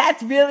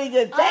 That's really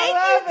good. Thank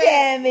you,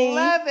 Tammy.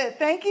 Love it.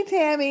 Thank you,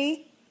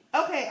 Tammy.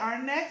 Okay, our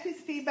next piece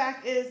of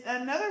feedback is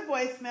another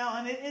voicemail,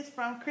 and it is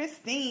from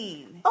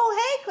Christine. Oh,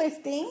 hey,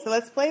 Christine. So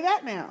let's play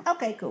that now.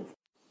 Okay, cool.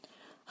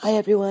 Hi,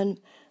 everyone.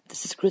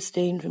 This is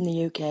Christine from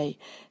the UK,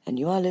 and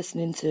you are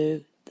listening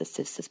to the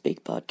Sister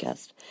Speak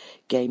podcast,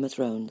 Game of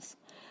Thrones.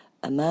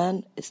 A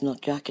man is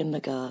not Jaqen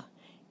H'ghar.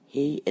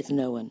 He is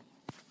no one.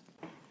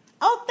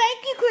 Oh,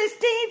 thank you,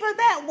 Christine, for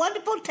that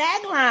wonderful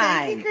tagline.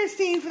 Thank you,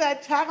 Christine, for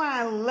that tagline.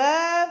 I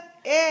love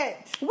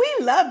it. We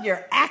love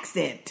your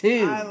accent,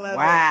 too. I love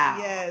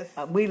it. Yes.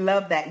 We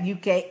love that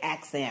UK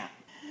accent.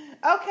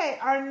 Okay,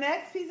 our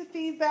next piece of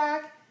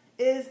feedback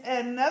is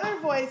another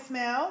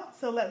voicemail,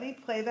 so let me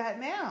play that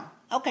now.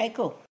 Okay,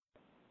 cool.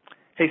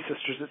 Hey,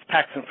 sisters, it's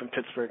Paxton from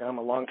Pittsburgh. I'm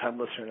a longtime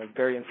listener and a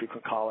very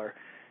infrequent caller.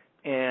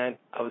 And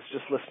I was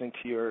just listening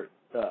to your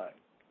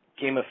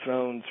Game of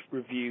Thrones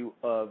review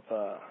of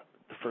the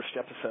first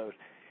episode.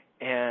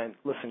 and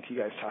listening to you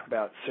guys talk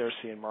about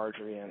Cersei and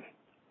Marjorie and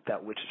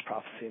that witch's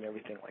prophecy and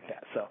everything like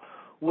that. So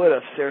what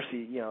if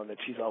Cersei, that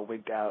she's all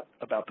wigged out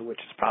about the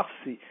witch's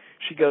prophecy,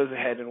 she goes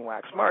ahead and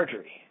whacks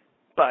Marjorie?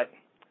 But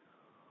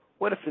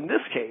what if in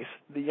this case,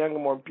 the younger,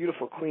 more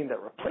beautiful queen that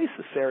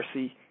replaces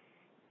Cersei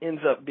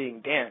ends up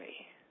being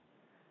Dany?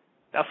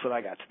 That's what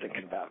I got to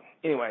thinking about.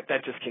 Anyway,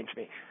 that just came to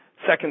me.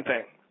 Second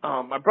thing,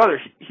 my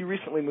brother, he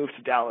recently moved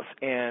to Dallas,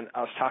 and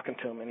I was talking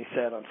to him, and he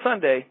said on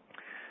Sunday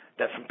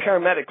that some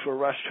paramedics were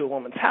rushed to a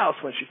woman's house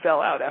when she fell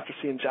out after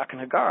seeing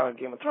Jaqen H'ghar on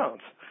Game of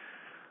Thrones.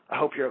 I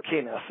hope you're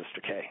okay now, Sister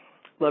K.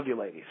 Love you,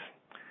 ladies.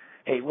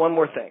 Hey, one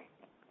more thing,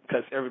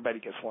 because everybody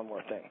gets one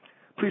more thing.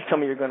 Please tell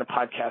me you're going to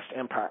podcast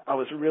Empire. I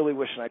was really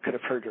wishing I could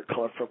have heard your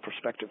colorful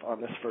perspective on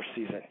this first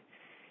season.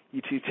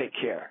 You two take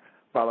care.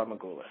 Bala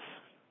Magulis.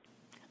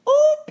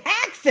 Ooh,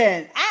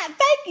 Paxton.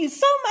 Thank you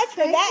so much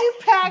for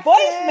that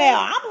voicemail.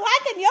 I'm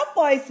liking your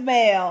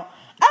voicemail.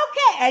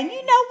 Okay, and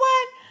you know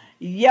what?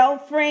 Your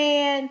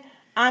friend,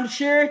 I'm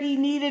sure he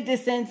needed to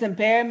send some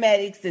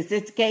paramedics to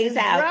Sister K's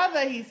house. His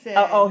brother, he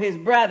said. Oh, his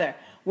brother.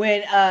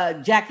 When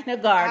Jaqen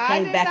H'ghar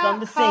came back on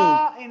the scene. I did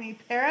not call any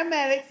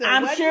paramedics.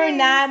 I'm sure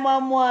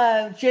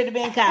 911 should have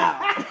been called.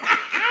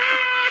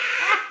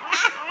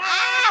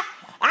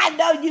 I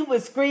know you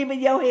was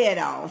screaming your head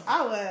off.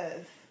 I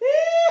was.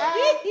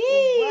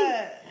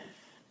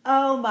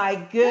 Oh my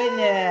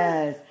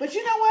goodness. But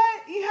you know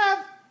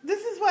what?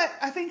 This is what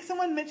I think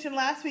someone mentioned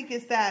last week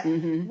is that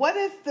what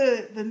if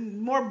the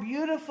more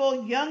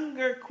beautiful,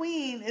 younger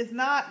queen is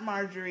not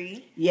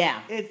Marjorie? Yeah.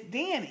 It's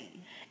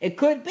Dany. It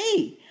could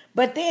be.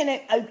 But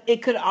then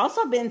it could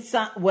also been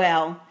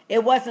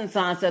it wasn't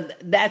Sansa.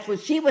 That's what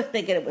she was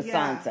thinking it was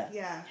Sansa.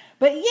 Yeah.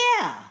 But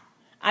yeah.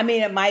 I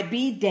mean, it might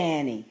be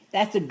Dany.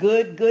 That's a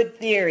good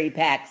theory,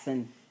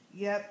 Paxton.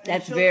 Yep.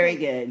 That's very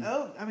good.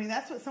 Oh, I mean,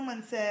 that's what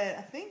someone said.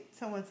 I think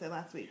someone said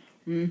last week.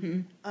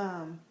 Mm-hmm.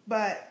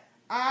 But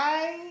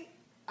I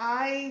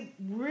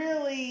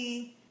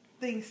really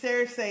think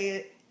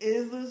Cersei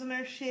is losing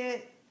her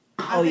shit.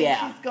 I think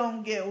she's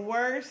gonna get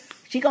worse.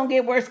 She's gonna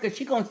get worse because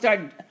she's gonna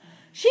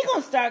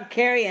start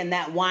carrying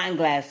that wine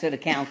glass to the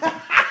counter.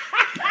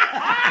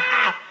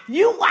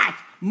 You watch.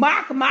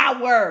 Mark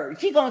my word.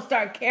 She's gonna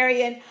start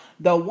carrying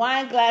the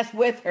wine glass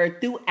with her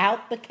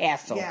throughout the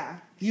castle. Yeah.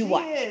 You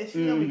watch. She is.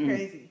 She's gonna be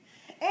crazy.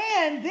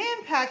 And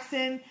then,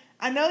 Paxton,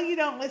 I know you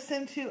don't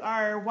listen to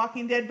our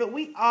Walking Dead, but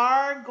we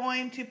are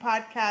going to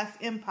podcast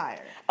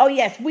Empire. Oh,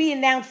 yes. We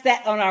announced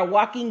that on our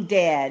Walking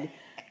Dead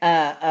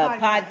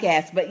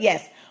podcast. But,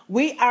 yes,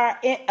 we are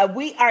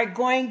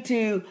going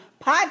to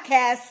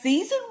podcast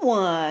season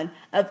 1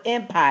 of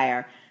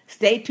Empire.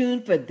 Stay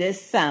tuned for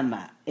this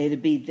summer. It'll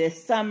be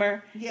this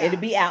summer. Yeah. It'll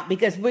be out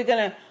because we're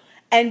going to,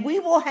 and we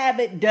will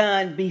have it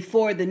done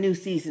before the new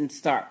season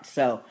starts.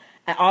 So,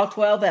 all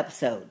 12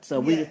 episodes. So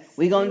we're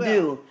going to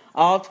do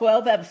all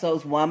 12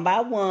 episodes one by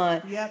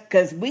one. Yep.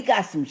 Because we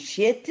got some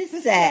shit to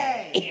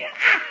say.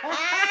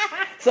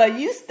 So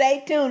you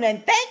stay tuned.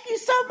 And thank you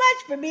so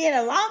much for being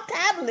a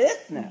long-time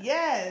listener.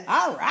 Yes.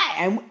 All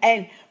right.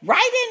 And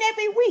write in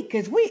every week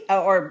because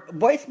or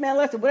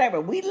voicemail us or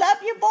whatever. We love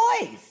your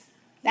voice.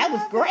 That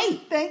was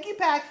great. Thank you,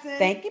 Paxton.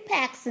 Thank you,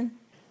 Paxton.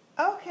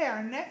 Okay,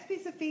 our next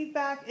piece of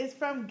feedback is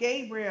from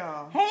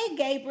Gabriel. Hey,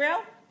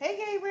 Gabriel. Hey,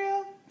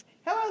 Gabriel.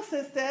 Hello,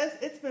 sisters.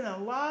 It's been a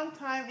long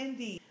time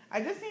indeed.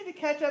 I just need to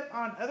catch up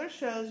on other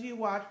shows you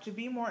watch to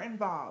be more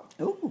involved.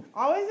 Ooh.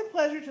 Always a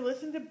pleasure to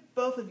listen to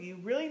both of you.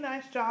 Really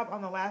nice job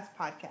on the last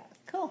podcast.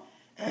 Cool.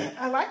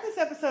 I like this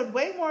episode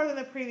way more than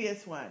the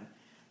previous one.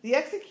 The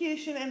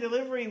execution and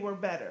delivery were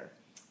better.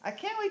 I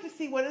can't wait to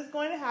see what is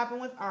going to happen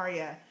with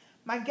Arya.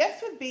 My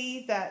guess would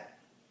be that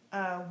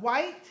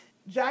White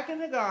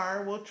Jaqen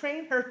H'ghar will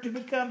train her to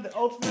become the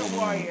ultimate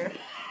warrior.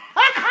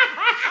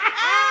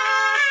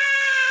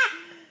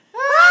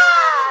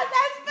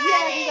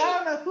 I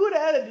don't know who the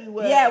other dude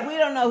was. Yeah, we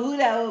don't know who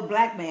that old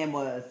black man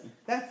was.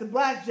 That's the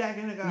black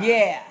Jaqen H'ghar.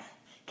 Yeah.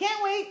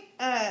 Can't wait.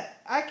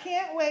 I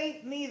can't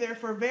wait neither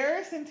for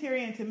Varys and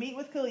Tyrion to meet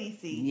with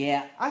Khaleesi.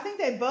 Yeah. I think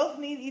they both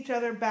need each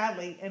other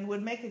badly and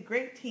would make a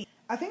great team.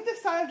 I think the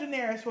son of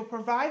Daenerys will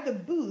provide the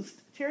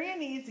boost Tyrion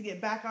needs to get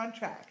back on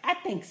track. I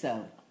think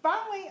so.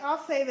 Finally,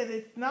 I'll say that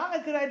it's not a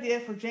good idea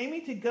for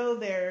Jaime to go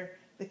there.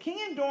 The King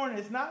in Dorne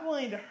is not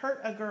willing to hurt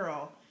a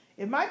girl.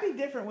 It might be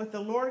different with the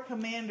Lord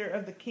Commander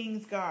of the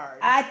King's Guard.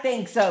 I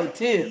think so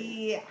too.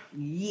 Yeah.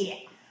 Yeah.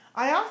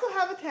 I also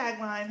have a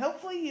tagline.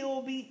 Hopefully you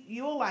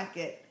will like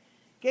it.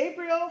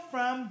 Gabriel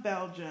from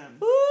Belgium.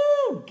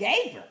 Ooh,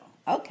 Gabriel.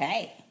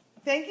 Okay.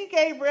 Thank you,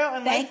 Gabriel.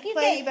 And let's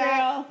play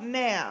that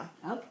now.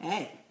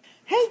 Okay.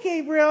 Hey,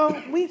 Gabriel.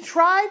 We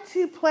tried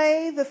to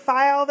play the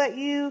file that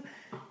you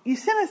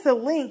sent us a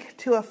link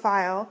to a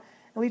file.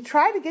 And we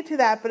tried to get to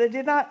that, but it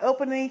did not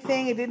open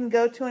anything. It didn't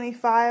go to any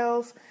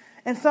files.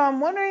 And so I'm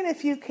wondering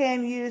if you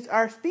can use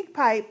our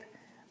SpeakPipe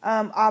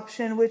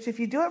option, which if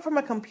you do it from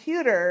a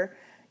computer,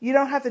 you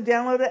don't have to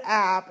download an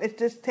app. It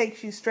just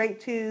takes you straight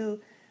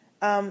to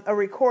a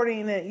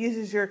recording, and it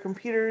uses your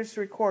computer's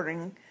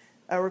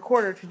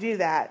recorder to do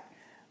that.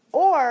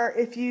 Or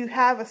if you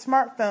have a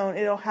smartphone,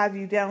 it'll have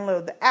you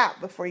download the app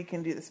before you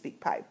can do the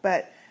SpeakPipe.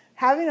 But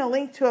having a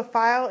link to a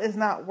file is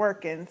not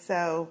working,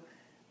 so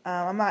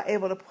I'm not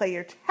able to play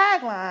your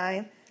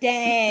tagline.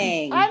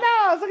 Dang. I know,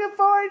 I was looking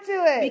forward to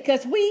it.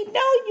 Because we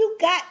know you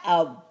got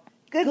a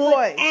good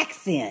voice.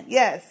 accent.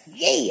 Yes.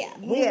 Yeah,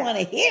 we want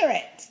to hear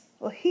it.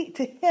 Well,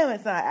 to him,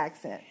 it's not an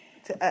accent.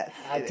 To us.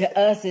 To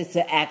us, it's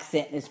an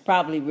accent. It's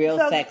probably real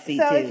sexy,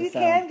 too. So if you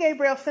can,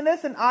 Gabriel, send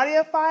us an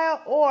audio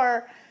file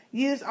or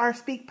use our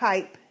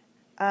SpeakPipe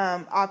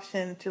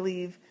option to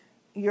leave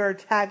your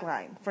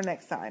tagline for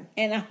next time.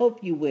 And I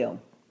hope you will.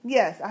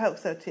 Yes, I hope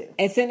so, too.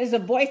 And send us a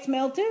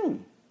voicemail,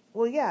 too.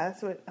 Well, yeah,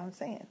 that's what I'm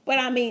saying. But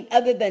I mean,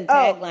 other than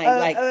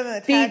tagline, other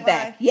than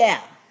feedback. tagline. Yeah.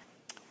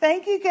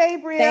 Thank you,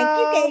 Gabriel. Thank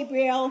you,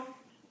 Gabriel.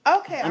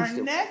 Okay, our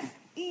next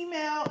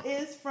email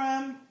is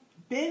from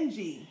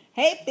Benji.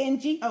 Hey,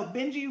 Benji. Oh,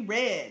 Benji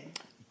Red.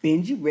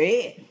 Benji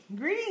Red.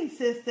 Greetings,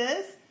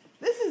 sisters.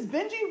 This is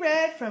Benji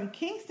Red from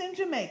Kingston,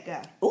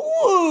 Jamaica. Ooh.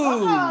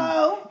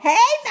 Uh-oh. Hey,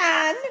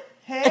 Nan.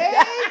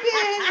 Hey,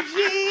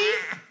 Benji.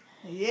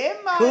 Yeah,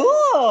 man.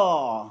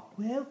 Cool.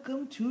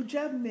 Welcome to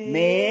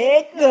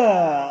Jamaica.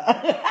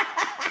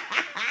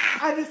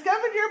 I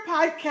discovered your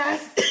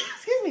podcast,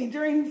 excuse me,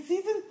 during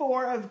season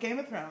 4 of Game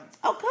of Thrones.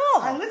 Oh,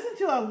 cool. I listened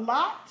to a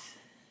lot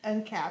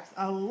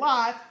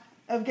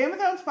of Game of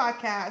Thrones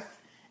podcasts,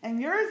 and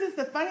yours is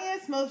the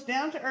funniest, most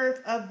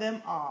down-to-earth of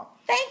them all.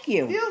 Thank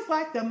you. Feels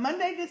like the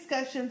Monday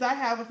discussions I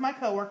have with my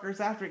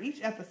coworkers after each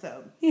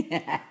episode.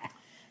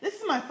 This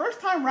is my first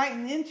time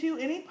writing into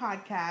any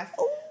podcast,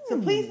 so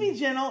please be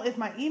gentle if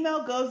my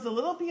email goes a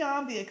little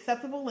beyond the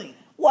acceptable length.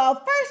 Well,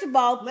 first of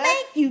all,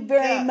 thank you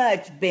very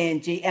much,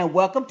 Benji, and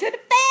welcome to the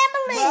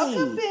family.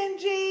 Welcome,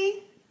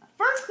 Benji.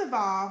 First of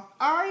all,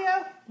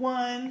 Arya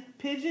 1,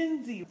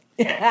 Pigeon 0.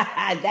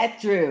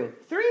 That's true.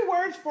 3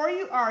 words for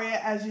you, Arya,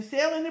 as you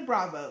sail into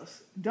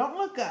Bravos. Don't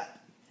look up.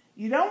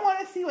 You don't want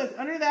to see what's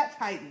under that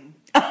Titan.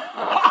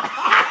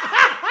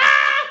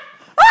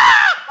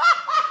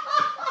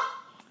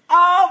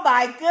 Oh,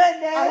 my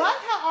goodness. I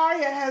like how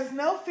Arya has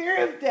no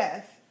fear of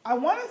death. I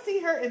want to see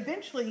her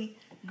eventually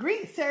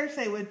greet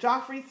Cersei with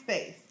Joffrey's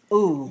face.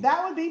 Ooh.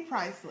 That would be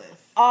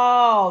priceless.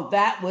 Oh,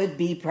 that would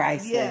be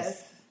priceless.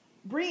 Yes.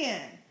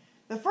 Brienne,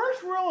 the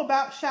first rule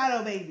about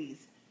shadow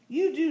babies.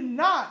 You do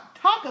not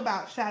talk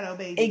about shadow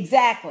babies.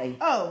 Exactly.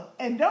 Oh,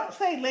 and don't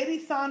say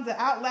Lady Sansa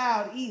out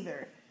loud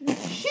either.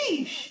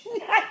 Sheesh.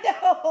 I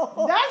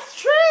know.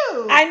 That's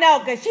true. I know,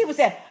 because she was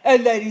saying,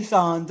 Lady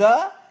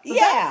Sansa.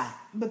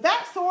 But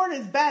that sword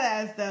is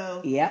badass,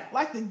 though. Yep.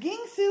 Like the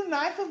Gingsu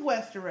knife of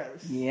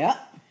Westeros. Yep.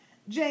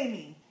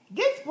 Jamie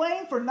gets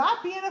blamed for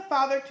not being a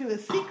father to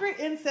his secret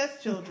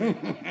incest children.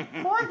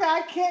 Poor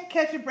guy can't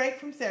catch a break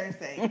from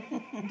Cersei.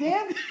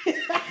 Damn.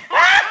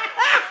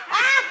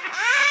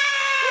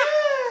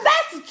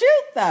 That's the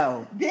truth,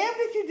 though. Damned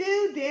if you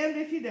do, damned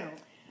if you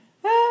don't.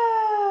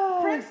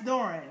 Prince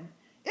Doran.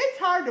 It's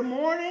hard to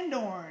mourn and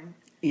Dorne.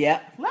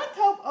 Yep. Let's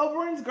hope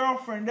Oberyn's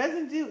girlfriend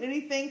doesn't do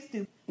anything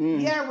stupid.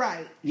 Yeah,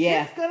 right.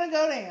 Yeah. Shit's gonna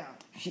go down.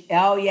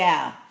 Oh,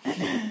 yeah.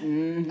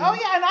 Mm-hmm. Oh,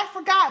 yeah, and I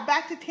forgot,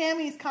 back to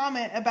Tammy's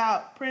comment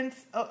about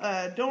Prince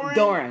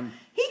Doran.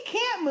 He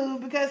can't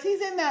move because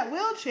he's in that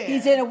wheelchair.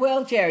 He's in a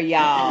wheelchair,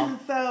 y'all.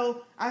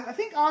 So I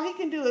think all he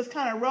can do is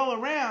kind of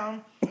roll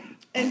around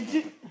and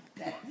do...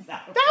 That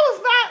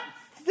was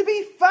not to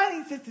be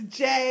funny, Sister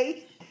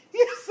J.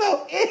 You're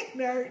so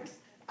ignorant.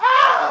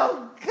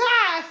 Oh, gosh.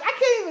 I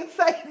can't even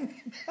say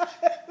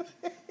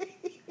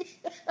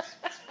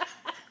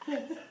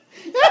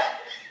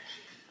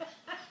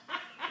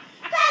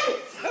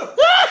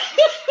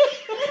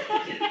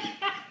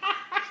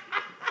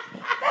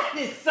That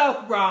is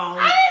so wrong.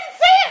 I didn't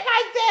say it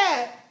like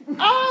that.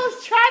 All I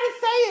was trying to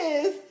say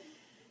is,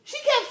 she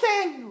kept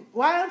saying,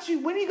 why don't you,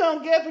 when are you going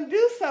to get up and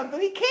do something?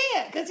 He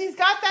can't, because he's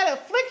got that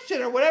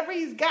affliction or whatever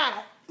he's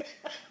got.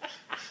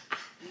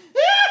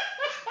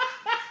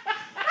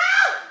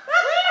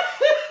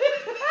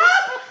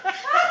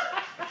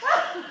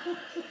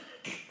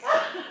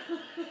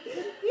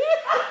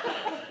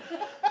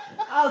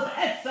 Oh,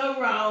 that's so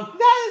wrong.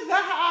 That is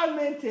not how I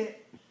meant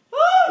it.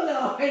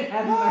 Oh, Lord,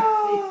 have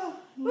mercy.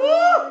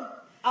 Lord.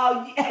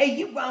 Oh, hey,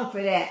 you wrong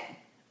for that.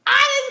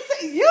 I didn't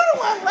say, you're the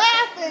one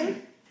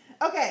laughing.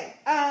 Okay,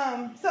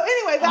 so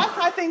anyway, that's,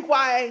 I think,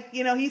 why,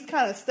 he's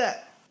kind of stuck.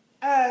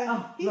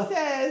 He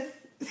says,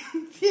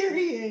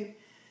 Tyrion,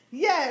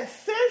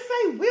 yes,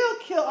 Cersei will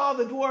kill all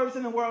the dwarves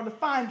in the world to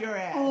find your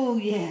ass. Oh,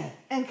 yeah.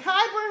 And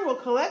Qyburn will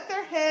collect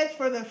their heads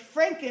for the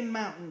Franken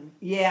Mountain.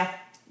 Yeah.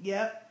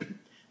 Yep.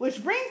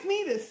 Which brings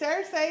me to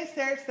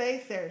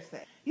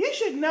Cersei. You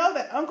should know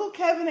that Uncle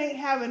Kevin ain't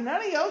having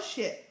none of your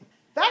shit.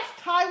 That's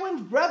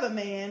Tywin's brother,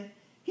 man.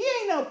 He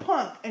ain't no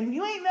punk, and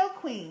you ain't no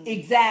queen.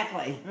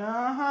 Exactly.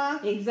 Uh-huh.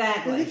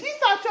 Exactly. 'Cause if you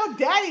thought your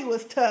daddy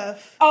was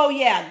tough. Oh,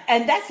 yeah,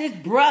 and that's his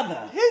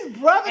brother. His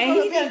brother.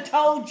 And he done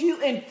told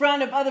you in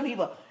front of other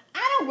people,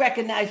 I don't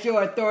recognize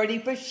your authority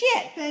for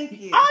shit. Thank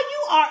you. All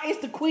you are is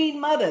the queen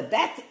mother.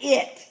 That's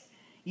it.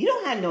 You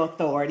don't have no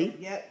authority.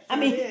 Yep. I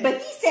mean, but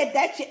he said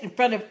that shit in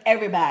front of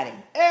everybody.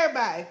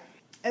 Everybody.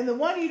 And the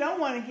one you don't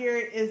want to hear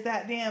is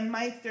that damn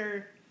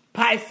Meister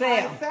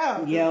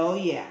Pycelle. Yo,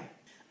 yeah.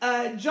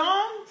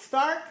 Jon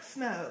Stark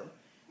Snow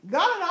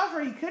got an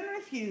offer he couldn't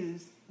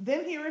refuse.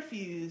 Then he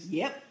refused.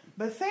 Yep.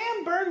 But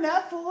Sam burned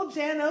that fool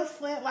Janos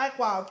Flint like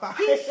wildfire.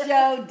 He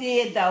sure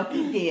did, though.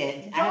 He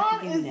did.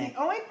 Jon is the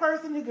only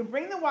person who can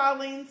bring the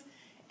wildlings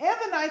and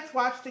the Night's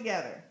Watch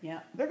together.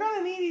 Yep. They're going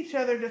to need each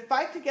other to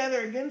fight together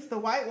against the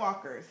White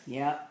Walkers.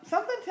 Yep.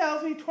 Something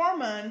tells me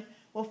Tormund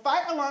will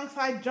fight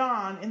alongside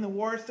Jon in the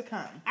wars to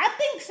come. I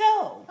think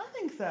so. I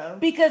think so.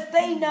 Because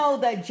they know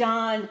that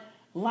Jon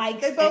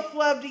likes... They both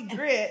love to eat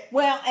grit.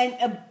 Well,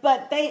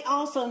 but they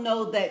also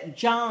know that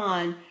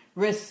Jon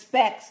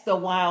respects the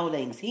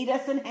wildlings. He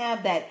doesn't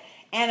have that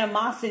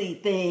animosity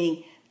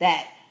thing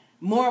that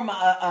Sir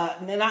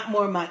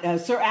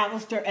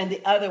Alistair and the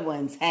other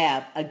ones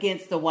have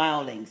against the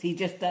wildlings. He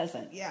just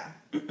doesn't. Yeah.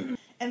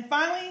 And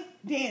finally,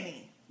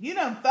 Dany, you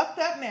done fucked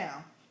up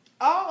now.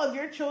 All of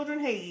your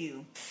children hate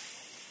you.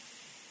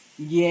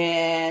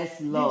 Yes,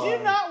 Lord. Did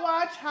you not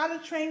watch How to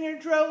Train Your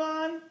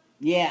Drogon?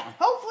 Yeah.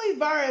 Hopefully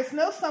Varys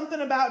knows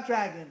something about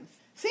dragons.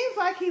 Seems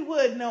like he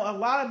would know a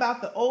lot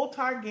about the old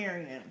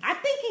Targaryens. I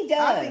think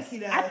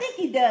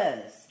he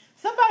does.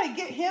 Somebody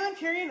get him and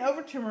Tyrion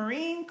over to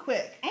Meereen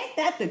quick. Ain't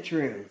that the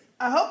truth?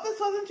 I hope this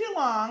wasn't too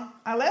long.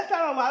 I left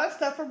out a lot of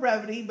stuff for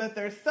brevity, but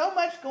there's so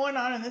much going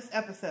on in this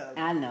episode.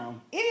 I know.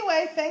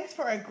 Anyway, thanks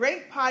for a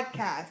great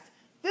podcast.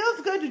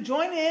 Feels good to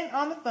join in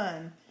on the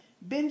fun.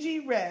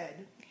 Benji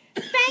Red.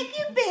 Thank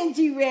you,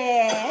 Benji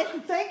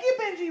Red. Thank you,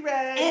 Benji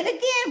Red. And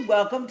again,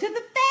 welcome to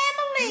the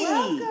family.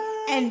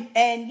 Welcome.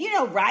 And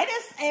write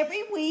us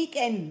every week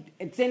and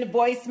send a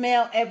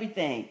voicemail,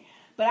 everything.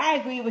 But I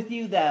agree with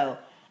you, though.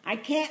 I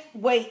can't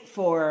wait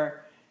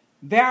for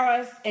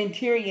Varys and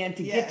Tyrion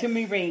to get to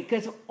Meereen,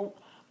 because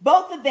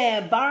both of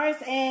them,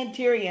 Varys and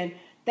Tyrion,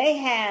 they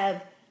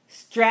have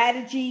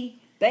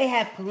strategy, they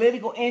have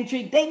political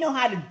intrigue, they know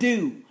how to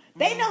do,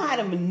 they know how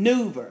to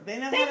maneuver, they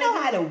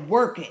know how to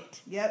work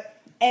it. Yep.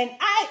 And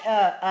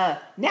I,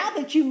 now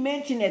that you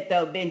mention it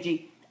though,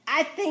 Benji,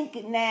 I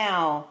think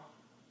now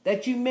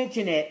that you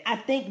mention it, I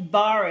think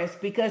Varys,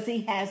 because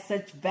he has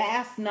such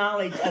vast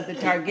knowledge of the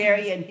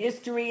Targaryen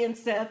history and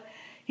stuff,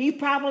 he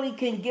probably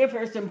can give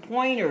her some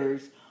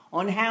pointers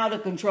on how to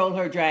control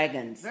her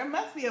dragons. There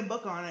must be a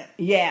book on it.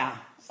 Yeah,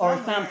 somewhere.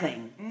 or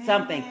something,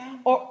 something.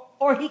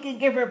 Or he can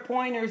give her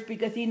pointers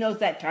because he knows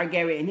that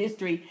Targaryen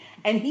history,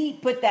 and he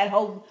put that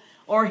whole,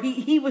 or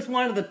he was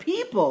one of the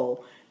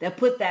people that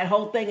put that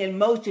whole thing in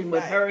motion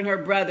with her and her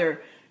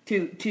brother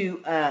to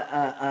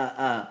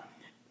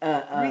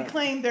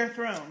reclaim their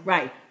throne.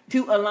 Right,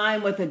 to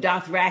align with the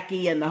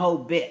Dothraki and the whole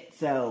bit.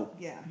 So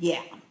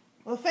yeah.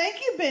 Well,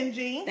 thank you,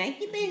 Benji. Thank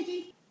you,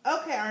 Benji.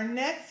 Okay, our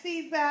next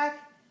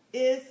feedback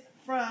is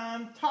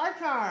from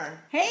Tartar.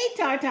 Hey,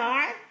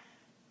 Tartar.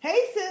 Hey,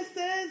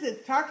 sisters.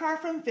 It's Tartar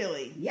from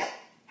Philly. Yep.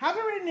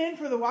 Haven't written in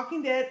for The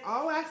Walking Dead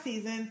all last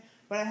season,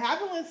 but I have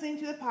been listening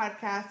to the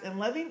podcast and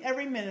loving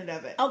every minute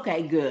of it.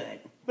 Okay, good.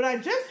 But I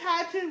just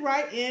had to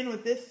write in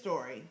with this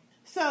story.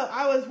 So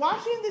I was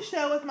watching the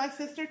show with my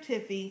sister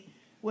Tiffy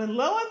when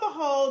lo and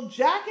behold,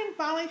 Jaqen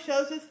finally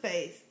shows his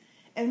face.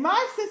 And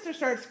my sister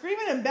starts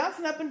screaming and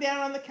bouncing up and down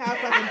on the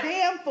couch like a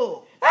damn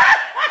fool.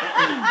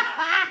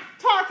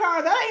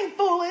 Tartar, that ain't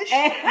foolish.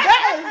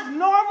 That is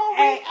normal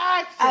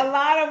reaction. A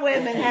lot of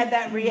women had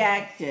that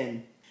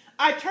reaction.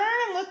 I turn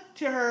and look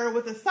to her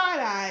with a side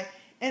eye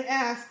and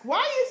ask, why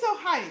are you so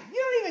hyped? You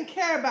don't even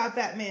care about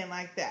that man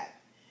like that.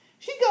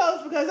 She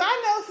goes, because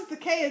I know Sister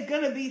K is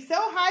going to be so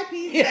hyped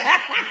he's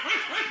back.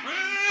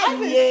 I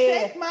just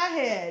shake my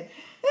head.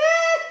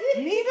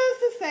 Needless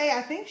to say,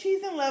 I think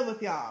she's in love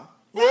with y'all.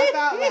 Laugh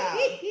out loud.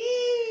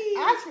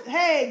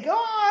 Hey, go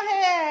on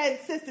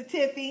ahead, Sister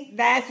Tiffy.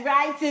 That's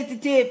right, Sister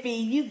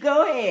Tiffy. You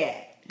go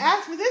ahead.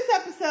 As for this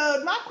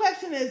episode, my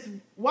question is,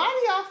 why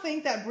do y'all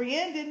think that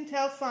Brienne didn't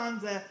tell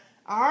Sansa,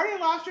 I already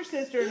lost your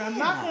sister and I'm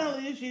not going to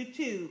lose you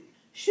too?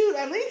 Shoot,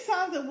 at least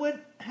Sansa would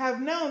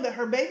have known that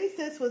her baby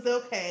sis was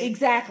okay.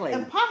 Exactly.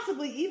 And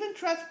possibly even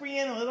trust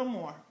Brienne a little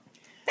more.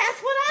 That's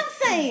what I'm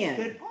saying.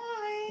 Good point.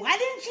 Why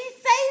didn't she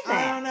say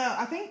that? I don't know.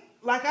 I think,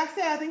 like I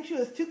said, I think she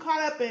was too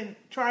caught up in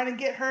trying to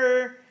get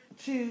her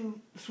to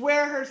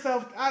swear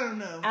herself. I don't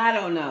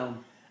know.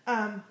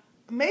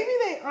 Maybe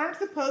they aren't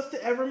supposed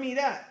to ever meet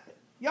up.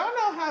 Y'all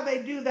know how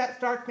they do that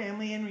Stark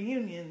family in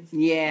reunions.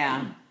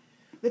 Yeah.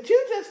 The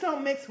two just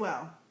don't mix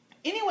well.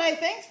 Anyway,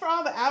 thanks for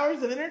all the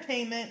hours of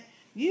entertainment.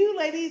 You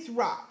ladies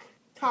rock.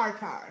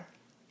 Tartar.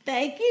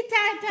 Thank you,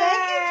 Tartar.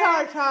 Thank you,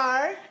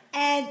 Tartar.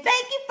 And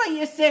thank you for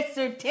your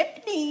sister,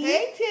 Tiffany.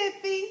 Hey,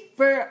 Tiffy.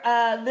 For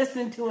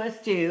listening to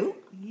us, too.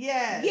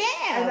 Yes.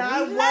 Yeah, and I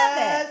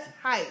love was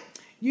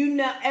hyped. You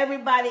know,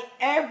 everybody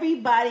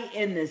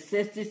in the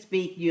Sister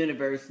Speak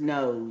universe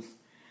knows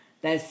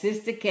that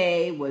Sister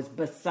K was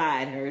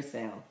beside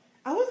herself.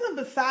 I wasn't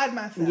beside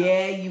myself.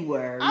 Yeah, you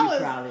were. I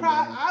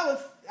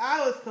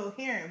was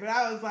coherent, but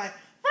I was like,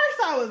 first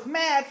I was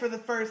mad for the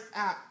first,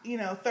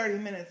 30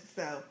 minutes or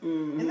so.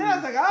 Mm-hmm. And then I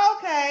was like, oh,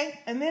 okay.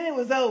 And then it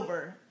was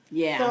over.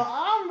 Yeah. So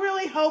I'm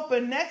really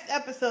hoping next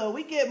episode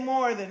we get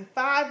more than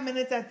 5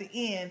 minutes at the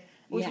end,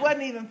 which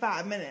wasn't even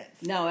 5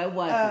 minutes. No, it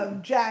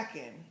wasn't.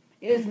 Jacking.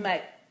 It was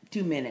like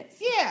 2 minutes.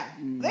 Yeah.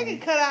 They can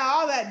cut out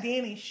all that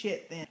Danny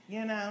shit then,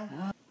 you know?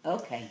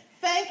 Okay.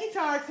 Thank you,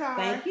 Tartar.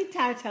 Thank you,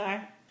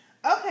 Tartar.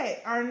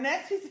 Okay, our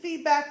next piece of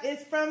feedback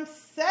is from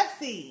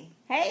Ceci.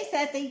 Hey,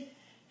 Ceci.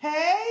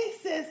 Hey,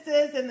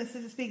 sisters in the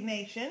Sister Speak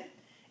Nation.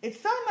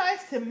 It's so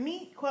nice to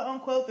meet, quote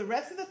unquote, the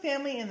rest of the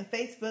family in the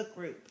Facebook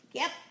group.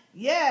 Yep.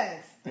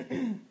 Yes.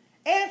 And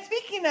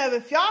speaking of,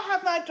 if y'all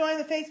have not joined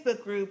the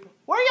Facebook group,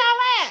 where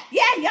y'all at?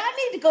 Yeah, y'all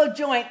need to go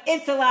join.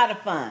 It's a lot of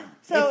fun.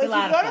 So if you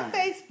go to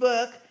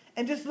Facebook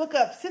and just look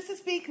up Sister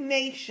Speak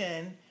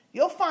Nation,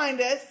 you'll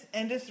find us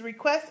and just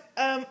request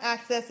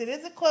access. It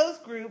is a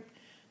closed group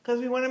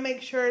because we want to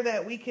make sure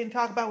that we can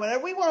talk about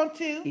whatever we want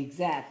to.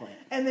 Exactly.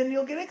 And then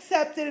you'll get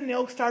accepted and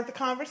you'll start the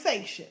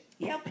conversation.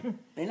 Yep.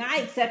 And I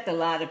accept a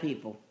lot of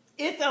people.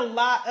 It's a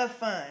lot of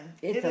fun.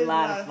 It's a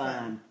lot of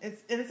fun.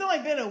 It's only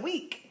been a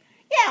week.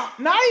 Yeah.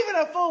 Not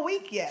even a full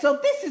week yet. So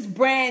this is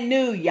brand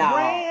new, y'all.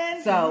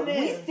 Brand so new.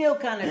 we still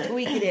kind of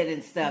tweaking it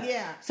and stuff.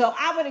 Yeah. So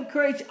I would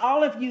encourage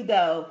all of you,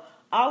 though,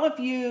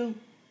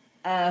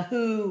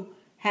 who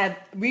have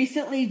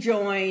recently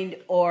joined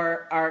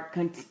or are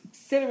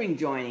considering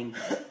joining,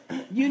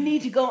 you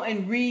need to go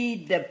and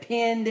read the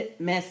pinned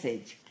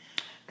message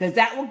because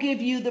that will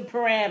give you the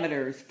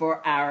parameters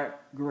for our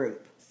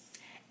group.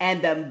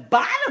 And the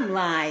bottom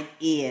line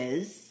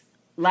is,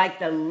 like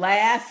the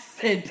last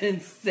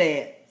sentence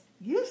said,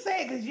 you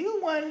say it because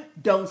you won.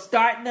 Don't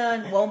start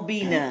none, won't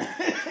be none.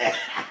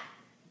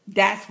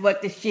 That's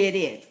what the shit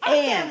is. Our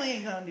family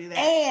ain't gonna do that.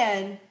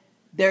 And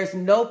there's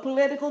no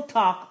political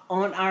talk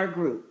on our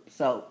group.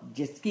 So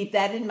just keep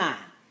that in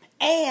mind.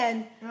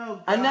 And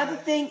another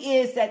thing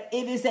is that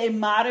it is a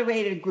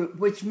moderated group,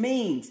 which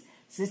means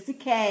Sister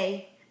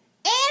K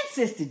and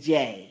Sister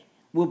J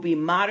will be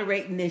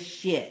moderating this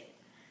shit.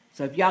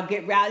 So if y'all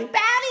get rowdy,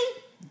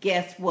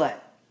 guess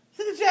what?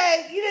 Sister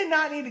J, you did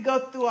not need to go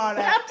through all that.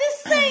 But I'm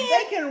just saying.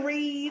 They can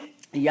read.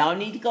 Y'all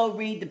need to go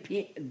read the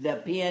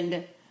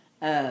pinned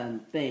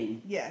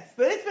thing. Yes,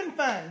 but it's been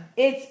fun.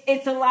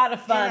 It's a lot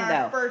of fun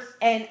though.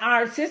 And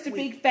our Sister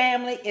Speak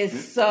family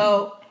is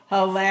so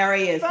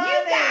hilarious. Funny.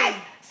 You guys,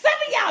 some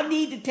of y'all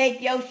need to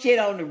take your shit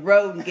on the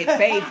road and get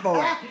paid for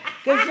it.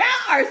 Because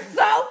y'all are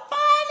so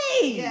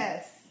funny.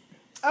 Yes.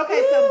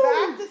 Okay, so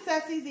back to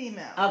Ceci's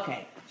email.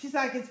 Okay. She's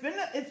like, it's been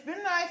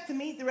nice to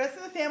meet the rest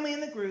of the family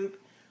in the group.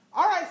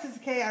 All right, Sister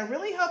K, I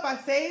really hope I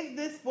saved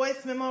this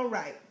voice memo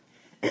right.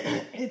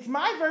 It's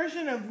my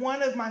version of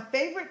one of my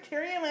favorite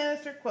Tyrion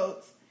Lannister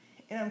quotes,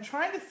 and I'm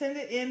trying to send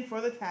it in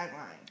for the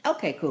tagline.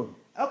 Okay, cool.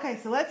 Okay,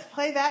 so let's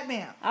play that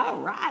now.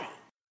 All right.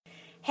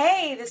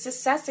 Hey, this is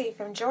Ceci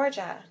from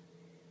Georgia.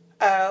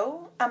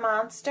 Oh, a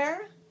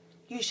monster?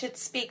 You should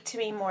speak to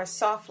me more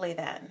softly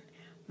then.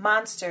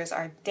 Monsters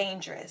are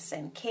dangerous,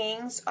 and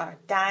kings are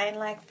dying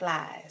like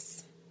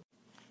flies.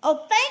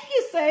 Oh, thank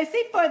you,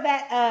 Cersei, for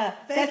that.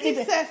 Thank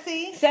you,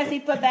 Ceci. Ceci,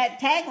 for that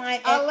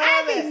tagline.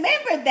 I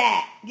remember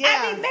that. Yeah.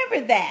 I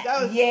remember that.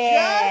 That was just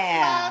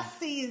last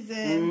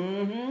season.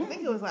 Mm-hmm. I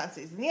think it was last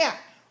season. Yeah.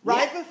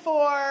 Right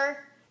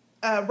before,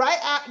 it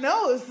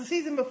was the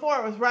season before.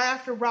 It was right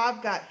after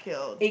Rob got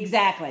killed.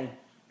 Exactly.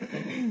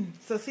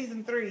 So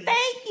season 3.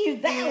 Thank you.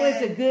 That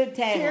was a good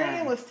tagline.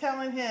 Tyrion was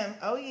telling him,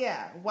 oh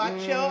yeah,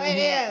 watch your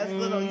ass,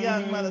 little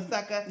young mother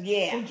sucker.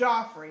 Yeah. And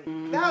Joffrey.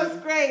 That was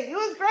great. It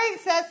was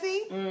great,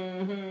 Ceci.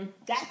 Mm-hmm.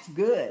 That's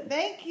good.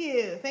 Thank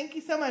you. Thank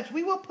you so much.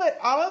 We will put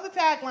all of the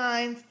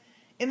taglines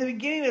in the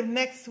beginning of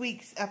next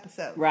week's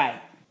episode.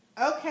 Right.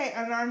 Okay,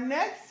 and our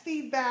next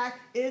feedback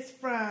is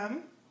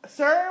from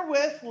Sir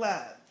with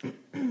Love.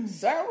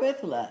 Sir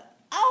with Love.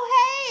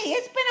 Oh, hey,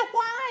 it's been a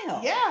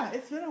while. Yeah,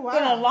 it's been a while.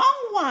 Been a long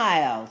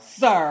while,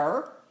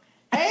 sir.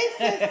 Hey,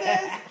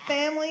 sisters,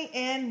 family,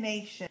 and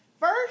nation.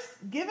 First,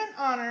 giving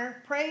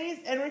honor, praise,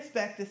 and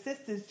respect to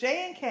Sisters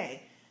J and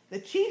K, the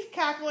chief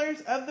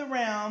cacklers of the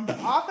realm, the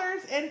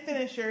authors and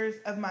finishers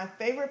of my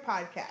favorite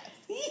podcast.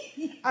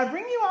 I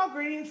bring you all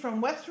greetings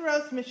from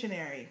Westeros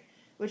Missionary,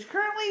 which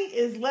currently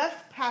is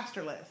left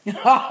pastorless.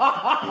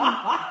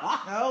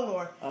 Oh,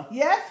 Lord.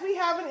 Yes, we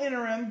have an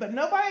interim, but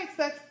nobody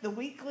expects the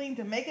weakling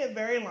to make it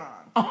very long.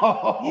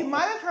 You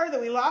might have heard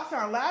that we lost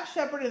our last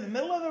shepherd in the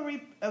middle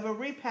of a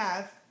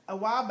repast a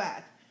while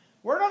back.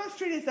 Word on the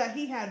street is that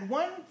he had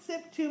one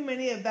sip too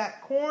many of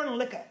that corn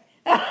liquor.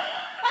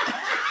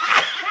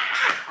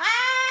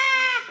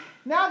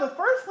 Now, the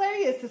First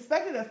Lady is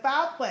suspected of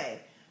foul play,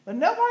 but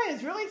nobody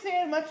is really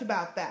saying much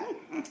about that.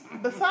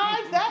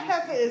 Besides, that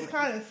heifer is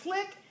kind of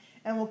slick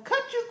and will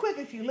cut you quick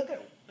if you look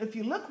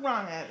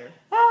wrong at her.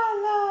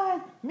 Oh,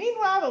 Lord.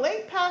 Meanwhile, the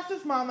late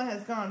pastor's mama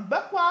has gone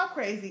buck wild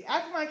crazy,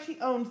 acting like she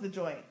owns the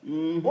joint,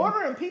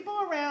 ordering people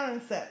around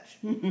and such.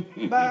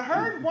 But I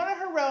heard one of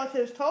her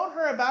relatives told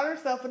her about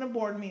herself in a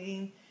board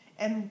meeting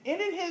and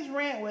ended his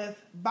rant with,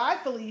 "Bye,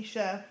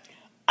 Felicia."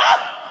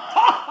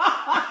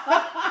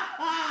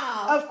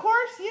 Of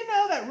course, you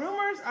know that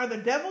rumors are the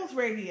devil's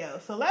radio,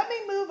 so let me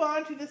move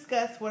on to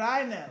discuss what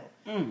I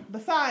know.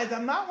 Besides,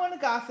 I'm not one to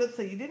gossip,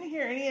 so you didn't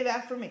hear any of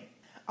that from me.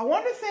 I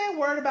want to say a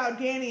word about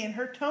Dani and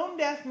her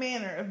tone-deaf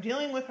manner of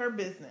dealing with her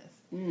business.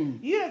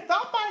 You'd have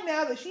thought by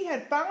now that she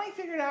had finally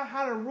figured out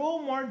how to rule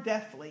more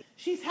deftly.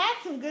 She's had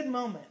some good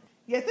moments.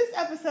 Yet this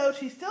episode,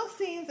 she still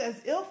seems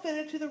as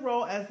ill-fitted to the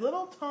role as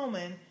Little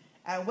Toman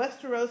at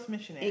Westeros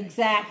Missionary.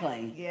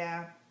 Exactly.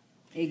 Yeah.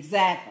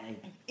 Exactly.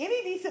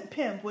 Any decent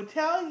pimp would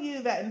tell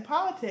you that in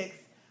politics,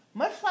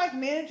 much like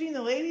managing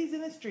the ladies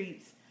in the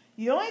streets,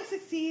 you only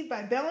succeed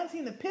by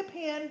balancing the pip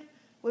hand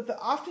with the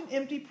often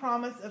empty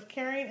promise of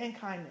caring and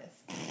kindness.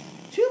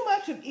 Too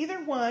much of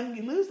either one,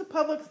 you lose the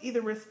public's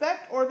either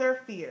respect or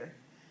their fear.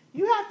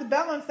 You have to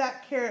balance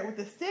that carrot with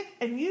a stick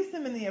and use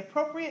them in the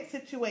appropriate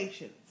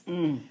situations.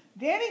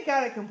 Dani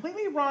got it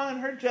completely wrong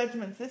in her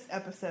judgments this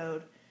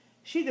episode.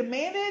 She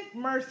demanded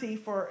mercy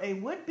for a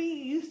would-be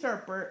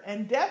usurper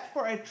and death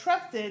for a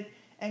trusted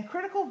and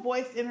critical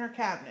voice in her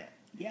cabinet.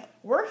 Yep.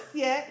 Worse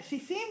yet, she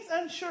seems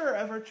unsure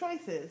of her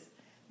choices.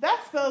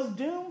 That spells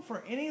doom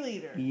for any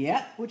leader.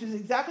 Yep. Which is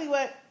exactly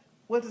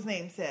what's his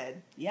name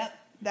said. Yep.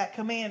 That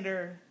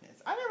commander.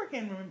 I never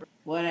can remember.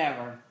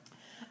 Whatever.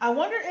 I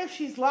wonder if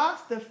she's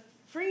lost the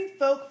free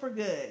folk for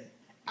good.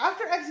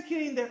 After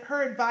executing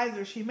her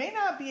advisor, she may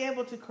not be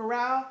able to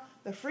corral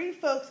the free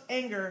folks'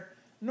 anger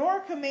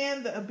nor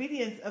command the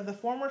obedience of the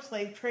former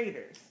slave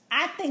traders.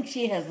 I think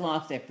she has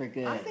lost it for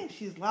good. I think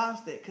she's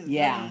lost it because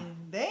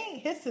they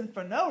ain't hissing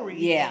for no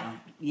reason.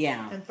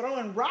 Yeah. And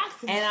throwing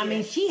rocks and shit. I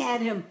mean, she had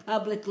him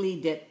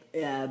publicly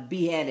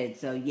beheaded,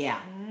 so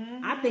yeah.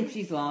 I think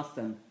she's lost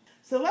him.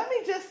 So let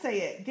me just say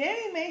it.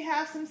 Dani may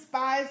have some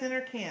spies in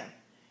her camp.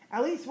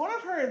 At least one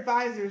of her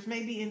advisors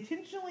may be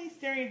intentionally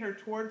steering her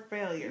toward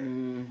failure.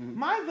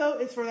 My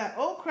vote is for that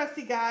old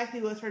crusty guy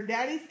who was her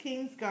daddy's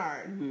king's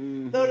guard.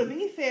 Though to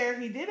be fair,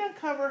 he did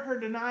uncover her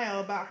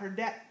denial about her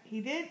daddy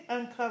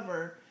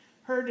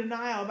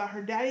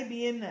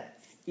being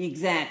nuts.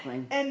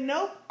 Exactly. And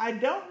nope, I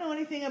don't know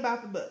anything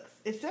about the books.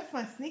 It's just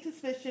my sneak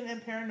suspicion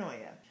and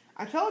paranoia.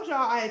 I told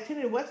y'all I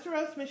attended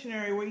Westeros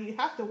Missionary, where you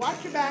have to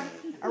watch your back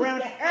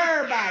around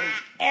everybody.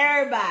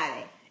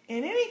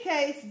 In any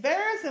case,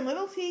 Varys and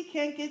Little T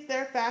can't get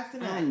there fast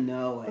enough. I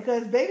know it.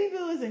 Because Baby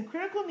Boo is in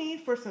critical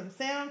need for some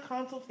sound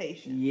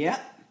consultation.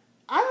 Yep.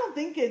 I don't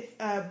think it's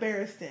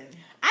Barristan.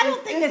 I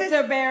don't think it's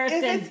Sir Barristan,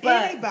 if it's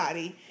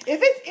anybody,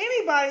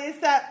 it's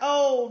that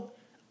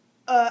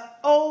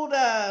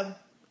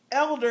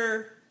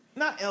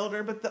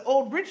the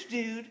old rich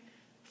dude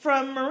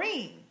from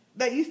Marine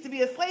that used to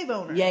be a slave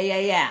owner.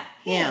 Yeah.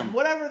 Him.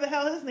 Whatever the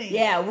hell his name is.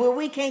 Yeah, well,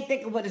 we can't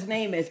think of what his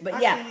name is, but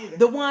I yeah, can't either.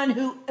 the one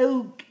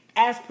who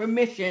asked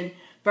permission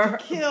for her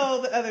to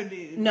kill the other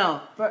dude.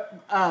 No,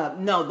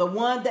 the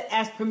one that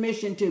asked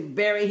permission to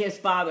bury his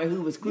father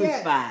who was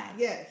crucified.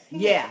 Yes.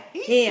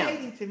 He's him.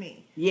 shady to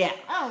me. Yeah.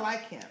 I don't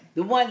like him.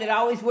 The one that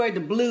always wear the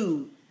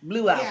blue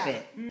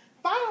outfit.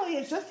 Finally,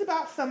 it's just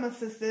about summer,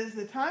 sisters,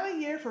 the time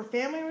of year for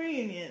family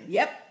reunions.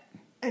 Yep.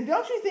 And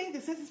don't you think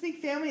the Sister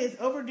Speak family is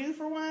overdue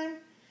for one?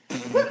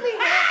 Put me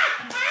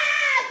down.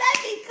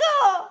 That'd be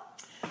cool.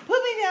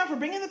 Put me down for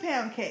bringing the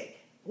pound cake.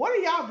 What are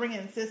y'all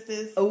bringing,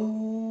 sisters?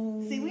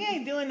 Ooh. See, we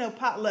ain't doing no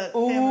potluck.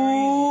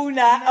 Ooh,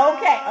 nah.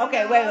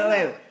 Okay. Wait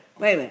a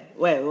minute.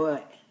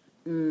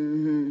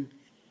 Mm-hmm.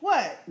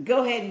 What?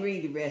 Go ahead and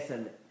read the rest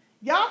of it.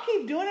 Y'all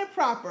keep doing it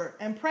proper,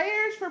 and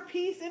prayers for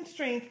peace and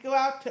strength go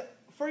out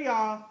for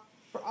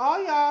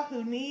all y'all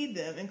who need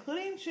them,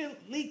 including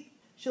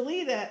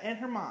Shalita and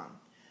her mom.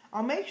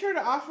 I'll make sure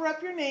to offer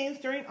up your names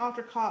during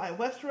altar call at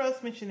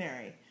Westeros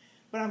Missionary,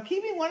 but I'm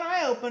keeping one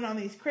eye open on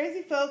these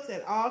crazy folks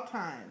at all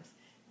times.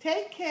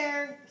 Take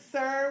care,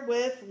 sir,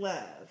 with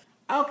love.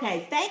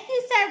 Okay, thank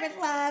you, sir, with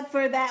love,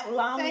 for that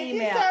long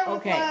email. Thank you, sir,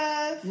 okay, with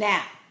love.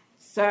 Now,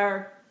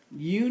 sir,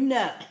 you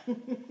know,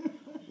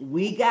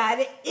 we got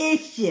an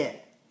issue.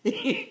 An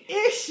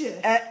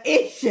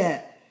issue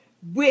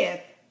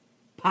with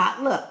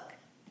potluck.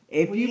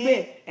 If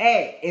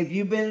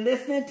you've been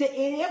listening to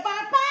any of our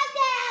podcasts,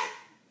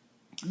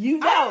 you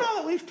know. I don't know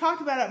that we've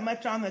talked about it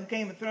much on the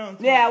Game of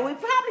Thrones. Yeah, we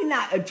probably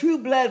not. A True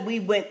Blood, we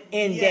went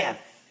in depth,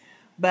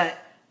 but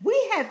we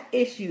have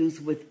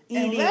issues with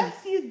eating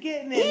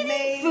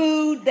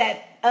food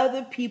that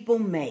other people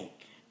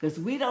make, because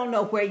we don't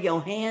know where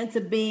your hands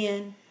have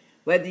been,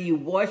 whether you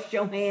wash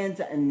your hands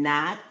or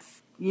not.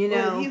 You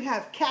know, or you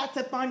have cats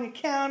up on your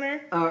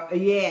counter, or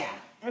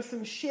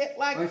some shit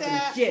like or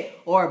that, some shit,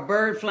 or a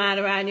bird flying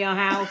around your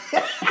house.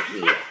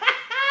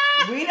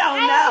 We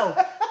don't know.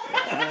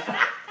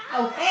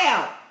 Oh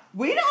hell,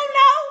 we don't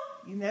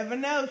know. You never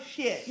know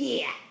shit.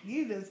 Yeah,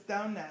 you just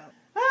don't know.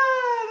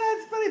 Ah,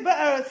 that's funny.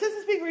 But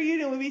Sister Speak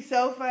reunion would be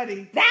so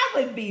funny. That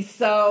would be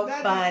so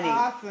funny. That'd be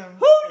awesome.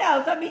 Who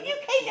knows? I mean, you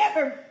can't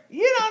never.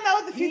 You don't know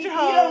what the future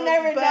holds. You don't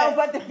never know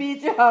what the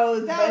future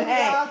holds. That but would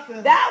be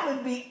awesome. That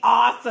would be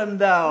awesome,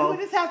 though. We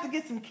would just have to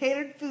get some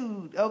catered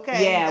food,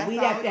 okay? Yeah, we'd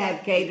have to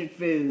have catered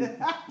food.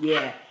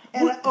 Yeah.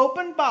 And an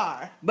open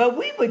bar. But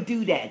we would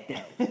do that,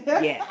 though.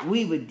 Yeah,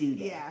 we would do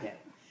that, though.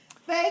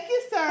 Thank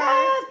you, sir.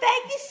 Oh,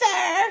 thank you,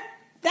 sir.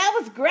 That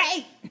was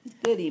great.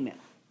 Good email.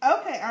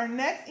 Okay, our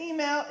next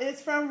email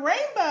is from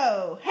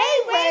Rainbow. Hey,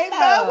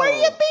 Rainbow. Where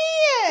you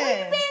been?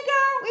 Where you been,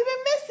 girl? We've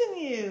been missing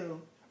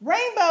you.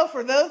 Rainbow,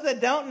 for those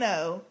that don't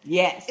know,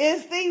 yes,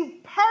 is the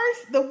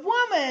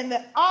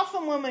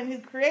awesome woman who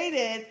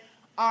created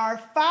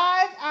our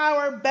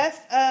 5-hour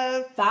best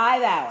of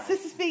 5 hours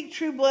Sistah Speak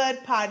True Blood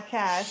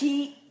podcast.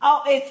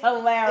 It's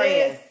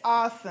hilarious. It's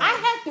awesome. I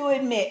have to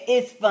admit,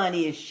 it's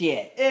funny as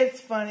shit.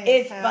 It's funny.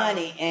 It's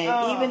funny,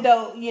 and even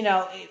though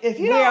if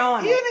you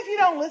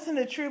don't listen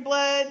to True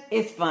Blood,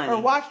 it's funny,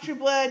 or watch True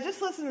Blood, just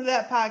listen to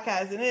that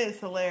podcast, and it is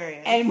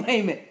hilarious. And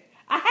wait a minute.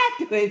 I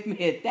have to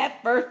admit,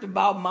 that first of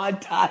all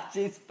montage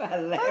is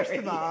hilarious.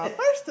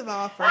 First of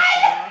all.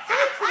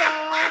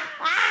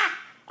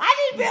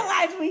 I didn't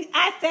realize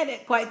I said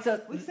it quite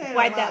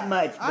that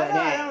much. But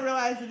I don't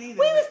realize it either. We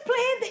was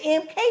playing the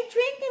MK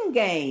drinking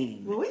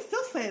game. Well, we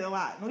still say it a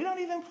lot. We don't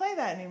even play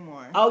that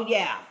anymore. Oh,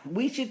 yeah.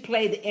 We should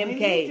play the MK. We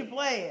need to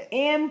play it.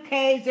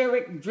 MK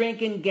Zurich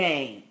drinking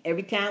game.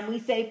 Every time we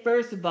say,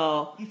 first of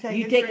all,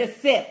 you take a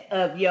sip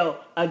of your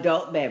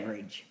adult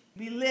beverage.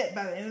 Be lit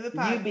by the end of the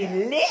podcast. You be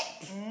lit.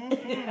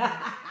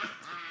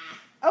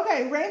 Mm-hmm.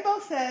 Okay, Rainbow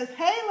says,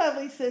 hey,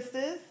 lovely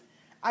sisters.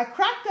 I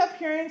cracked up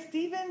hearing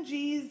Stephen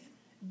G's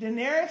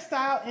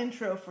Daenerys-style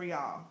intro for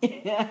y'all.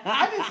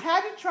 I just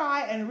had to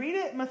try and read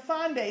it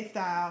Masande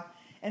style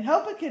and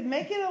hope it could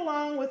make it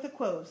along with the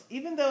quotes,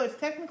 even though it's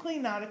technically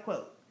not a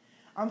quote.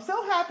 I'm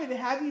so happy to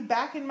have you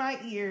back in my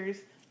ears.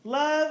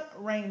 Love,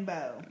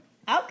 Rainbow.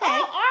 Okay.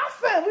 Oh,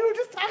 awesome. We were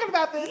just talking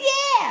about this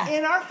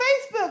in our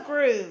Facebook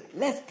group.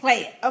 Let's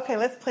play it. Okay,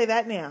 let's play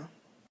that now.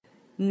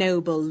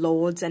 Noble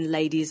lords and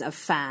ladies of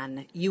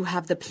Fan, you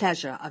have the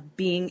pleasure of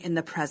being in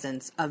the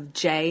presence of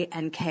J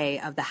and K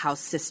of the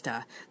House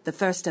Sistah, the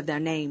first of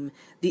their name,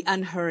 the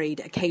unhurried,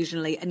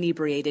 occasionally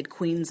inebriated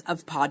queens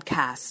of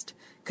podcast,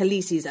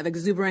 Khaleesi's of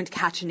exuberant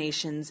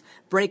cachinations,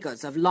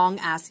 breakers of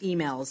long-ass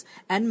emails,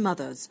 and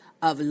mothers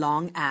of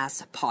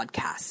long-ass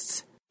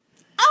podcasts.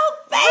 Oh,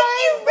 thank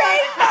you,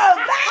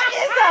 Rainbow. That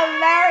is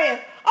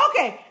hilarious.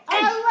 Okay.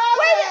 I love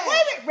it. Wait a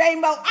minute,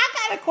 Rainbow. I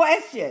got a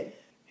question.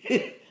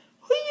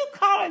 Who you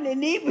calling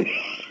inebriated?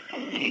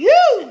 Your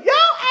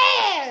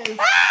ass.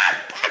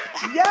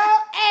 Your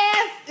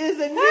ass is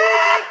inebriated.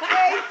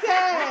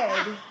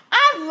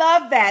 I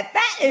love that.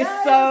 That is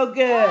so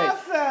good.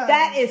 Awesome.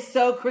 That is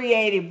so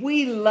creative.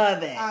 We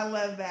love it. I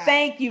love that.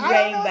 Thank you, I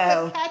Rainbow. don't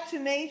know what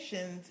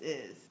Catchinations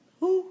is.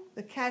 Who?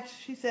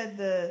 She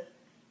said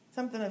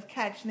something of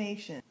Catch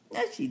Nation.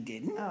 No, she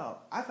didn't. Oh,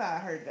 I thought I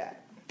heard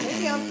that.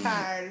 Maybe I'm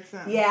tired or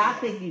something. Yeah, I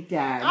think you're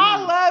tired.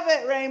 I love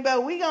it, Rainbow.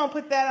 We're going to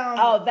put that on.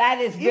 Oh, that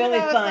is really funny. Even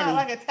though it's not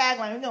like a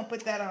tagline, we're going to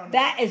put that on.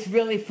 That is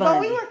really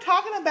funny. But we were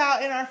talking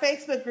about in our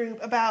Facebook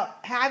group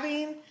about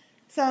having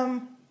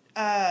some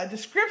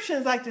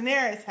descriptions like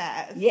Daenerys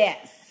has.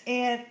 Yes.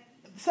 And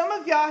some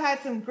of y'all had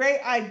some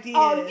great ideas.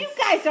 Oh, you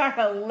guys are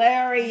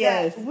hilarious.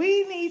 Yes,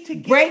 we need to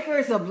get...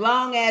 Breakers of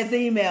long-ass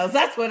emails.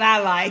 That's what I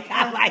like.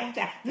 I like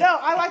that. No,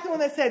 I like the one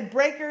that said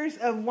breakers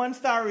of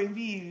 1-star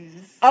reviews.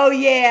 Oh,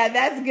 yeah,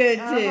 that's good,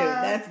 too.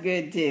 That's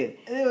good, too.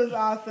 It was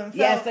awesome.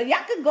 So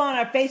y'all can go on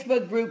our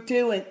Facebook group,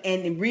 too,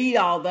 and read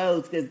all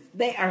those, because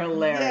they are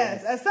hilarious.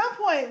 Yes, at some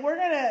point,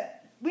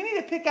 we need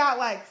to pick out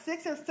like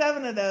 6 or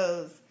 7 of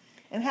those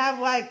and have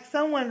like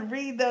someone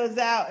read those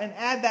out and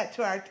add that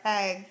to our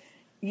tags.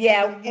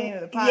 Yeah, at the beginning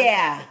of the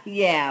podcast.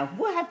 Yeah.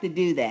 We'll have to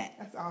do that.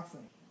 That's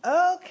awesome.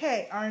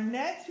 Okay, our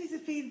next piece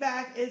of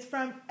feedback is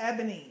from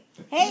Ebony.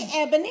 Hey,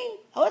 Ebony.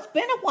 Oh, it's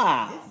been a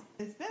while.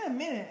 It's been a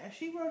minute.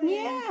 She wrote it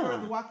in for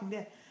The Walking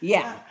Dead.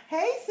 Yeah.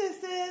 Hey,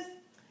 sisters.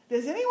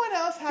 Does anyone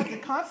else have to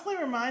constantly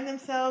remind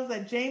themselves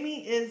that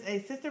Jamie is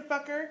a sister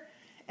fucker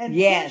and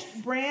push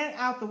Bran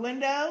out the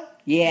window?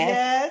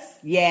 Yes.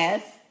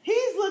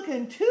 He's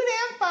looking too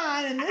damn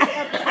fine in this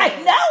episode. I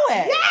know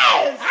it.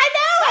 Yes. I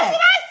know That's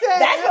what I said.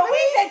 That's what we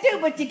said too,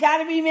 but you got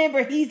to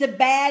remember he's a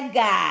bad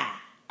guy.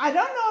 I don't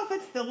know if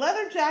it's the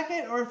leather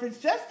jacket or if it's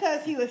just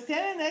because he was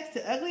standing next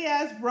to ugly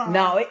ass Bron.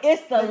 No,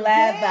 it's the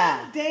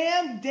leather.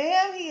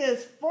 Damn, he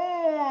is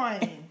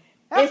fine.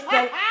 It's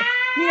the,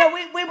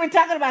 we were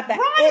talking about that.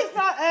 Bron is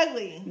not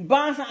ugly.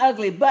 Bron's not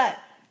ugly, but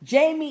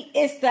Jamie,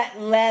 it's that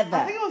leather.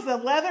 I think it was the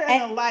leather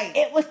and the light.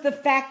 It was the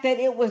fact that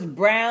it was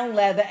brown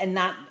leather and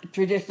not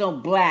traditional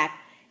black.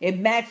 It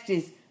matched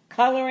his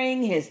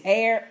coloring, his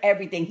hair,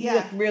 everything. He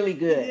looked really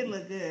good. He did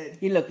look good.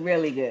 He looked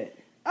really good.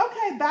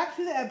 Okay, back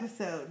to the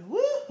episode.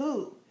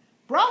 Woohoo!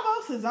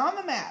 Bravos is on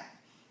the map.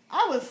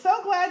 I was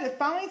so glad to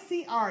finally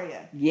see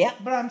Arya. Yep.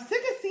 But I'm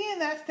sick of seeing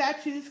that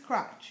statue's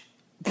crotch.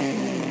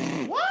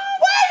 What?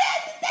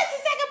 That's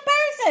the second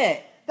person.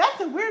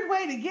 That's a weird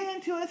way to get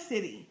into a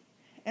city.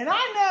 And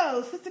I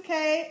know Sister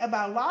K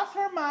about lost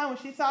her mind when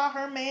she saw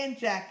her man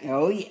jacket.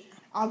 Oh, yeah.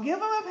 I'll give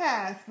him a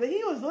pass, but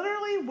he was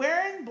literally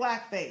wearing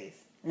blackface.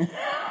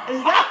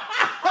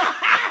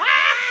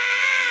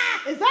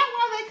 Is that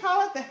why they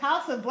call it the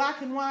House of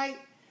Black and White?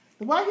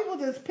 The white people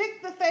just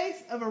pick the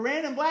face of a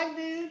random black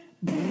dude?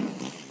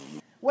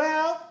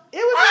 Well, it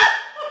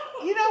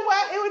You know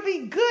what? It would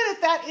be good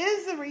if that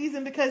is the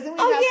reason, because then we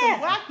have some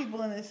black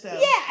people in this show.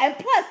 Yeah, and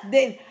plus,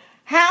 then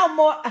how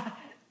more?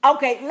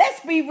 Okay,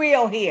 let's be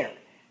real here.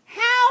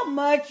 How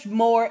much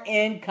more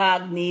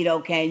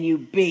incognito can you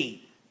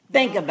be?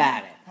 Think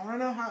about it. I don't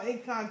know how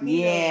incognito.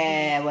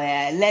 Yeah,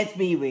 well, let's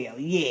be real.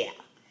 Yeah.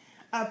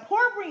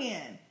 Poor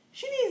Brienne.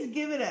 She needs to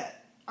give it up.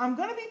 I'm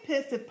gonna be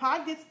pissed if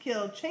Pod gets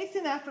killed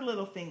chasing after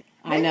Littlefinger.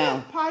 I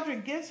know. If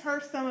Podrick gives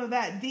her some of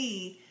that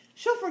D,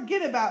 she'll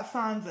forget about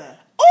Sansa.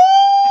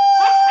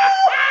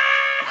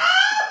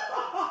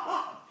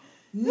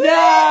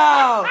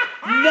 No.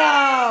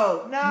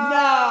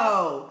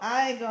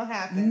 I ain't gonna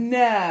happen.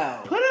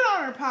 No. Put it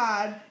on her,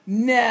 Pod.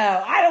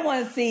 No, I don't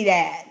want to see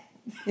that.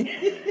 Hey,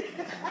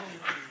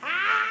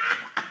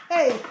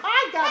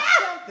 Pod got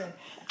something.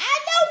 I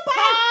know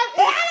Pod,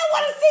 but I don't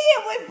want to see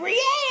it with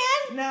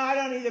Brienne. No, I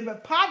don't either,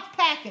 but Pod's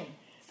packing.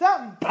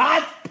 Something.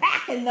 Pod's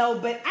packing, though,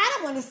 but I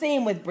don't want to see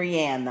him with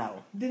Brienne,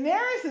 though.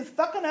 Daenerys is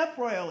fucking up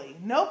royally.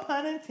 No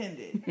pun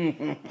intended.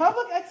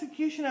 Public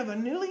execution of a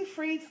newly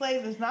freed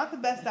slave is not the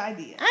best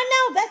idea. I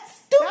know, that's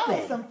stupid. That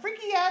was some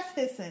freaky ass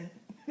hissing.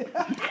 It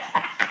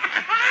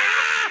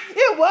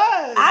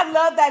was. I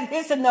love that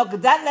hissing, though,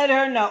 because that let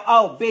her know,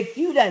 oh, bitch,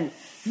 you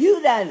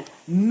done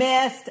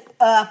messed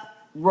up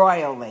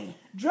royally.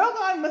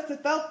 Drogon must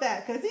have felt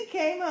that because he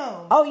came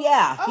home. Oh,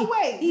 yeah. Oh,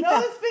 wait. This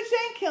bitch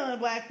ain't killing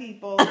black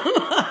people. Now,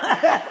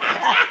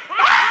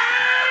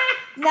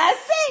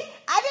 see,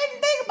 I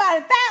didn't think about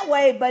it that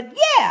way, but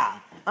yeah.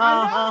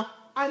 I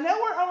know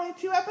we're only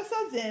 2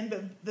 episodes in,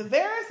 but the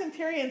Varys and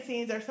Tyrion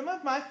scenes are some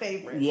of my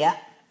favorites. Yeah.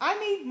 I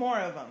need more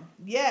of them.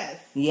 Yes.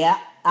 Yeah.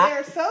 They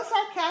are so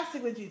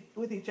sarcastic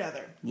with each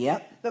other.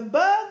 Yep. The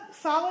bug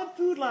solid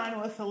food line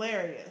was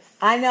hilarious.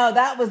 I know,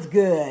 that was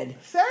good.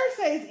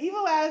 Cersei's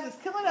evil ass is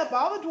killing up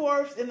all the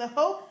dwarves in the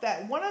hope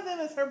that one of them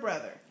is her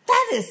brother.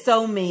 That is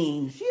so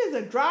mean. She is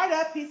a dried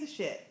up piece of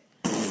shit.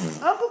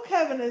 Uncle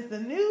Kevin is the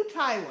new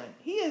Tywin.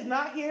 He is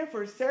not here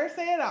for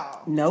Cersei at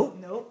all.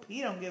 Nope.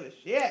 He don't give a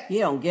shit. He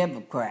don't give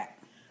a crap.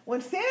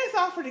 When Stannis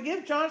offered to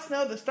give Jon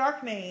Snow the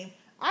Stark name,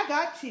 I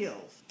got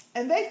chills.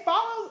 And they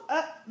followed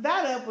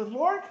that up with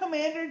Lord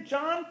Commander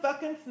Jon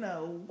fucking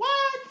Snow.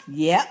 What?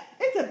 Yep.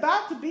 It's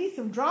about to be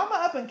some drama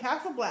up in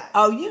Castle Black.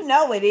 Oh, you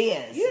know it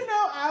is. You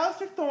know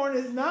Alistair Thorne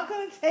is not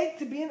going to take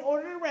to being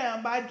ordered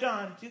around by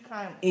Jon too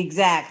kindly.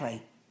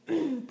 Exactly.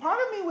 Part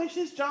of me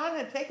wishes Jon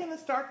had taken the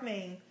Stark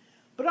name,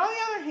 but on the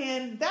other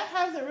hand, that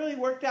hasn't really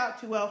worked out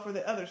too well for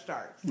the other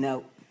Starks.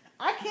 Nope.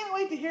 I can't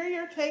wait to hear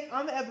your take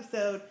on the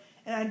episode,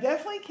 and I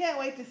definitely can't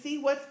wait to see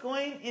what's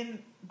going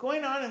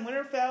on in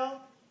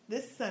Winterfell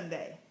this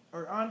Sunday,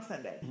 or on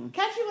Sunday. Mm-hmm.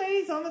 Catch you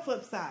ladies on the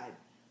flip side.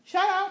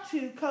 Shout out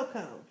to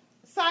Coco.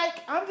 Psych,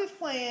 I'm just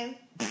playing.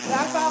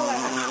 That's all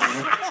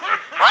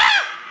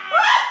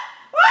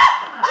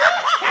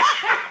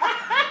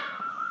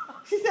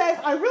She says,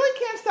 I really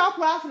can't stop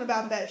laughing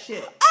about that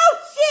shit. Oh,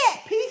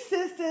 shit! Peace,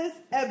 sisters,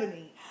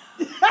 Ebony.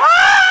 Thank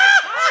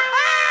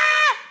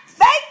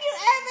you,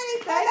 Ebony,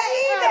 for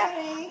that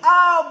email.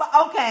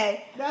 Oh,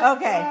 okay.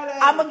 Okay.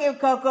 I'm going to give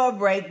Coco a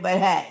break, but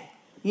hey.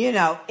 You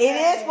know, it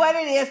is what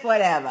it is,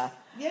 whatever.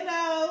 You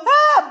know.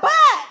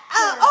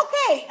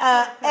 Okay,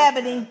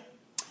 Ebony.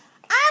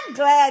 I'm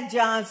glad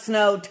Jon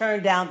Snow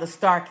turned down the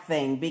Stark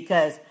thing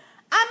because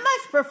I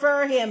much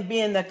prefer him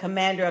being the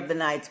commander of the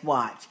Night's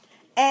Watch.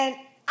 And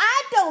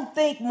I don't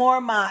think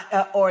Mormont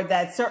or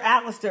that Sir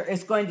Alistair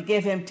is going to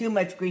give him too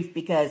much grief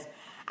because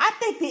I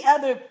think the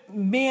other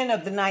men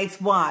of the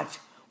Night's Watch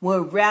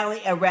will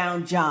rally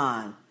around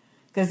Jon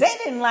because they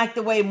didn't like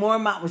the way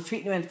Mormont was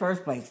treating him in the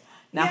first place.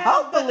 Now,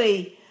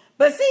 hopefully,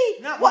 but see,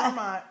 not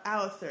Mormont,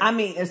 Alistair. I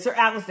mean, Sir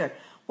Alistair.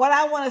 What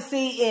I want to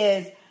see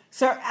is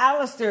Sir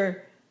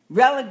Alistair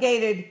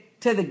relegated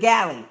to the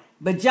galley,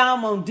 but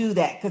Jon won't do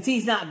that because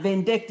he's not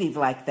vindictive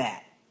like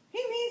that.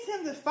 He needs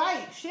him to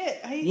fight. Shit,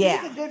 he's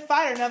a good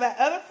fighter. Now that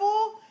other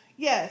fool,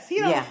 yes, he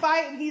don't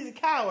fight and he's a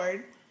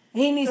coward.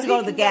 He needs to go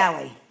to the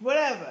galley.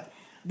 Whatever.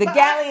 The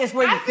galley is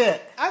where you cook.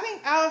 I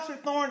think Alistair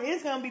Thorne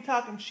is going to be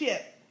talking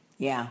shit.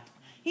 Yeah.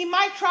 He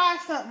might try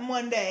something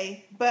one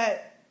day,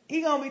 but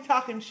he going to be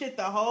talking shit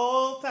the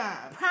whole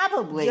time.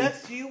 Probably.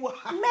 Just you watch.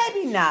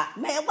 Maybe not.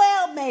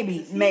 Well, maybe.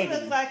 He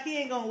looks like he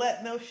ain't going to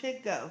let no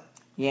shit go.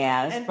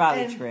 Yeah, that's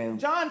probably true.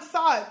 Jon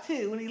saw it,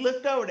 too, when he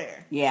looked over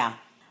there. Yeah.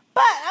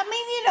 But, I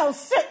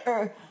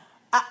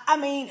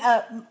mean,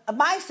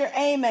 Meister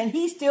Aemon,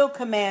 he still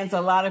commands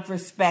a lot of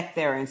respect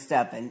there and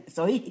stuff. And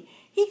so he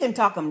can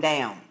talk him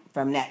down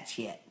from that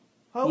shit.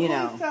 Hopefully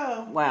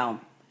so. Well,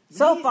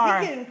 so far.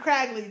 He's getting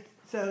craggly.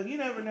 So you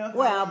never know.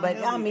 Well, but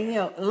I mean,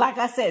 like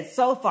I said,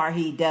 so far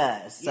he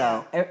does.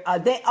 So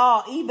they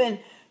all, even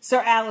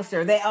Sir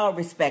Alistair, they all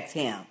respect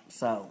him.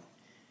 So,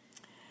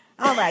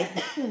 all right.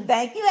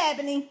 Thank you,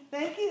 Ebony.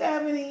 Thank you,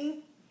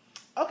 Ebony.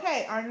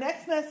 Okay, our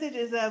next message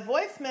is a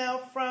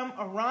voicemail from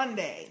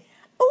Aronde.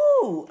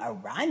 Ooh,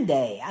 Aronde.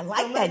 I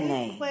like that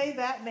name. Let's play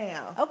that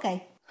now.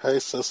 Okay. Hey,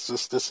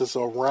 sisters. This is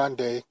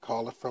Aronde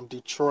calling from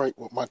Detroit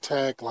with my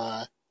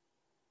tagline.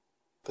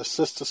 The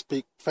Sister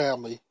Speak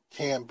family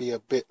can be a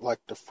bit like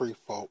the free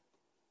folk,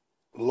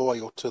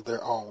 loyal to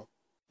their own.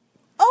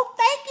 Oh,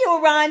 thank you,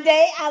 Aronde.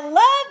 I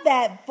love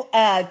that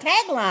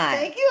tagline.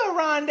 Thank you,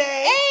 Aronde.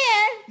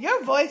 And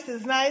your voice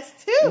is nice,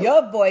 too.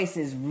 Your voice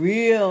is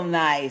real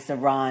nice,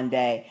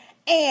 Aronde.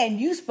 And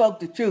you spoke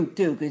the truth,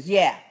 too, because,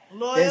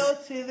 loyal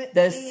to the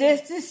end.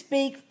 Sister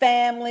Speak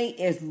family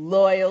is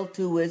loyal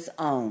to its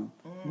own.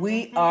 Mm-hmm.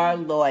 We are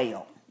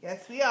loyal.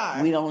 Yes, we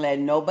are. We don't let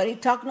nobody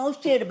talk no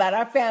shit about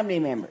our family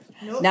members.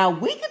 Nope. Now,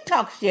 we can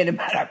talk shit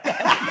about our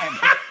family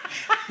members,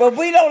 but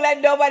we don't let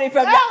nobody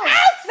from the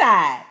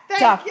outside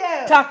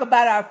talk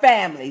about our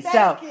family.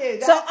 Thank you.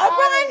 So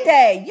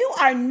Aronde, you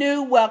are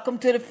new. Welcome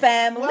to the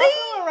family.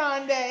 Welcome,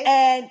 Aronde.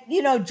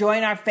 And,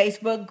 join our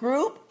Facebook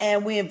group,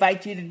 and we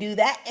invite you to do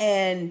that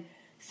and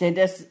send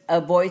us a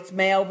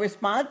voicemail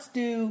response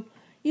to,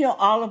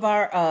 all of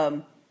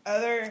our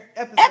other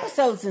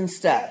episodes and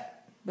stuff. Yep.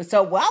 But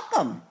so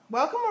welcome.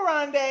 Welcome,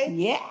 Aronde.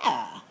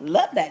 Yeah,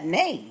 love that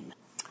name.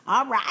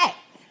 All right.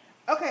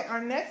 Okay,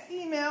 our next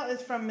email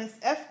is from Miss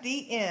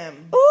FDM.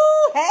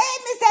 Ooh, hey,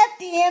 Miss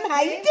FDM,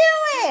 how you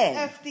doing?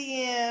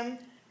 FDM.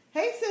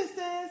 Hey,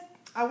 sisters.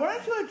 I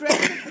wanted to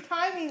address the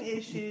timing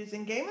issues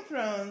in Game of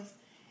Thrones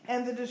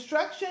and the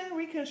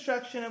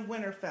reconstruction of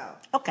Winterfell.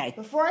 Okay.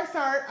 Before I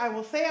start, I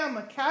will say I'm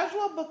a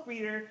casual book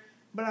reader,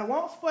 but I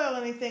won't spoil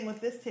anything with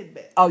this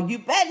tidbit. Oh, you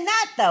better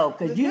not, though,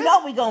 because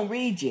we're going to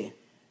read you.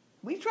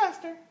 We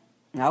trust her.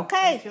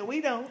 Okay. Until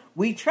we don't.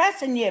 We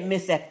trust in you,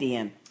 Miss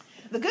FDM.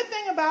 The good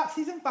thing about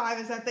Season 5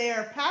 is that they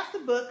are past the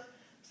book,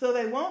 so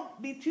they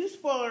won't be too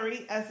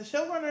spoilery, as the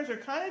showrunners are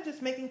kind of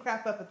just making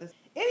crap up at this.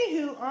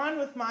 Anywho, on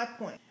with my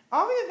point.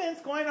 All the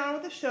events going on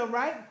with the show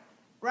right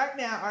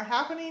now are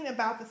happening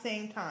about the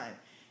same time.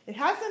 It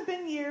hasn't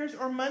been years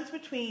or months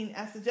between,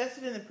 as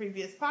suggested in the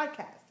previous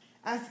podcast.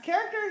 As the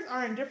characters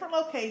are in different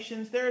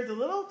locations, there is a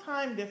little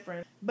time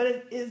difference, but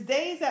it is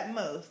days at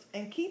most.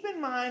 And keep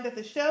in mind that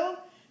the show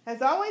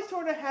has always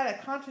sort of had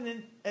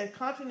a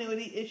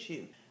continuity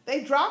issue.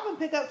 They drop and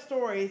pick up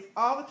stories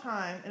all the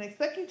time and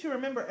expect you to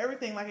remember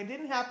everything like it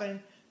didn't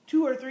happen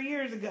 2 or 3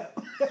 years ago.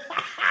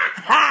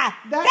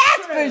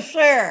 That's for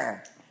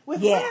sure.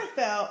 With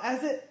Winterfell,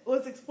 as it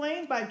was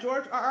explained by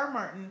George R.R.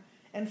 Martin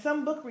and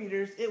some book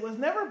readers, it was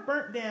never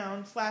burnt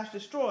down /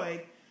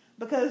 destroyed,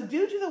 because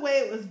due to the way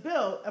it was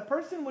built, a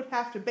person would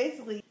have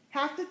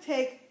to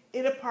take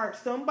it apart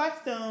stone by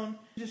stone,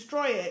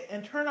 destroy it,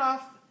 and turn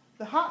off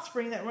the hot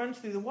spring that runs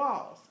through the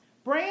walls.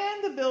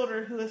 Bran, the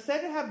builder, who is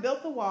said to have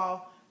built the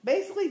wall,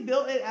 basically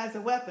built it as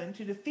a weapon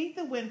to defeat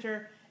the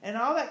winter and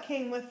all that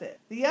came with it.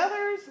 The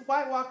others,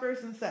 White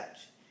Walkers and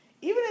such.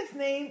 Even its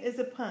name is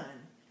a pun.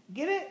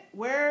 Get it?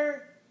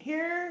 Where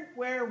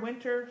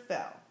winter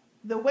fell.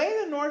 The way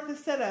the North is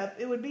set up,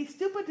 it would be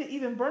stupid to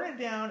even burn it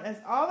down, as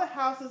all the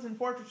houses and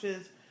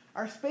fortresses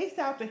are spaced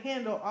out to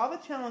handle all the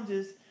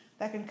challenges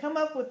that can come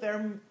up with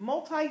their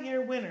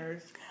multi-year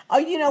winters. Oh,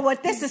 you know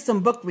what? This is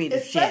some book reader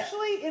shit.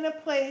 Especially in a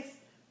place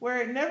where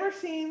it never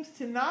seems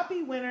to not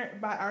be winter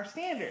by our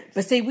standards.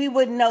 But see, we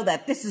wouldn't know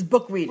that. This is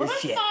book reader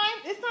shit. Fine.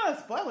 It's not a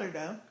spoiler,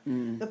 though.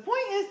 The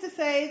point is to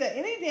say that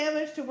any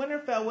damage to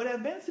Winterfell would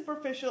have been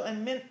superficial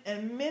and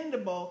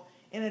mendable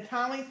in a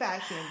timely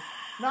fashion.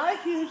 Not a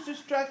huge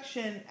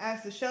destruction,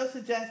 as the show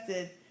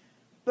suggested,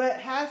 but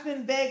has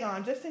been vague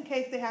on, just in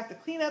case they have to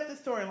clean up the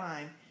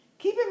storyline.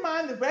 Keep in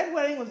mind the Red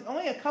Wedding was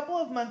only a couple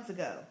of months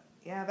ago.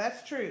 Yeah,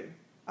 that's true.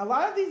 A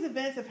lot of these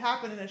events have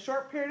happened in a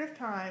short period of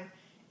time,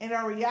 and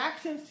are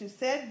reactions to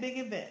said big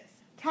events.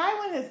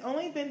 Tywin has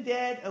only been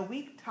dead a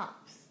week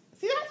tops.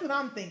 See, that's what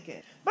I'm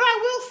thinking. But I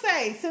will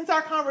say, since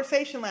our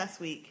conversation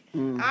last week,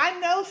 I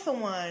know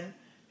someone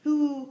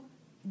who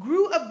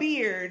grew a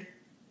beard,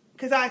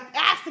 because I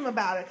asked him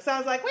about it, because I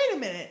was like, wait a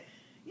minute,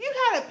 you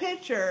had a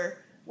picture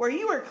where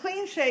you were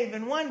clean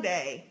shaven one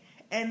day,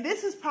 and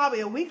this is probably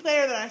a week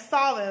later that I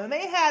saw them, and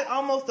they had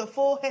almost a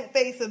full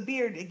face of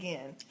beard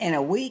again. In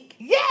a week?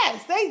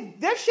 Yes,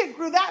 their shit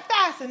grew that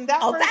fast, and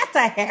that's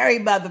a hairy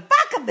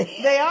motherfucker.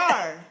 They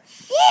are.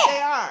 Shit.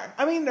 They are.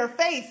 I mean, their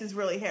face is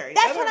really hairy.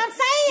 That's what I'm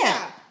saying.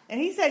 Yeah. And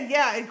he said,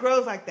 yeah, it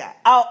grows like that.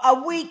 Oh,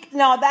 a week?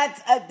 No,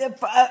 that's a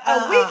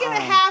week and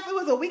a half. It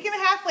was a week and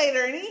a half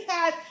later, and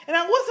and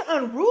I wasn't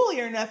unruly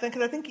or nothing,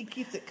 because I think he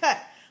keeps it cut.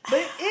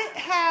 But it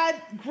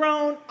had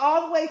grown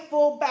all the way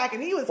full back,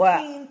 and he was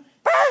clean.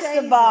 First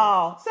of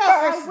all,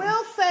 I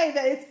will say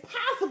that it's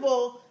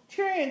possible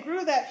Tyrion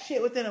grew that shit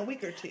within a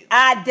week or two.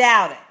 I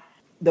doubt it.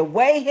 The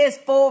way his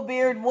full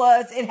beard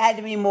was, it had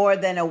to be more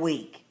than a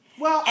week.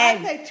 Well,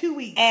 I'd say 2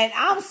 weeks. And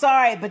I'm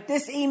sorry, but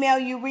this email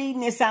you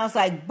reading, it sounds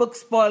like book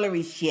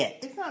spoilery shit.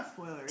 It's not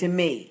spoilery. To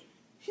me.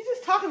 She's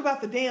just talking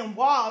about the damn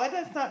wall.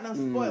 That's not no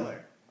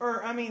spoiler.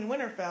 Or,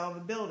 Winterfell, the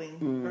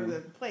building, or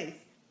the place.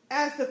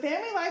 As the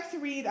family likes to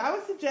read, I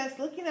would suggest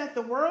looking at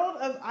the World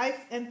of Ice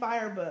and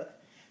Fire book,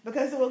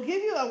 because it will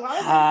give you a lot of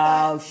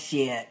insight. Oh,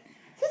 shit.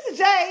 Sister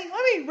J,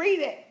 let me read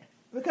it.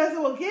 Because it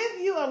will give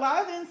you a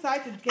lot of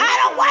insight to get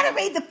I don't want to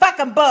read the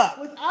fucking book.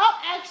 Without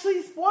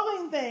actually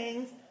spoiling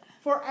things,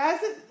 for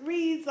as it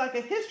reads like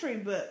a history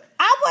book.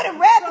 I would have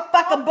read the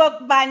fucking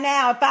book by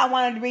now if I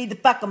wanted to read the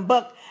fucking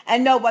book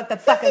and know what the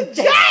fucking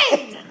Jay!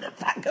 is in the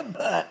fucking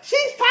book.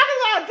 She's talking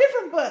about a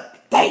different book.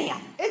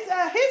 Damn. It's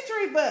a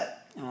history book.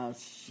 Oh,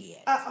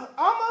 shit.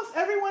 Almost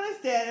everyone is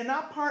dead and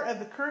not part of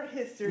the current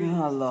history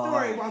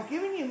story while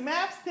giving you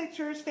maps,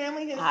 pictures,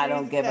 family history. I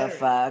don't give a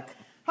fuck.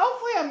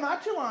 Hopefully I'm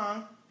not too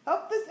long.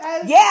 Hope this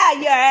adds... Yeah,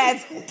 your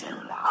ass.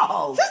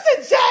 No.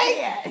 Sister J,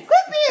 quit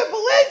being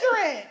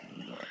belligerent.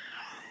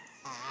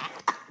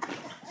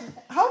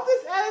 Hope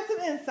this added some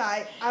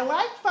insight. I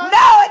like fun.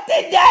 No, it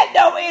didn't add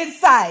no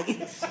insight.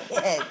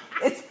 Shit.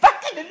 It's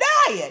fucking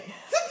denying.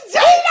 Sister J,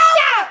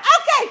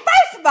 okay,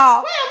 first of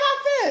all. Wait, I'm not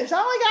finished. I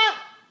only got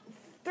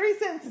 3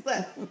 sentences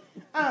left.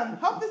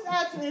 Hope this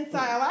adds some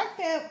insight. I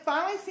like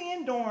finally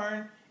seeing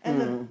Dorne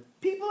and the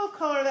people of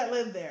color that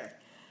live there.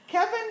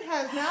 Kevin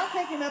has now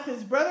taken up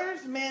his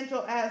brother's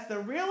mantle as the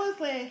realest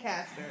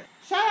Lancaster.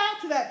 Shout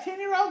out to that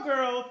 10-year-old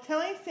girl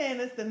telling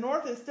Stannis the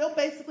North is still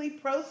basically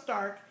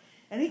pro-Stark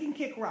and he can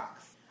kick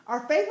rocks.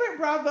 Our favorite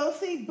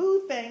Bravosi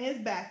Boo Thing is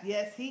back.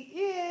 Yes, he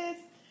is.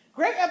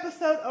 Great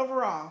episode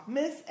overall.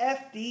 Miss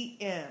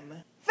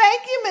FDM.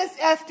 Thank you, Miss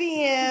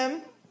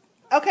FDM.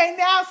 Okay,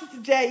 now,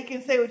 Sister J, you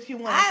can say what you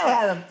want to say.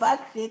 I don't have a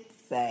fuck shit to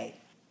say.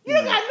 You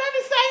don't got nothing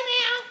to say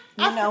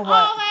now? You know what?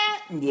 All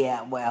that?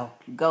 Yeah, well,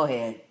 go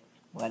ahead.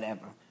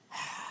 Whatever.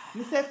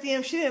 Miss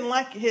FDM, she didn't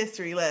like your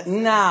history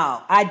lesson.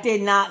 No, I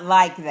did not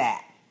like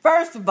that.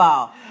 First of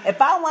all,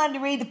 if I wanted to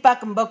read the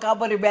fucking book, I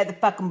would have read the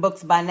fucking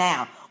books by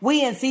now.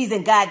 We in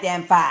season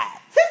goddamn 5.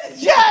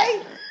 Sister J,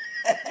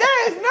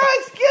 there is no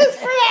excuse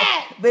for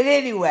that. But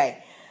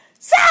anyway,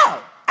 so,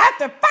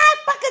 after 5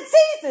 fucking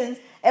seasons,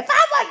 if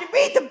I wanted to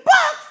read the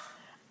books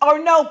or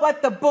know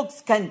what the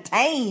books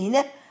contain,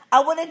 I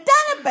would have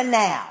done it by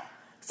now.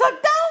 So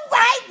don't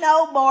write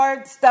no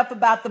more stuff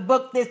about the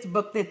book this,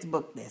 book this,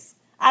 book this.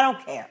 I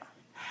don't care.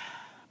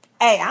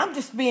 Hey, I'm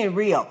just being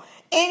real.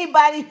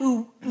 Anybody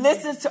who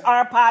listens to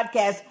our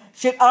podcast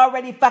should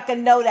already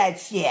fucking know that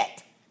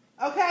shit.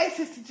 Okay,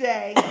 Sister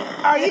J,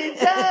 are you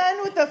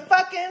done with the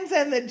fuckings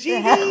and the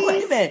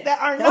GDs that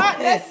are not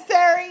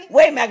necessary?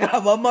 Wait a minute, I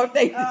got one more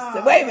thing to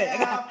say. Wait a minute,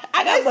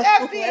 I got one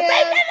more thing.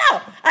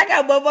 No, I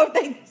got one more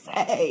thing to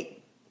say.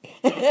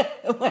 Wait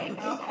a minute.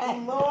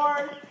 Oh,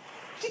 Lord.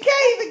 She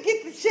can't even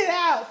get the shit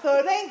out, so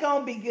it ain't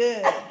gonna be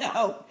good.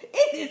 No,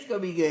 it is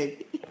gonna be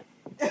good.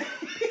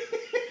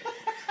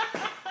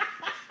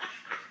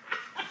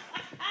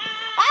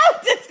 I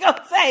was just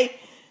gonna say,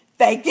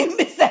 thank you,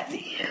 Miss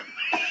FDM.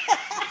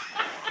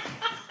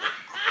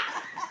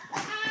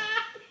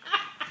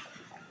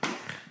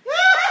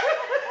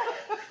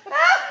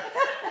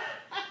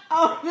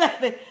 Oh,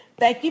 nothing.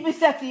 Thank you, Miss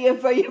FDM,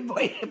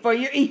 for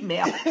your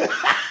email. That's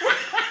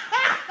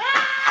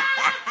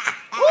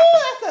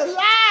a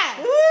lie.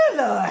 Ooh,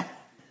 Lord.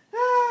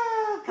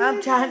 Oh, I'm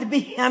trying to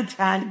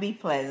be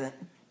pleasant.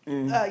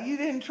 You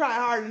didn't try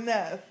hard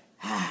enough.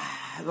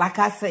 Like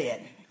I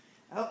said.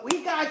 Oh,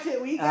 we got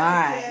you. We got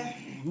right.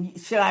 You.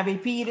 Should I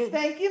repeat it?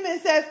 Thank you,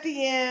 Miss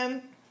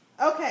FDM.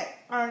 Okay,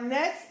 our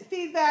next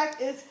feedback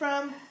is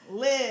from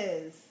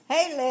Liz.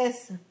 Hey,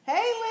 Liz.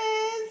 Hey,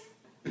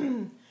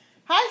 Liz.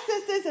 Hi,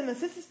 sisters in the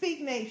Sister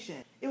Speak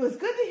Nation. It was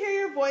good to hear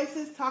your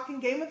voices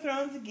talking Game of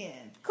Thrones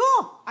again.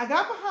 Cool. I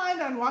got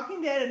behind on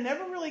Walking Dead and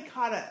never really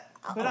caught up.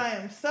 But I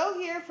am so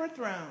here for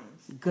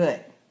Thrones.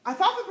 Good. I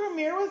thought the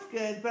premiere was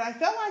good, but I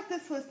felt like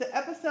this was the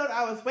episode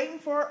I was waiting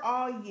for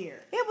all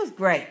year. It was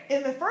great.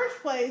 In the first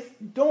place,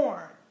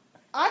 Dorne.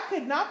 I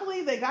could not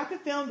believe they got to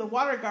film the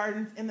water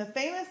gardens in the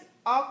famous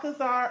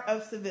Alcazar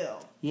of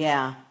Seville.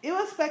 Yeah. It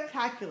was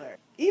spectacular.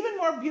 Even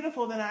more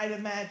beautiful than I'd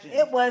imagined.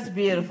 It was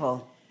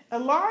beautiful.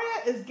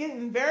 Ilaria is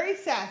getting very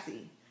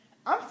sassy.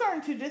 I'm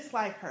starting to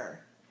dislike her.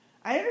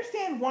 I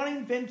understand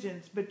wanting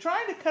vengeance, but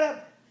trying to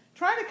cut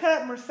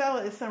up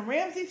Marcella is some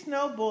Ramsay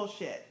Snow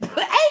bullshit. Ain't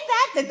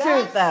that the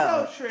truth,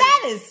 though? So true.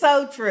 That is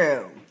so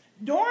true.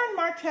 Doran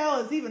Martell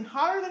is even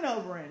hotter than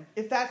Oberyn,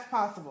 if that's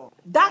possible.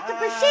 Dr.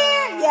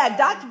 Bashir? Yeah,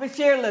 Dr.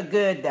 Bashir looked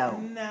good, though.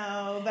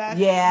 No, that's...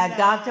 Yeah, no.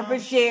 Dr.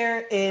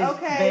 Bashir is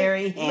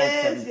very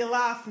handsome. Liz, you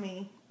lost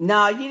me.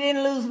 No, you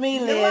didn't lose me,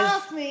 Liz. You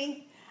lost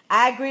me.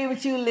 I agree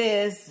with you,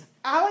 Liz.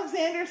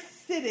 Alexander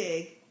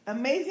Siddig.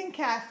 Amazing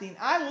casting.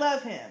 I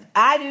love him.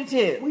 I do,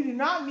 too. We do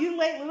not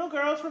mutilate little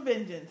girls for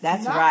vengeance.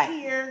 That's not right. Not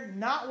here,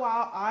 not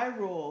while I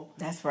rule.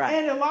 That's right.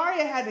 And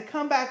Ilaria had to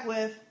come back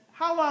with,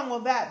 how long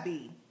will that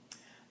be?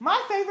 My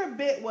favorite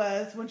bit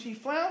was when she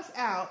flounced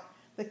out,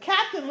 the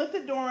captain looked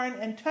at Doran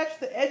and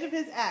touched the edge of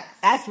his axe.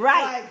 That's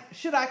right. Like,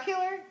 should I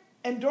kill her?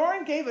 And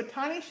Doran gave a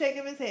tiny shake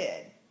of his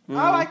head. Mm-hmm.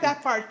 I like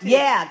that part, too.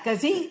 Yeah,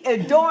 because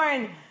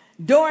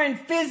Doran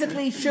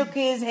physically shook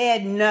his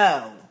head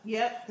no.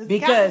 Yep.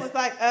 Because the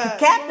captain was, the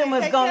captain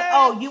was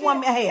going, you want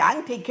me? Hey, I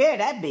can take care of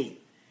that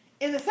beat.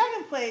 In the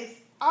second place,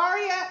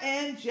 Arya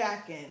and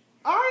Jaqen.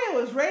 Arya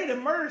was ready to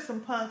murder some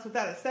punks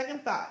without a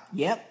second thought.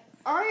 Yep.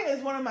 Arya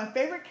is one of my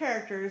favorite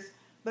characters,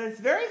 but it's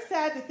very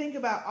sad to think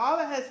about all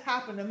that has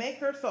happened to make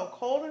her so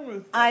cold and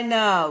ruthless. I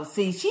know.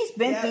 See, she's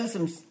been through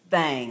some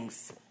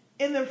things.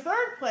 In the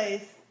third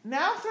place,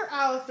 now Sir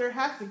Alistair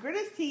has to grit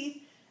his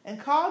teeth and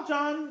call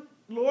Jon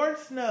Lord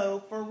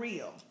Snow for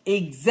real.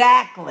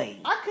 Exactly.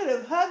 I could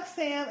have hugged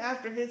Sam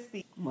after his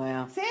speech.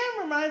 Well, Sam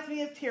reminds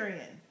me of Tyrion.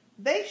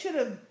 They should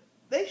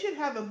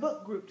have a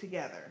book group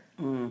together.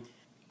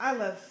 I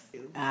love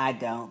Stu. I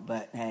don't,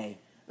 but hey.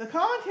 The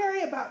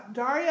commentary about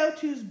Dario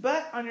 2's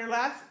butt on your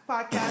last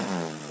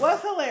podcast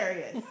was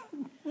hilarious.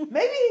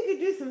 Maybe he could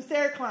do some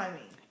stair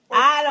climbing.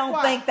 I don't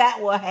think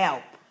that will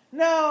help.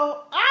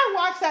 No, I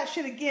watched that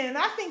shit again, and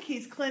I think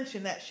he's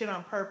clinching that shit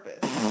on purpose.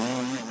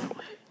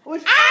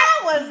 Which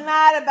I was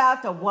not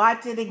about to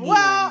watch it again.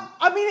 Well,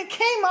 I mean, it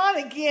came on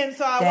again,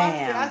 so I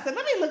watched it. I said,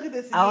 let me look at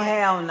this again. Oh,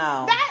 hell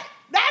no.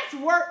 That's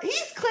work.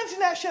 He's clinching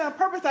that shit on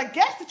purpose, I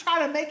guess, to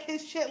try to make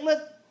his shit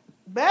look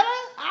better?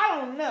 I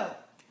don't know.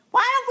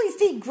 Why don't we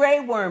see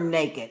Grey Worm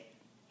naked?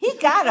 He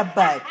got a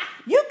butt.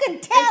 You can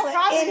tell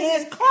it in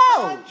his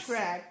clothes.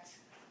 Contract.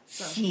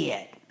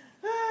 Shit.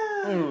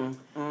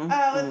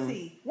 Let's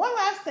see. One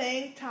last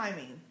thing,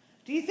 timing.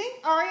 Do you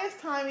think Arya's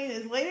timing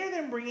is later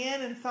than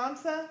Brienne and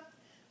Sansa?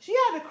 She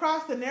had to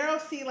cross the narrow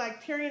sea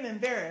like Tyrion and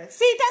Varys.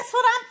 See, that's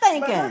what I'm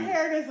thinking. But her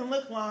hair doesn't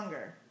look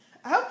longer.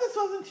 I hope this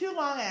wasn't too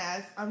long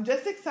as I'm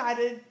just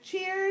excited.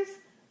 Cheers,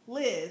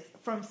 Liz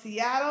from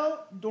Seattle,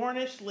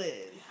 Dornish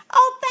Liz.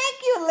 Oh,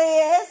 thank you,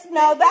 Liz.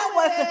 No, that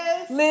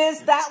wasn't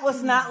Liz. That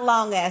was not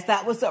long as.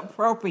 That was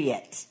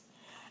appropriate.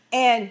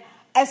 And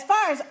as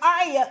far as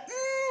Arya,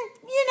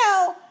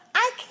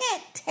 I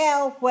can't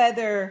tell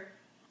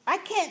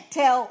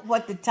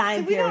what the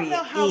time period is. We don't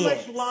know how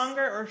much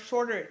longer or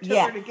shorter it took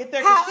her to get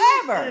there.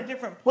 However, in a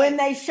different place. When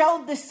they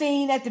showed the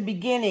scene at the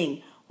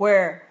beginning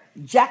where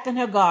Jaqen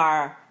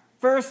H'ghar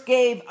first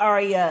gave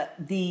Arya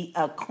the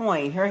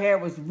coin, her hair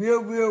was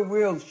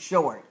real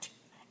short.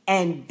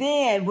 And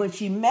then when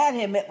she met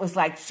him, it was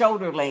like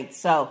shoulder length.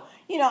 So,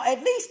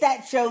 at least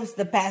that shows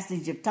the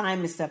passage of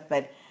time and stuff.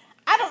 But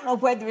I don't know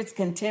whether it's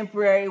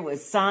contemporary with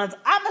Sansa.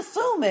 I'm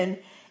assuming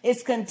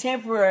it's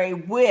contemporary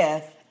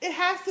with it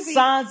has to be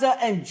Sansa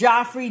and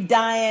Joffrey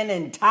dying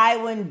and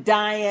Tywin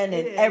dying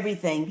and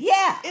everything.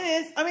 Yeah.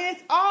 It is. I mean,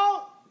 it's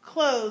all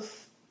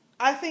close.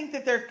 I think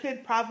that there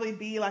could probably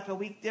be like a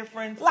week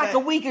difference. Like a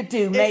week or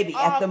two, maybe,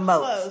 at the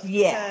most.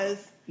 Yeah.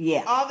 Because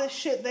all this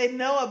shit they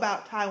know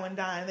about Tywin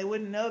dying, they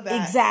wouldn't know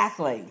that.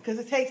 Exactly. Because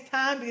it takes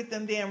time to get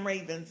them damn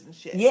ravens and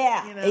shit.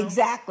 Yeah,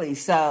 exactly.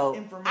 So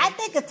I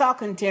think it's all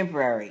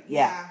contemporary.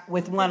 Yeah,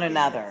 with one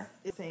another.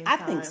 I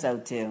think so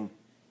too.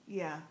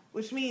 Yeah,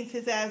 which means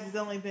his ass has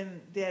only been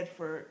dead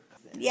for.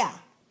 Yeah,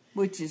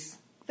 which is.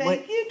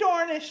 Thank you,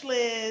 Dornish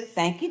Liz.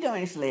 Thank you,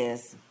 Dornish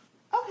Liz.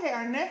 Okay,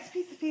 our next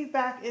piece of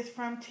feedback is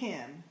from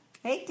Tim.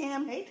 Hey,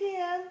 Tim. Hey,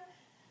 Tim.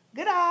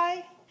 Good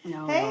eye.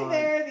 No, hey Lord.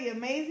 there, the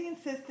amazing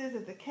sisters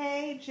of the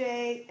K,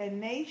 J, and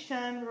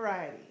Nation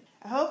variety.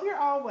 I hope you're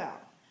all well.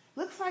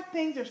 Looks like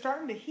things are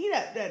starting to heat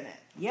up, doesn't it?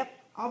 Yep.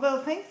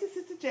 Although, thanks to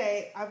Sister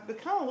J, I've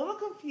become a little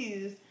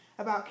confused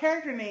about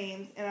character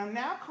names, and I'm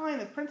now calling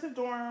the Prince of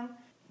Dorne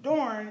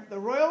the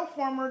royal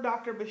former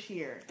Dr.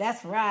 Bashir.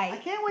 That's right. I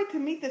can't wait to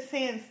meet the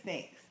Sand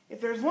Snakes.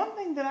 If there's one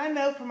thing that I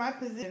know from my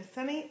position in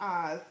sunny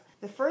Oz,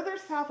 the further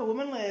south a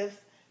woman lives,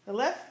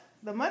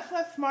 the much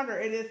less smarter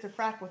it is to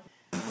frack with.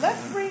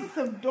 Let's bring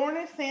some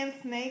Dornish sand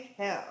snake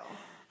hell.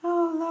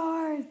 Oh,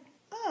 Lord.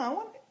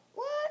 Oh,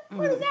 what?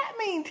 What does that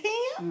mean,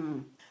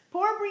 Tim?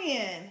 Poor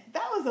Brienne.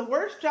 That was the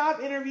worst job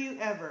interview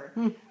ever.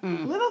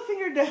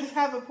 Littlefinger does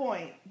have a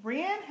point.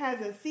 Brienne has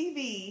a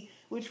CV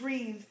which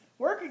reads,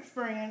 work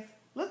experience,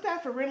 looked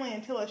after Renly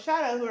until a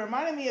shadow who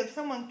reminded me of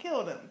someone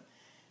killed him.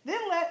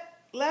 Then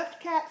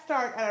left Cat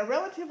Stark at a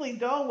relatively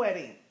dull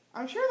wedding.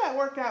 I'm sure that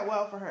worked out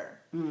well for her.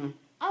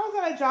 I was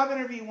at a job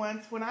interview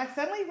once when I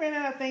suddenly ran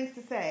out of things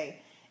to say,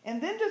 and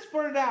then just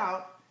blurted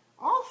out,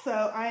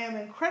 also, I am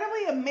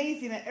incredibly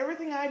amazing at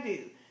everything I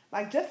do,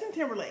 like Justin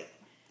Timberlake.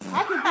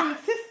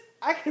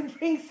 I can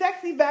bring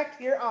sexy back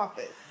to your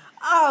office.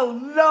 Oh,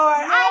 Lord,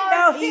 I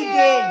know he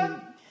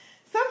didn't.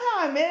 Somehow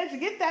I managed to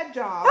get that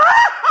job.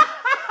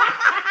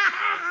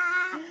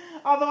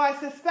 Although I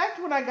suspect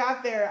when I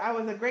got there, I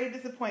was a great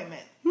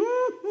disappointment.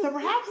 So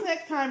perhaps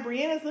next time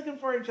Brienne is looking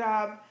for a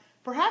job,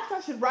 perhaps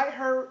I should write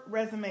her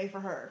resume for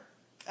her.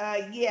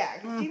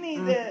 She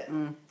needs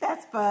to.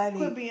 That's funny.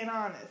 Quit being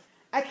honest.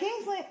 Ain't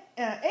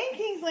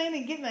King's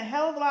Landing getting a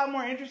hell of a lot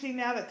more interesting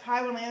now that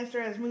Tywin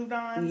Lannister has moved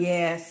on?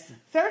 Yes.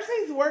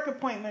 Cersei's work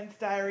appointments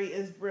diary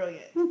is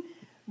brilliant.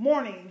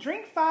 Morning,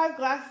 drink 5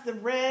 glasses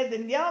of red,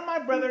 then yell at my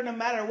brother no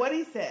matter what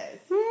he says.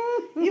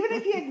 Even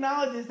if he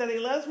acknowledges that he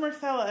loves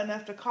Myrcella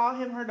enough to call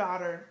him her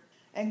daughter,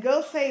 and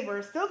go save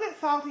her, still get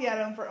salty at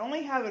him for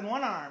only having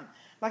one arm.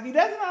 Like he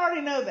doesn't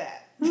already know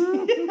that.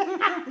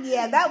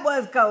 Yeah, that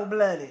was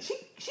cold-blooded.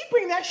 She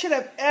bring that shit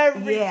up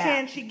every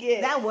chance she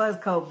gets. That was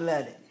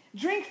cold-blooded.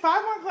 Drink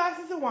 5 more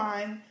glasses of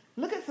wine,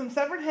 look at some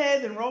severed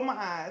heads and roll my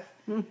eyes.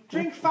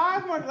 Drink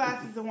 5 more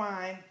glasses of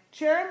wine,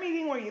 chair a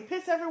meeting where you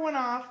piss everyone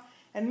off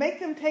and make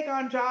them take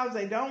on jobs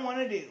they don't want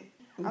to do.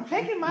 I'm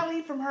taking my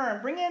lead from her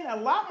and bringing a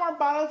lot more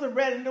bottles of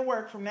red into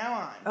work from now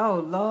on. Oh,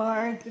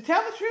 Lord. To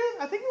tell the truth,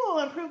 I think it will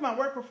improve my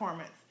work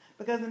performance.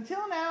 Because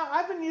until now,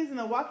 I've been using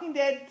The Walking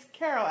Dead's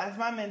Carol as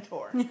my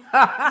mentor. That's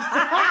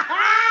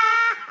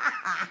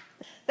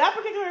That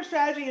particular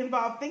strategy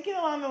involved thinking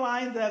along the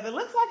lines of, it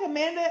looks like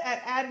Amanda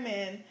at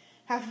admin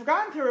has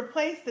forgotten to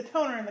replace the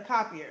toner in the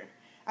copier.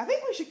 I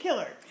think we should kill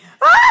her.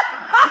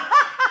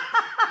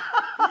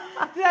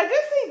 Did I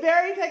just see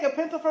Barry take a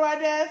pencil from my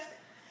desk?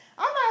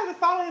 I might have to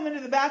follow him into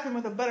the bathroom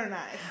with a butter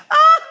knife.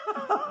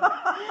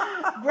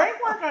 Great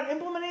work on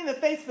implementing the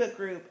Facebook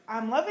group.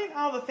 I'm loving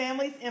all the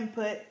family's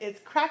input.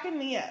 It's cracking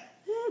me up.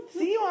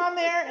 See you on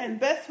there, and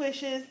best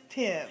wishes,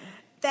 Tim.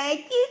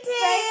 Thank you, Tim.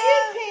 Thank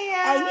you, Tim.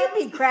 And you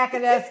be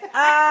cracking us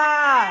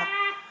up.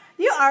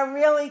 You are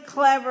really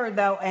clever,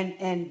 though,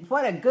 and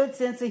what a good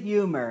sense of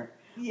humor.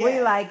 Yes. We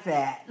like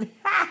that.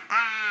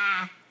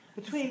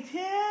 Between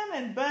Tim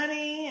and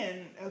Bunny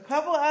and a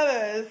couple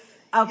others,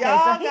 okay,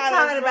 y'all so he's got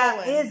talking us about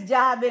rolling. his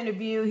job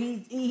interview.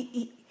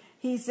 He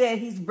said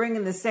he's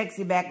bringing the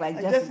sexy back like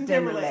Justin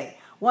Timberlake.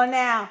 Well,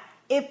 now,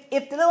 if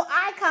the little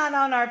icon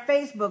on our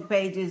Facebook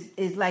page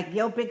is like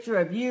your picture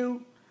of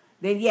you,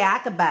 then yeah, I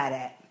could buy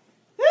that.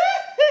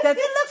 Because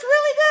it looks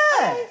really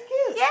good. Oh, he's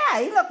cute. Yeah,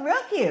 he looked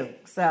real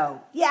cute. So,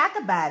 yeah, I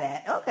could buy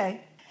that.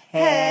 Okay.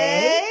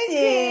 Hey,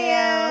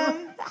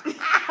 Tim.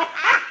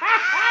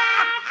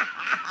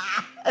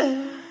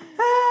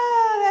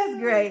 Oh, that's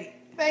great.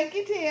 Thank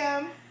you,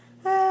 Tim.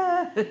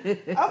 Okay,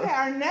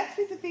 our next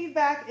piece of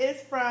feedback is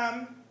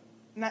from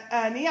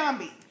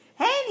Nyambi.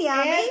 Hey,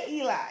 Nyambi. And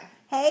Eli.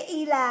 Hey,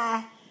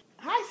 Eli.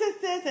 Hi,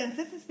 sisters and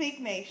Sister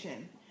Speak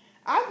Nation.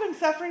 I've been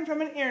suffering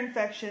from an ear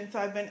infection, so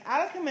I've been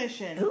out of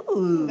commission.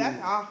 Ooh,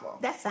 that's awful.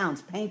 That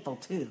sounds painful,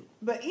 too.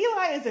 But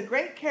Eli is a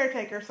great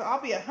caretaker, so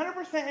I'll be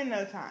 100% in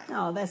no time.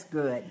 Oh, that's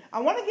good. I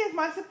want to give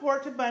my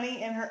support to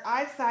Bunny in her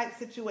eyesight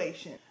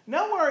situation.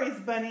 No worries,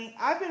 Bunny.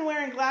 I've been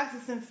wearing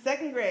glasses since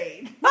 2nd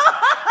grade.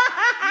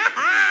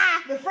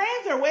 The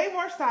frames are way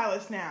more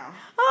stylish now.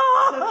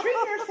 So treat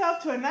yourself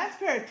to a nice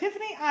pair of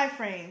Tiffany eye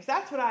frames.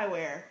 That's what I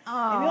wear.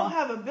 And you'll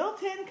have a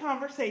built-in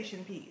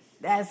conversation piece.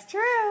 That's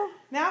true.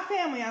 Now,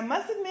 family, I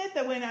must admit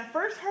that when I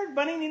first heard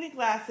Bunny needed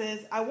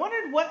glasses, I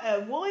wondered what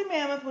a woolly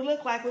mammoth would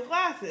look like with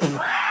glasses.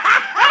 So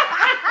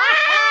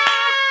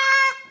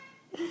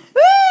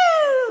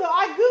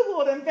I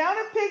Googled and found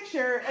a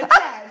picture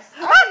attached.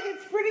 I think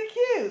it's pretty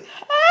cute.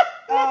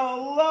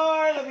 Oh,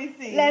 Lord, let me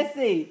see. Let's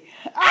see.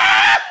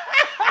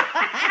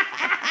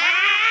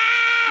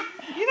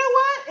 You know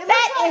what?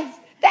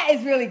 That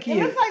is really cute.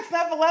 It looks like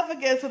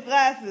Snuffleupagus with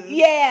glasses.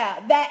 Yeah,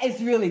 that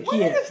is really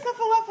cute. Wonder if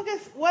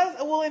Snuffleupagus was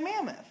a woolly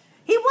mammoth.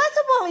 He was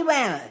a woolly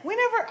mammoth.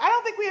 I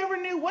don't think we ever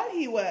knew what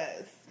he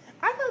was.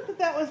 I thought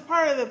that was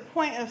part of the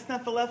point of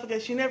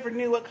Snuffleupagus. You never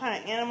knew what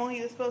kind of animal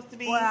he was supposed to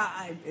be. Well,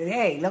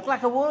 hey, looked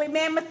like a woolly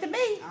mammoth to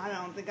me. I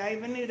don't think I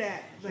even knew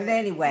that. But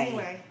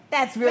anyway,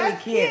 that's really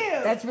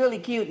cute. That's really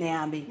cute,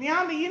 Nyambi.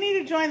 Nyambi, you need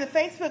to join the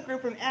Facebook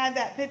group and add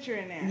that picture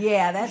in there.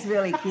 Yeah, that's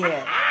really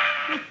cute.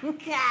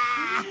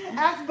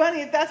 Ask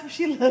Bunny if that's what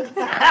she looks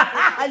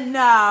like.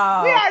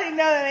 No. We already know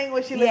that ain't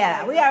what she looks like.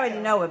 Yeah, we already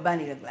know what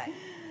Bunny looks like.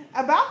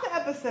 About the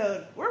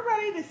episode, we're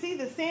ready to see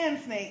the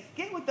sand snakes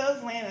get with those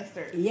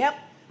Lannisters. Yep.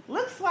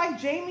 Looks like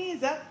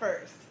Jamie's up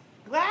first.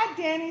 Glad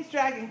Dany's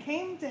dragon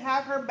came to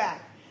have her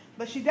back,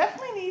 but she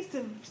definitely needs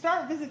to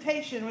start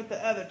visitation with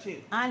the other two.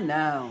 I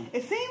know.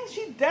 It seems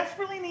she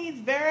desperately needs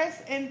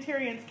Varys and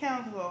Tyrion's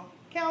counsel,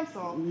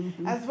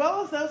 as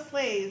well as those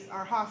slaves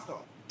are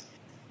hostile.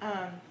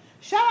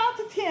 Shout out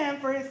to Tim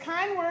for his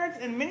kind words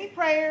and many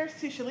prayers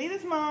to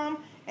Shalita's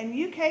mom and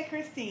UK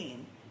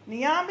Christine,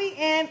 Nyambi,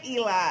 and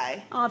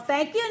Eli. Oh,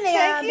 thank you,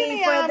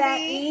 Nyambi, for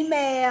that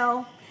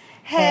email.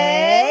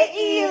 Hey,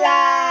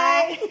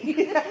 Eli.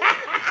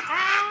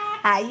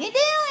 How you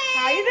doing?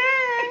 How you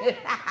doing?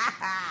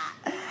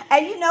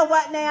 And you know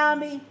what,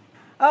 Naomi?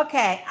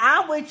 Okay,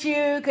 I'm with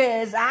you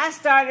because I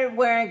started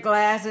wearing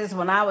glasses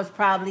when I was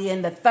probably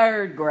in the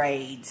 3rd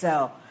grade.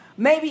 So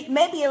maybe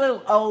a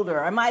little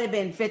older. I might have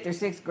been 5th or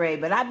 6th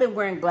grade, but I've been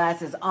wearing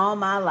glasses all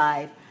my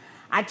life.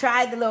 I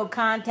tried the little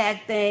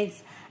contact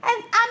things,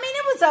 and I mean,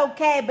 it was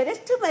okay, but it's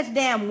too much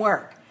damn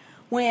work.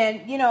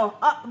 When,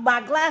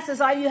 my glasses,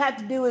 all you have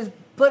to do is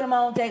put them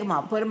on, take them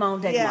off, put them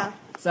on, take them off.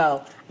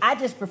 So I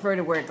just prefer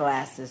to wear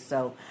glasses.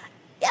 So,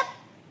 yep.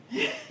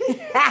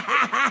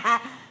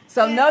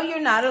 So, no, you're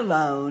not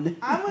alone.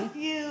 I'm with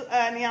you,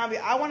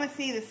 Nyambi. I want to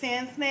see the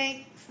sand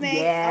snakes. Yeah.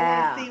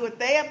 I want to see what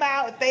they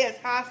about, if they as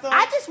hostile.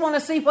 I just want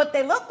to see what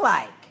they look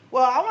like.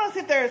 Well, I want to see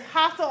if they're as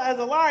hostile as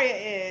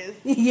Alaria is.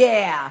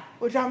 Yeah.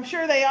 Which I'm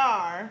sure they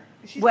are.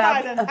 She's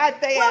probably done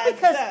had they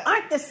because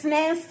aren't the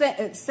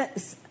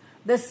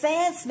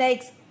sand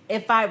snakes,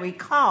 if I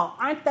recall,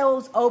 aren't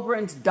those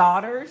Oberyn's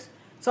daughters?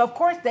 So, of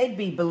course, they'd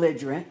be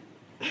belligerent.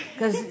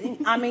 Because,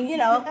 I mean,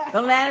 the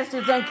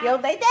Lannisters done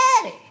killed their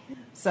daddy.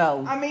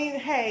 So. I mean,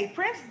 hey,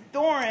 Prince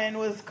Doran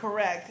was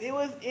correct. It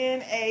was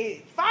in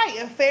a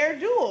fight, a fair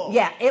duel.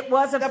 Yeah, it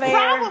was a fair combat.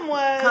 The problem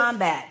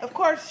was, of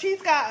course,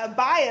 she's got a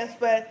bias,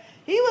 but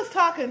he was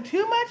talking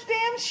too much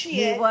damn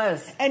shit. He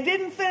was. And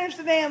didn't finish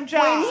the damn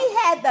job. When he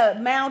had the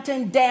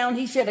mountain down,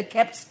 he should have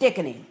kept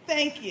sticking him.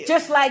 Thank you.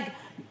 Just like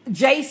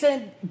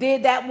Jason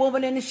did that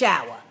woman in the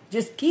shower.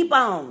 Just keep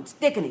on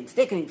sticking him,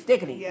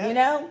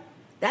 yep.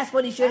 That's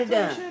what he should have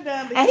done.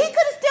 And he because-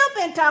 could have still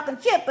been talking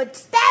shit, but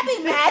stab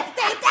him at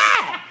the same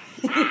time.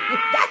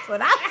 That's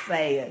what I'm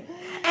saying.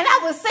 And I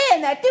was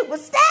saying that too,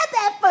 but stab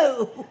that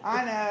fool.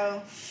 I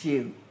know.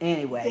 Shoot.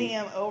 Anyway.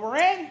 Damn,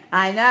 Oberyn.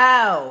 I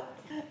know.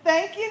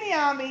 Thank you,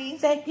 Nyami.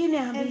 Thank you,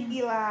 Nyami. And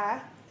Eli.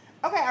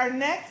 Okay, our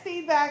next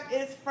feedback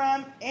is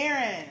from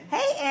Aaron.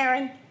 Hey,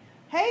 Aaron.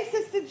 Hey,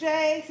 Sister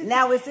J.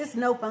 Now, is this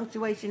no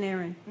punctuation,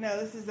 Aaron? No,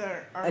 this is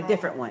our A normal.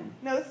 different one.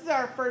 No, this is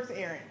our first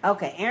Aaron.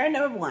 Okay, Aaron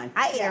number 1.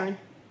 Hi, Aaron.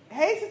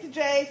 Hey, Sister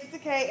J, Sister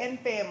K, and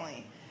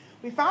family.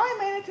 We finally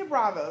made it to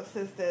Bravo,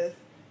 sisters.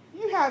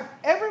 You have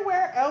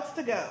everywhere else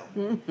to go.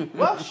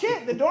 Well,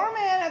 shit, the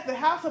doorman at the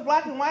House of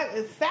Black and White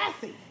is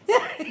sassy.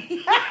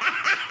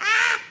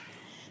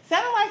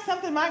 Sounded like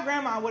something my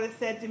grandma would have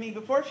said to me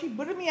before she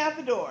booted me out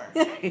the door.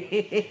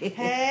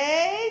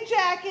 Hey,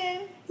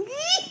 Jackin.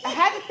 I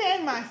had to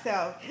fan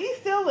myself. He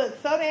still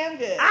looks so damn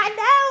good. I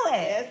know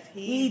it. Yes,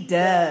 he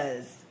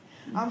does.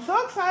 I'm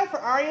so excited for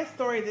Arya's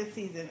story this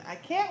season. I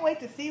can't wait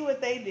to see what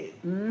they do.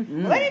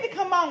 Mm-hmm. Well, they need to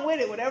come on with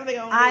it, whatever they're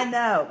going to do. I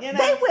know. You know.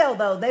 They will,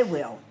 though. They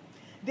will.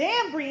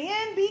 Damn,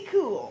 Brienne, be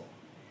cool.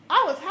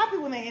 I was happy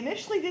when they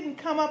initially didn't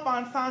come up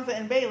on Sansa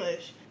and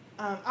Baelish.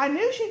 I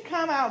knew she'd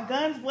come out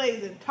guns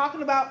blazing,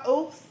 talking about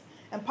oaths,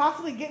 and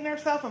possibly getting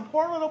herself and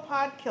poor little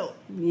Pod killed.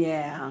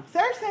 Yeah.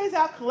 Cersei's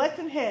out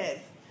collecting heads.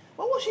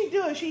 What will she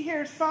do if she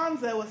hears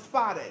Sansa was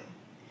spotted?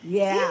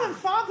 Yeah. Even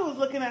Sansa was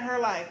looking at her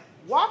like,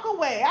 walk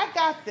away, I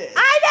got this.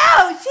 I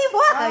know, she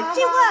was.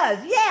 She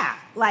was, yeah.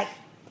 Like,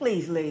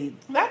 please leave.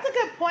 That's a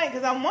good point,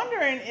 because I'm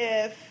wondering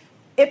if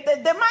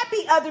there might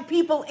be other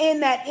people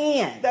in that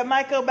inn that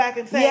might go back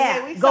and say,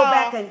 yeah, hey, we go saw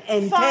back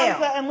and Sansa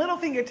tell. and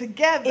Littlefinger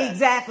together.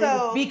 Exactly,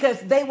 so,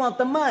 because they want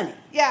the money.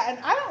 Yeah, and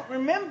I don't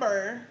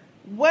remember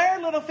where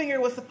Littlefinger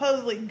was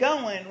supposedly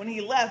going when he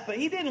left, but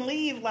he didn't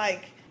leave,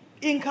 like,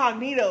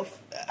 incognito,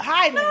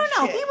 hiding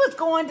No, shit. he was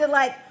going to,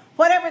 like,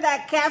 whatever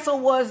that castle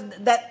was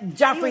that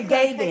Joffrey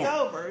gave him.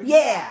 Over.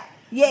 Yeah.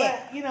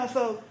 But, you know,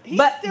 so he's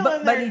still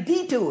in there. But he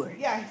detoured.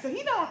 Yeah, so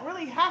he don't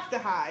really have to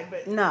hide.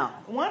 But no.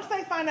 Once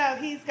they find out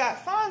he's got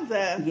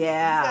Sansa,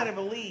 yeah, you gotta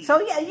believe. So,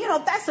 yeah, you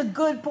know, that's a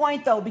good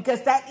point, though,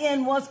 because that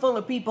inn was full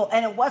of people,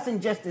 and it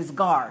wasn't just his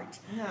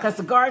guards. Because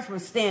the guards were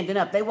standing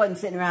up. They wasn't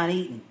sitting around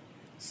eating.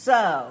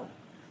 So,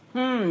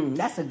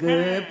 that's a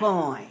good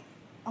point.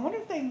 I wonder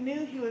if they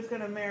knew he was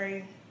going to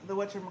marry the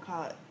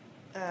whatchamacallit.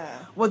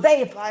 Well,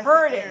 they've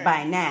heard it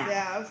by now.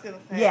 Yeah, I was going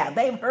to say. Yeah,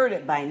 they've heard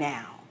it by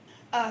now.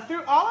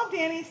 Through all of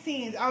Dany's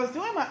scenes, I was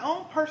doing my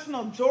own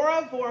personal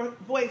Jorah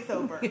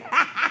voiceover.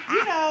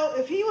 You know,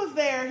 if he was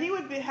there, he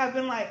would have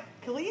been like,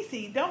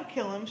 Khaleesi, don't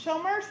kill him,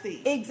 show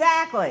mercy.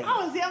 Exactly.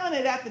 I was yelling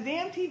it at the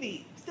damn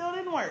TV. Still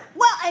didn't work.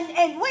 Well,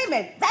 and wait a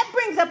minute, that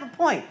brings up a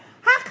point.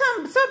 How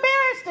come Sir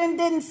Barristan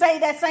didn't say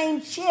that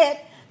same shit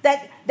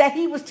that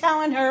he was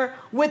telling her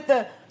with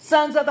the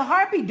Sons of the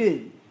Harpy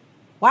dude?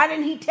 Why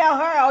didn't he tell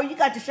her, oh, you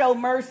got to show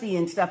mercy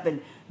and stuff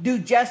and do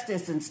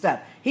justice and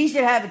stuff? He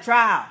should have a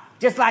trial,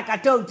 just like I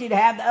told you to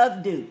have the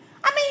other dude.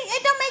 I mean,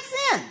 it don't make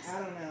sense. I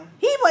don't know.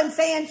 He wasn't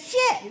saying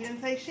shit. He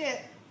didn't say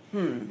shit.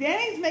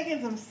 Dany's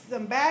making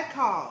some bad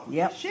calls.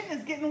 Yep. Shit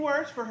is getting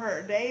worse for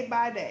her day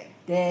by day.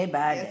 Day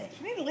by day.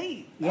 She need to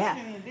leave. Yeah.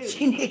 That's what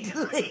she need to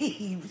do. She need to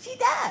leave. She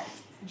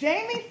does.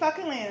 Jamie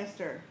fucking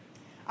Lannister.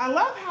 I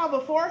love how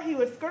before he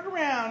would skirt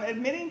around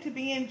admitting to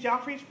being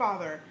Joffrey's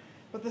father,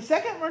 but the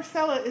second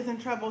Myrcella is in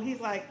trouble,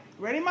 he's like,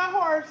 ready my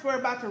horse, we're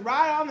about to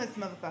ride on this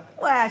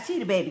motherfucker. Well, she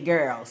the baby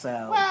girl,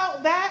 so. Well,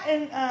 that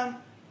and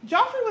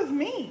Joffrey was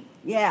mean.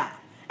 Yeah.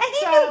 And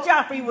he knew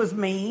Joffrey was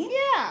mean.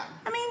 Yeah.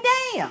 I mean,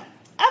 damn.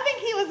 I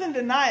think he was in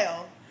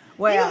denial.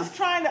 Well, he was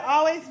trying to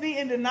always be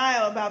in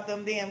denial about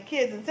them damn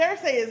kids. And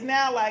Cersei is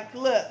now like,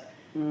 look,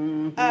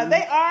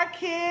 they are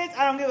kids.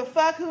 I don't give a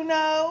fuck who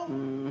know.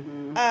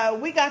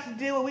 We got to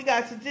do what we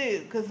got to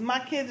do. Because my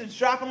kids are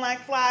dropping like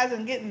flies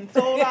and getting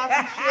sold off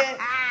and shit.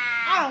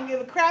 I don't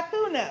give a crap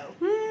who know.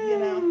 You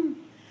know?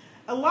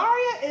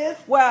 Ilaria is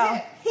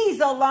pissed. He's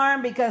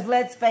alarmed because,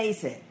 let's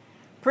face it,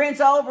 Prince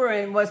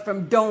Oberyn was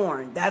from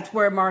Dorne. That's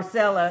where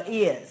Myrcella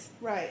is.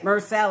 Right.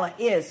 Myrcella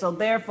is. So,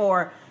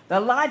 therefore, the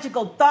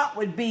logical thought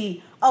would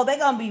be, oh, they're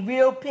going to be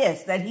real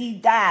pissed that he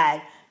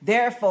died.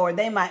 Therefore,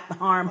 they might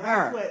harm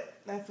her.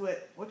 That's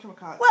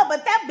whatchamacallit. Well,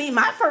 but that'd be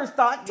my first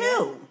thought,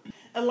 too.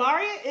 Yeah.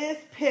 Ilaria is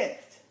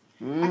pissed.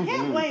 I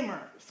can't blame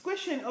her.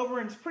 Squishing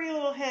Oberyn's pretty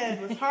little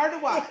head was hard to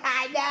watch.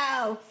 I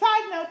know.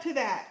 Side note to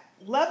that,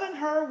 loving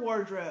her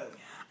wardrobe.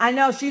 I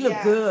know, she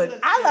looked good.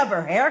 I love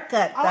her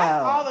haircut, though. I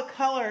like all the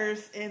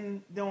colors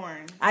in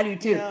Dorne. I do,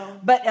 too. You know?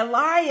 But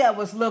Ilaria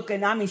was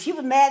looking, I mean, she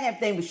was mad and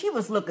everything, but she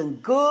was looking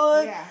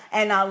good. Yeah.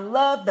 And I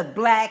love the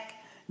black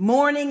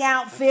morning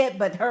outfit,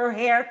 but her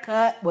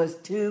haircut was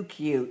too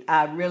cute.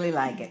 I really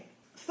like it.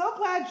 So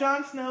glad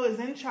Jon Snow is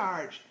in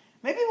charge.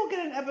 Maybe we'll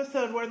get an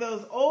episode where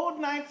those old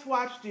Night's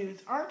Watch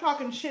dudes aren't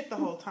talking shit the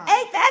whole time.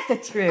 Ain't that the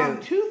truth?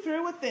 I'm too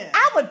through with them.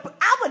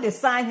 I would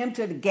assign him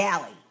to the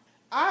galley.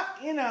 I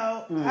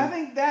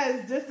think that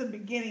is just the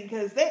beginning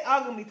because they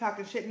are going to be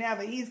talking shit now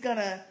that he's going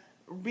to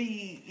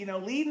be,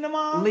 leading them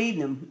on. Leading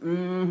them.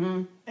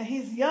 Mm-hmm. And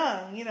he's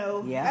young,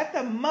 Yeah. At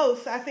the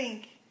most, I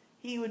think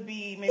he would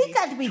be maybe He's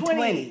got to be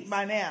 20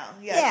 by now.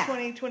 Yeah,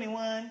 20,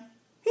 21.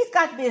 He's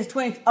got to be his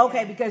 20s.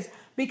 Okay,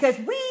 because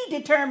we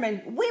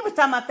determined, we was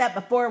talking about that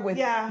before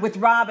with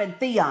Rob and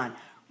Theon.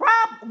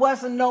 Rob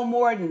wasn't no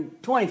more than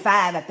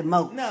 25 at the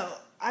most. No,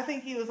 I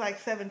think he was like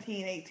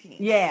 17, 18.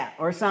 Yeah,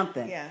 or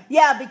something. Yeah.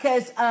 Yeah,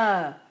 because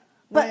but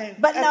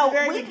no,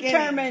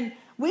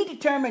 we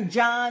determined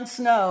Jon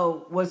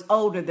Snow was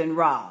older than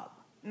Rob.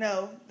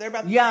 No, they're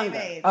about the Younger.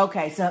 same age.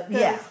 Okay, so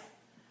yeah.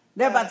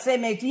 They're about the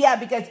same age. Yeah,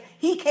 because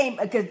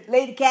because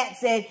Lady Cat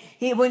said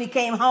when he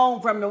came home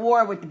from the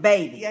war with the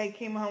baby. Yeah, he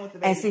came home with the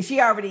baby. And see,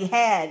 she already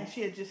had. And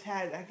she had just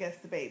had, I guess,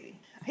 the baby.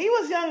 He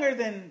was younger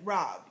than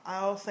Rob.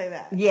 I'll say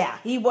that. Yeah,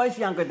 he was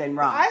younger than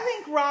Rob. I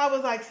think Rob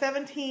was like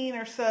 17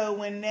 or so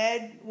when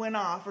Ned went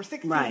off, or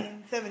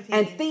 16, 17.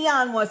 And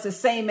Theon was the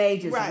same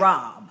age as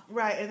Rob.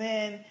 Right, and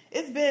then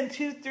it's been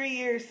 2-3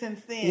 years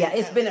since then. Yeah,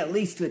 it's been at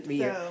least 2 or 3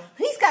 years.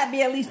 He's got to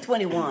be at least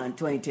 21,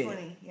 22.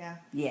 20, yeah.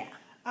 Yeah.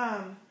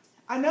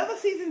 I know the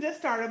season just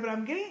started, but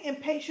I'm getting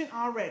impatient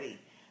already.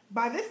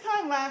 By this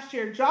time last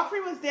year,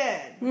 Joffrey was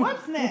dead.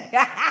 What's next?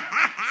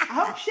 I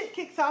hope shit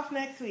kicks off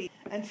next week.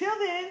 Until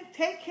then,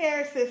 take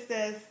care,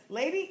 sisters.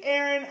 Lady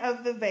Erin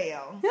of the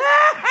Vale.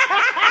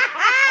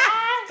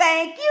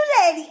 Thank you,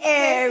 Lady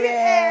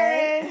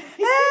Erin.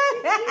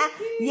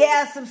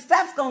 Yeah, some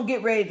stuff's going to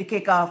get ready to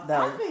kick off,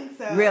 though. I think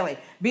so. Really.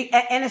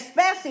 And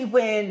especially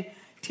when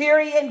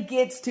Tyrion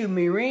gets to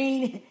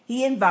Meereen,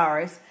 he and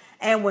Varys,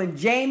 and when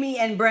Jaime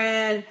and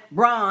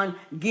Bronn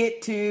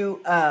get to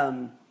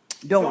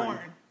Dorne.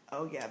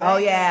 Oh, yeah. Oh,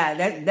 yeah.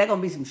 They're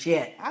going to be some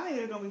shit. I think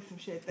there's going to be some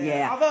shit there.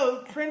 Yeah.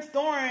 Although, Prince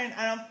Doran,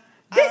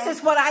 This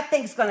is what I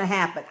think is going to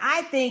happen.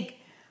 I think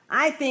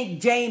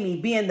Jaime,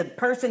 being the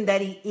person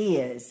that he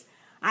is,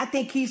 I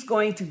think he's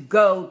going to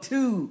go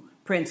to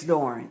Prince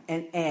Doran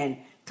and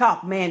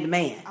talk man to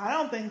man. I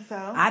don't think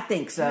so. I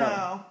think so.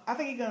 No. I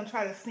think he's going to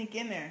try to sneak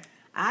in there.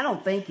 I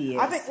don't think he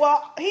is. I think,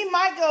 he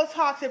might go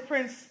talk to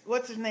Prince,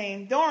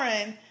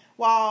 Doran,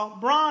 while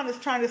Bronn is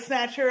trying to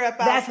snatch her up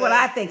out That's what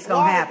I think's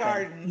going to happen.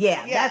 Garden.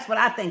 Yeah, that's what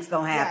I think's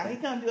going to happen. Yeah,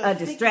 he's going to do a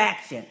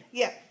distraction.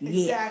 Yeah,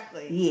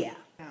 exactly. Yeah.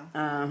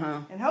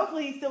 Uh-huh. And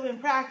hopefully he's still been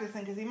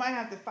practicing because he might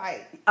have to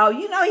fight. Oh,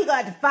 he's going to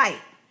have to fight.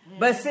 Mm-hmm.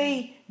 But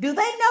see, do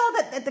they know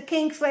that the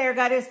Kingslayer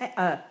got his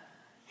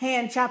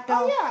hand chopped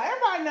off? Oh, yeah,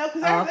 everybody knows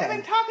because they've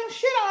been talking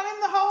shit on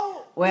him the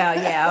whole... Well,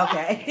 yeah,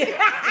 okay.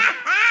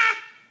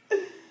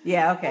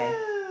 Yeah, okay.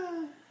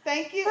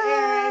 Thank you,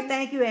 Erin.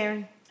 Thank you,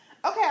 Erin.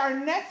 Okay, our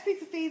next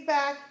piece of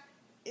feedback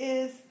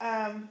is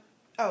from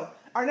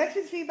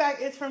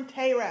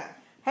Tara.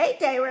 Hey,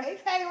 Tara. Hey,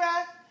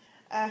 Tara.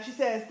 She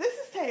says, "This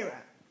is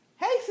Tara.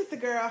 Hey, sister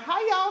girl, how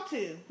y'all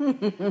too?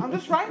 I'm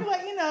just trying to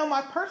let you know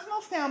my personal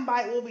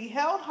soundbite will be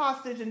held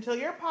hostage until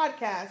your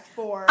podcast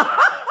for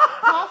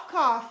Cough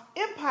Cough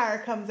Empire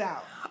comes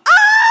out.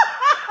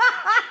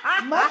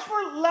 Much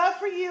more love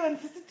for you and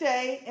Sister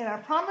J, and I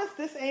promise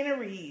this ain't a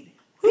read.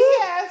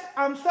 P.S.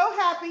 I'm so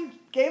happy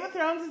Game of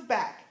Thrones is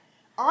back.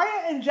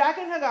 Arya and Jack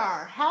and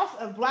Hagar, House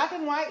of Black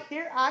and White,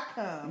 here I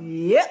come.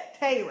 Yep.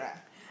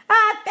 Tara.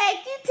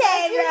 Thank you, Tara.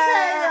 Thank you,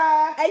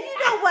 Tara. And you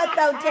know what,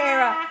 though,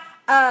 Tara?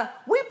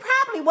 We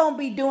probably won't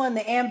be doing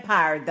the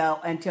Empire, though,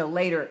 until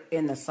later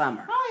in the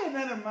summer. Probably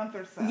another month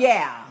or so.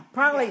 Yeah,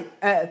 probably.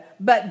 Yeah.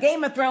 But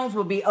Game of Thrones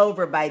will be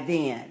over by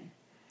then.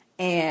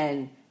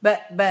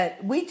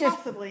 But we just...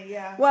 Possibly,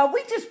 yeah. Well,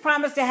 we just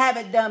promised to have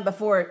it done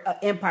before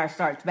Empire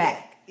starts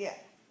back. Yeah.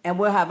 And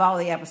we'll have all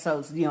the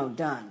episodes,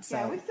 done. So.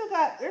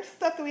 Yeah, there's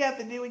stuff that we have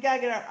to do. We got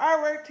to get our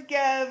artwork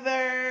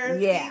together,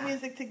 theme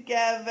music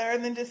together,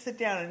 and then just sit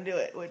down and do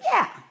it, which,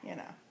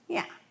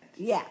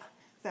 Yeah.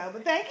 So,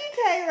 but thank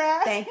you,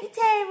 Tara. Thank you,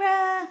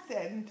 Tara.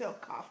 Said until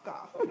cough.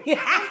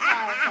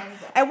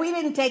 And we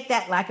didn't take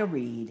that like a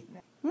read.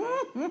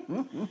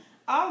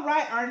 All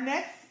right, our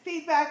next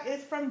feedback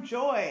is from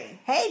Joy.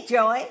 Hey,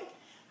 Joy.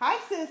 Hi,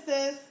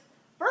 sisters.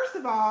 First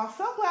of all,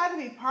 so glad to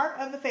be part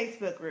of the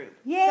Facebook group.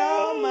 Yay.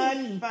 So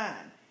much fun.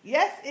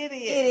 Yes, it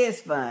is. It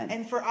is fun.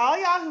 And for all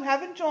y'all who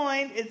haven't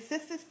joined, it's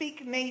Sister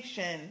Speak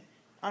Nation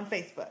on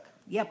Facebook.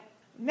 Yep.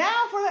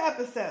 Now for the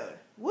episode.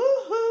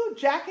 Woohoo,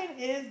 Jaqen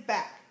is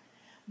back.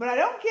 But I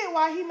don't get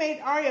why he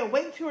made Arya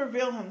wait to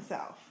reveal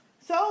himself.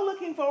 So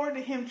looking forward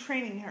to him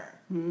training her.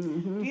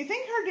 Mm-hmm. Do you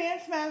think her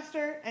dance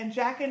master and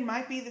Jaqen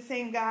might be the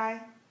same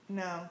guy?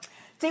 No.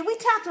 See, we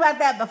talked about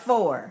that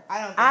before.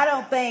 I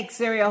don't think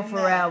Syrio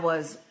Forel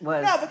was...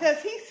 No,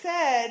 because he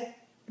said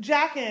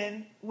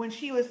Jaqen, when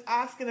she was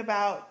asking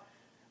about,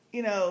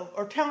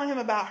 or telling him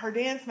about her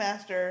dance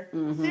master,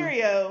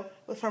 Syrio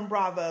was from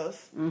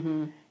Bravos.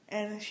 Mm-hmm.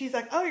 And she's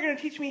like, oh, you're going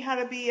to teach me how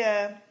to be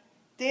a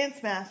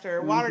dance master,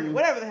 or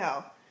whatever the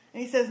hell.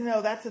 And he says,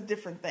 no, that's a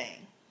different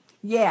thing.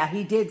 Yeah,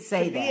 he did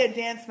say that. To be a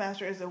dance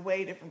master is a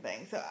way different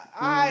thing. So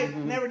I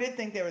never did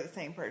think they were the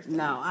same person.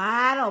 No,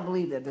 I don't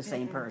believe they're the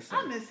same person.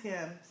 I miss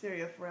him,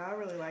 Syrio Forel. I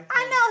really liked him.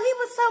 I know, he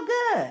was so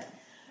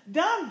good.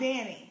 Dumb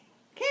Dany.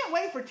 Can't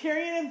wait for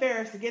Tyrion and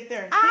Varys to get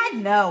there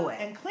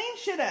and clean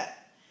shit up.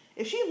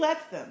 If she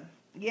lets them.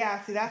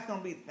 Yeah, see, that's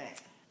gonna be the thing.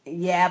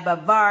 Yeah,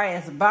 but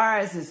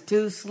Varys is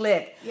too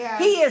slick. Yeah.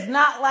 He is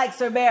not like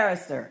Sir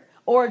Barrister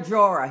or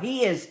Jorah.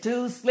 He is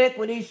too slick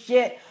with his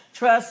shit.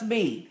 Trust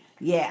me.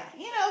 Yeah.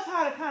 He knows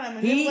how to kind of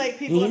manipulate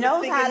people. He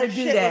knows how to the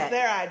do shit that. Was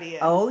their idea.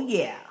 Oh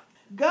yeah.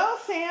 Go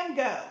Sam,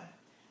 go!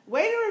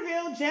 Way to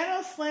reveal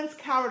General Slint's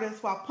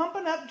cowardice while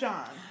pumping up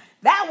Jon.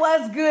 That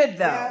was good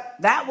though. Yep.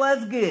 That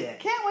was good.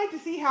 Can't wait to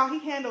see how he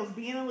handles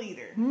being a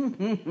leader.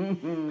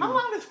 How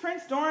long does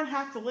Prince Doran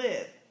have to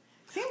live?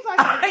 Seems like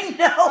I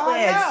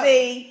know.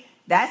 See,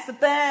 that's the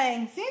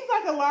thing. Seems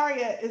like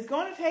Ilaria is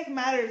going to take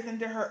matters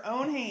into her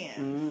own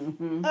hands.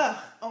 Ugh,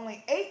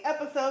 only 8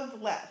 episodes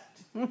left.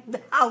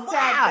 Oh wow!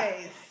 Sad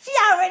face. She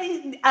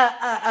already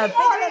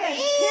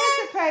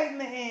anticipating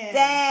the end.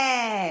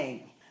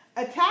 Dang.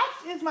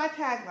 Attached is my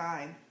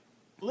tagline.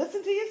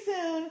 Listen to you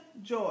soon,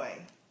 Joy.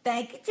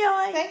 Thank you,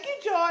 Joy. Thank you,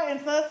 Joy. And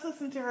so let's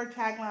listen to her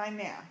tagline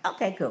now.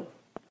 Okay, cool.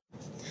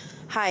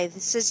 Hi,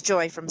 this is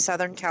Joy from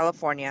Southern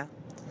California.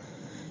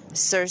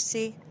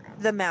 Cersei,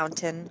 the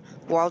Mountain,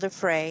 Walder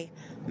Frey,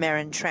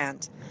 Meryn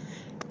Trant.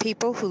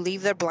 People who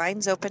leave their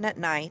blinds open at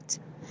night,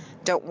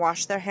 don't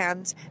wash their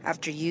hands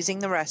after using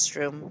the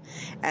restroom,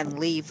 and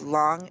leave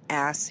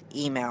long-ass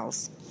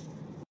emails.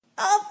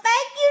 Oh,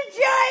 thank you,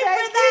 Joy,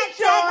 for that,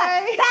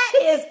 Joy. That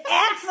is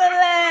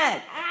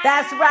excellent.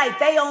 That's right.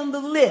 They on the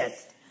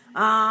list.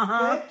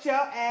 Put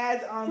your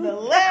ads on the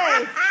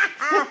list.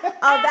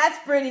 Oh, that's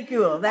pretty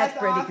cool. That's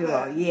pretty awesome.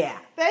 Cool. Yeah.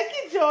 Thank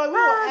you, Joy. We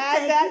will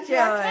add that to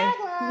our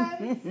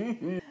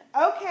tagline.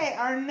 Okay,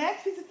 our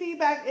next piece of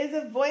feedback is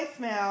a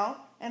voicemail,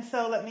 and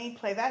so let me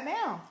play that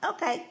now.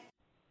 Okay.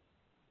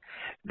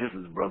 This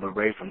is Brother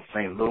Ray from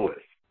St. Louis.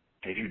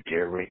 Did you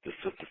dare rate the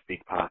Sistah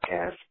Speak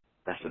podcast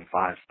less than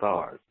 5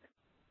 stars?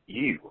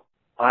 You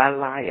are a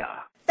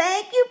liar.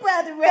 Thank you,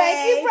 Brother Ray.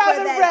 Thank you,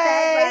 Brother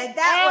Ray.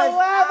 That was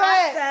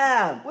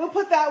awesome. We'll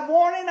put that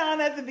warning on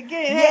at the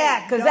beginning.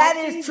 Yeah, because that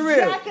is true.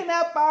 Jacking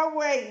up our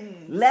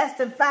ratings. Less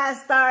than 5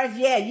 stars,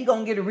 yeah, you're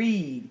going to get a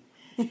read.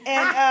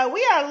 And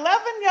we are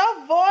loving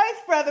your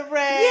voice, Brother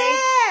Ray.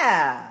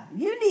 Yeah.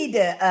 You need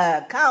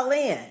to call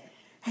in.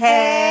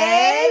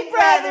 Hey,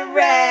 Brother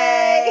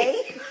Ray.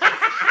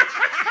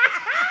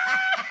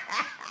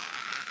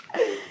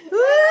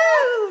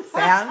 Woo,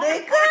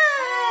 sounded good.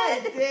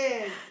 It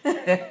did.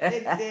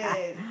 It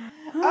did.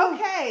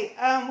 Okay,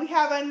 we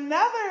have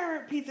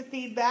another piece of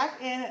feedback,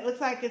 and it looks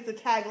like it's a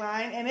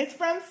tagline, and it's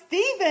from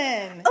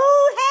Steven.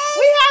 Oh, hey,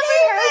 we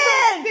haven't heard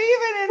from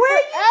Steven in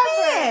Where forever.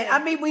 you been?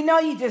 I mean, we know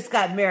you just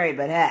got married,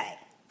 but hey,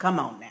 come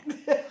on now.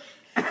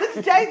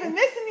 Jay's been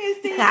missing you,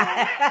 Steven.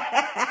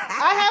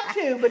 I have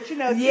too, but you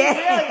know, yeah.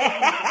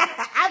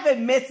 Really I've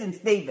been missing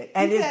Steven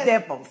and his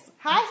dimples.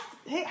 Hi,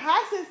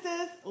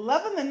 sisters.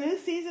 Loving the new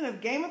season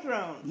of Game of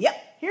Thrones. Yep.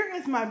 Here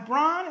is my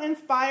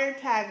Bronn-inspired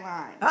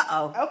tagline.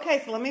 Uh-oh.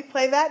 Okay, so let me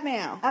play that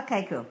now.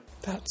 Okay, cool.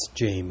 That's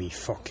Jaime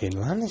fucking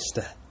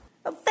Lannister.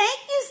 Well, thank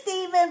you,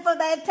 Steven, for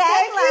that tagline.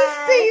 Thank you,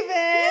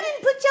 Steven. You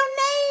didn't put your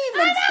name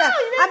and stuff.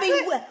 I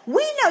mean,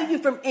 we know you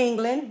from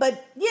England,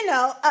 but, you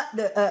know,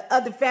 the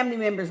other family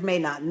members may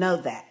not know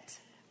that.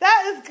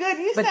 That is good.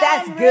 You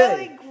sound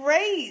really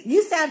great.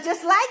 You sound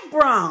just like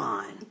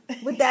Bronn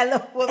with that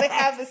little Well, they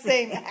have the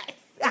same accent.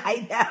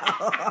 I know.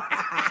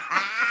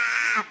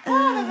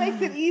 Oh, that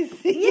makes it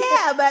easy.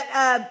 Yeah, but,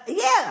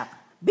 yeah.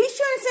 Be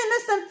sure and send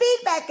us some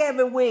feedback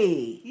every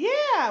week.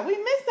 Yeah, we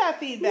missed that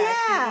feedback.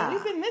 Yeah.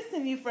 We've been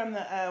missing you from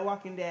the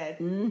Walking Dead.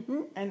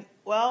 Mm-hmm. And,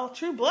 well,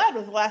 True Blood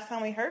was the last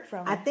time we heard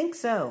from him. I think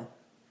so.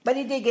 But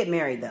he did get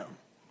married, though.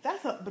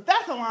 That's a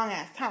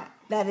long-ass time.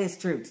 That is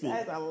true, Steve.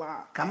 That is a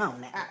long. Come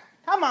on now.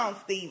 Come on,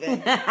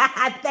 Steven.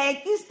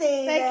 Thank you,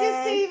 Steven. Thank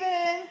you,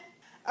 Steven.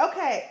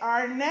 Okay,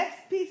 our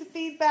next piece of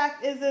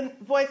feedback is a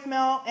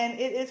voicemail, and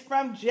it is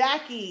from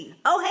Jackie.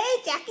 Oh,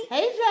 hey, Jackie.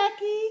 Hey,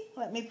 Jackie.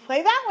 Let me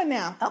play that one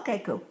now. Okay,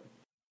 cool.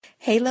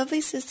 Hey,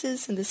 lovely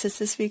sisters and the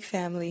Sistah Speak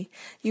family.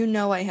 You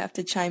know I have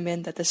to chime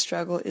in that the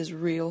struggle is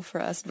real for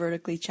us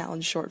vertically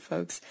challenged short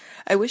folks.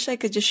 I wish I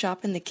could just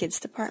shop in the kids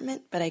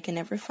department, but I can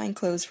never find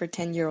clothes for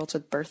 10-year-olds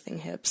with birthing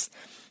hips.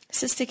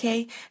 Sister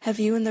K, have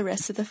you and the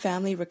rest of the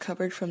family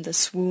recovered from the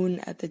swoon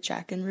at the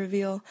Jaqen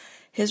reveal?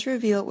 His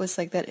reveal was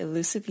like that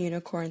elusive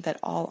unicorn that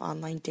all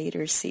online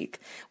daters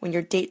seek, when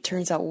your date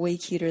turns out way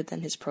cuter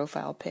than his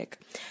profile pic.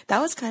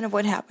 That was kind of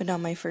what happened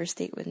on my first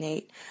date with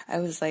Nate. I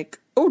was like,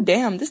 oh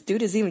damn, this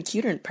dude is even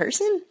cuter in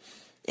person?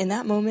 In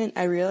that moment,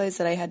 I realized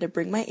that I had to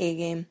bring my A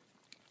game,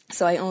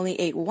 so I only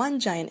ate 1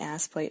 giant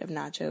ass plate of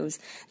nachos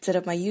instead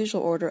of my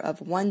usual order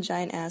of 1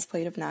 giant ass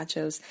plate of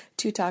nachos,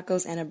 2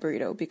 tacos, and a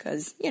burrito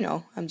because, you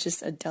know, I'm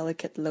just a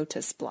delicate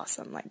lotus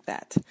blossom like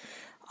that.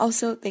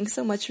 Also, thanks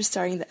so much for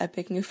starting the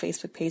epic new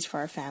Facebook page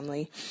for our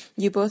family.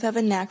 You both have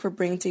a knack for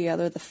bringing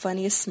together the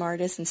funniest,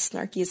 smartest, and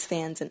snarkiest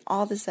fans in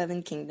all the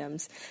 7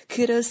 kingdoms.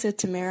 Kudos to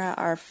Tamara,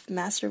 our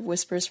master of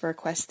whispers, for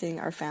requesting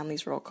our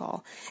family's roll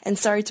call. And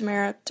sorry,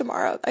 Tamara,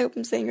 I hope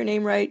I'm saying your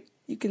name right.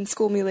 You can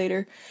school me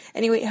later.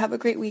 Anyway, have a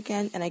great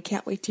weekend, and I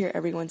can't wait to hear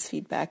everyone's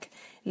feedback.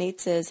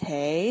 Nate says,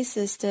 hey,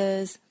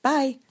 sisters.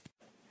 Bye.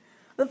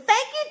 Well,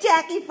 thank you,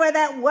 Jackie, for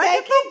that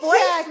wonderful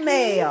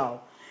voicemail.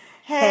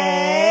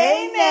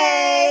 Hey,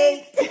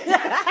 Nate.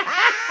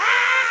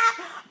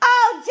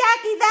 Oh,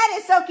 Jackie, that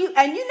is so cute.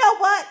 And you know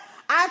what?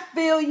 I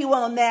feel you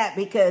on that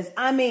because,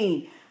 I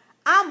mean,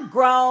 I'm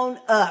grown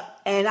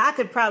up and I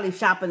could probably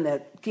shop in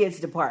the kids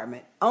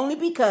department only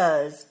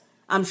because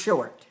I'm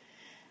short.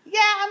 Yeah,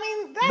 I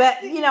mean,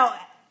 but, you know,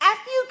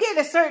 after you get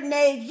a certain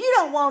age, you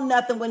don't want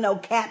nothing with no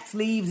cap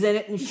sleeves in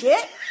it and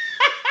shit.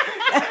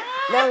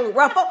 No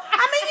ruffle.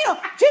 I mean, you know,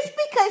 just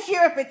because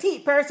you're a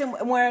petite person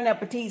wearing a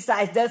petite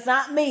size does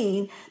not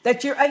mean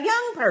that you're a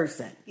young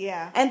person.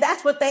 Yeah. And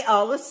that's what they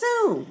all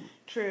assume.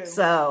 True.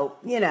 So,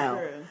 you know.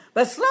 True.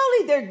 But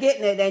slowly they're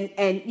getting it,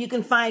 and you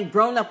can find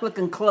grown-up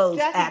looking clothes,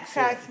 Jackie actually.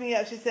 cracks me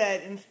up. She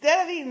said,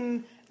 instead of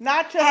eating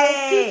nachos,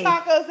 Hey. 2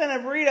 tacos, and a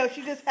burrito,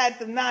 she just had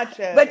some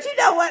nachos. But you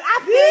know what? I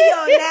feel you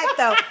on that,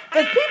 though.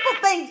 Because people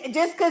think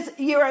just because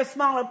you're a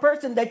smaller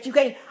person that you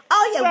can't...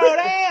 Oh, yeah. Throw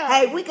down.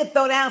 Hey, we could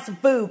throw down some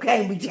food,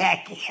 can't we,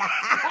 Jackie?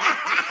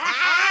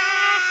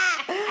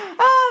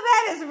 Oh,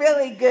 that is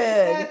really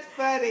good. That's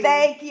funny.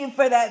 Thank you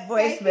for that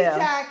voicemail. Thank you,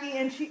 Jackie.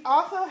 And she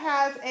also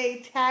has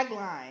a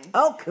tagline.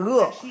 Oh, cool.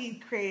 That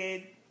she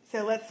created.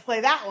 So let's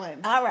play that one.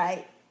 All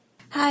right.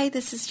 Hi,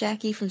 this is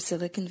Jackie from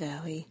Silicon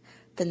Valley.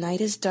 The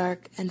night is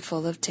dark and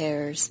full of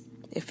terrors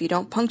if you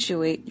don't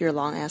punctuate your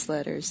long-ass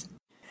letters.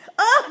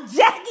 Oh,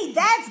 Jackie,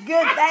 that's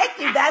good. Thank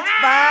you. That's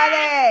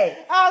funny.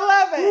 I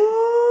love it.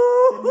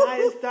 Ooh. The night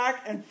is dark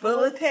and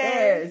full of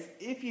terrors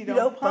if you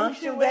don't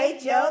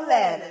punctuate your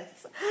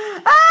letters.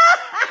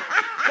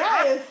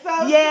 That is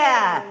so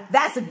Yeah, good.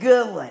 that's a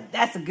good one.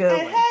 That's a good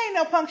And one. hey,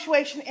 no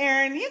punctuation,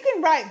 Aaron. You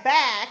can write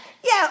back.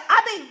 Yeah,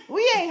 I mean...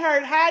 We ain't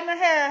heard hiding her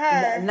hair,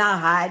 her. Not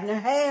hiding her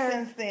hair.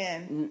 Since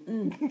then.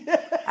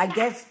 Mm-mm. I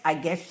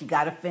guess she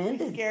got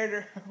offended. Scared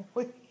her.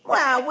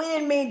 Well, we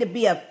didn't mean to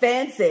be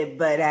offensive,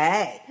 but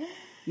hey,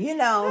 you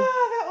know.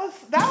 Oh,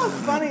 that was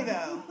funny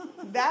though.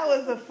 That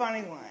was a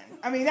funny one.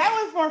 I mean, that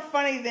was more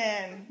funny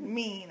than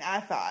mean, I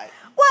thought.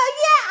 Well,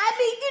 yeah, I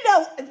mean, you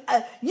know,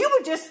 you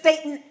were just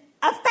stating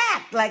a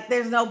fact, like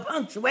there's no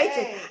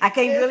punctuation. Hey, I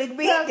can't really it's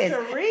read tough this. to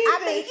read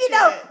I mean, this you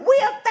know, shit. we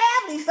a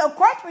family, so of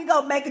course we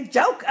gonna make a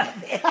joke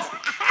of it.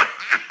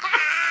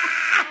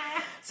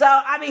 So,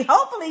 I mean,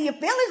 hopefully your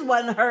feelings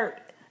wasn't hurt.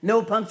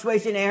 No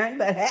punctuation, Aaron,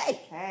 but hey.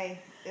 Hey,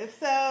 if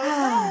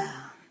so.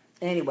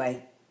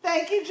 Anyway.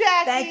 Thank you,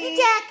 Jackie. Thank you,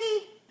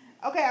 Jackie.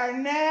 Okay, our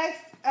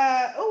next,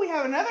 we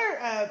have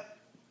another,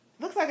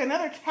 looks like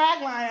another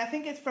tagline. I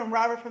think it's from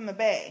Robert from the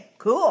Bay.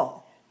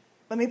 Cool.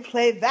 Let me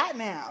play that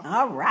now.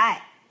 All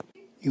right.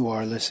 You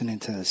are listening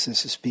to the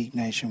Sister Speak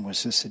Nation with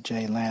Sister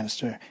J.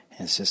 Lannister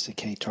and Sister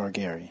K.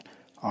 Targaryen.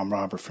 I'm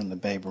Robert from the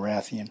Bay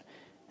Baratheon,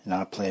 and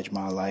I pledge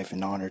my life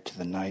in honor to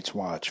the Night's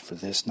Watch for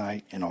this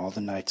night and all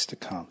the nights to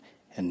come.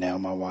 And now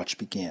my watch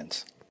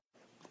begins.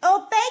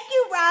 Oh, thank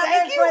you, Robert,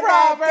 Thank you, for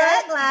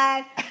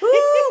that tagline.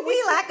 Ooh,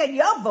 we liking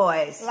your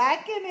voice.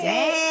 Liking it.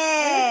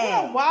 Dang.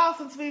 It's been a while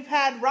since we've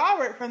had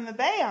Robert from the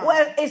Bay on.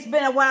 Well, it's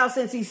been a while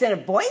since he sent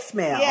a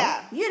voicemail.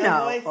 Yeah, You a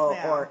know,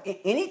 voicemail. or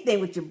anything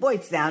with your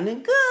voice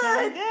sounding good.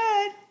 Sounding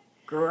good.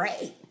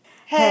 Great.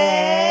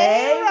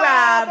 Hey,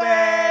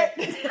 Robert.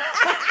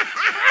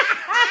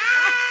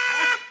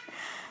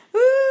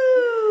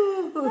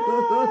 Ooh.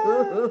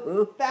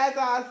 That's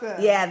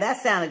awesome. Yeah,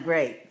 that sounded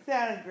great.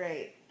 Sounded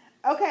great.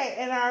 Okay,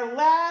 and our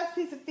last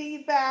piece of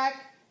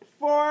feedback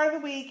for the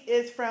week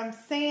is from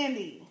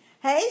Sandy.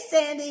 Hey,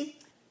 Sandy.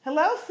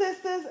 Hello,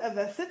 sisters of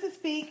the Sister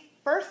Speak.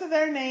 First of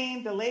their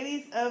name, the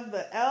ladies of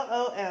the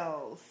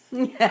LOLs.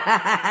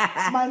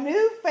 My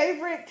new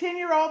favorite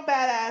 10-year-old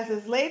badass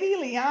is Lady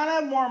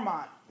Lyanna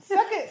Mormont.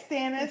 Suck it,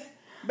 Stannis.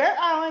 Bear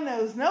Island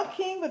knows no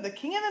king but the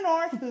King of the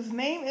North, whose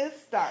name is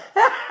Stark.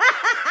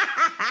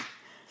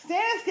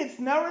 Stannis gets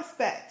no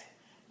respect.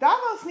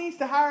 Davos needs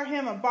to hire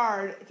him a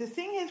bard to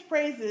sing his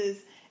praises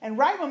and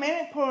write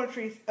romantic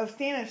poetry of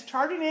Stannis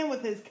charging in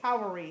with his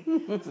cavalry,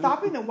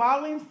 stopping the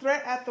wildlings'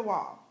 threat at the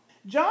wall.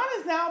 Jon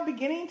is now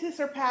beginning to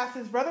surpass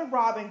his brother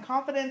Robb in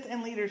confidence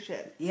and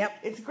leadership. Yep.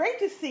 It's great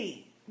to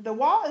see. The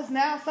wall is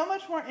now so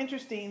much more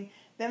interesting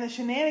than the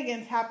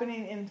shenanigans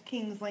happening in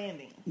King's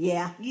Landing.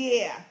 Yeah.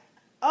 Yeah.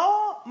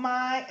 Oh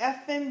my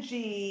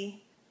FMG.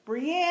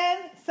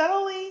 Brienne,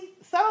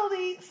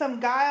 subtlety,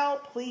 some guile,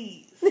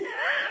 please.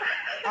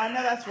 I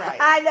know that's right.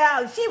 I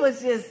know. She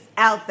was just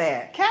out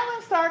there.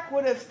 Catelyn Stark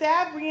would have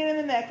stabbed Brienne in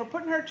the neck for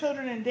putting her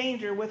children in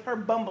danger with her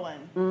bumbling.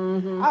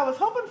 Mm-hmm. I was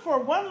hoping for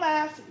one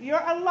last,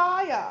 you're a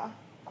liar,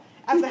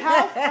 at the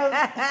house of,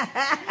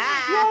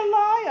 you're a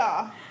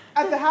liar,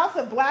 at the house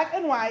of Black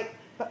and White,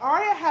 but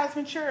Arya has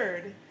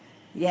matured.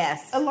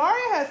 Yes.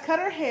 Ilaria has cut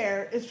her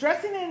hair, is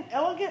dressing in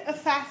elegant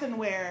assassin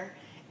wear,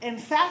 and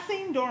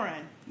sassing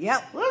Doran.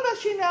 Yep. Little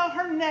does she know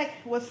her neck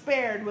was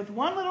spared with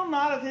one little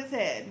nod of his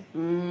head.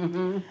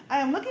 Mm-hmm. I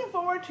am looking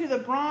forward to the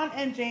Bronn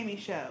and Jaime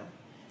show.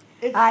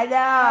 I know.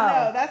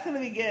 I know, that's going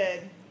to be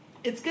good.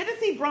 It's good to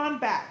see Bronn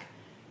back.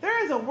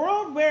 There is a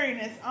world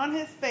weariness on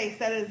his face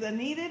that is a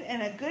needed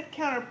and a good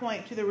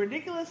counterpoint to the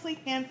ridiculously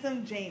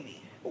handsome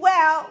Jaime.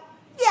 Well,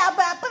 yeah,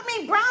 but I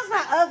mean, Bronn's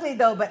not ugly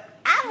though. But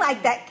I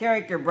like that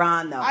character,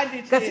 Bronn, though. I do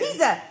too. Because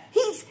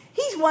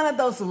he's one of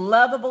those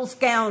lovable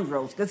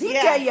scoundrels because he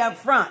tell you up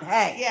front,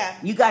 hey,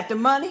 you got the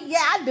money?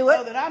 Yeah, I do it.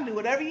 So that I'll do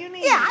whatever you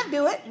need. Yeah, I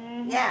do it.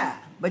 Yeah,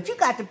 but you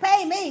got to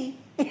pay me.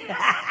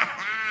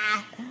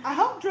 I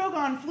hope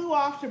Drogon flew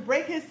off to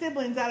break his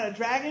siblings out of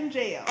dragon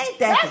jail. Ain't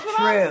that That's the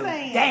what truth? I'm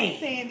saying, Damn.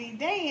 Sandy.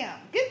 Damn.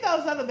 Get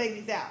those other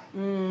babies out.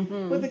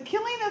 With the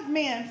killing of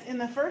Mance in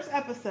the first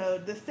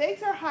episode, the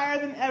stakes are higher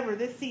than ever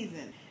this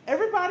season.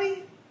 Everyone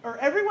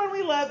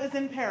we love is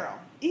in peril.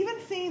 Even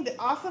seeing the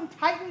awesome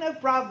Titan of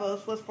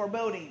Bravos was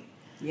foreboding.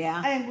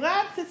 Yeah. I am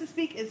glad Sister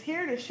Speak is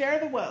here to share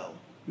the woe.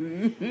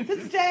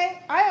 Sister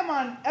J, I am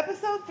on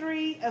episode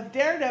 3 of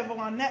Daredevil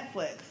on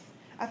Netflix.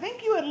 I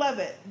think you would love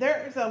it.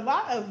 There's a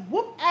lot of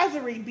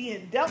whoop-azzery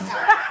being dealt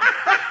out.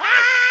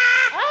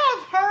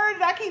 I've heard,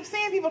 and I keep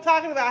seeing people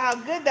talking about how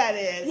good that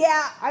is.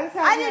 Yeah, I just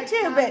haven't had do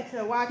too, time but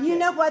to watch you it.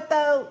 know what,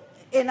 though?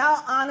 In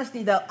all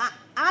honesty, though,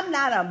 I'm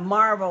not a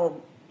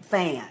Marvel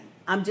fan.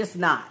 I'm just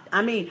not.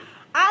 I mean,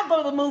 I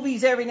go to the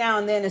movies every now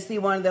and then to see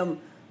one of them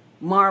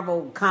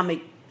Marvel comic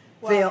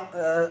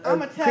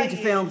creature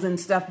films and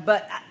stuff,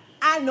 but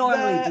I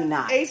normally do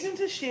not.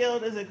 Agents of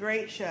S.H.I.E.L.D. is a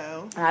great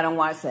show. I don't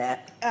watch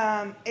that.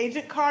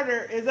 Agent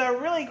Carter is a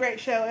really great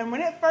show, and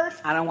when it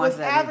first was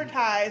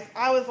advertised,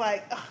 I was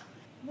like, ugh,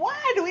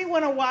 why do we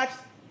want to watch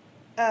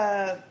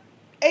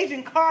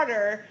Agent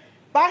Carter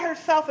by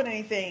herself in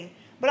anything?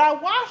 But I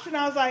watched it and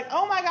I was like,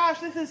 oh my gosh,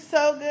 this is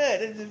so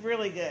good. This is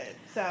really good.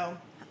 So,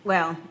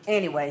 well,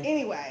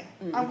 anyway,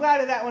 I'm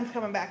glad that one's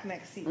coming back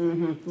next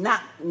season.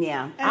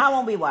 I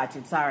won't be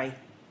watching. Sorry.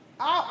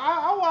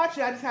 I'll watch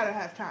it. I just gotta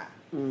have time.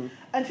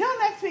 Until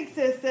next week,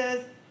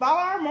 sisters.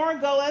 Valar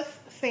Morghulis,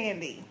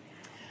 Sandy.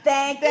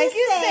 Thank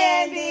you,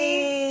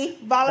 Sandy.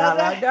 Valar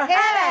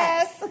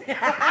Morghulis.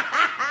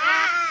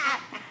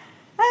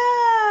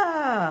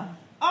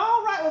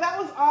 All right. Well, that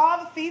was all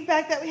the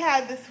feedback that we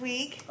had this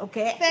week.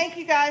 Okay. Thank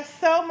you guys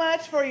so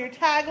much for your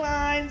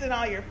taglines and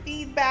all your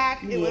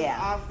feedback. It was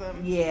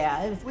awesome.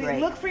 Yeah, it was great.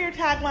 We look for your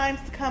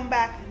taglines to come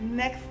back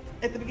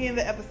at the beginning of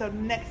the episode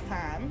next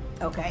time.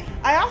 Okay.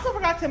 I also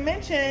forgot to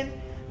mention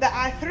that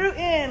I threw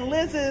in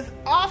Liz's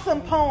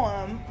awesome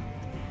poem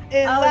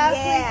in last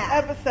week's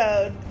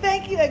episode.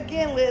 Thank you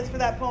again, Liz, for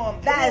that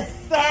poem. That is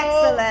so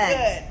excellent.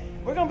 Good.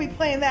 We're going to be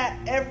playing that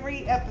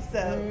every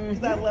episode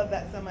because I love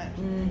that so much.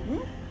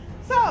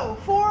 So,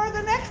 for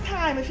the next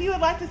time, if you would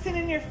like to send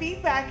in your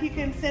feedback, you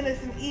can send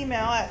us an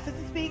email at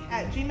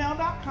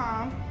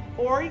sistahspeak@gmail.com,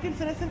 or you can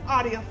send us an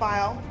audio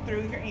file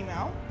through your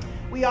email.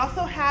 We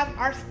also have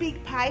our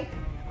Speak Pipe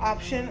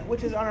option,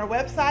 which is on our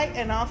website,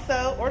 and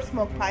also, or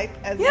Smoke Pipe,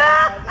 as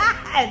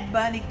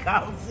Bunny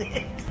calls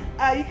it.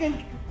 You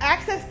can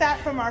access that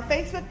from our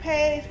Facebook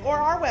page or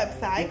our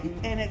website,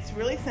 and it's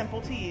really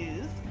simple to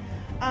use.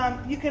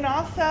 You can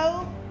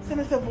also send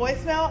us a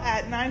voicemail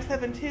at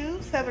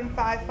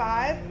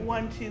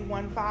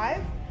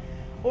 972-755-1215,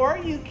 or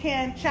you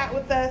can chat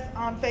with us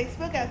on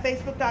Facebook at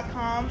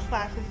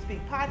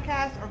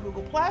facebook.com/SisSpeakPodcast or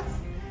Google+,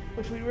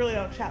 which we really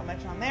don't chat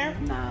much on there.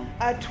 No.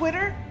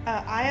 Twitter,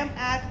 I am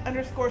at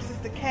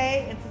 _Sistah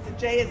K, and Sistah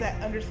J is at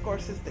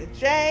 _Sistah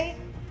J.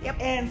 Yep.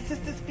 And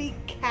Sistah Speak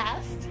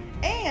Cast.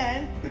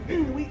 And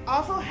we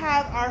also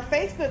have our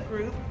Facebook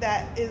group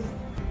that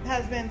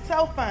has been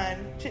so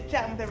fun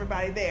chit-chatting with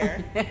everybody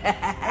there.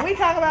 And we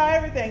talk about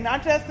everything,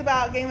 not just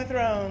about Game of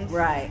Thrones.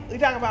 Right. We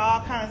talk about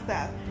all kind of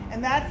stuff.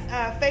 And that's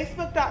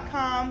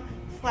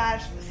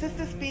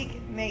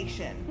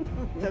facebook.com/SistahSpeakNation.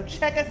 So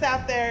check us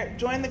out there,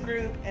 join the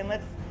group, and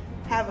let's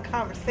have a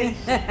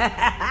conversation. All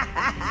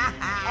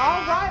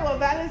right, well,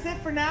 that is it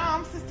for now.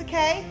 I'm Sistah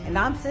K. And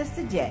I'm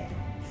Sistah J.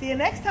 See you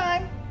next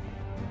time.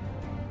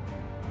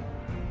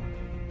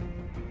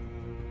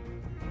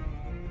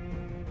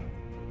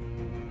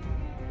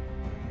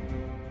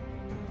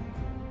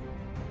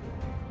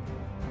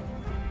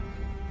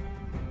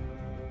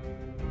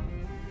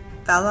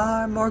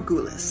 Valar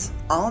Morghulis,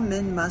 all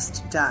men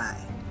must die.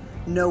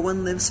 No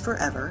one lives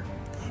forever,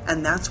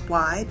 and that's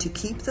why, to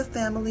keep the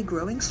family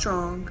growing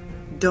strong,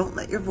 don't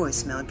let your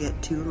voicemail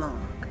get too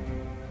long.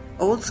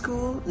 Old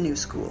school, new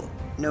school,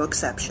 no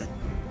exception.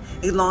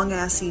 A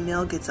long-ass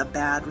email gets a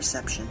bad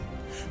reception,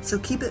 so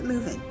keep it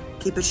moving.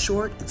 Keep it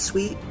short and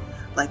sweet,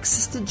 like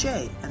Sistah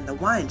J and the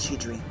wine she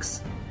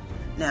drinks.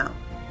 Now,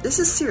 this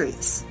is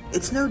serious.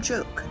 It's no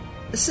joke.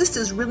 The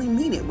sisters really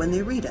mean it when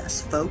they read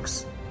us,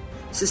 folks.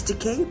 Sistah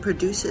K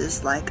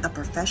produces like a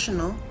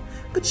professional,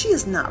 but she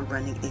is not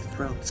running a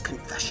Thrones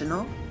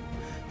confessional.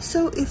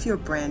 So if you're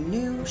brand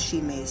new,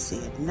 she may say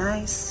it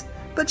nice,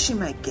 but she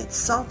might get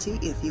salty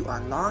if you are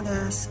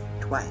long-ass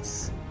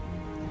twice.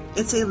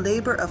 It's a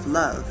labor of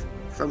love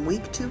from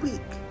week to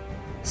week.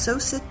 So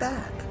sit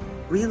back,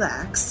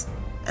 relax,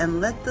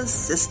 and let the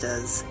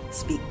sisters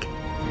speak.